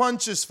with the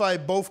Punches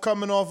fight, both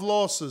coming off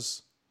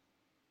losses.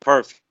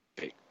 Perfect.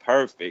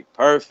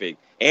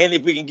 And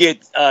if we can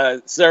get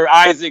Sir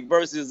Isaac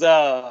versus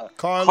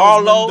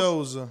Carlos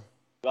Mendoza.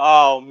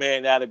 Oh,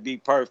 man, that'd be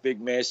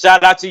perfect, man.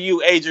 Shout out to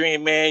you,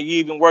 Adrian, man. You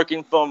even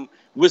working from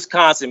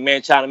Wisconsin,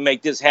 man, trying to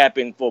make this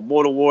happen for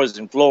Border Wars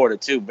in Florida,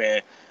 too,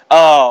 man.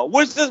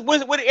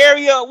 What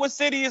area, what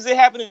city is it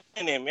happening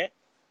in, man?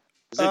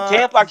 Is it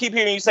Tampa? I keep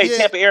hearing you say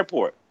Tampa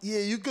Airport. Yeah,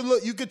 you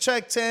could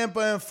check Tampa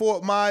and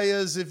Fort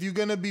Myers if you're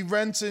gonna be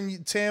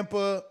renting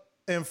Tampa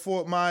and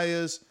Fort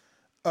Myers.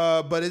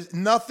 But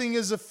nothing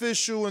is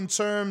official in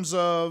terms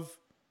of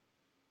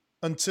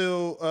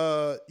until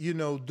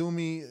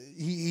Doomy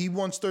he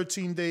wants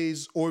 13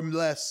 days or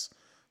less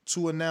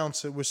to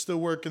announce it. We're still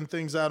working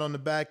things out on the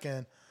back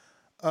end.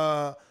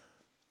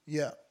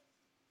 Yeah.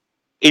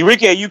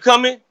 Enrique, are you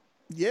coming?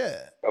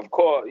 Yeah. Of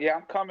course. Yeah,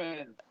 I'm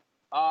coming.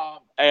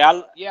 Hey,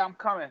 I'm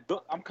coming.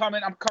 I'm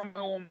coming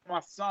with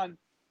my son,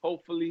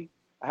 hopefully.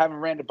 I haven't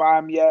ran to buy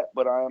him yet,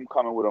 but I am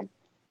coming with him.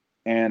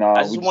 And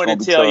I just wanted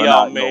to tell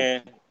y'all,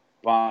 man,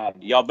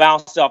 y'all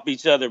bounced off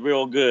each other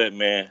real good,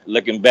 man.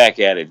 Looking back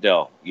at it,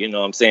 though. You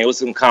know what I'm saying? It was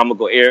some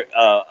comical shit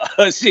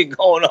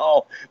going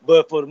on.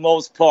 But for the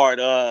most part,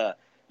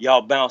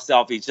 y'all bounced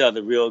off each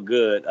other real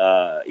good.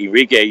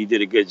 Enrique, you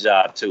did a good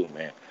job, too,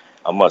 man.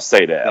 I must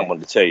say that. I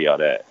wanted to tell y'all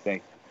that.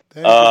 Thank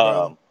you,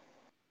 brother.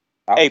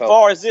 Hey,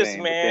 far as this,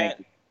 man.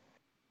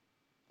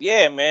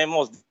 Yeah, man,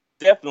 most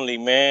definitely,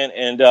 man.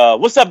 And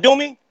what's up,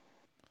 Doomy?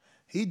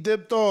 He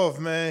dipped off,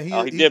 man.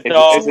 He dipped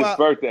off. It's his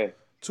birthday.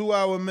 2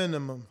 hour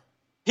minimum.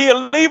 He a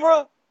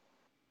Libra?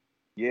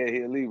 Yeah,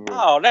 he a Libra.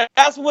 Oh,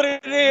 that's what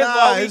it is.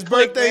 Nah, his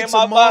birthday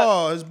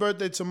tomorrow. His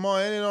birthday tomorrow.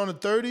 Ain't it on the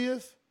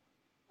 30th?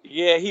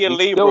 Yeah, he a He's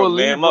Libra, still a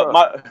man.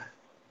 Libra.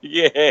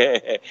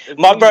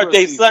 My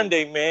birthday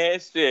Sunday,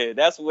 man. Shit,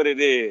 that's what it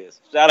is.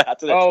 Shout out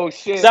to the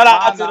Shout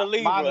out to the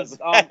Libras.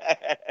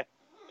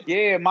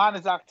 Mine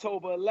is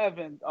October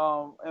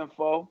 11th.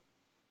 Info.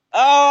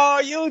 Oh,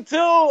 you too.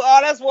 Oh,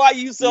 that's why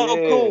you so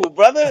cool,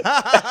 brother.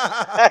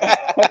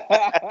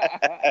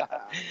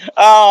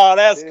 Oh,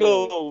 that's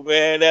cool,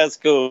 man. That's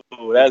cool.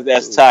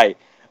 That's tight.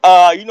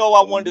 You know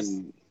what I wanted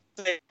to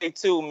say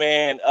too,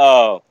 man.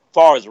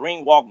 Far as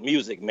ring walk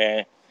music,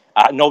 man.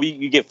 I know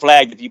you get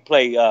flagged if you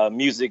play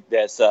music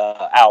that's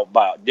out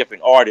by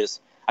different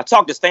artists. I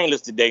talked to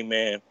Stainless today,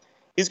 man.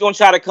 He's going to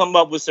try to come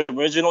up with some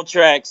original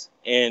tracks,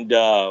 and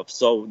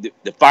so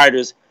the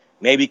fighters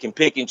maybe can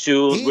pick and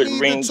choose. He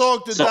need to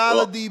talk to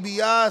Dollar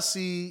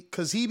DiBiase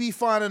because he be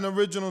finding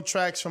original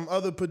tracks from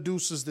other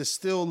producers that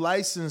still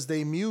license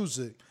their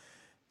music.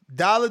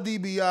 Dollar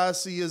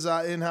DiBiase is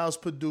our in-house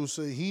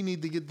producer. He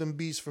need to get them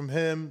beats from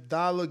him.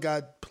 Dollar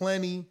got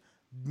plenty.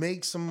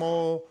 Make some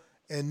more.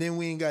 And then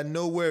we ain't got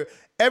nowhere.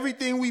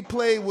 Everything we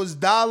played was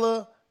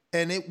Dollar,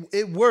 and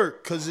it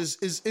worked because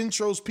it's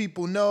intros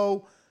people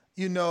know,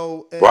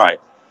 right.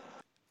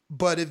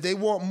 But if they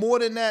want more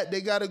than that,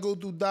 they got to go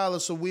through Dollar,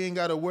 so we ain't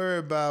got to worry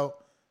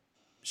about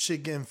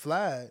shit getting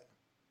flagged.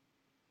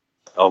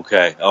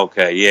 Okay,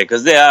 yeah,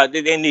 because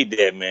they need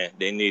that, man.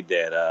 They need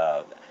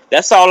that.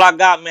 That's all I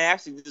got, man. I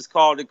actually just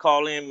called to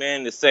call in,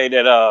 man, to say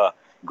that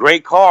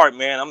great card,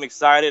 man. I'm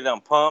excited.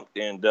 I'm pumped,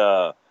 and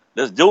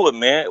let's do it,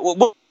 man.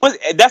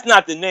 That's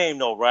not the name,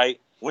 though, right?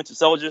 Winter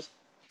Soldiers?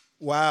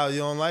 Wow, you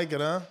don't like it,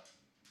 huh?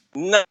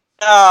 No,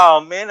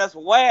 Oh man, that's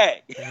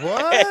whack.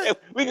 What?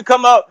 We can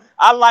come up.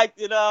 I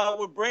liked it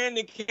when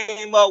Brandon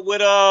came up with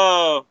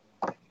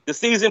the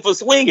season for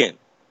swinging.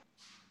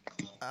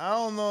 I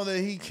don't know that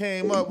he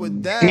came up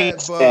with that,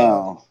 Beats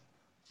down.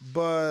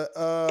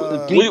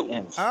 but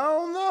Beatings. I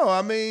don't know.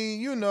 I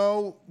mean, you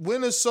know,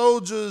 Winter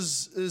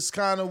Soldiers is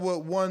kind of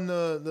what won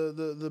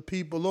the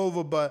people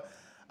over, but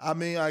I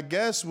mean, I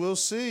guess we'll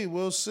see.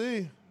 We'll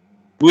see.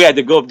 We had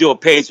to go do a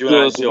Patreon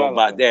Still show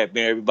about that,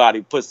 man.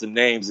 Everybody put some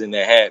names in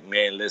the hat,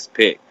 man. Let's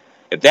pick.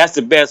 If that's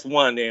the best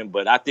one, then,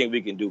 but I think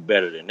we can do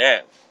better than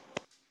that.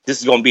 This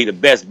is gonna be the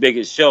best,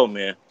 biggest show,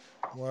 man.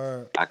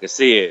 Word. I can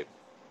see it.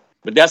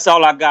 But that's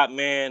all I got,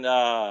 man.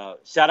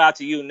 Shout out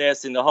to you,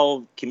 Ness, and the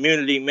whole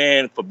community,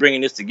 man, for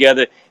bringing this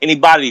together.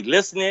 Anybody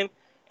listening,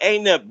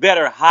 ain't a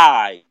better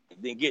high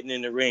than getting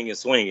in the ring and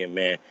swinging,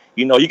 man.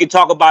 You know, you can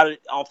talk about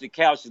it off the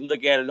couch and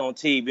look at it on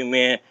TV,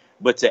 man,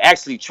 but to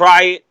actually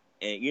try it,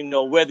 and, you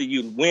know, whether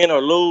you win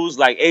or lose,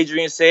 like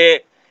Adrian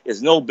said,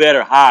 is no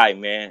better high,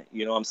 man.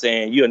 You know what I'm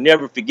saying? You'll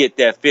never forget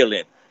that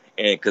feeling.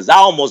 And because I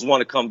almost want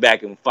to come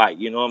back and fight,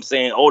 you know what I'm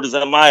saying? Old as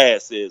my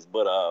ass is,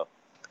 but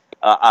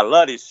I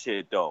love this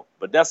shit, though.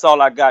 But that's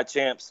all I got,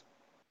 champs.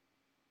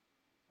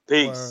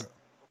 Peace. Word.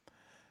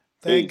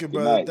 Thank Peace. you, Good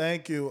brother. night.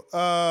 Thank you.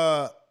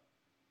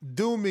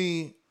 Do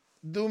me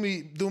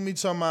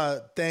talking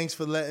about thanks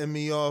for letting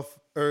me off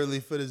early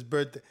for this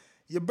birthday.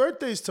 Your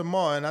birthday's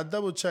tomorrow, and I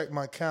double checked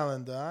my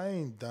calendar. I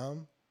ain't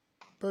dumb.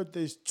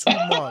 Birthday's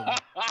tomorrow.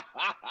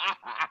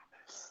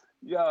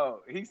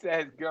 Yo, he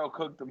said his girl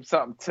cooked him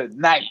something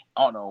tonight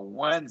on a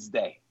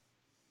Wednesday.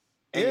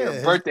 And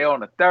your birthday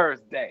on a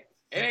Thursday.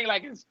 It ain't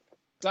like it's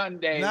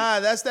Sunday. Nah,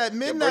 that's that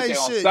midnight birthday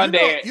on shit.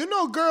 Sunday. You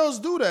know girls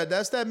do that.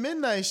 That's that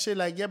midnight shit.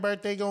 Like your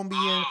birthday gonna be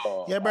in.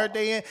 Your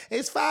birthday in.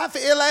 It's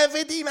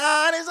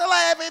 11:59. It's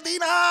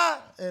 11:59.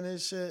 And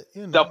this shit.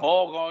 You know. The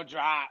ball gonna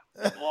drop.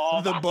 The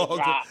ball, The about ball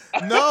to drop.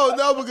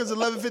 No, because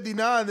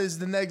 11:59 is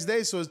the next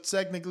day, so it's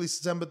technically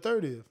September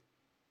 30th.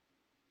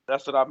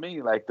 That's what I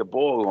mean. Like the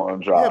ball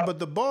gonna drop. Yeah, but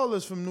the ball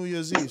is from New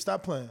Year's Eve.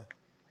 Stop playing.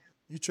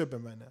 You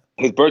tripping right now.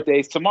 His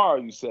birthday's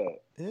tomorrow, you said.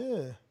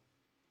 Yeah.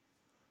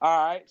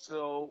 All right,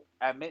 so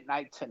at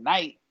midnight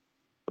tonight,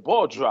 the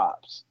ball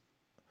drops.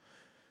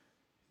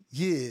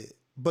 Yeah,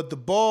 but the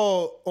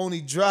ball only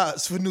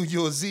drops for New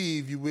Year's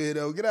Eve, you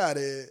weirdo. Get out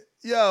of here.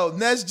 Yo,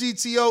 Ness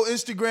GTO,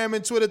 Instagram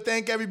and Twitter.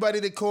 Thank everybody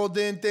that called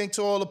in. Thanks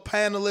to all the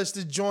panelists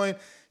that joined.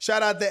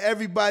 Shout out to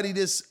everybody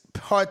that's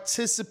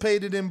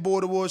participated in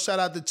Border Wars. Shout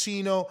out to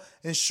Chino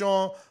and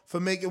Sean for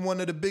making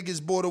one of the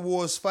biggest Border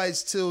Wars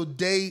fights till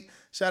date.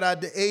 Shout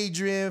out to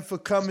Adrian for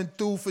coming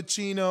through for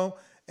Chino.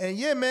 And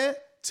yeah, man,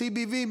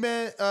 TBV,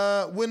 man,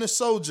 Winter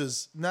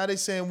Soldiers. Now they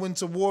saying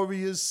Winter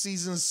Warriors,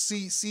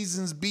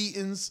 seasons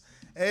beatings.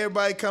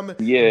 Everybody coming.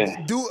 Yeah.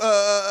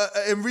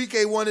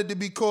 Enrique wanted to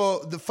be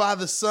called the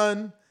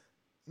father-son.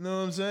 You know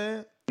what I'm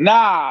saying?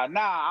 Nah.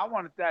 I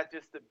wanted that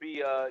just to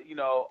be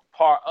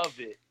part of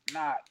it,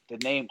 not the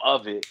name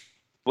of it.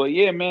 But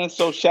yeah, man.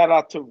 So shout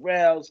out to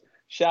Rails.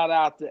 Shout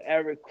out to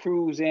Eric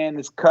Cruz and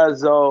his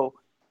cousin.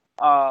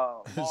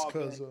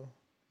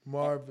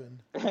 Marvin.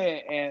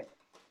 And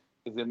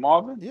is it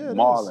Marvin? Yeah,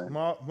 Marlon.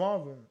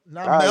 Marvin.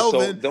 Not All right,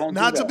 Melvin. so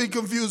not do to that. be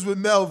confused with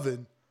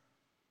Melvin.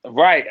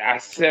 Right, I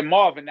said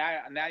Marvin.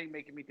 Now you're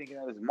making me thinking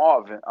it was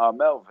Melvin.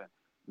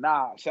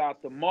 Nah, shout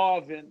out to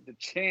Marvin, the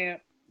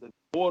champ, the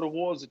Border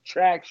Wars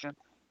attraction.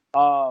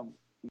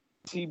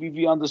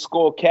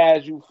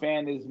 TBV_casual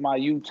fan is my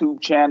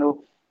YouTube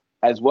channel,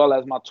 as well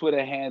as my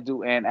Twitter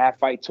handle, and at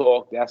Fight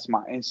Talk, that's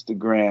my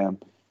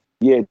Instagram.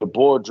 Yeah, the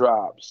board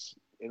drops.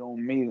 It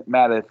don't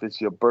matter if it's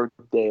your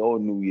birthday or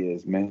New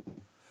Year's, man.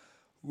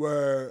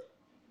 Word.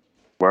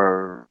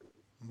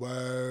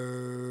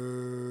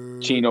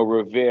 Chino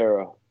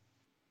Rivera.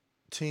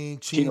 Team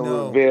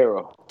Chino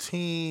Rivera.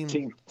 Team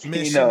Chino.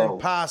 Mission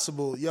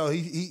Impossible. Yo,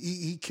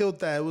 he killed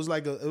that. It was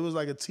like a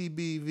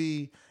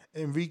TBV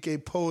Enrique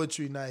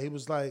poetry night. He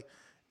was like,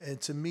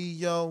 and to me,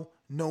 yo,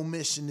 no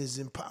mission is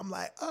impossible. I'm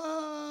like,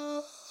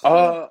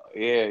 Yeah.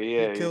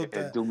 He killed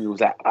that. Doomy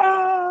was like,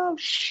 oh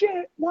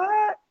shit,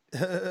 what?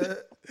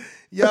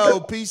 Yo,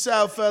 peace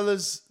out,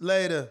 fellas.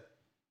 Later.